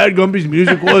how bad Gumpy's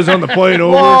music was on the plane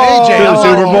over AJ, to the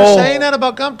Super you're Bowl?" saying that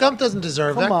about Gump? Gump doesn't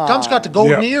deserve that. on. Gump's got the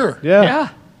golden Yeah. ear. Yeah.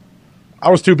 I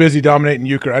was too busy dominating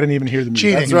euchre. I didn't even hear the music.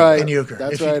 Cheating That's right. in euchre.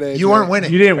 That's If right, you, AJ. you weren't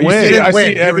winning. You didn't You win. didn't I win.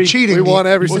 see You were every- cheating. We won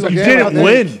every single You game. I didn't think.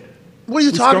 win. What are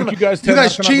you talking about? you guys You 10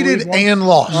 guys nothing, I believe, cheated once? and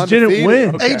lost. You didn't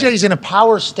Undefeated. win. AJ's in a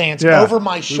power stance Yeah. over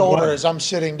my shoulder won. as I'm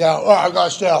sitting down. Oh, I got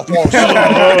to stay out, fall asleep.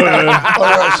 I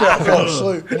got to stay out, fall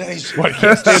asleep. And then he's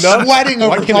sweating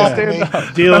over top of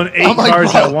me. Dealing 8 I'm like,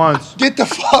 cards bro, at once. Get the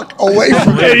fuck away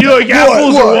from me. Hey, you like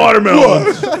apples or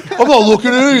watermelons? I'm not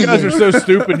looking at You guys are anything. so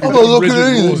stupid. I'm not looking Rigid at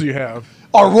anything. rules you have.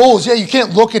 Our rules, yeah, you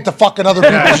can't look at the fucking other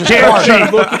people's just Can't cards.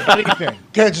 cheat. Look at anything.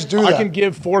 Can't just do I that. can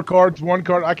give 4 cards, 1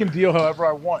 card. I can deal however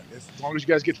I want, as long as you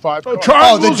guys get 5 cards.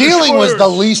 Oh, the dealing was the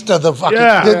least of the fucking.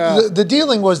 Yeah. The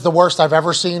dealing was the worst I've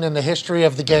ever seen in the history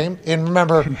of the game. And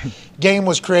remember, game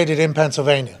was created in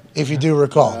Pennsylvania, if you do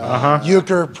recall.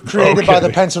 Euchre created by the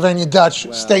Pennsylvania Dutch,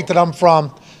 state that I'm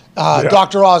from.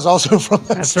 Dr. Oz also from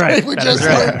that state. right. We That just is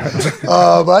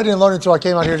learned. But I didn't learn it until I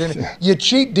came out here. Didn't you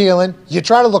cheat dealing, you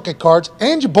try to look at cards,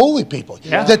 and you bully people.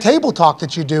 Yeah. The table talk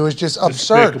that you do is just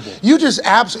absurd. Despicable. You just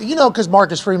absolutely, you know, because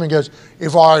Marcus Freeman goes,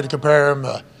 if I had to compare him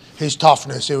his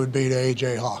toughness, it would be to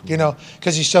AJ Hawk, you know,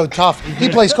 because he's so tough. He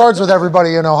plays cards with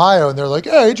everybody in Ohio, and they're like,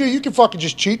 hey, AJ, you can fucking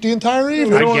just cheat the entire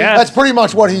evening. I guess. That's pretty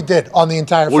much what he did on the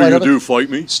entire What are flight. you going to do, fight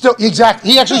me? Still,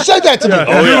 exactly. He actually said that to me.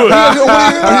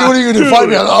 Yeah. What are you going to do, fight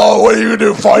me? Oh, what are you going to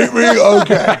do, fight me?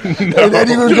 Okay. And then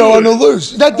he was going to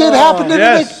lose. That did happen, didn't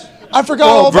yes. it? I forgot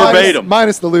all about it. verbatim.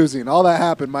 Minus the losing. All that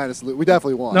happened minus the we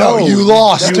definitely won. No, you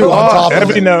lost, too, on top of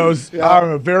Evie it. knows I'm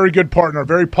a very good partner,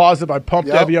 very positive. I pumped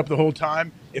Yep. Evie up the whole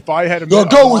time. If I had a No,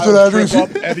 go with it, mild Evie.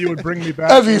 trip up, Evie would bring me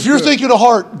back. Evie, if you're thinking of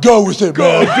heart, go with it,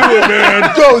 man. do it,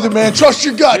 man. Go with it, man. Trust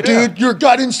your gut, dude. You're a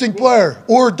gut instinct player.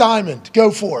 Or a diamond. Go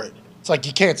for it. It's like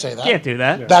you can't say that. Can't do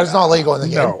that. That is not legal in the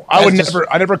game. No, I would That's just- never.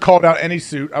 I never called out any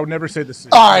suit. I would never say the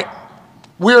suit. All right.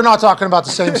 We're not talking about the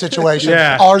same situation.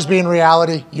 Yeah. Ours being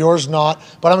reality, yours not.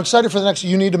 But I'm excited for the next.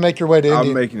 You need to make your way to I'm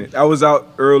India. making it. I was out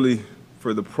early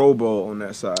for the Pro Bowl on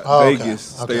that side. Oh, okay.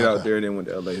 Vegas, Okay, stayed out okay. there, then went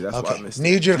to LA. That's why I Okay. missed it.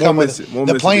 Need you to Won't come miss with it. it. Won't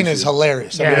The miss it plane this is year.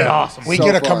 hilarious. Yeah, it's awesome. We So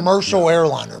get a fun. commercial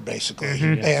airliner, basically.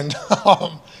 And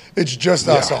it's just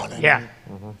us on it. Yeah.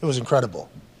 It was incredible.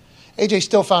 AJ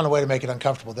still found a way to make it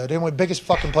uncomfortable, though. Didn't we? Biggest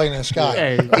fucking plane in the sky.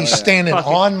 Yeah. He's standing Fuck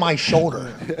it. on my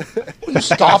shoulder. Will you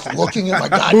stop looking at my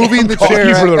goddamn Moving the car? chair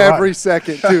you for the ride. every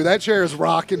second too. That chair is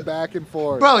rocking back and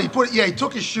forth. Bro, he he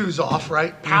took his shoes off,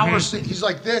 right? Power seat. He's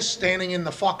like this, standing in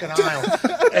the fucking aisle.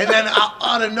 And then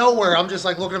out of nowhere, I'm just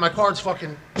like looking at my cards,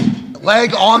 fucking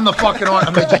leg on the fucking arm.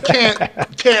 I mean, you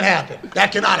can't happen.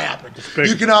 That cannot happen.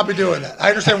 You cannot be doing that. I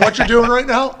understand what you're doing right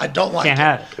now. I don't like it.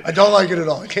 I don't like it at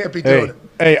all. I can't be doing it.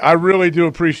 Hey, I really do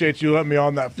appreciate you letting me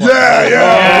on that. I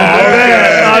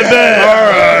bet.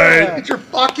 All right. Get your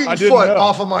fucking foot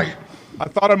off of my. I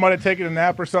thought I might have taken a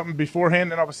nap or something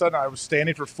beforehand, and all of a sudden I was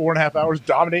standing for 4.5 hours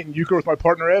dominating euchre with my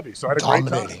partner Evie. So I had a great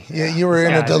time. Yeah, you were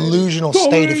in a delusional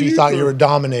state if you thought you were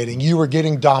dominating. You were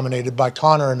getting dominated by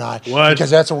Connor and I because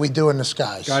that's what we do in the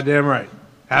skies. Goddamn right.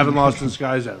 Haven't lost in the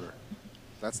skies ever.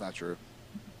 That's not true.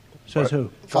 Says who?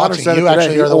 Connor Foxy, said you it today.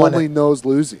 actually He are the one only knows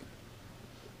losing.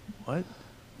 What?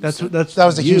 That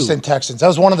was the Houston Texans. That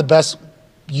was one of the best.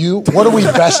 What are we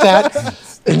best at?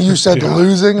 And you said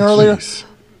losing earlier.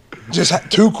 Just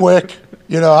too quick.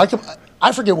 You know,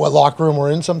 I forget what locker room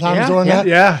we're in sometimes during that.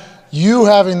 Yeah. You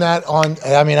having that on.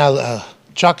 I mean,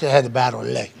 Chuck had the battle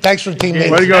today. Thanks for the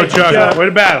teammate. Way to go, Chuck. Way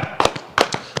to battle.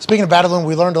 Speaking of battling,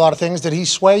 we learned a lot of things. Did he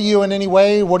sway you in any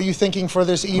way? What are you thinking for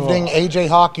this evening? AJ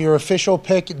Hawk, your official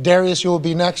pick. Darius, you will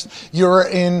be next. You're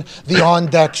in the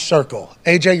on-deck circle.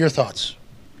 AJ, your thoughts?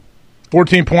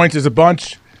 14 points is a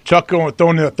bunch. Chuck throwing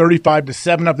a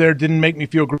 35-7 up there didn't make me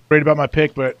feel great about my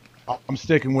pick, but I'm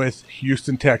sticking with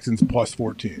Houston Texans plus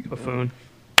 14. Buffoon.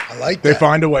 I like that. They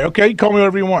find a way. Okay, you call me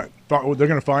whatever you want. They're going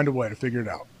to find a way to figure it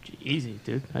out. Easy,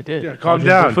 dude. I did. Yeah, calm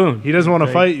down. Buffoon. He doesn't want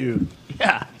to fight you.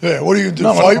 Yeah. Yeah, what are you going to do?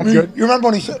 No, Fight I'm me? good. You remember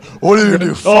when he said, what are you going to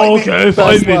do? Fight me? Okay,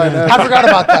 fight me. I forgot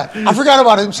about that. I forgot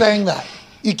about him saying that.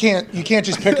 You can't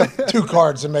just pick up two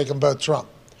cards and make them both Trump.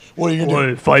 What are you going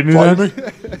to do? Fight me? Fight me?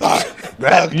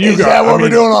 Is that what we're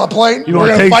doing on a plane? You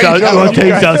want to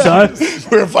take outside?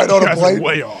 We're going to fight on a plane?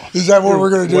 Way off. Is that what we're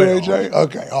going to do, Way AJ?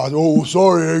 Okay. Oh,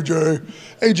 sorry, AJ.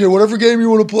 AJ, whatever game you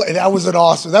want to play. That was an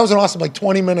awesome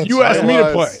 20 minutes. You asked me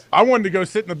to play. I wanted to go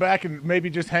sit in the back and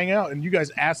maybe just hang out, and you guys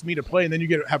asked me to play, and then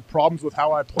you have problems with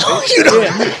how I play.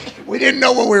 We didn't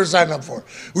know what we were signing up for.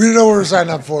 We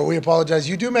apologize.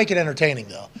 You do make it entertaining,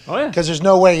 though. Oh, yeah. Because there's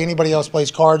no way anybody else plays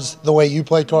cards the way you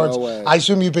play cards. No way. I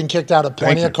assume you've been kicked out of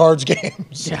plenty of cards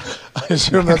games. Yeah. I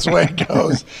assume that's the way it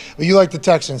goes. But you like the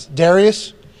Texans.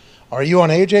 Darius, are you on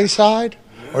AJ's side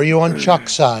or are you on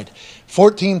Chuck's side?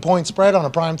 14-point spread on a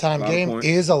primetime game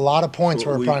is a lot of points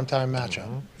for a primetime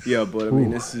matchup. Yeah, but I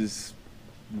mean, this is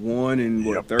 1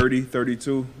 and 30,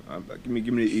 32. Give me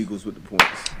the Eagles with the points.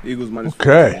 Eagles minus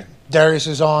 14. Okay. Darius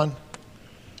is on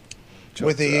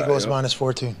with the Eagles minus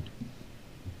 14.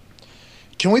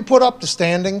 Can we put up the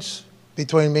standings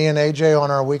between me and AJ on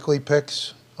our weekly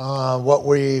picks?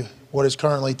 What is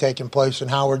currently taking place and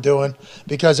how we're doing?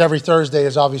 Because every Thursday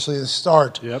is obviously the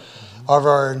start of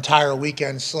our entire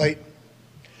weekend slate.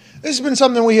 This has been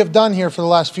something we have done here for the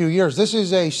last few years. This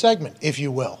is a segment, if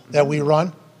you will, that we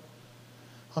run.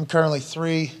 I'm currently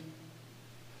 3,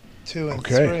 2, and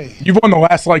 3. You've won the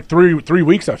last three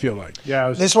weeks, I feel like. Yeah.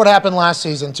 This is what happened last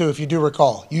season, too, if you do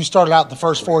recall. You started out the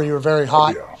first 4, you were very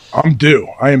hot. Yeah. I'm due.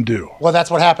 I am due. Well,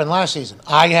 that's what happened last season.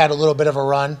 I had a little bit of a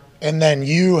run, and then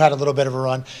you had a little bit of a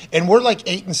run. And we're like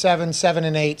 8-7,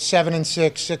 7-8,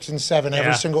 7-6, 6-7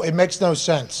 every single. It makes no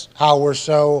sense how we're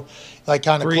so kind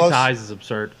of close. 3 ties is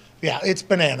absurd. Yeah, it's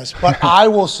bananas. But I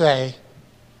will say,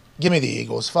 give me the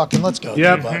Eagles. Fucking let's go.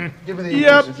 Yep. Give me the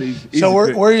Eagles. So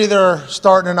we're either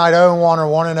starting tonight 0-1 or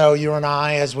 1-0, you and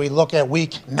I, as we look at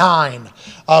week 9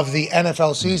 of the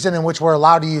NFL season in which we're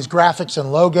allowed to use graphics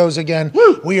and logos again.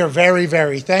 Woo! We are very,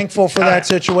 very thankful for that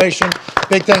situation.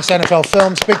 Big thanks to NFL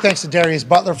Films. Big thanks to Darius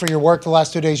Butler for your work the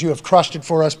last 2 days. You have crushed it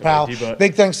for us, pal.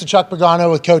 Big thanks to Chuck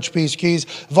Pagano with Coach P's Keys.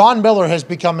 Von Miller has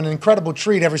become an incredible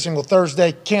treat every single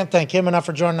Thursday. Can't thank him enough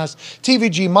for joining us.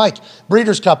 TVG Mike,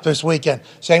 Breeders' Cup this weekend.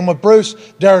 Same with Bruce,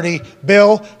 Dirty,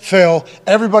 Bill, Phil,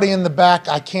 everybody in the back.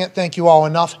 I can't thank you all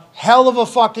enough. Hell of a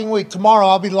fucking week. Tomorrow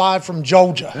I'll be live from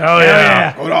Georgia. Oh,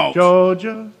 yeah.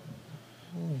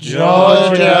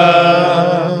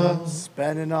 Georgia.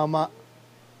 Spending on my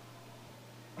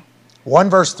 1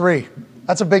 versus 3.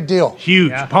 That's a big deal.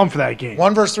 Huge. Pump for that game.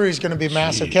 1 versus 3 is going to be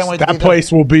massive. Can't wait to be That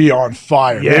place will be on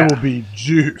fire. Yeah. They will be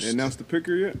juiced. They announced the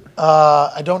picker yet?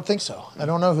 I don't think so. I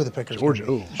don't know who the pickers Georgia.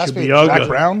 will be. Has Should to be Zach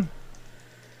Brown?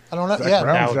 I don't know. Zach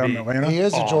Brown's down in Atlanta. He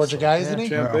is a Georgia guy, isn't he?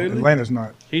 Champ No, Bailey? Atlanta's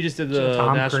not. He just did the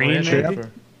Tom national Crean, anthem. maybe?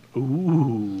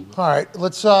 Ooh. All right.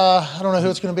 Let's, I don't know who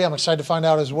it's going to be. I'm excited to find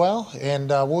out as well. And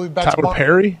we'll be back Tyler tomorrow.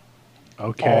 Perry?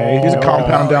 Okay. He's a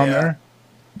compound down there.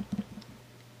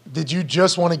 Did you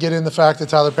just want to get in the fact that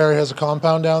Tyler Perry has a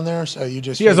compound down there? So you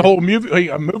just He has a whole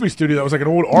movie studio that was like an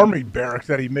old army barrack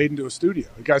that he made into a studio.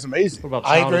 The guy's amazing. What about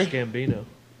I Childish agree. Gambino?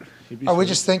 Are we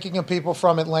just thinking of people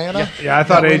from Atlanta? Yeah, I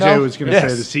thought that we AJ know? was going to say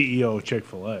the CEO of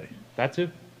Chick-fil-A. That too?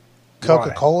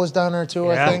 Coca-Cola's down there too,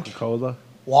 I think. Coca-Cola.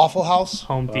 Waffle House.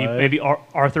 Home Depot. Maybe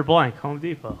Arthur Blank. Home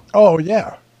Depot. Oh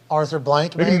yeah. Arthur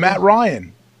Blank. Maybe Matt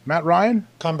Ryan. Matt Ryan.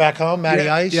 Come back home. Matty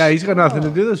Ice. Yeah, he's got nothing to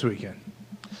do this weekend.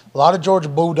 A lot of Georgia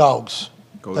Bulldogs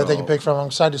Go that they can Dogs. pick from. I'm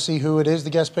excited to see who it is, the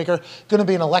guest picker. Going to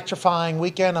be an electrifying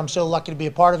weekend. I'm so lucky to be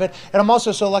a part of it. And I'm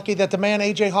also so lucky that the man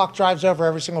AJ Hawk drives over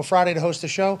every single Friday to host the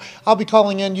show. I'll be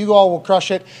calling in. You all will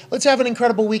crush it. Let's have an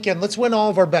incredible weekend. Let's win all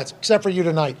of our bets, except for you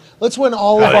tonight. Let's win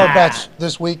all of our bets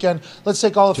this weekend. Let's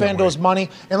take all of FanDuel's money,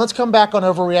 and let's come back on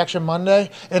Overreaction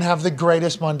Monday and have the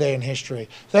greatest Monday in history.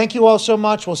 Thank you all so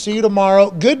much. We'll see you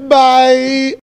tomorrow. Goodbye.